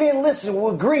 And we didn't listen, we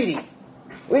were greedy.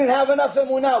 We didn't have enough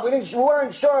emunah. We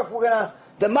weren't sure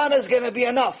if the manna is going to be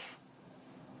enough.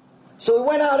 So we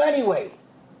went out anyway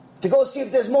to go see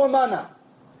if there's more manna.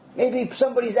 Maybe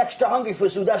somebody's extra hungry for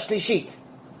Sudah Shlishit.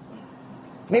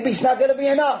 Maybe it's not going to be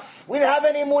enough. We didn't have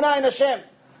any emunah in Hashem.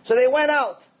 So they went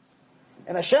out.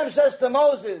 And Hashem says to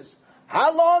Moses,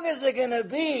 how long is it going to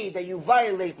be that you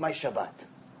violate my Shabbat?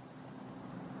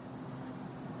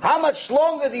 How much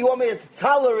longer do you want me to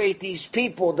tolerate these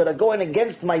people that are going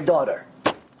against my daughter?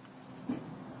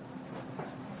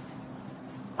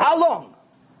 How long?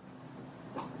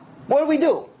 What did we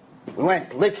do? We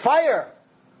went lit fire,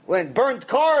 went burned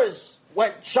cars,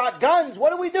 went shot guns. What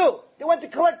did we do? They went to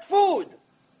collect food.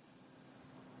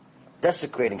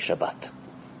 Desecrating Shabbat.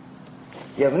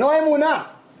 You have no emunah.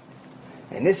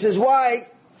 And this is why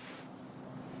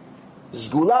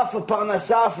Zgula for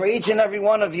parnasah for each and every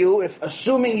one of you, if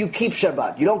assuming you keep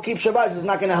Shabbat. You don't keep Shabbat, this is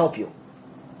not going to help you.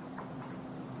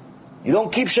 You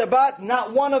don't keep Shabbat,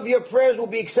 not one of your prayers will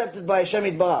be accepted by Hashem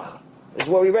Yitbarach. This is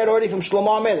what we read already from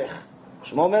Shlomo HaMelech.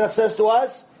 Shlomo HaMelech says to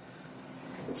us,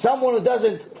 someone who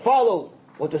doesn't follow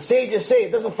what the sages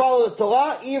say, doesn't follow the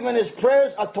Torah, even his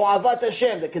prayers are to'avat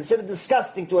Hashem. They're considered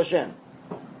disgusting to Hashem.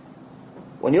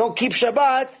 When you don't keep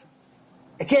Shabbat,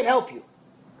 it can't help you.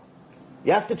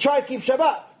 You have to try to keep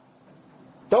Shabbat.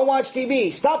 Don't watch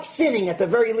TV. Stop sinning at the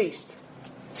very least.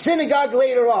 Synagogue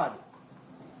later on.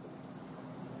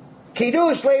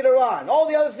 Kiddush later on. All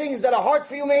the other things that are hard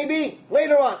for you maybe,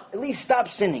 later on. At least stop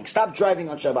sinning. Stop driving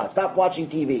on Shabbat. Stop watching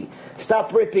TV.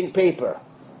 Stop ripping paper.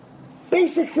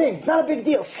 Basic things. It's not a big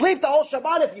deal. Sleep the whole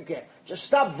Shabbat if you can. Just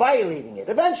stop violating it.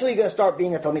 Eventually you're going to start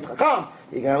being a Talmid Chacham.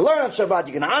 You're going to learn on Shabbat.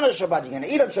 You're going to honor Shabbat. You're going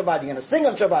to eat on Shabbat. You're going to sing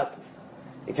on Shabbat.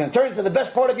 It's going to turn into the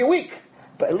best part of your week.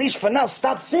 but at least for now,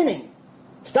 stop sinning.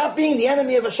 Stop being the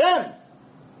enemy of Hashem.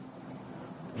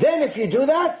 Then if you do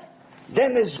that,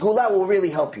 then this Sgula will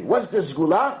really help you. What's this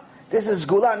Sgula? This is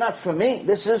Sgula not from me.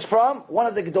 This is from one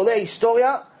of the Gedolei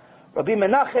Historia, Rabbi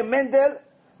Menachem Mendel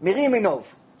Miriminov,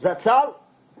 Zatzal,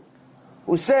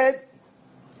 who said,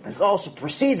 this also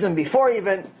precedes him before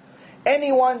even,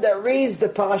 anyone that reads the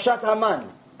Parashat Haman,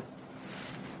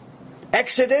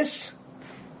 Exodus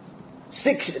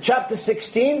chapter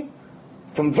 16,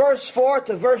 from verse 4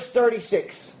 to verse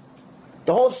 36.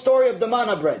 The whole story of the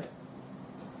manna bread.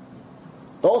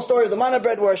 The whole story of the manna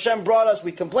bread where Hashem brought us,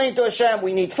 we complained to Hashem,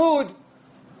 we need food.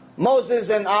 Moses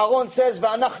and Aaron says,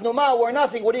 V'anachnu ma, we're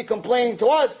nothing, what are you complaining to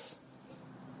us?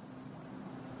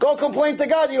 Go complain to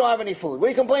God you don't have any food. What are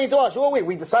you complaining to us? Who are we?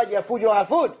 We decide you have food, you don't have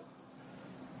food.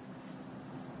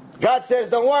 God says,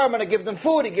 don't worry, I'm going to give them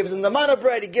food. He gives them the manna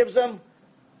bread. He gives them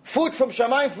food from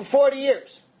Shamayim for 40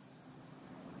 years.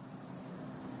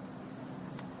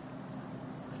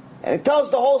 And it tells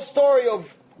the whole story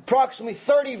of approximately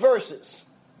 30 verses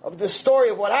of the story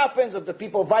of what happens, of the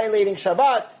people violating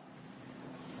Shabbat,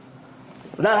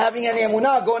 not having any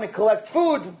emunah, going to collect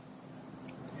food.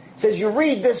 It says you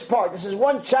read this part. This is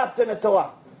one chapter in the Torah.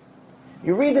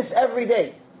 You read this every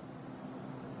day.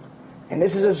 And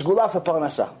this is a Sgula for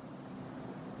Parnasah.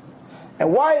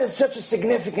 And why is it such a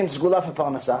significant Sgula for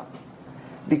Parnasah?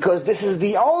 Because this is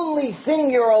the only thing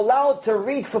you're allowed to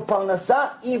read for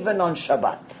Parnasah even on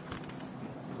Shabbat.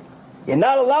 You're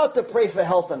not allowed to pray for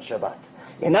health on Shabbat.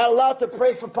 You're not allowed to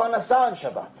pray for Parnasah on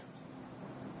Shabbat.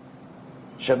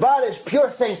 Shabbat is pure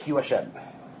thank you, Hashem.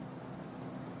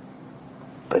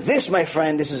 But this, my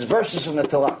friend, this is verses from the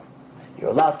Torah. You're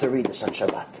allowed to read this on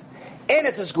Shabbat. And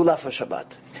it is Gula for Shabbat.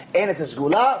 And it is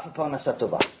Gula for Parnasah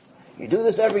Tovah. You do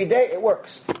this every day, it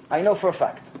works. I know for a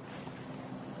fact.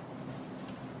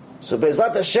 So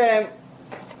Be'ezrat Hashem,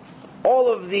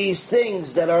 all of these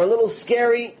things that are a little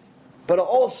scary, but are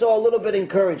also a little bit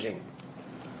encouraging,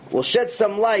 will shed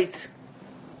some light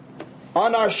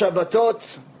on our Shabbatot,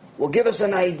 will give us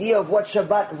an idea of what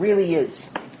Shabbat really is.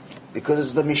 Because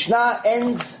as the Mishnah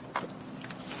ends,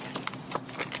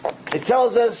 it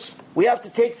tells us we have to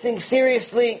take things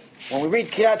seriously when we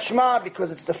read Kriyat Shema,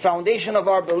 because it's the foundation of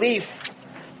our belief.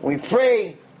 When we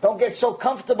pray, don't get so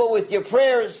comfortable with your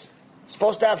prayers. You're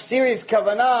supposed to have serious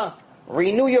kavanah.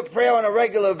 Renew your prayer on a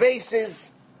regular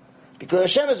basis. Because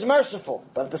Hashem is merciful.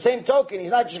 But at the same token,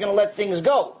 He's not just going to let things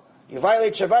go. You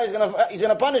violate Shabbat, He's going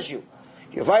to punish you.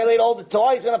 You violate all the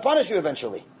Torah, He's going to punish you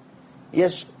eventually. He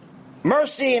has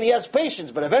mercy and He has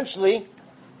patience, but eventually,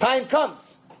 time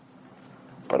comes.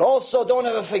 But also, don't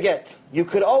ever forget, you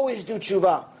could always do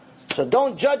tshuva. So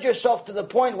don't judge yourself to the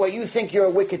point where you think you're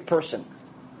a wicked person.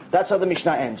 That's how the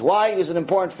Mishnah ends. Why is it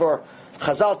important for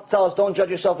Chazal to tell us don't judge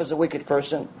yourself as a wicked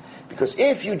person? Because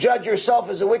if you judge yourself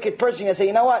as a wicked person, you say,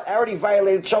 you know what, I already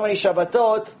violated so many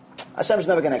Shabbatot, Hashem's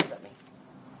never going to accept me.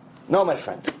 No, my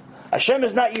friend. Hashem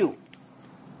is not you.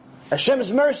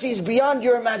 Hashem's mercy is beyond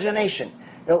your imagination.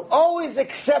 He'll always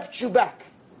accept you back.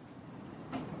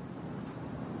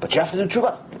 But you have to do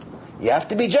tshuva. You have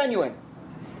to be genuine.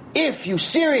 If you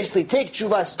seriously take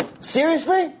tshuva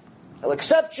seriously, He'll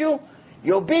accept you,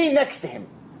 you'll be next to Him.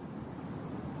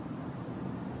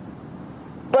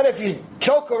 But if you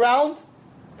choke around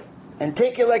and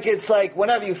take it like it's like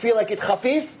whenever you feel like it's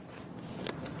chafif,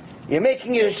 you're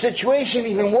making your situation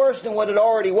even worse than what it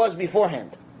already was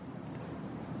beforehand.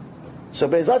 So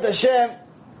Be'ezrat Hashem,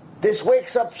 this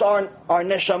wakes up our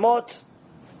neshamot.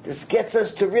 This gets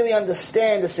us to really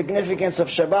understand the significance of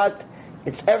Shabbat.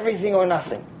 It's everything or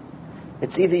nothing.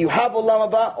 It's either you have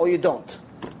Olam Haba or you don't.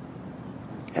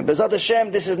 And Be'ezrat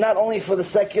Hashem, this is not only for the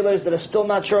seculars that are still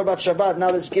not sure about Shabbat.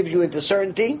 Now this gives you into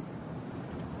certainty.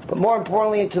 But more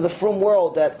importantly, into the frum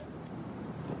world that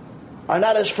are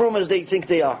not as frum as they think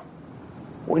they are.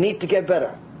 We need to get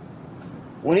better.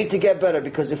 We need to get better,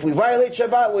 because if we violate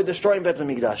Shabbat, we're destroying Beit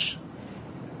HaMikdash.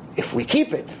 If we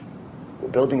keep it, we're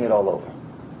building it all over.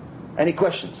 Any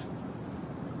questions?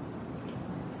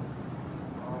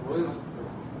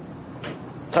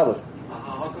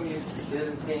 How come it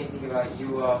doesn't say anything about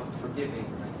you forgiving?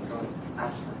 You don't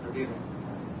ask for forgiveness.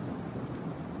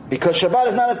 Because Shabbat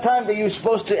is not a time that you're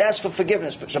supposed to ask for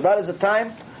forgiveness. But Shabbat is a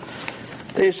time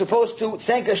that you're supposed to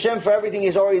thank Hashem for everything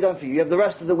He's already done for you. You have the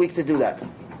rest of the week to do that.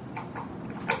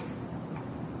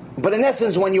 But in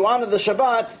essence, when you honor the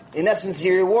Shabbat, in essence,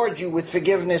 He rewards you with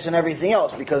forgiveness and everything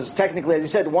else. Because technically, as you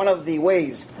said, one of the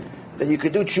ways that you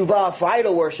could do tshuva for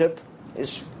idol worship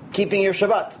is keeping your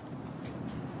Shabbat.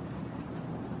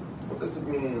 What does it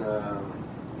mean,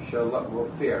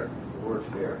 fear? The word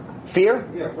fear. Fear?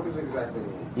 Yeah, what does it exactly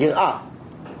mean? Yir'ah.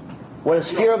 What does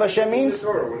fear of Hashem In means? the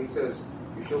Torah, when He says,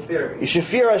 You should fear him. You should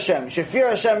fear Hashem. You should fear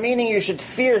Hashem, meaning you should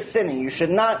fear sinning. You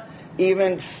should not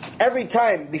even, every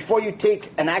time before you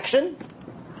take an action,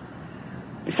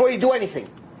 before you do anything,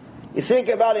 you think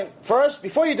about it first,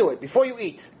 before you do it, before you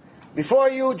eat, before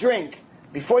you drink,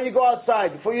 before you go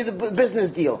outside, before you do the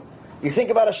business deal. You think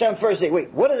about Hashem first. Say,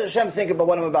 wait, what does Hashem think about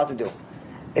what I'm about to do?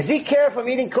 Does He care if I'm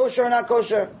eating kosher or not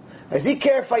kosher? Does He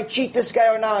care if I cheat this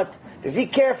guy or not? Does He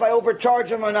care if I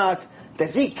overcharge him or not?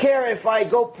 Does He care if I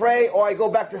go pray or I go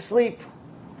back to sleep?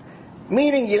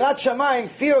 Meaning, Yirat Shamayim,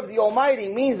 fear of the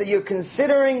Almighty, means that you're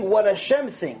considering what Hashem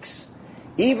thinks,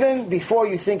 even before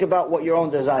you think about what your own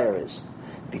desire is.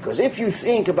 Because if you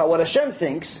think about what Hashem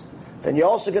thinks, then you're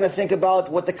also going to think about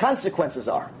what the consequences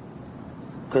are.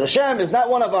 Because Hashem is not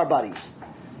one of our bodies.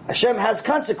 Hashem has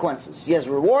consequences. He has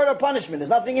reward or punishment. There's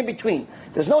nothing in between.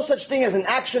 There's no such thing as an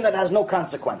action that has no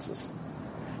consequences.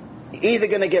 You're either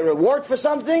going to get reward for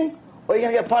something, or you're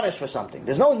going to get punished for something.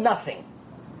 There's no nothing.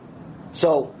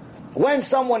 So, when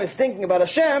someone is thinking about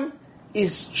Hashem, he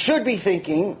should be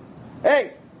thinking,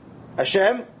 hey,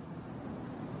 Hashem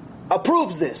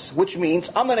approves this, which means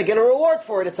I'm going to get a reward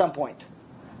for it at some point.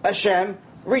 Hashem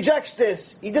rejects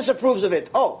this. He disapproves of it.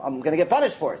 Oh, I'm going to get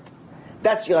punished for it.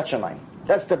 That's Yirat Shamayim.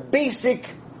 That's the basic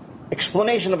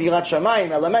explanation of Yirat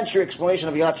Shamayim, elementary explanation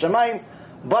of Yirat Shamayim,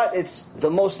 but it's the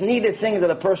most needed thing that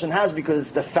a person has because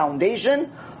it's the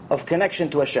foundation of connection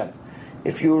to Hashem.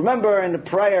 If you remember in the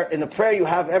prayer you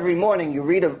have every morning, you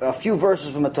read a few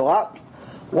verses from the Torah.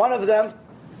 One of them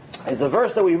is a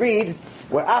verse that we read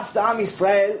where after Am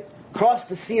Yisrael crossed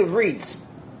the Sea of Reeds.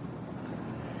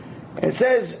 It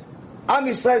says, Am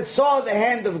Yisrael saw the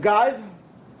hand of God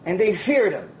and they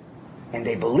feared Him. And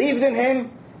they believed in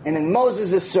Him and in Moses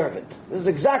his servant. This is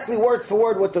exactly word for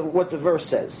word what the verse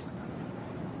says.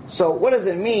 So what does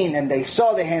it mean? And they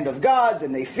saw the hand of God,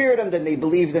 then they feared Him, then they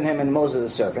believed in Him and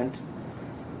Moses his servant.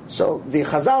 So the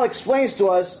Chazal explains to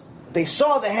us, they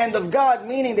saw the hand of God,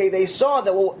 meaning they saw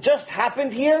that what just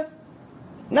happened here,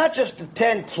 not just the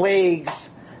 10 plagues,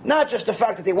 not just the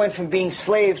fact that they went from being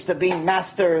slaves to being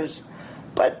masters,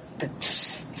 but the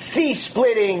sea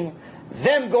splitting,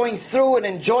 them going through and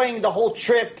enjoying the whole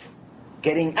trip,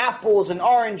 getting apples and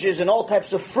oranges and all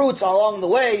types of fruits along the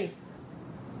way,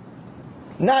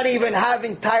 not even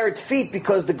having tired feet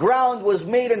because the ground was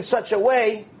made in such a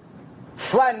way,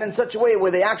 flattened in such a way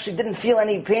where they actually didn't feel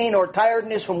any pain or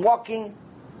tiredness from walking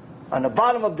on the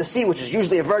bottom of the sea, which is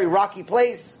usually a very rocky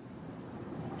place.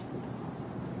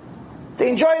 They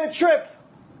enjoy the trip.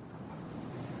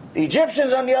 The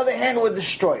Egyptians, on the other hand, were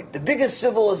destroyed. The biggest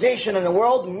civilization in the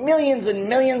world, millions and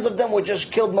millions of them were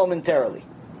just killed momentarily.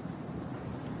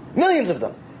 Millions of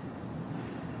them.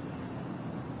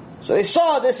 So they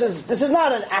saw this is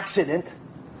not an accident.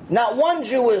 Not one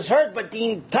Jew was hurt, but the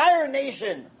entire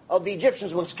nation of the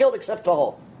Egyptians was killed except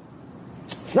Paro.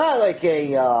 It's not like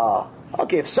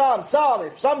if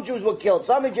some Jews were killed,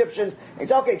 some Egyptians,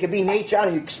 it's okay, it could be nature,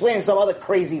 and you explain in some other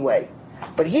crazy way.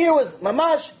 But here was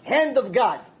mamash, hand of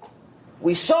God.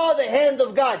 We saw the hand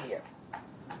of God here.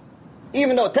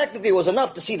 Even though technically it was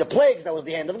enough to see the plagues, that was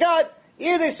the hand of God,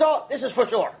 here they saw, this is for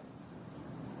sure.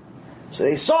 So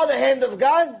they saw the hand of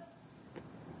God,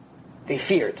 they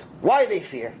feared. Why they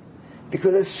fear?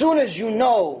 Because as soon as you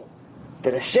know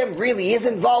that Hashem really is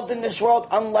involved in this world,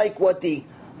 unlike what the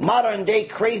modern day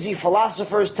crazy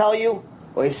philosophers tell you,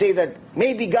 or they say that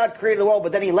maybe God created the world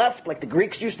but then He left, like the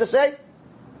Greeks used to say.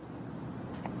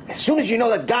 As soon as you know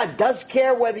that God does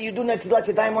care whether you do Netilat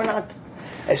Yadayim or not,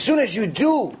 as soon as you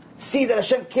do see that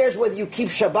Hashem cares whether you keep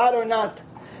Shabbat or not,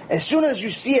 as soon as you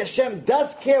see Hashem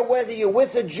does care whether you're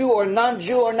with a Jew or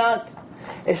non-Jew or not,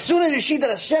 as soon as you see that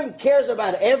Hashem cares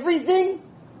about everything,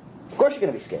 of course you're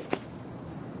going to be scared.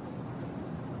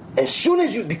 As soon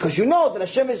as because you know that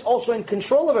Hashem is also in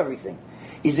control of everything.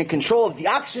 He's in control of the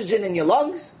oxygen in your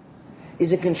lungs.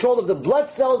 He's in control of the blood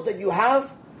cells that you have,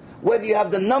 whether you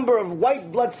have the number of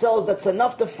white blood cells that's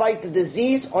enough to fight the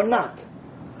disease or not.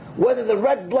 Whether the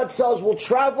red blood cells will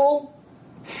travel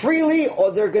freely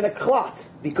or they're going to clot.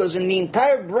 Because in the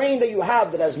entire brain that you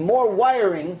have that has more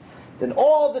wiring than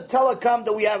all the telecom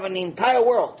that we have in the entire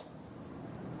world.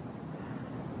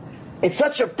 It's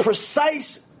such a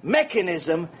precise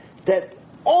mechanism that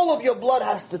all of your blood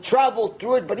has to travel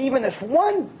through it, but even if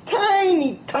one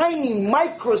tiny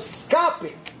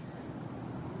microscopic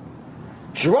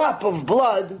drop of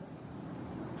blood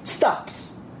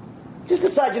stops, just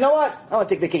decide, you know what, I want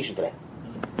to take vacation today.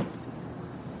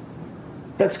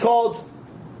 That's called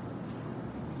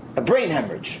a brain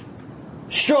hemorrhage,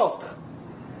 stroke.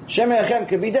 Shem Yachem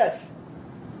could be death.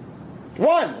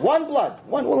 One blood,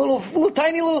 one little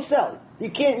tiny little cell. You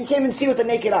can't even see with the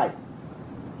naked eye.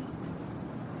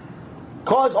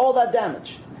 cause all that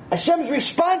damage. Hashem's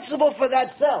responsible for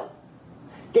that cell.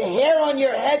 The hair on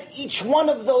your head, each one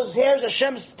of those hairs,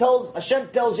 Hashem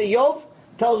tells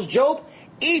Job,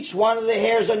 each one of the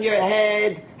hairs on your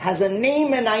head has a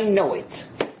name and I know it.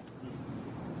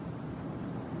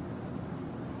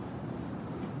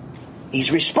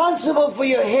 He's responsible for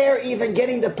your hair even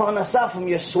getting the parnassah from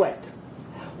your sweat.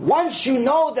 Once you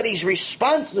know that He's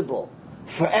responsible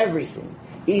for everything,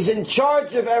 He's in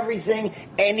charge of everything,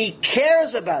 and He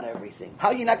cares about everything, how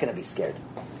are you not going to be scared?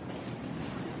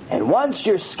 And once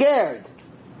you're scared,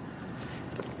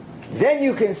 then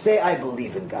you can say, I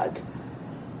believe in God.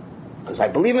 Because I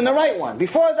believe in the right one.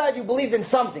 Before that, you believed in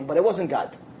something, but it wasn't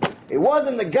God. It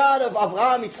wasn't the God of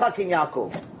Avraham, Yitzchak, and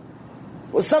Yaakov.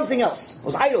 It was something else. It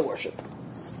was idol worship.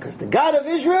 Because the God of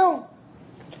Israel,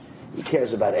 He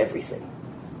cares about everything.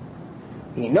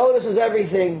 He notices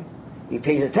everything. He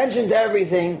pays attention to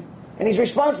everything. And He's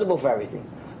responsible for everything.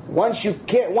 Once you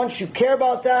care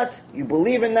about that, you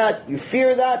believe in that, you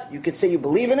fear that, you could say you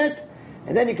believe in it,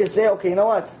 and then you can say, okay, you know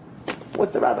what? What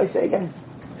did the rabbi say again?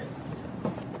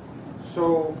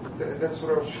 So that's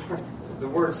what I was trying. The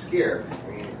word scared. I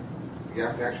mean, you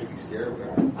have to actually be scared.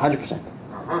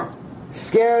 100%.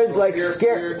 Scared,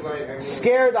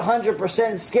 Scared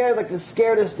 100%. Scared like the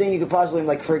scaredest thing you could possibly.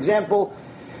 Like, for example,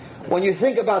 when you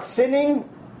think about sinning,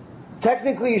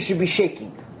 technically you should be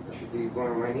shaking. I should be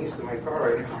going on my knees to my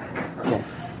car right now. Yeah.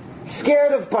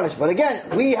 Scared of punishment. Again,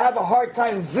 we have a hard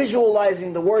time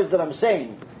visualizing the words that I'm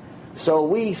saying. So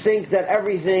we think that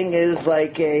everything is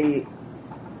like it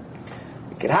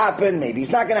could happen, maybe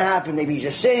it's not going to happen, maybe he's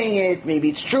just saying it, maybe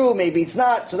it's true, maybe it's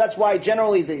not. So that's why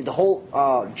generally the whole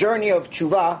journey of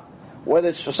tshuva, whether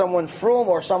it's for someone frum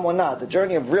or someone not, the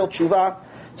journey of real tshuva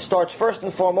starts first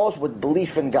and foremost with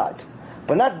belief in God.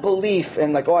 But not belief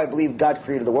in like, oh, I believe God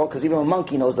created the world, because even a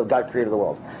monkey knows that God created the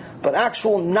world. But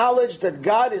actual knowledge that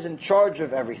God is in charge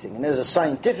of everything. And there's a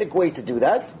scientific way to do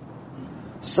that.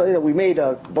 So we made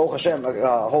Baruch Hashem,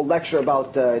 a whole lecture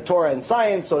about Torah and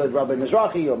science. So did Rabbi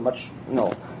Mizrahi,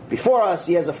 or before us.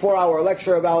 He has a 4-hour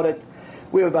lecture about it.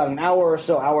 We have about an hour or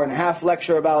so, hour and a half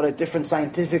lecture about it. Different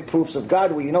scientific proofs of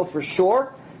God, where you know for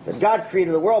sure that God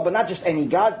created the world, but not just any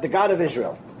God, the God of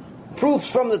Israel. Proofs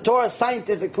from the Torah,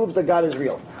 scientific proofs that God is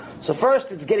real. So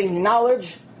first, it's getting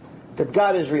knowledge that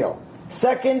God is real.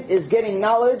 Second is getting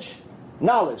knowledge,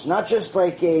 not just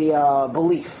like a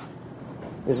belief.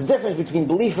 There's a difference between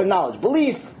belief and knowledge.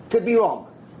 Belief could be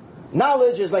wrong.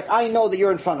 Knowledge is like, I know that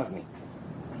you're in front of me,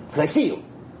 because I see you.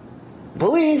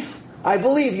 Belief, I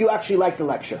believe you actually like the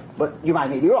lecture, but you might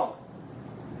be wrong.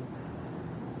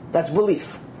 That's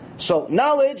belief. So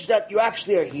knowledge that you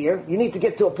actually are here, you need to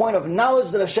get to a point of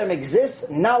knowledge that Hashem exists,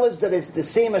 knowledge that it's the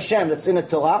same Hashem that's in the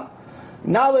Torah,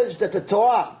 knowledge that the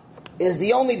Torah is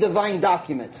the only divine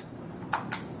document.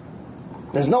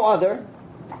 There's no other.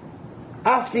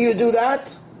 After you do that,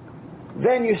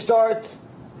 then you start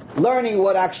learning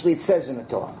what actually it says in the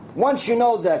Torah. Once you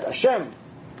know that Hashem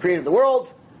created the world,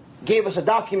 gave us a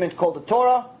document called the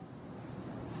Torah,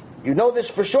 you know this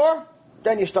for sure,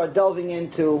 then you start delving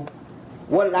into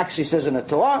what it actually says in the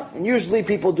Torah, and usually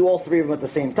people do all three of them at the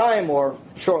same time, or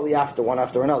shortly after, one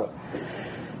after another.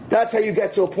 That's how you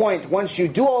get to a point. Once you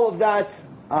do all of that,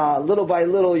 little by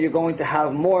little, you're going to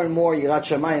have more and more Yirat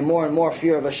Shamayim, more and more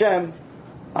fear of Hashem,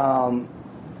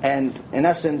 and in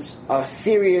essence, a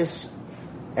serious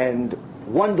and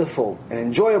wonderful and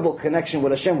enjoyable connection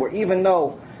with Hashem, where even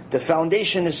though the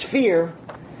foundation is fear,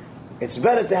 it's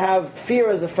better to have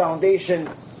fear as a foundation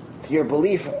to your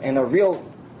belief in a real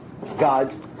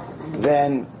God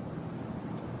than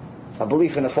a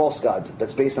belief in a false God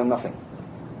that's based on nothing.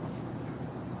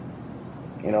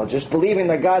 Just believing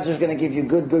that God's just going to give you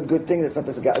good things.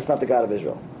 It's not the God of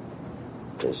Israel.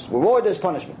 There's reward, there's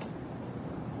punishment.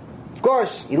 Of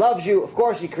course, He loves you. Of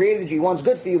course, He created you. He wants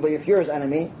good for you. But if you're His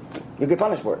enemy, you get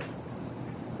punished for it.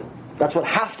 That's what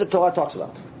half the Torah talks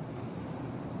about.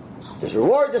 There's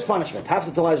reward, there's punishment. Half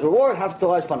the Torah is reward, half the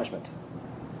Torah is punishment.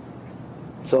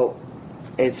 So,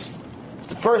 it's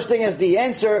the first thing is the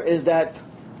answer is that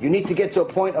you need to get to a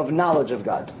point of knowledge of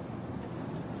God.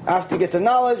 After you get to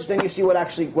knowledge, then you see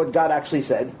what God actually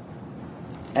said.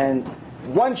 And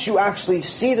once you actually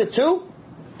see the two,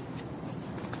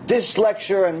 this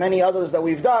lecture and many others that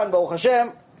we've done, Baruch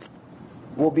Hashem,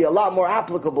 will be a lot more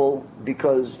applicable,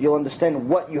 because you'll understand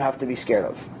what you have to be scared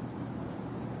of.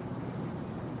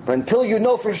 But until you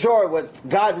know for sure what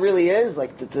God really is,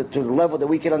 like to the level that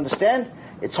we can understand,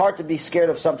 it's hard to be scared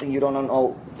of something you don't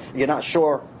know, you're not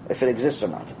sure if it exists or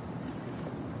not.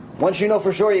 Once you know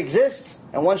for sure He exists,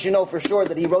 and once you know for sure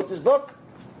that He wrote this book,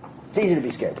 it's easy to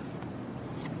be scared.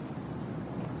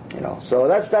 So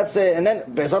that's it. And then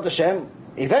Be'ezrat Hashem,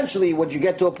 eventually what you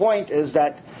get to a point is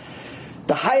that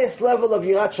the highest level of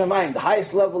Yirat Shamayim, the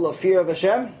highest level of fear of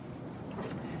Hashem,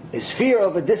 is fear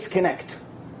of a disconnect.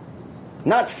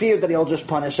 Not fear that He'll just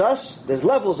punish us. There's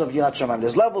levels of Yirat Shamayim.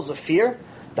 There's levels of fear.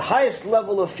 The highest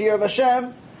level of fear of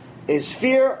Hashem is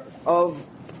fear of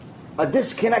a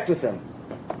disconnect with Him.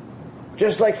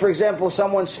 Just like, for example,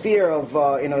 someone's fear of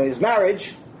his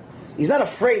marriage. He's not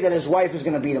afraid that his wife is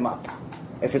going to beat him up.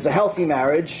 If it's a healthy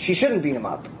marriage, she shouldn't beat him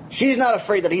up. She's not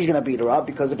afraid that he's going to beat her up,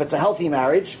 because if it's a healthy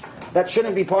marriage, that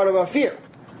shouldn't be part of her fear.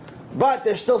 But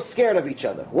they're still scared of each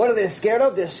other. What are they scared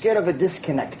of? They're scared of a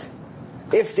disconnect.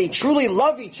 If they truly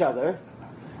love each other,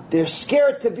 they're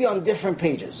scared to be on different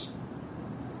pages.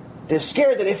 They're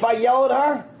scared that if I yell at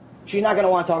her, she's not going to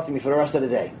want to talk to me for the rest of the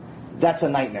day. That's a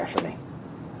nightmare for me.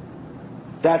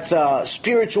 That's a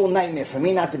spiritual nightmare for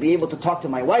me, not to be able to talk to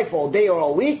my wife all day or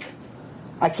all week.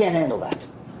 I can't handle that.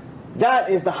 That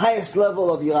is the highest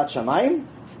level of Yirat Shamayim.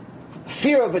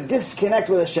 Fear of a disconnect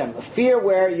with Hashem. A fear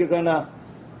where you're going to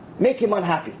make Him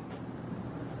unhappy.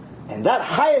 And that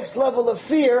highest level of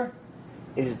fear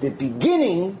is the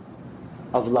beginning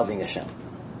of loving Hashem.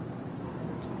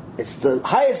 It's the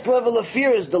highest level of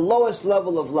fear is the lowest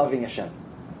level of loving Hashem.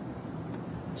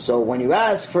 So when you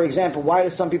ask, for example, why do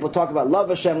some people talk about love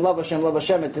Hashem, love Hashem, love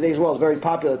Hashem? In today's world, it's very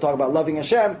popular to talk about loving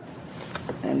Hashem.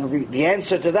 And the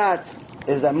answer to that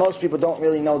is that most people don't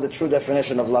really know the true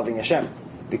definition of loving Hashem.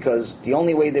 Because the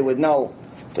only way they would know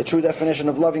the true definition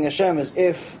of loving Hashem is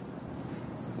if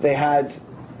they had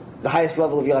the highest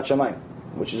level of Yirat Shamayim,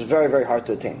 which is very, very hard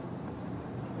to attain.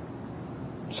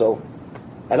 So,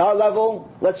 at our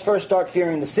level, let's first start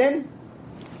fearing the sin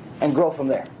and grow from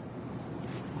there.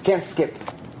 Can't skip.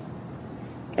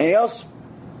 Anything else?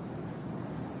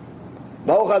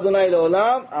 Baruch Adonai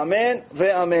Le'olam. Amen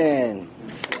ve'amen.